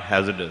flying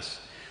hazardous.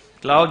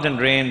 Clouds and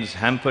rains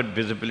hampered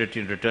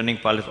visibility, and returning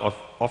pilots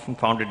often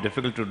found it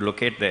difficult to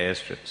locate their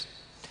airstrips.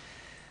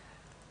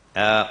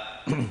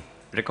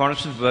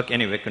 Reconnaissance work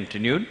anyway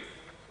continued,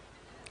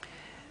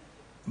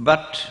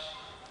 but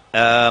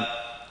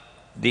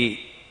the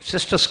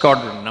sister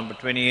squadron, number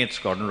 28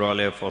 Squadron Royal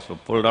Air Force, were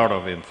pulled out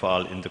of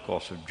Imphal in the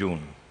course of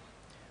June.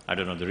 I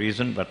don't know the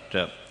reason,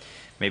 but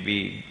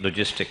maybe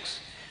logistics.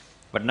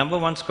 But number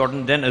 1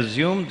 squadron then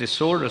assumed the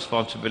sole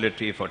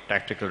responsibility for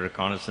tactical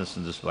reconnaissance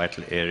in this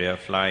vital area,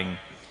 flying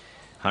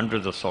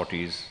hundreds of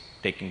sorties,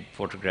 taking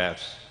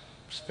photographs,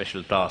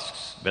 special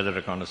tasks, weather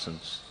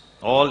reconnaissance,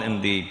 all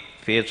in the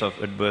face of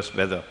adverse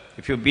weather.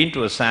 If you've been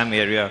to Assam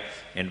area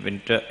in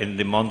winter, in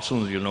the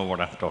monsoons, you know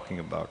what I'm talking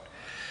about.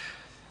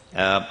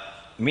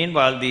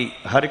 Meanwhile, the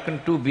Hurricane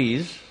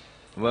 2Bs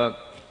were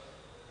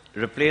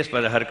replaced by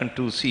the Hurricane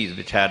 2Cs,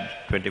 which had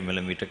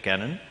 20-millimeter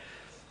cannon,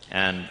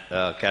 and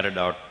carried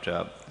out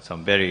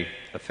some very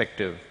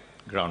effective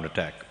ground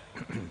attack.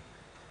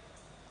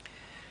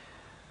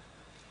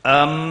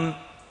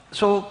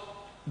 So,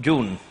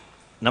 June,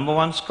 number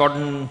 1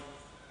 squadron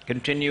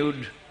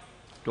continued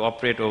to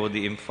operate over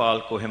the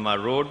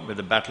Imphal-Kohima road, where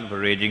the battle was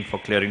raging for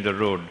clearing the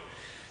road.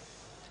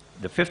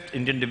 The 5th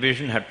Indian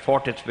Division had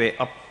fought its way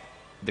up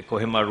the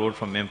Kohima road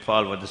from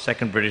Imphal, while the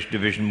 2nd British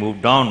Division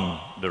moved down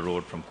the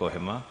road from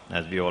Kohima,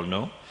 as we all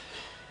know.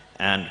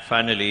 And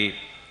finally,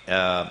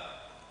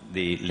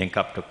 the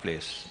link-up took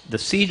place. The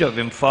siege of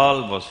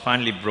Imphal was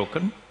finally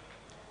broken,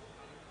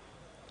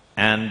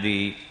 and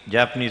the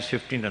Japanese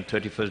 15th and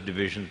 31st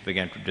Divisions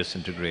began to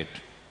disintegrate.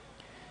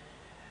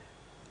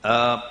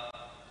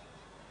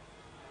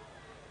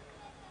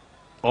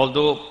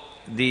 Although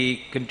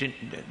the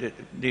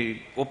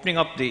opening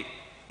up the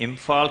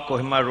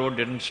Imphal-Kohima road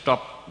didn't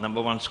stop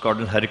number 1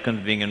 Squadron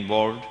Hurricanes being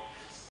involved.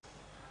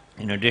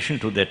 in addition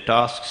to their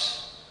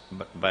tasks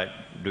by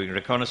doing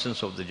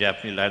reconnaissance of the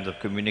Japanese lines of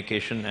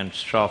communication and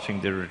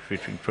staffing their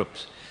retreating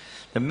troops.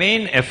 The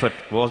main effort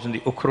was in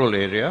the Ukhrul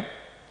area.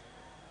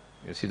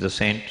 You see the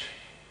saint.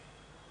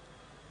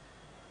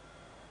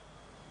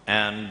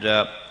 And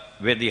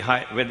where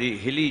the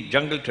hilly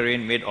jungle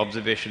terrain made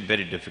observation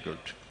very difficult.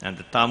 And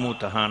the Tamu,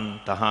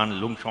 Tahan,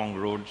 Lungshong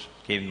roads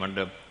came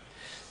under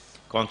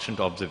constant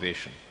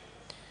observation.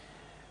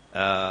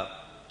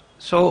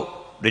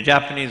 So the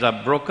Japanese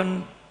are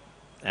broken,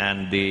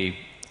 and the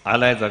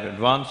Allies are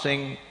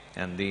advancing,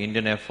 and the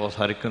Indian Air Force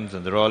Hurricanes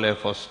and the Royal Air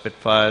Force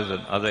Spitfires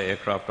and other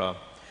aircraft are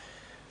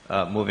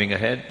moving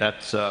ahead.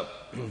 That's,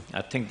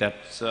 I think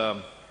that's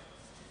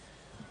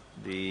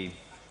the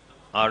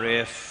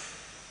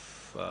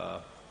RAF,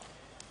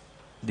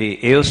 the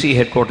AOC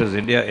headquarters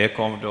India, Air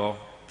Commodore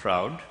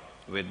Proud,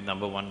 with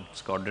number 1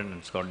 squadron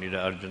and squadron leader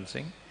Arjun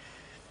Singh,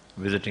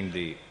 visiting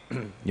the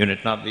unit.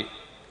 Now the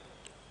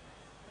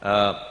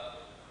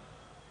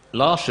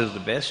last is the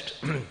best.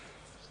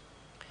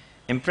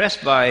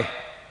 Impressed by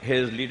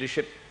his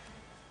leadership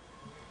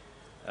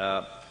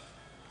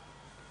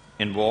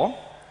in war.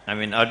 I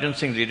mean, Arjun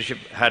Singh's leadership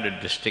had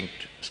a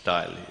distinct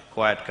style,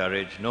 quiet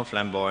courage, no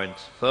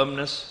flamboyance,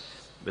 firmness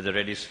with a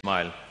ready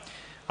smile.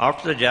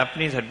 After the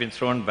Japanese had been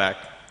thrown back,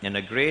 in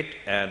a great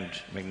and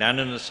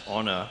magnanimous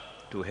honor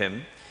to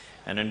him,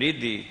 and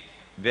indeed the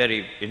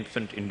very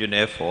infant Indian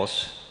Air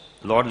Force,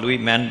 Lord Louis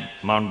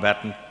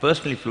Mountbatten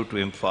personally flew to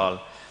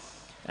Imphal,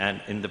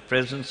 and in the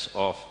presence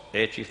of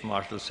Air Chief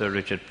Marshal Sir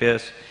Richard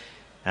Pearce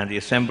and the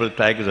assembled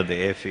tigers of the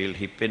airfield,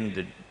 he pinned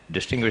the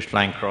Distinguished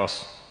Flying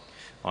Cross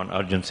on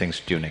Arjun Singh's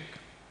tunic.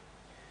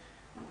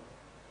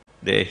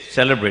 They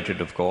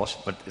celebrated, of course,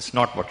 but it's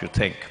not what you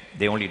think.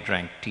 They only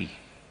drank tea.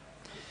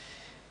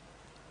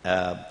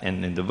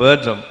 And in the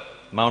words of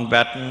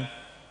Mountbatten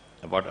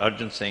about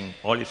Arjun Singh,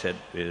 all he said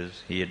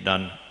is he had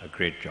done a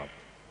great job.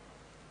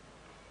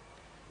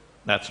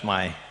 That's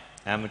my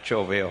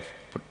amateur way of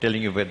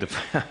telling you where the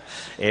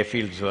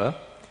airfields were.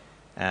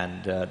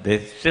 And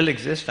they still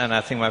exist, and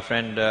I think my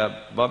friend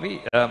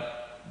Bobby,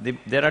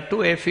 there are 2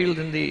 airfields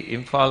in the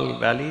Imphal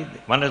Valley.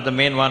 One is the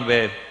main one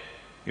where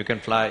you can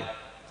fly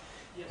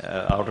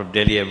out of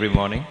Delhi every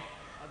morning.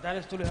 That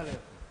is Tulihal Airfield.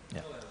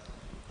 Yeah.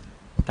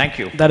 Thank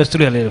you. That is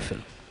Tulihal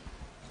Airfield.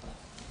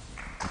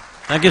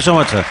 Thank you so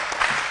much, sir.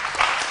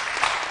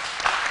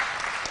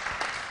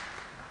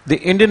 The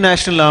Indian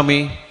National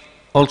Army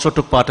also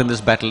took part in this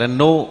battle, and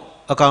no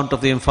account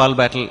of the Imphal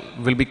battle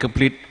will be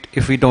complete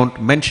if we don't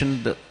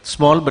mention the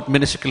small but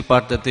minuscule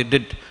part that they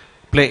did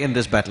play in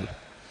this battle.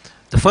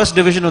 The 1st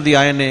Division of the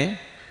INA,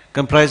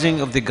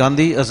 comprising of the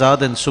Gandhi,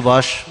 Azad and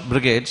Subhash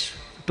brigades,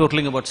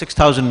 totaling about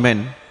 6,000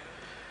 men,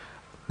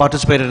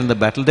 participated in the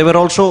battle. There were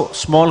also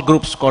small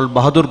groups called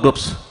Bahadur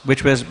groups,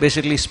 which were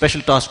basically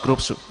special task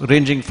groups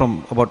ranging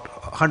from about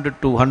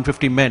 100 to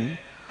 150 men,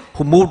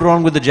 who moved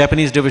around with the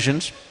Japanese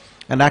divisions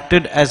and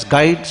acted as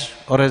guides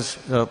or as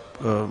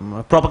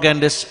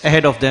propagandists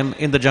ahead of them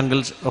in the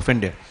jungles of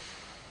India.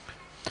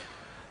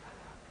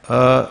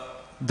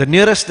 The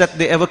nearest that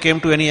they ever came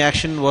to any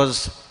action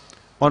was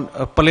on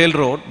Palel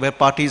Road, where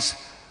parties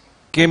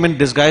came in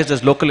disguised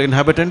as local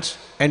inhabitants,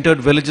 entered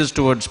villages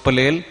towards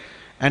Palel,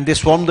 and they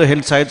swarmed the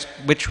hillsides,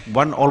 which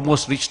one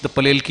almost reached the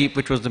Palel Keep,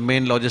 which was the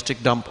main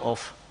logistic dump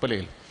of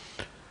Palel.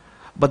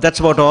 But that's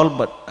about all.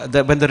 But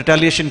when the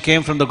retaliation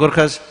came from the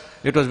Gurkhas,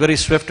 it was very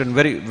swift and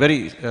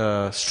very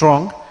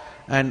strong,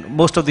 and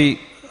most of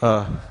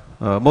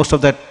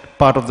that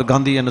part of the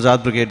Gandhi and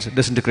Azad brigades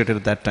disintegrated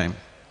at that time.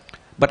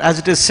 But as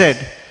it is said,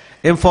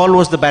 Imphal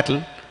was the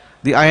battle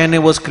the INA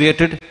was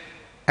created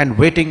and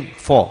waiting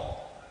for,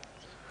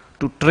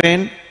 to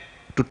train,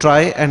 to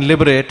try and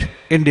liberate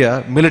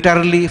India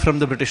militarily from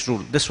the British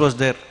rule. This was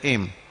their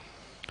aim.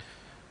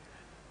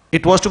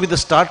 It was to be the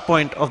start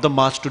point of the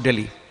march to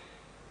Delhi.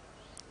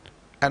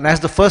 And as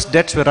the first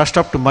deaths were rushed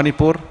up to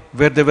Manipur,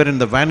 where they were in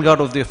the vanguard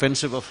of the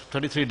offensive of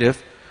 33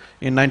 Div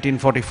in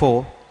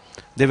 1944,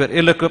 they were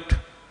ill-equipped,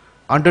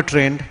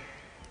 undertrained,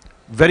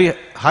 very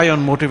high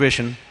on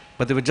motivation,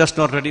 but they were just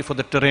not ready for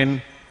the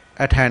terrain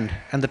at hand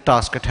and the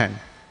task at hand.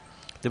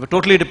 They were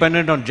totally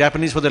dependent on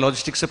Japanese for their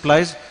logistic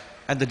supplies,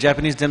 and the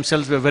Japanese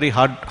themselves were very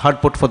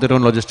hard put for their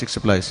own logistic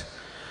supplies.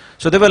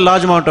 So there were a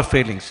large amount of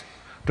failings.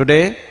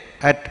 Today,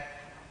 at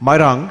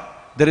Mairang,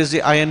 there is the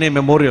INA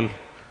Memorial,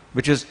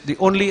 which is the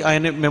only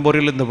INA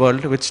memorial in the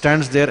world, which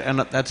stands there, and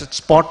that's a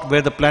spot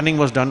where the planning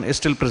was done, is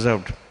still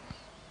preserved.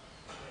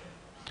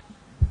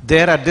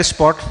 There at this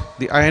spot,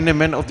 the INA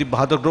men of the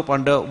Bahadur group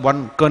under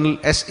one Colonel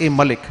S.A.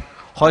 Malik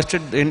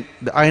hoisted the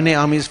INA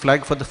Army's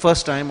flag for the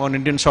first time on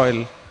Indian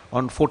soil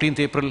on 14th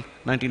April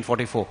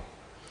 1944.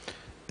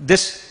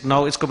 This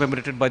now is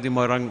commemorated by the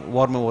Moirang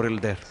War Memorial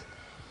there.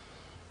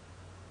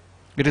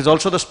 It is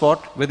also the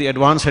spot where the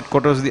advance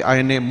headquarters of the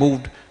INA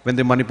moved when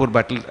the Manipur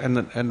battle and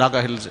the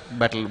Naga Hills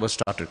battle was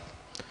started.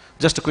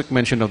 Just a quick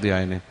mention of the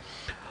INA.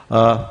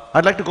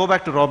 I'd like to go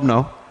back to Rob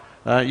now.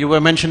 You were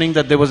mentioning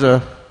that there was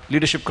a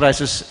leadership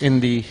crisis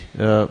in the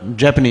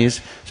Japanese.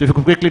 So if you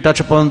could quickly touch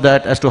upon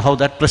that as to how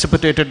that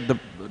precipitated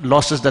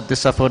losses that they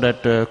suffered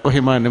at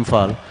Kohima and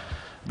Imphal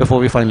before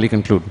we finally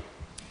conclude.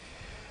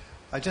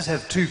 I just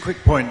have two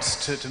quick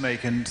points to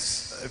make, and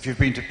if you've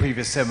been to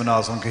previous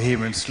seminars on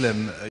Kohima and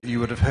Slim, you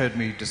would have heard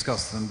me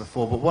discuss them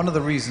before. But one of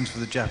the reasons for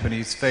the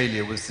Japanese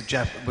failure was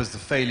the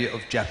failure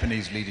of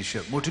Japanese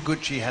leadership.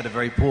 Motoguchi had a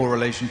very poor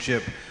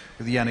relationship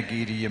with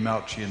Yanagida,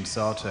 Yamauchi, and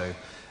Sato.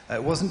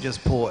 It wasn't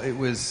just poor; it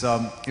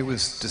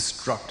was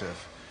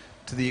destructive,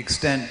 to the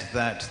extent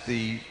that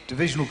the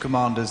divisional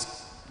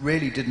commanders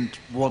really didn't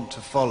want to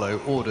follow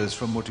orders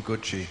from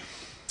Motoguchi.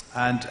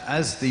 And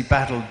as the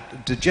battle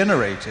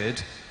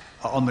degenerated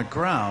on the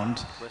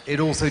ground,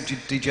 it also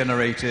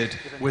degenerated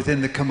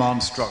within the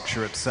command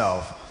structure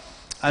itself.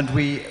 And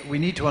we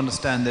need to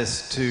understand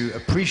this to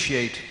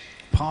appreciate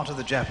part of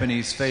the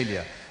Japanese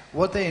failure.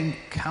 What they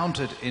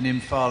encountered in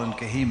Imphal and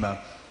Kohima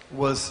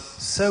was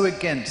so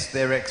against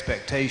their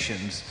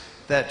expectations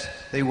that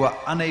they were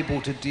unable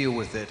to deal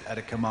with it at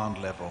a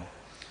command level.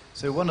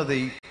 So one of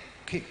the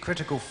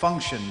critical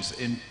functions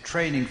in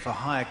training for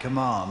higher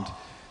command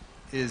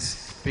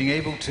is being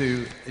able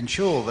to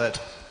ensure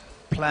that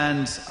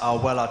plans are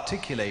well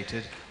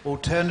articulated,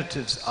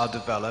 alternatives are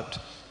developed,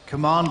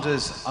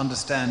 commanders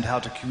understand how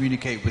to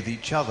communicate with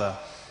each other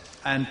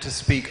and to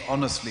speak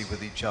honestly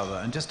with each other.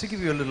 And just to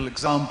give you a little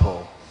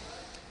example,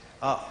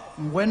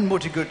 when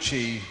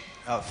Motoguchi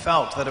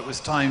felt that it was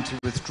time to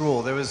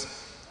withdraw, there was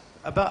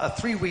about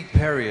a 3-week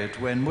period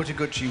when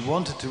Motoguchi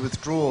wanted to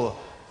withdraw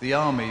the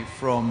army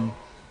from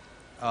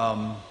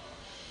the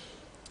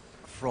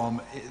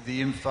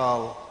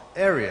Imphal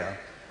area.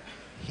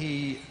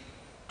 He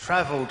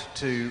traveled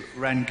to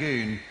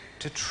Rangoon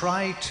to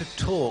try to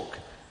talk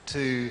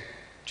to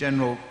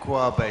General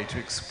Kuabe to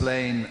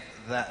explain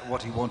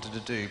what he wanted to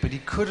do, but he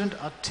couldn't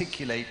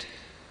articulate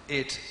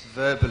it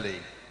verbally.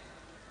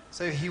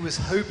 So he was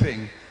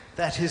hoping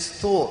that his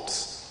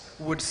thoughts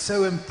would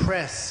so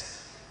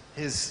impress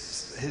his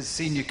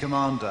senior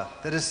commander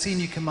that a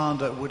senior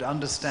commander would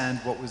understand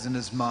what was in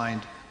his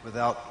mind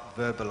without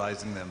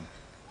verbalizing them.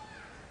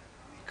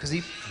 Because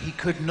he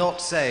could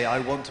not say, I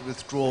want to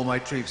withdraw my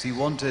troops. He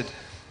wanted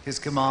his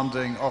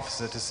commanding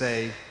officer to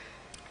say,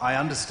 I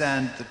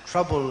understand the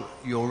trouble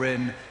you're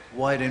in,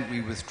 why don't we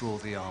withdraw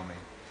the army?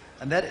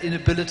 And that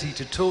inability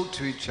to talk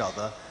to each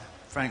other,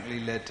 frankly,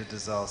 led to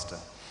disaster.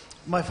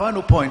 My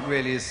final point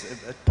really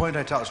is a point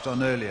I touched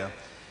on earlier.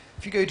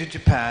 If you go to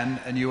Japan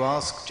and you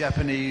ask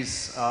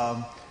Japanese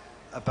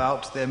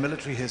about their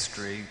military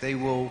history, they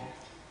will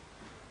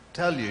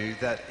tell you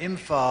that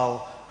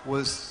Imphal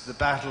was the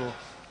battle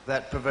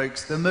that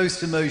provokes the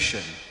most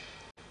emotion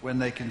when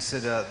they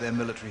consider their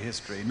military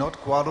history. Not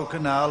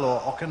Guadalcanal or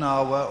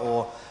Okinawa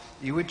or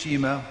Iwo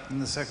Jima in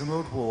the Second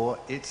World War,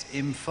 it's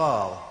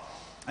Imphal.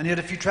 And yet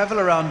if you travel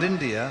around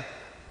India,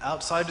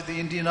 outside of the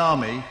Indian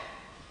Army,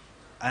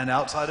 and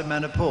outside of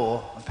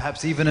Manipur, and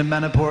perhaps even in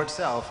Manipur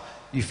itself,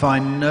 you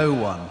find no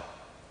one,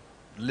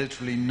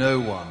 literally no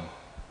one,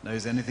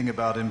 knows anything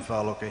about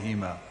Imphal or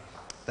Kohima.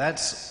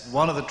 That's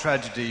one of the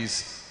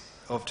tragedies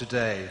of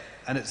today,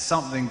 and it's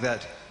something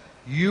that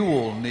you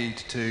all need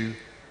to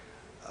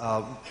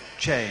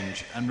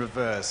change and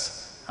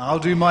reverse. I'll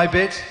do my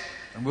bit,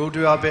 and we'll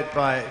do our bit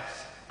by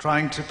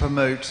trying to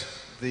promote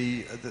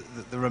the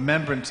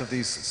remembrance of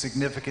these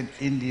significant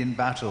Indian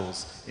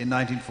battles in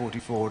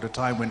 1944 at a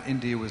time when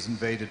India was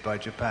invaded by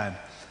Japan.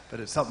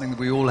 But it's something that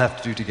we all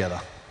have to do together.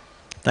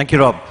 Thank you,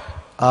 Rob.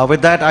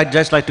 With that, I'd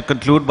just like to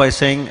conclude by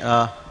saying,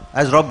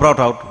 as Rob brought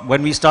out,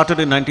 when we started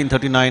in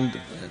 1939,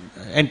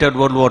 entered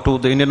World War II,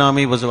 the Indian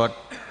Army was about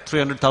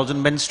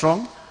 300,000 men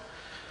strong.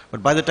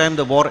 But by the time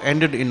the war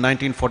ended in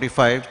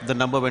 1945, the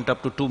number went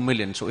up to 2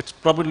 million. So it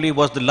probably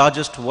was the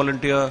largest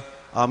volunteer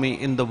army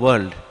in the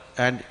world.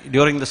 And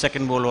during the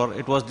Second World War,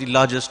 it was the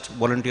largest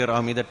volunteer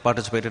army that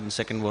participated in the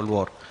Second World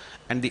War.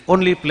 And the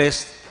only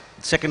place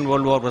the Second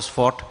World War was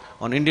fought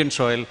on Indian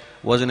soil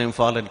was in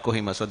Imphal and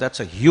Kohima. So that's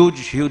a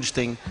huge, huge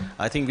thing.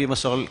 I think we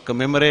must all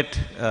commemorate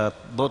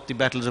both the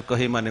battles of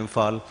Kohima and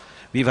Imphal.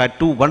 We've had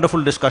 2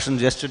 wonderful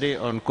discussions yesterday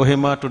on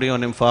Kohima, today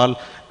on Imphal,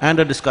 and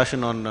a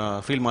discussion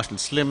on Field Marshal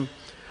Slim.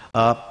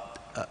 The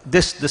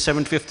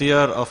 75th year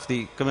of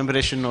the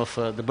commemoration of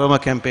the Burma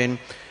campaign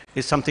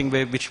is something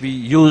which we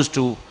use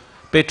to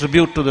pay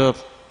tribute to the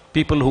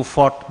people who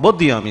fought both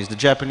the armies, the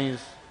Japanese,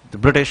 the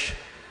British,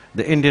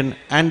 the Indian,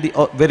 and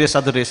the various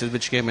other races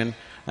which came in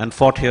and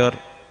fought here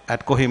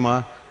at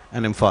Kohima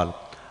and Imphal.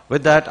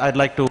 With that, I'd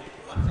like to...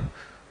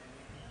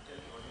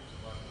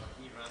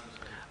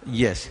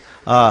 Yes.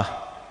 And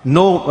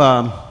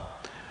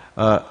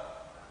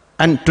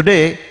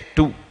today,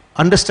 to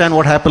understand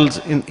what happens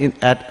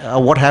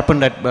what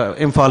happened at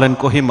Imphal and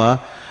Kohima,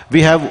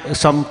 we have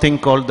something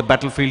called the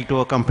battlefield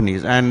tour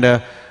companies.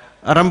 And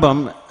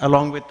Arambam,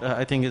 along with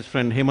I think his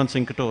friend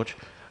Singh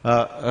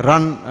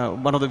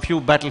run one of the few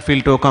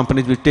battlefield tour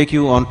companies which take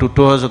you on to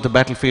tours of the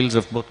battlefields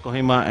of both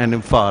Kohima and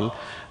Imphal.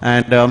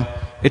 And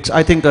it's,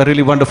 I think, a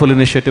really wonderful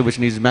initiative which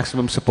needs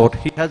maximum support.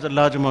 He has a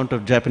large amount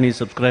of Japanese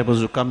subscribers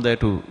who come there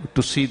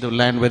to see the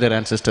land where their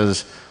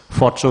ancestors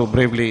fought so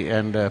bravely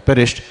and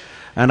perished.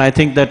 And I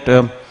think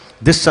that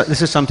this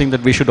is something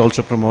that we should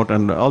also promote,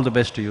 and all the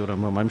best to you,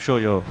 Ramam. I'm sure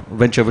your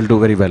venture will do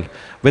very well.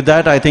 With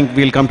that, I think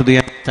we'll come to the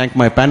end. Thank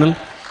my panel.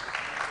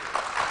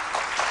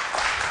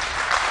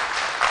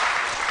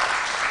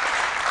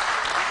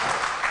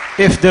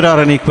 If there are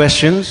any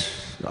questions,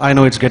 I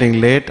know it's getting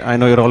late, I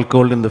know you're all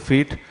cold in the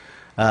feet.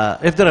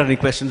 If there are any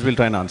questions, we'll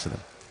try and answer them.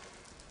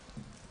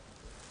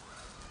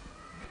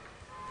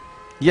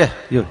 Yeah,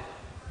 you.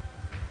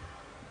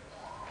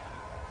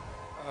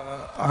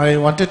 I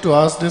wanted to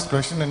ask this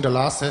question in the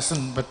last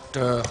session, but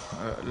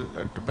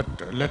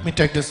let me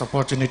take this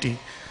opportunity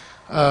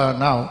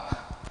now.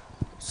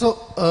 So,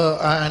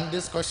 and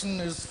this question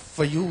is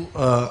for you,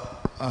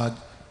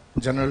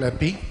 General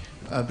Epi,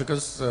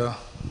 because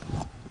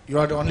you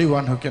are the only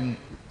one who can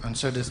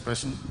answer this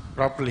question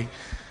properly.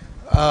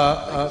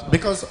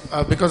 Because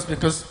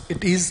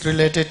it is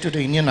related to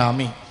the Indian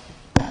Army.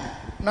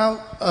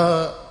 Now,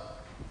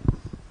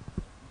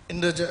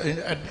 in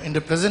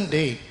the present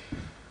day,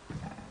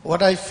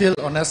 what I feel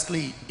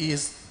honestly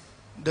is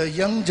the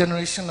young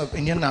generation of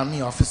Indian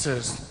Army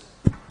officers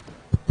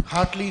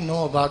hardly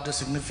know about the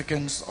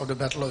significance of the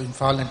Battle of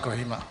Imphal and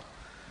Kohima.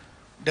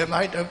 They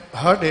might have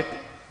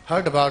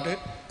heard about it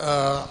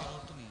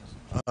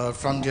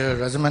from their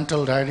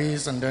regimental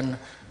diaries and then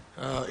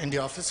in the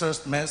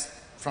officers' mess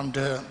from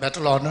the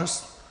battle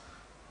honors,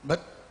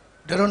 but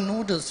they don't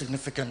know the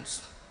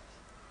significance.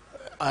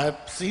 I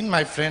have seen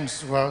my friends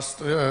who are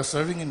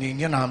serving in the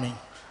Indian Army.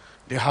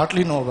 They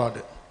hardly know about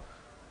it.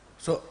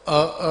 So,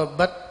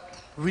 but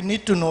we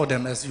need to know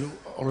them, as you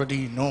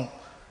already know.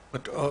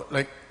 But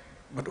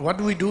but what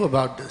do we do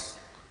about this?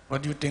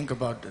 What do you think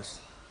about this?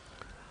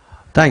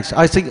 Thanks.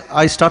 I think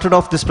I started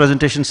off this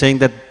presentation saying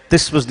that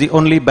this was the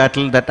only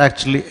battle that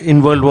actually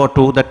in World War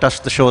II that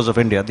touched the shores of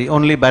India. The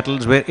only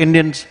battles where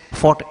Indians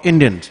fought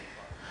Indians,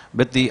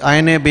 with the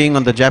INA being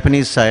on the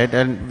Japanese side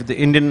and with the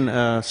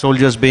Indian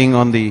soldiers being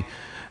on the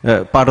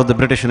part of the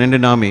British and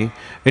Indian Army.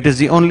 It is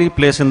the only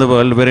place in the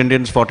world where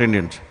Indians fought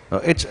Indians.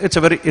 It's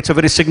a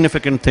very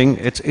significant thing.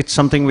 It's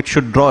something which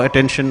should draw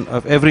attention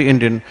of every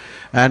Indian,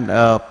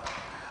 and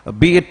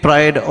be it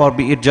pride or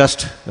be it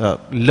just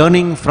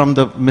learning from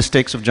the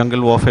mistakes of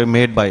jungle warfare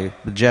made by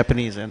the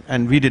Japanese,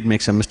 and we did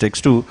make some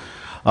mistakes too.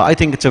 I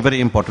think it's a very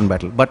important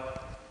battle.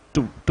 But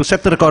to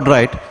set the record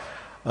right,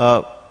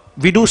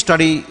 we do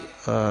study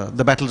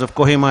the battles of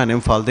Kohima and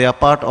Imphal. They are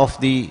part of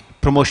the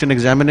promotion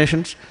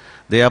examinations.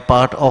 They are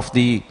part of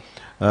the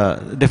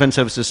Defense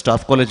Services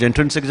Staff College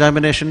entrance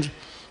examinations,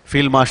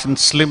 Field Marshal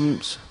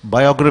Slim's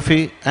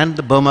biography, and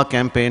the Burma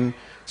campaign,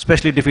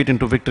 especially Defeat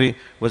into Victory,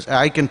 was,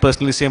 I can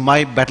personally say,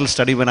 my battle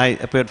study when I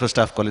appeared for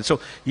Staff College. So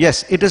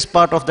yes, it is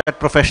part of that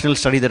professional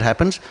study that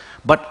happens,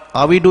 but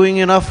are we doing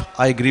enough?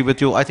 I agree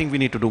with you. I think we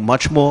need to do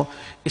much more.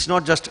 It's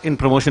not just in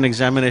promotion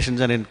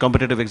examinations and in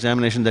competitive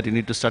examinations that you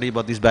need to study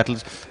about these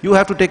battles. You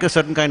have to take a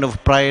certain kind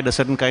of pride, a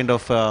certain kind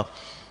of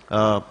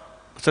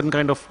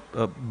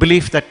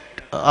belief that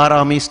our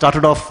army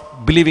started off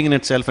believing in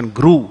itself and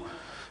grew,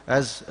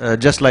 as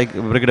just like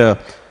Brigadier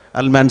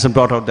Allan Mallinson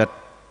brought out that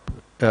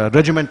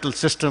regimental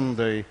system,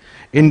 the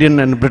Indian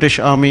and British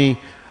Army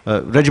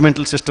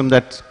regimental system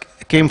that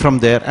came from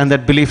there, and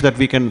that belief that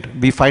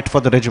we fight for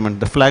the regiment.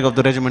 The flag of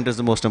the regiment is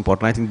the most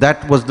important. I think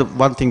that was the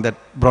one thing that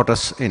brought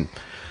us in.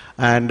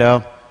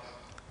 And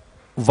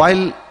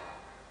while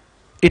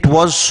it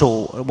was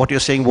so, what you're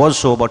saying was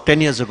so about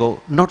 10 years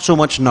ago, not so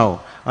much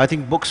now. I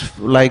think books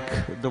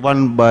like the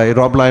one by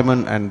Rob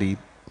Lyman and the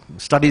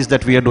studies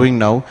that we are doing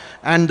now,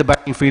 and the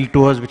battlefield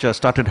tours which are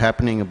started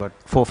happening about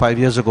 4 or 5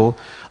 years ago,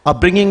 are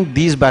bringing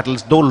these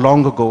battles, though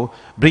long ago,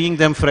 bringing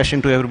them fresh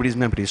into everybody's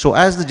memory. So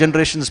as the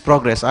generations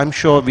progress, I'm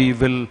sure we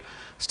will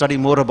study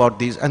more about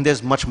these, and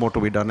there's much more to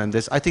be done, and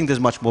I think there's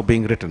much more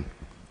being written.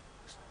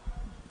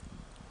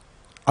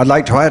 I'd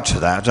like to add to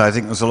that. I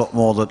think there's a lot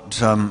more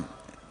that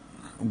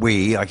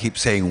I keep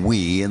saying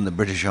we, in the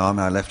British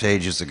Army. I left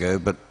ages ago,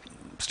 but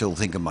still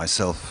think of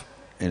myself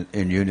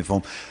in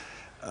uniform.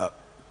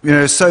 You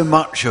know, so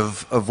much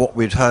of what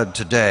we've heard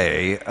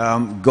today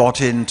got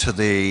into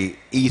the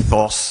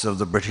ethos of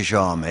the British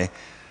Army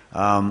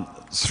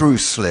through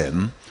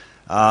Slim,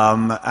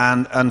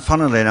 and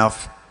funnily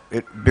enough,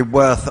 it'd be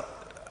worth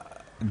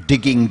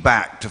digging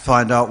back to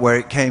find out where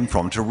it came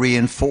from, to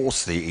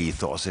reinforce the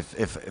ethos,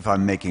 if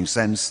I'm making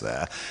sense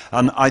there.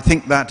 And I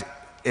think that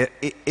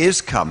it is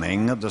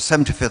coming. The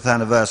 75th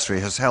anniversary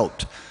has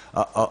helped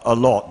a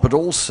lot, but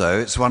also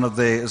it's one of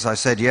the, as I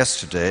said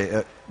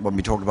yesterday when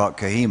we talked about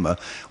Kohima,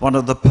 one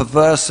of the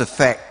perverse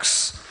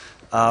effects,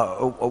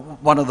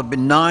 one of the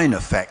benign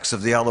effects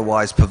of the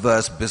otherwise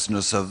perverse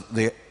business of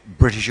the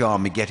British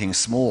Army getting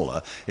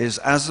smaller is,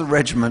 as the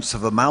regiments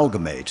have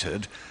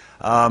amalgamated,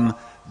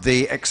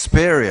 the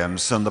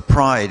experience and the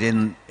pride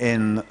in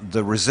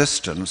the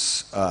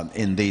resistance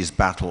in these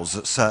battles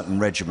that certain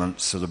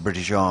regiments of the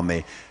British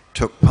Army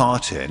took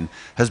part in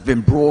has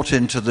been brought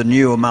into the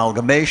new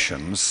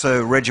amalgamations,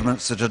 so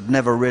regiments that had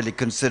never really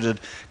considered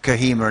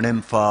Kohima and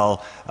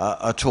Imphal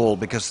at all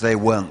because they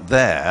weren't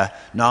there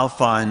now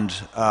find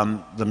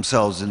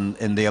themselves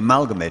in the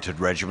amalgamated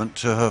regiment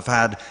to have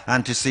had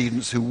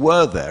antecedents who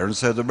were there, and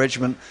so the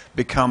regiment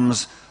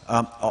becomes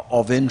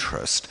of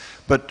interest.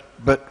 But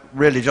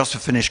really, just to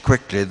finish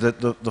quickly,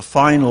 the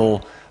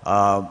final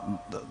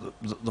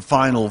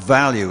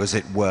value, as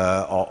it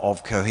were,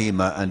 of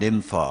Kohima and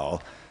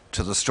Imphal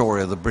to the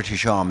story of the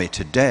British Army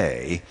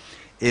today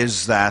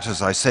is that,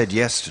 as I said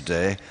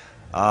yesterday,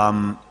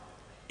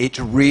 it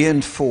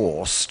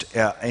reinforced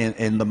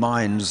in the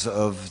minds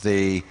of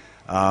the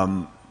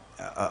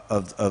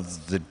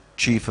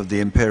chief of the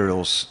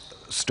Imperial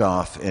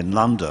Staff in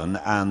London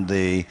and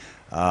the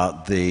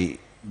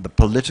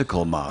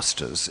political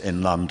masters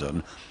in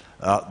London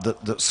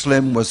that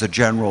Slim was a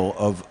general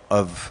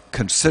of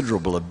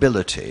considerable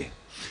ability.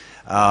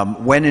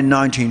 When in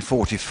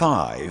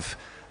 1945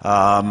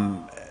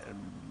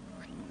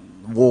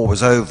 war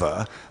was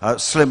over,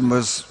 Slim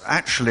was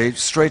actually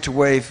straight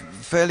away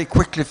fairly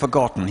quickly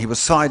forgotten. He was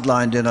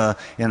sidelined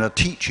in a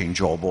teaching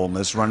job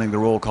almost, running the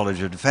Royal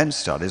College of Defence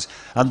Studies,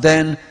 and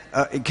then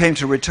he came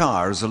to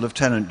retire as a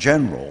Lieutenant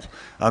General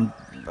and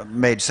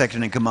made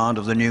second in command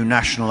of the new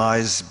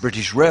nationalised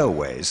British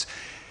Railways.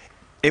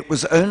 It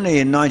was only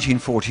in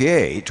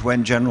 1948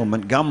 when General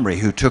Montgomery,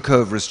 who took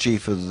over as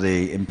Chief of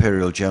the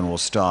Imperial General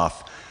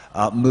Staff,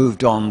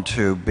 moved on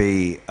to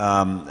be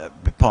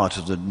part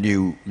of the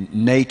new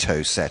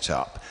NATO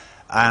setup,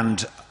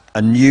 and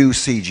a new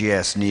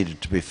CGS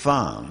needed to be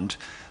found.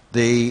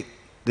 The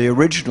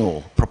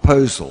original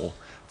proposal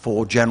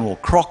for General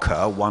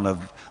Crocker, one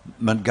of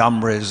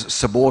Montgomery's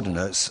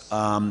subordinates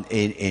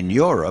in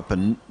Europe,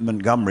 and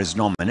Montgomery's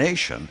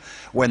nomination,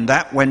 when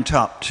that went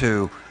up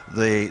to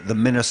the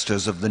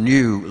ministers of the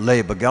new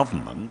Labour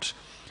government,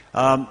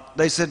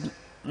 they said,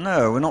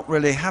 no, we're not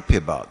really happy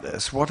about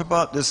this. What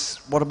about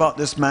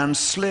this man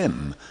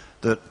Slim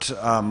that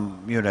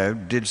you know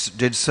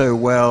did so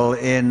well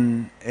at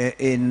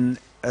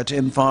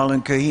Imphal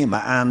and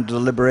Kohima and the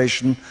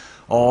liberation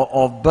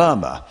of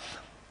Burma?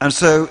 And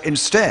so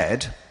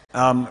instead,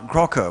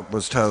 Crocker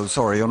was told,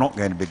 sorry, you're not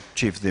going to be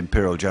Chief of the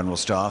Imperial General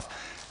Staff,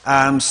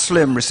 and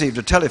Slim received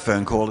a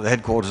telephone call at the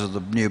headquarters of the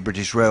new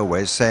British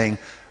Railways saying,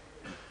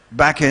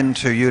 back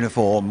into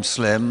uniform,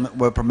 Slim,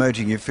 we're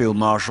promoting you Field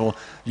Marshal,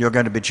 you're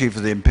going to be Chief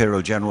of the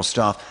Imperial General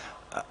Staff.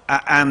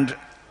 And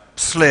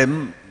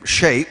Slim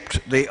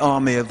shaped the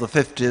army of the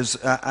 50s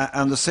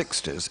and the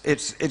 60s.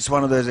 It's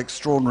one of those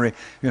extraordinary,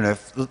 you know,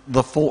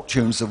 the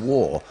fortunes of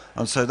war.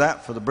 And so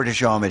that, for the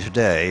British Army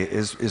today,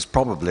 is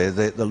probably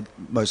the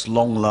most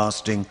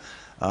long-lasting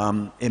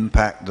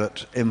impact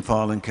that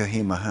Imphal and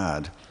Kohima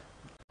had.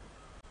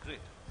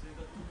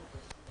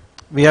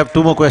 We have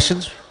two more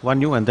questions,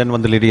 one you and then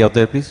one the lady out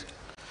there, please.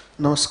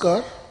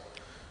 नमस्कार,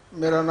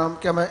 मेरा नाम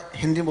क्या मैं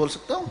हिंदी बोल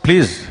सकता हूँ?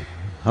 Please,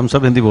 हम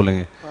सब हिंदी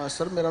बोलेंगे.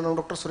 सर, मेरा नाम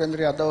डॉक्टर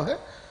सुरेंद्र यादव है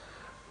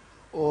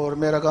और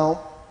मेरा गांव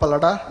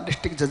पलाड़ा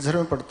डिस्ट्रिक्ट झज्जर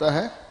में पड़ता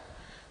है.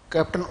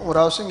 कैप्टन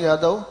उमराव सिंह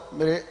यादव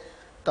मेरे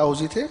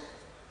ताऊजी थे.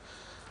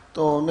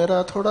 तो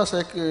मेरा थोड़ा सा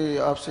एक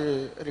आपसे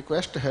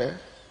रिक्वेस्ट है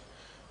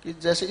कि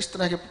जैसे इस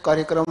तरह के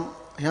कार्यक्रम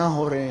यहाँ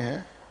हो रहे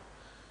हैं,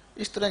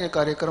 इस तरह के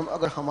कार्यक्रम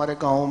अगर हमारे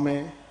गाँव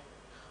में,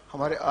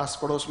 हमारे आस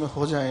पड़ोस में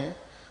हो जाएं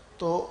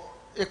तो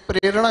एक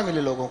प्रेरणा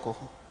मिले लोगों को.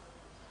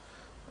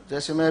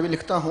 जैसे मैं अभी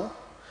लिखता हूँ,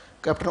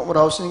 कैप्टन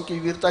उमराव सिंह की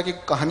वीरता की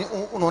कहानी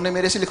उन्होंने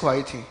मेरे से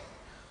लिखवाई थी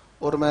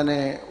और मैंने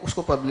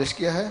उसको पब्लिश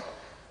किया है.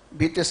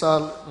 बीते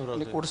साल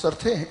निकोट सर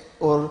थे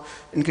और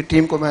इनकी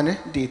टीम को मैंने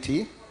दी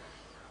थी,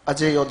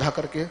 अजय योद्धा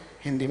करके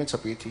हिंदी में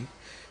छपी थी.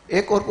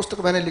 एक और पुस्तक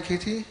मैंने लिखी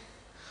थी,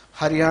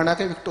 हरियाणा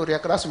के विक्टोरिया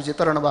क्रॉस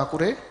विजेता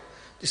रणबांकुरे,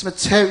 जिसमें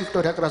 6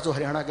 विक्टोरिया क्रॉस जो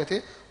हरियाणा के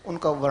थे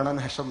उनका वर्णन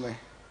है सब में.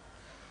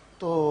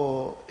 तो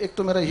एक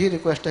तो मेरा यही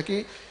रिक्वेस्ट है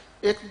कि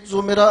एक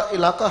जो मेरा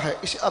इलाका है,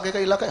 इस आगे का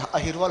इलाका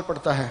अहिरवाल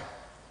पड़ता है,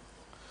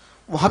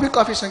 वहाँ भी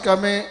काफ़ी संख्या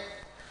में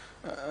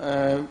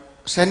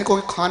सैनिकों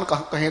की खान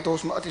कहें तो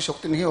उसमें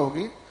अतिशयोक्ति नहीं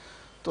होगी.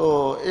 तो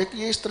एक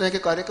ये इस तरह के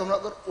कार्यक्रम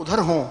अगर उधर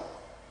हों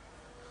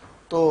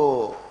तो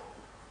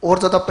और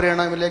ज़्यादा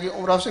प्रेरणा मिलेगी.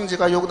 उमराव सिंह जी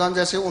का योगदान,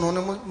 जैसे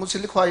उन्होंने मुझसे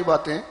लिखवाई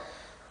बातें,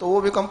 तो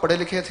वो भी कम पढ़े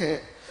लिखे थे,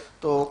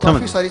 तो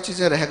काफ़ी सारी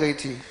चीज़ें रह गई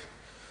थी,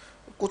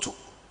 कुछ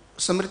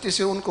स्मृति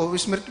से उनको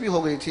विस्मृत भी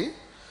हो गई थी.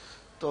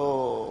 तो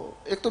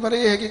एक तो मेरा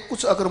ये है कि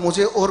कुछ अगर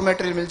मुझे और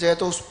मटेरियल मिल जाए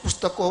तो उस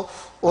पुस्तक को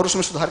और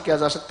उसमें सुधार किया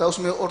जा सकता है,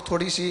 उसमें और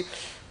थोड़ी सी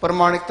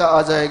प्रमाणिकता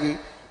आ जाएगी.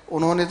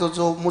 उन्होंने तो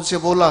जो मुझसे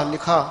बोला,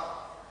 लिखा,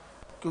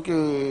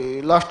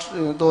 क्योंकि लास्ट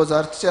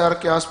 2004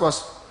 के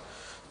आसपास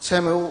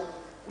 6 में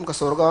उनका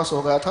स्वर्गवास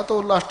हो गया था,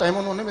 तो लास्ट टाइम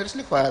उन्होंने मेरे से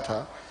लिखवाया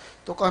था.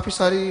 तो काफ़ी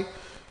सारी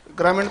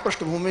ग्रामीण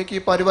पृष्ठभूमि की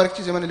पारिवारिक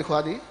चीज़ें मैंने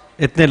लिखवा दी.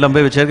 इतने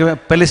लंबे विचार के मैं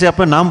पहले से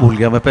अपना नाम भूल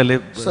गया. मैं पहले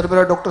सर,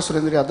 मेरा डॉक्टर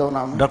सुरेंद्र यादव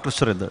नाम है.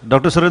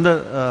 डॉक्टर सुरेंद्र,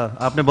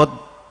 आपने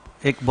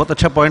बहुत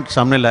अच्छा पॉइंट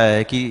सामने लाया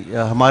है कि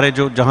हमारे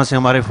जहाँ से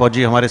हमारे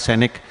फौजी, हमारे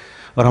सैनिक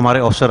और हमारे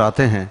अफसर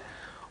आते हैं,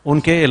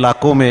 उनके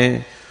इलाकों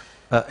में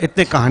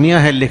इतने कहानियाँ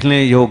हैं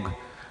लिखने योग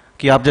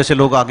कि आप जैसे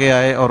लोग आगे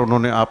आए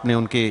और आपने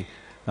उनके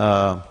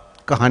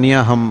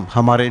कहानियाँ हम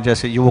हमारे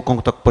जैसे युवकों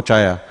तक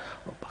पहुँचाया।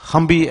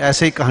 हम भी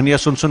ऐसे ही कहानियाँ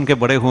सुन सुन के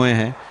बड़े हुए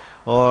हैं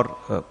और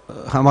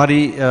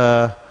हमारी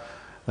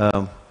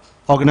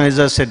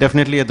ऑर्गेनाइजर्स से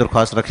डेफिनेटली ये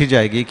दरख्वास्त रखी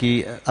जाएगी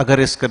कि अगर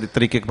इस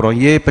तरीके के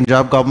प्रोग्राम, ये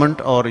पंजाब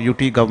गवर्नमेंट और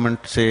यूटी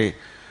गवर्नमेंट से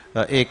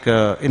एक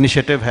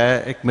इनिशिएटिव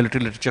है, एक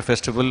military literature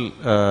festival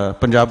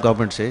Punjab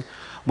government से,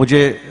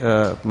 मुझे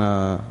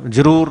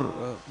ज़रूर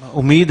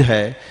उम्मीद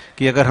है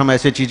कि अगर हम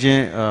ऐसे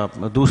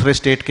चीज़ें दूसरे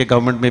स्टेट के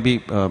गवर्नमेंट में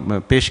भी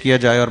पेश किया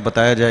जाए और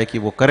बताया जाए कि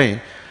वो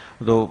करें,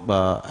 तो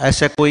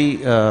ऐसा कोई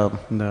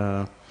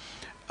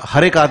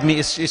हर एक आदमी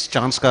इस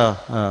चांस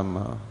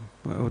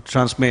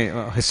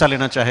में हिस्सा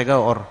लेना चाहेगा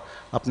और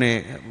अपने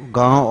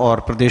गांव और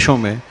प्रदेशों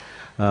में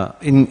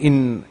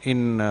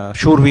इन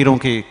शूरवीरों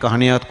की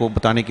कहानियां को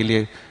बताने के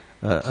लिए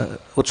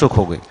उत्सुक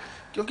हो गए।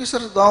 क्योंकि सर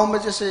गांव में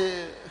जैसे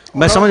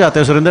मैं समझ आता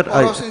हूँ सुरेंद्र,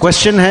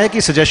 क्वेश्चन है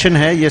कि सजेशन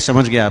है, ये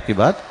समझ गया आपकी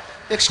बात।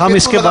 हम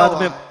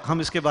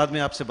इसके बाद में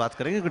आपसे बात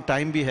करेंगे क्योंकि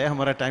टाइम भी है,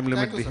 हमारा टाइम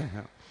लिमिट भी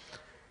है।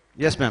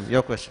 Yes ma'am,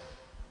 your question.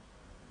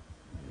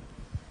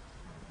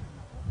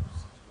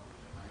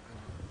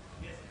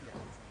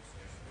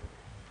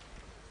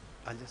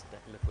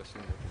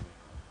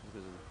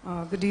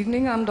 Good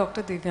evening, I'm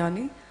Dr.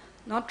 Devyani.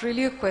 Not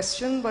really a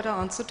question, but an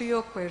answer to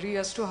your query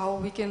as to how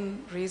we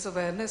can raise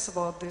awareness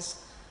about this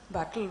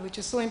battle, which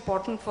is so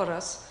important for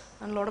us,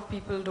 and a lot of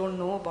people don't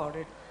know about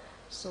it.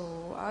 So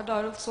I'd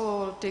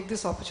also take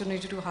this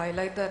opportunity to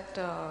highlight that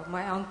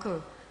my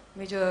uncle,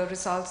 Major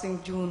Risal Singh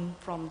June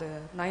from the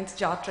 9th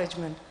Jat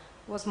Regiment,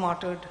 was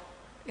martyred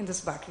in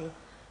this battle.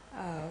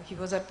 He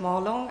was at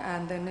Maulong,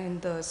 and then in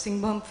the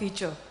Singhbhum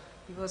feature,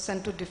 he was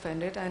sent to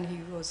defend it, and he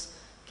was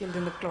killed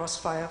in the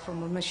crossfire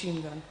from a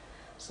machine gun.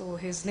 So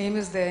his name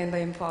is there in the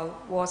Imphal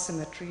War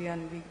Cemetery,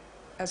 and we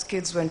as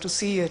kids went to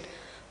see it.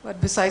 But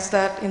besides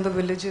that, in the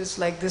villages,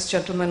 like this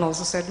gentleman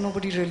also said,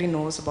 nobody really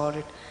knows about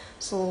it.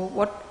 So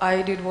what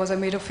I did was I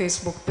made a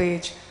Facebook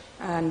page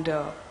and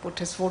put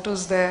his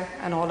photos there,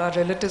 and all our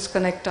relatives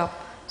connect up.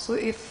 So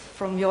if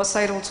from your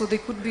side also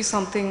there could be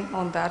something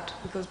on that,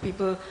 because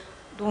people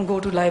don't go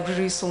to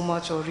libraries so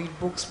much or read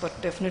books, but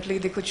definitely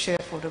they could share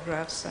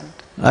photographs. And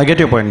I get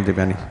your point,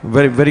 Devyani.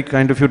 Very, very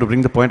kind of you to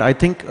bring the point. I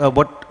think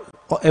what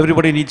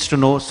everybody needs to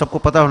know, sabko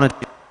pata hona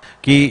chahiye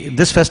कि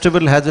this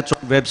festival has its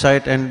own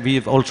website, and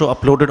we've also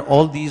uploaded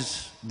all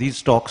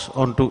these talks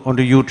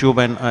onto YouTube,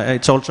 and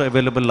it's also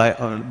available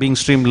being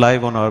streamed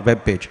live on our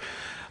web page.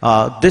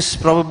 This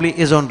probably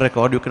is on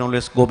record. You can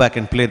always go back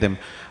and play them.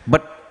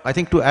 But I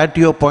think to add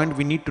to your point,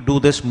 we need to do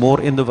this more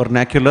in the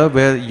vernacular,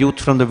 where youth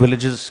from the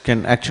villages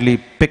can actually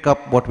pick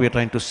up what we are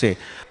trying to say.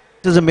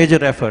 This is a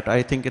major effort.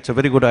 I think it's a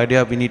very good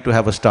idea. We need to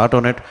have a start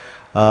on it.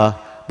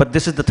 But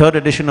this is the 3rd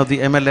edition of the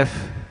MLF,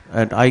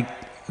 and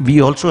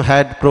we also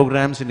had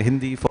programs in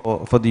Hindi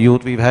for the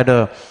youth. We've had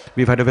a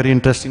very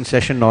interesting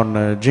session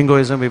on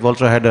Jingoism. We've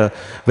also had a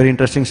very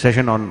interesting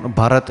session on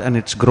Bharat and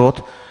its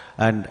growth.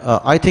 And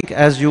I think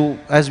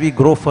as we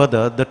grow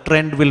further, the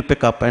trend will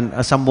pick up,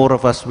 and some more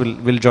of us will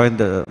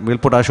will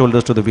put our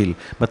shoulders to the wheel.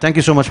 But thank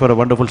you so much for a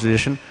wonderful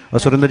suggestion.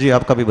 Surinder ji,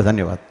 aapka bhi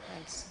dhanyawad.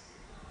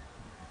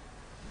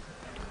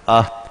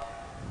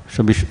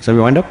 Shall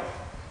we wind up?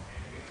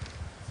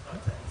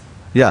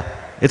 Yeah,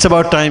 it's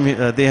about time,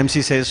 the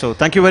MC says so.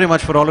 Thank you very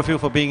much for all of you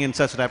for being in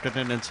such rapt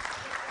attendance.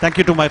 Thank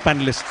you to my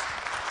panelists.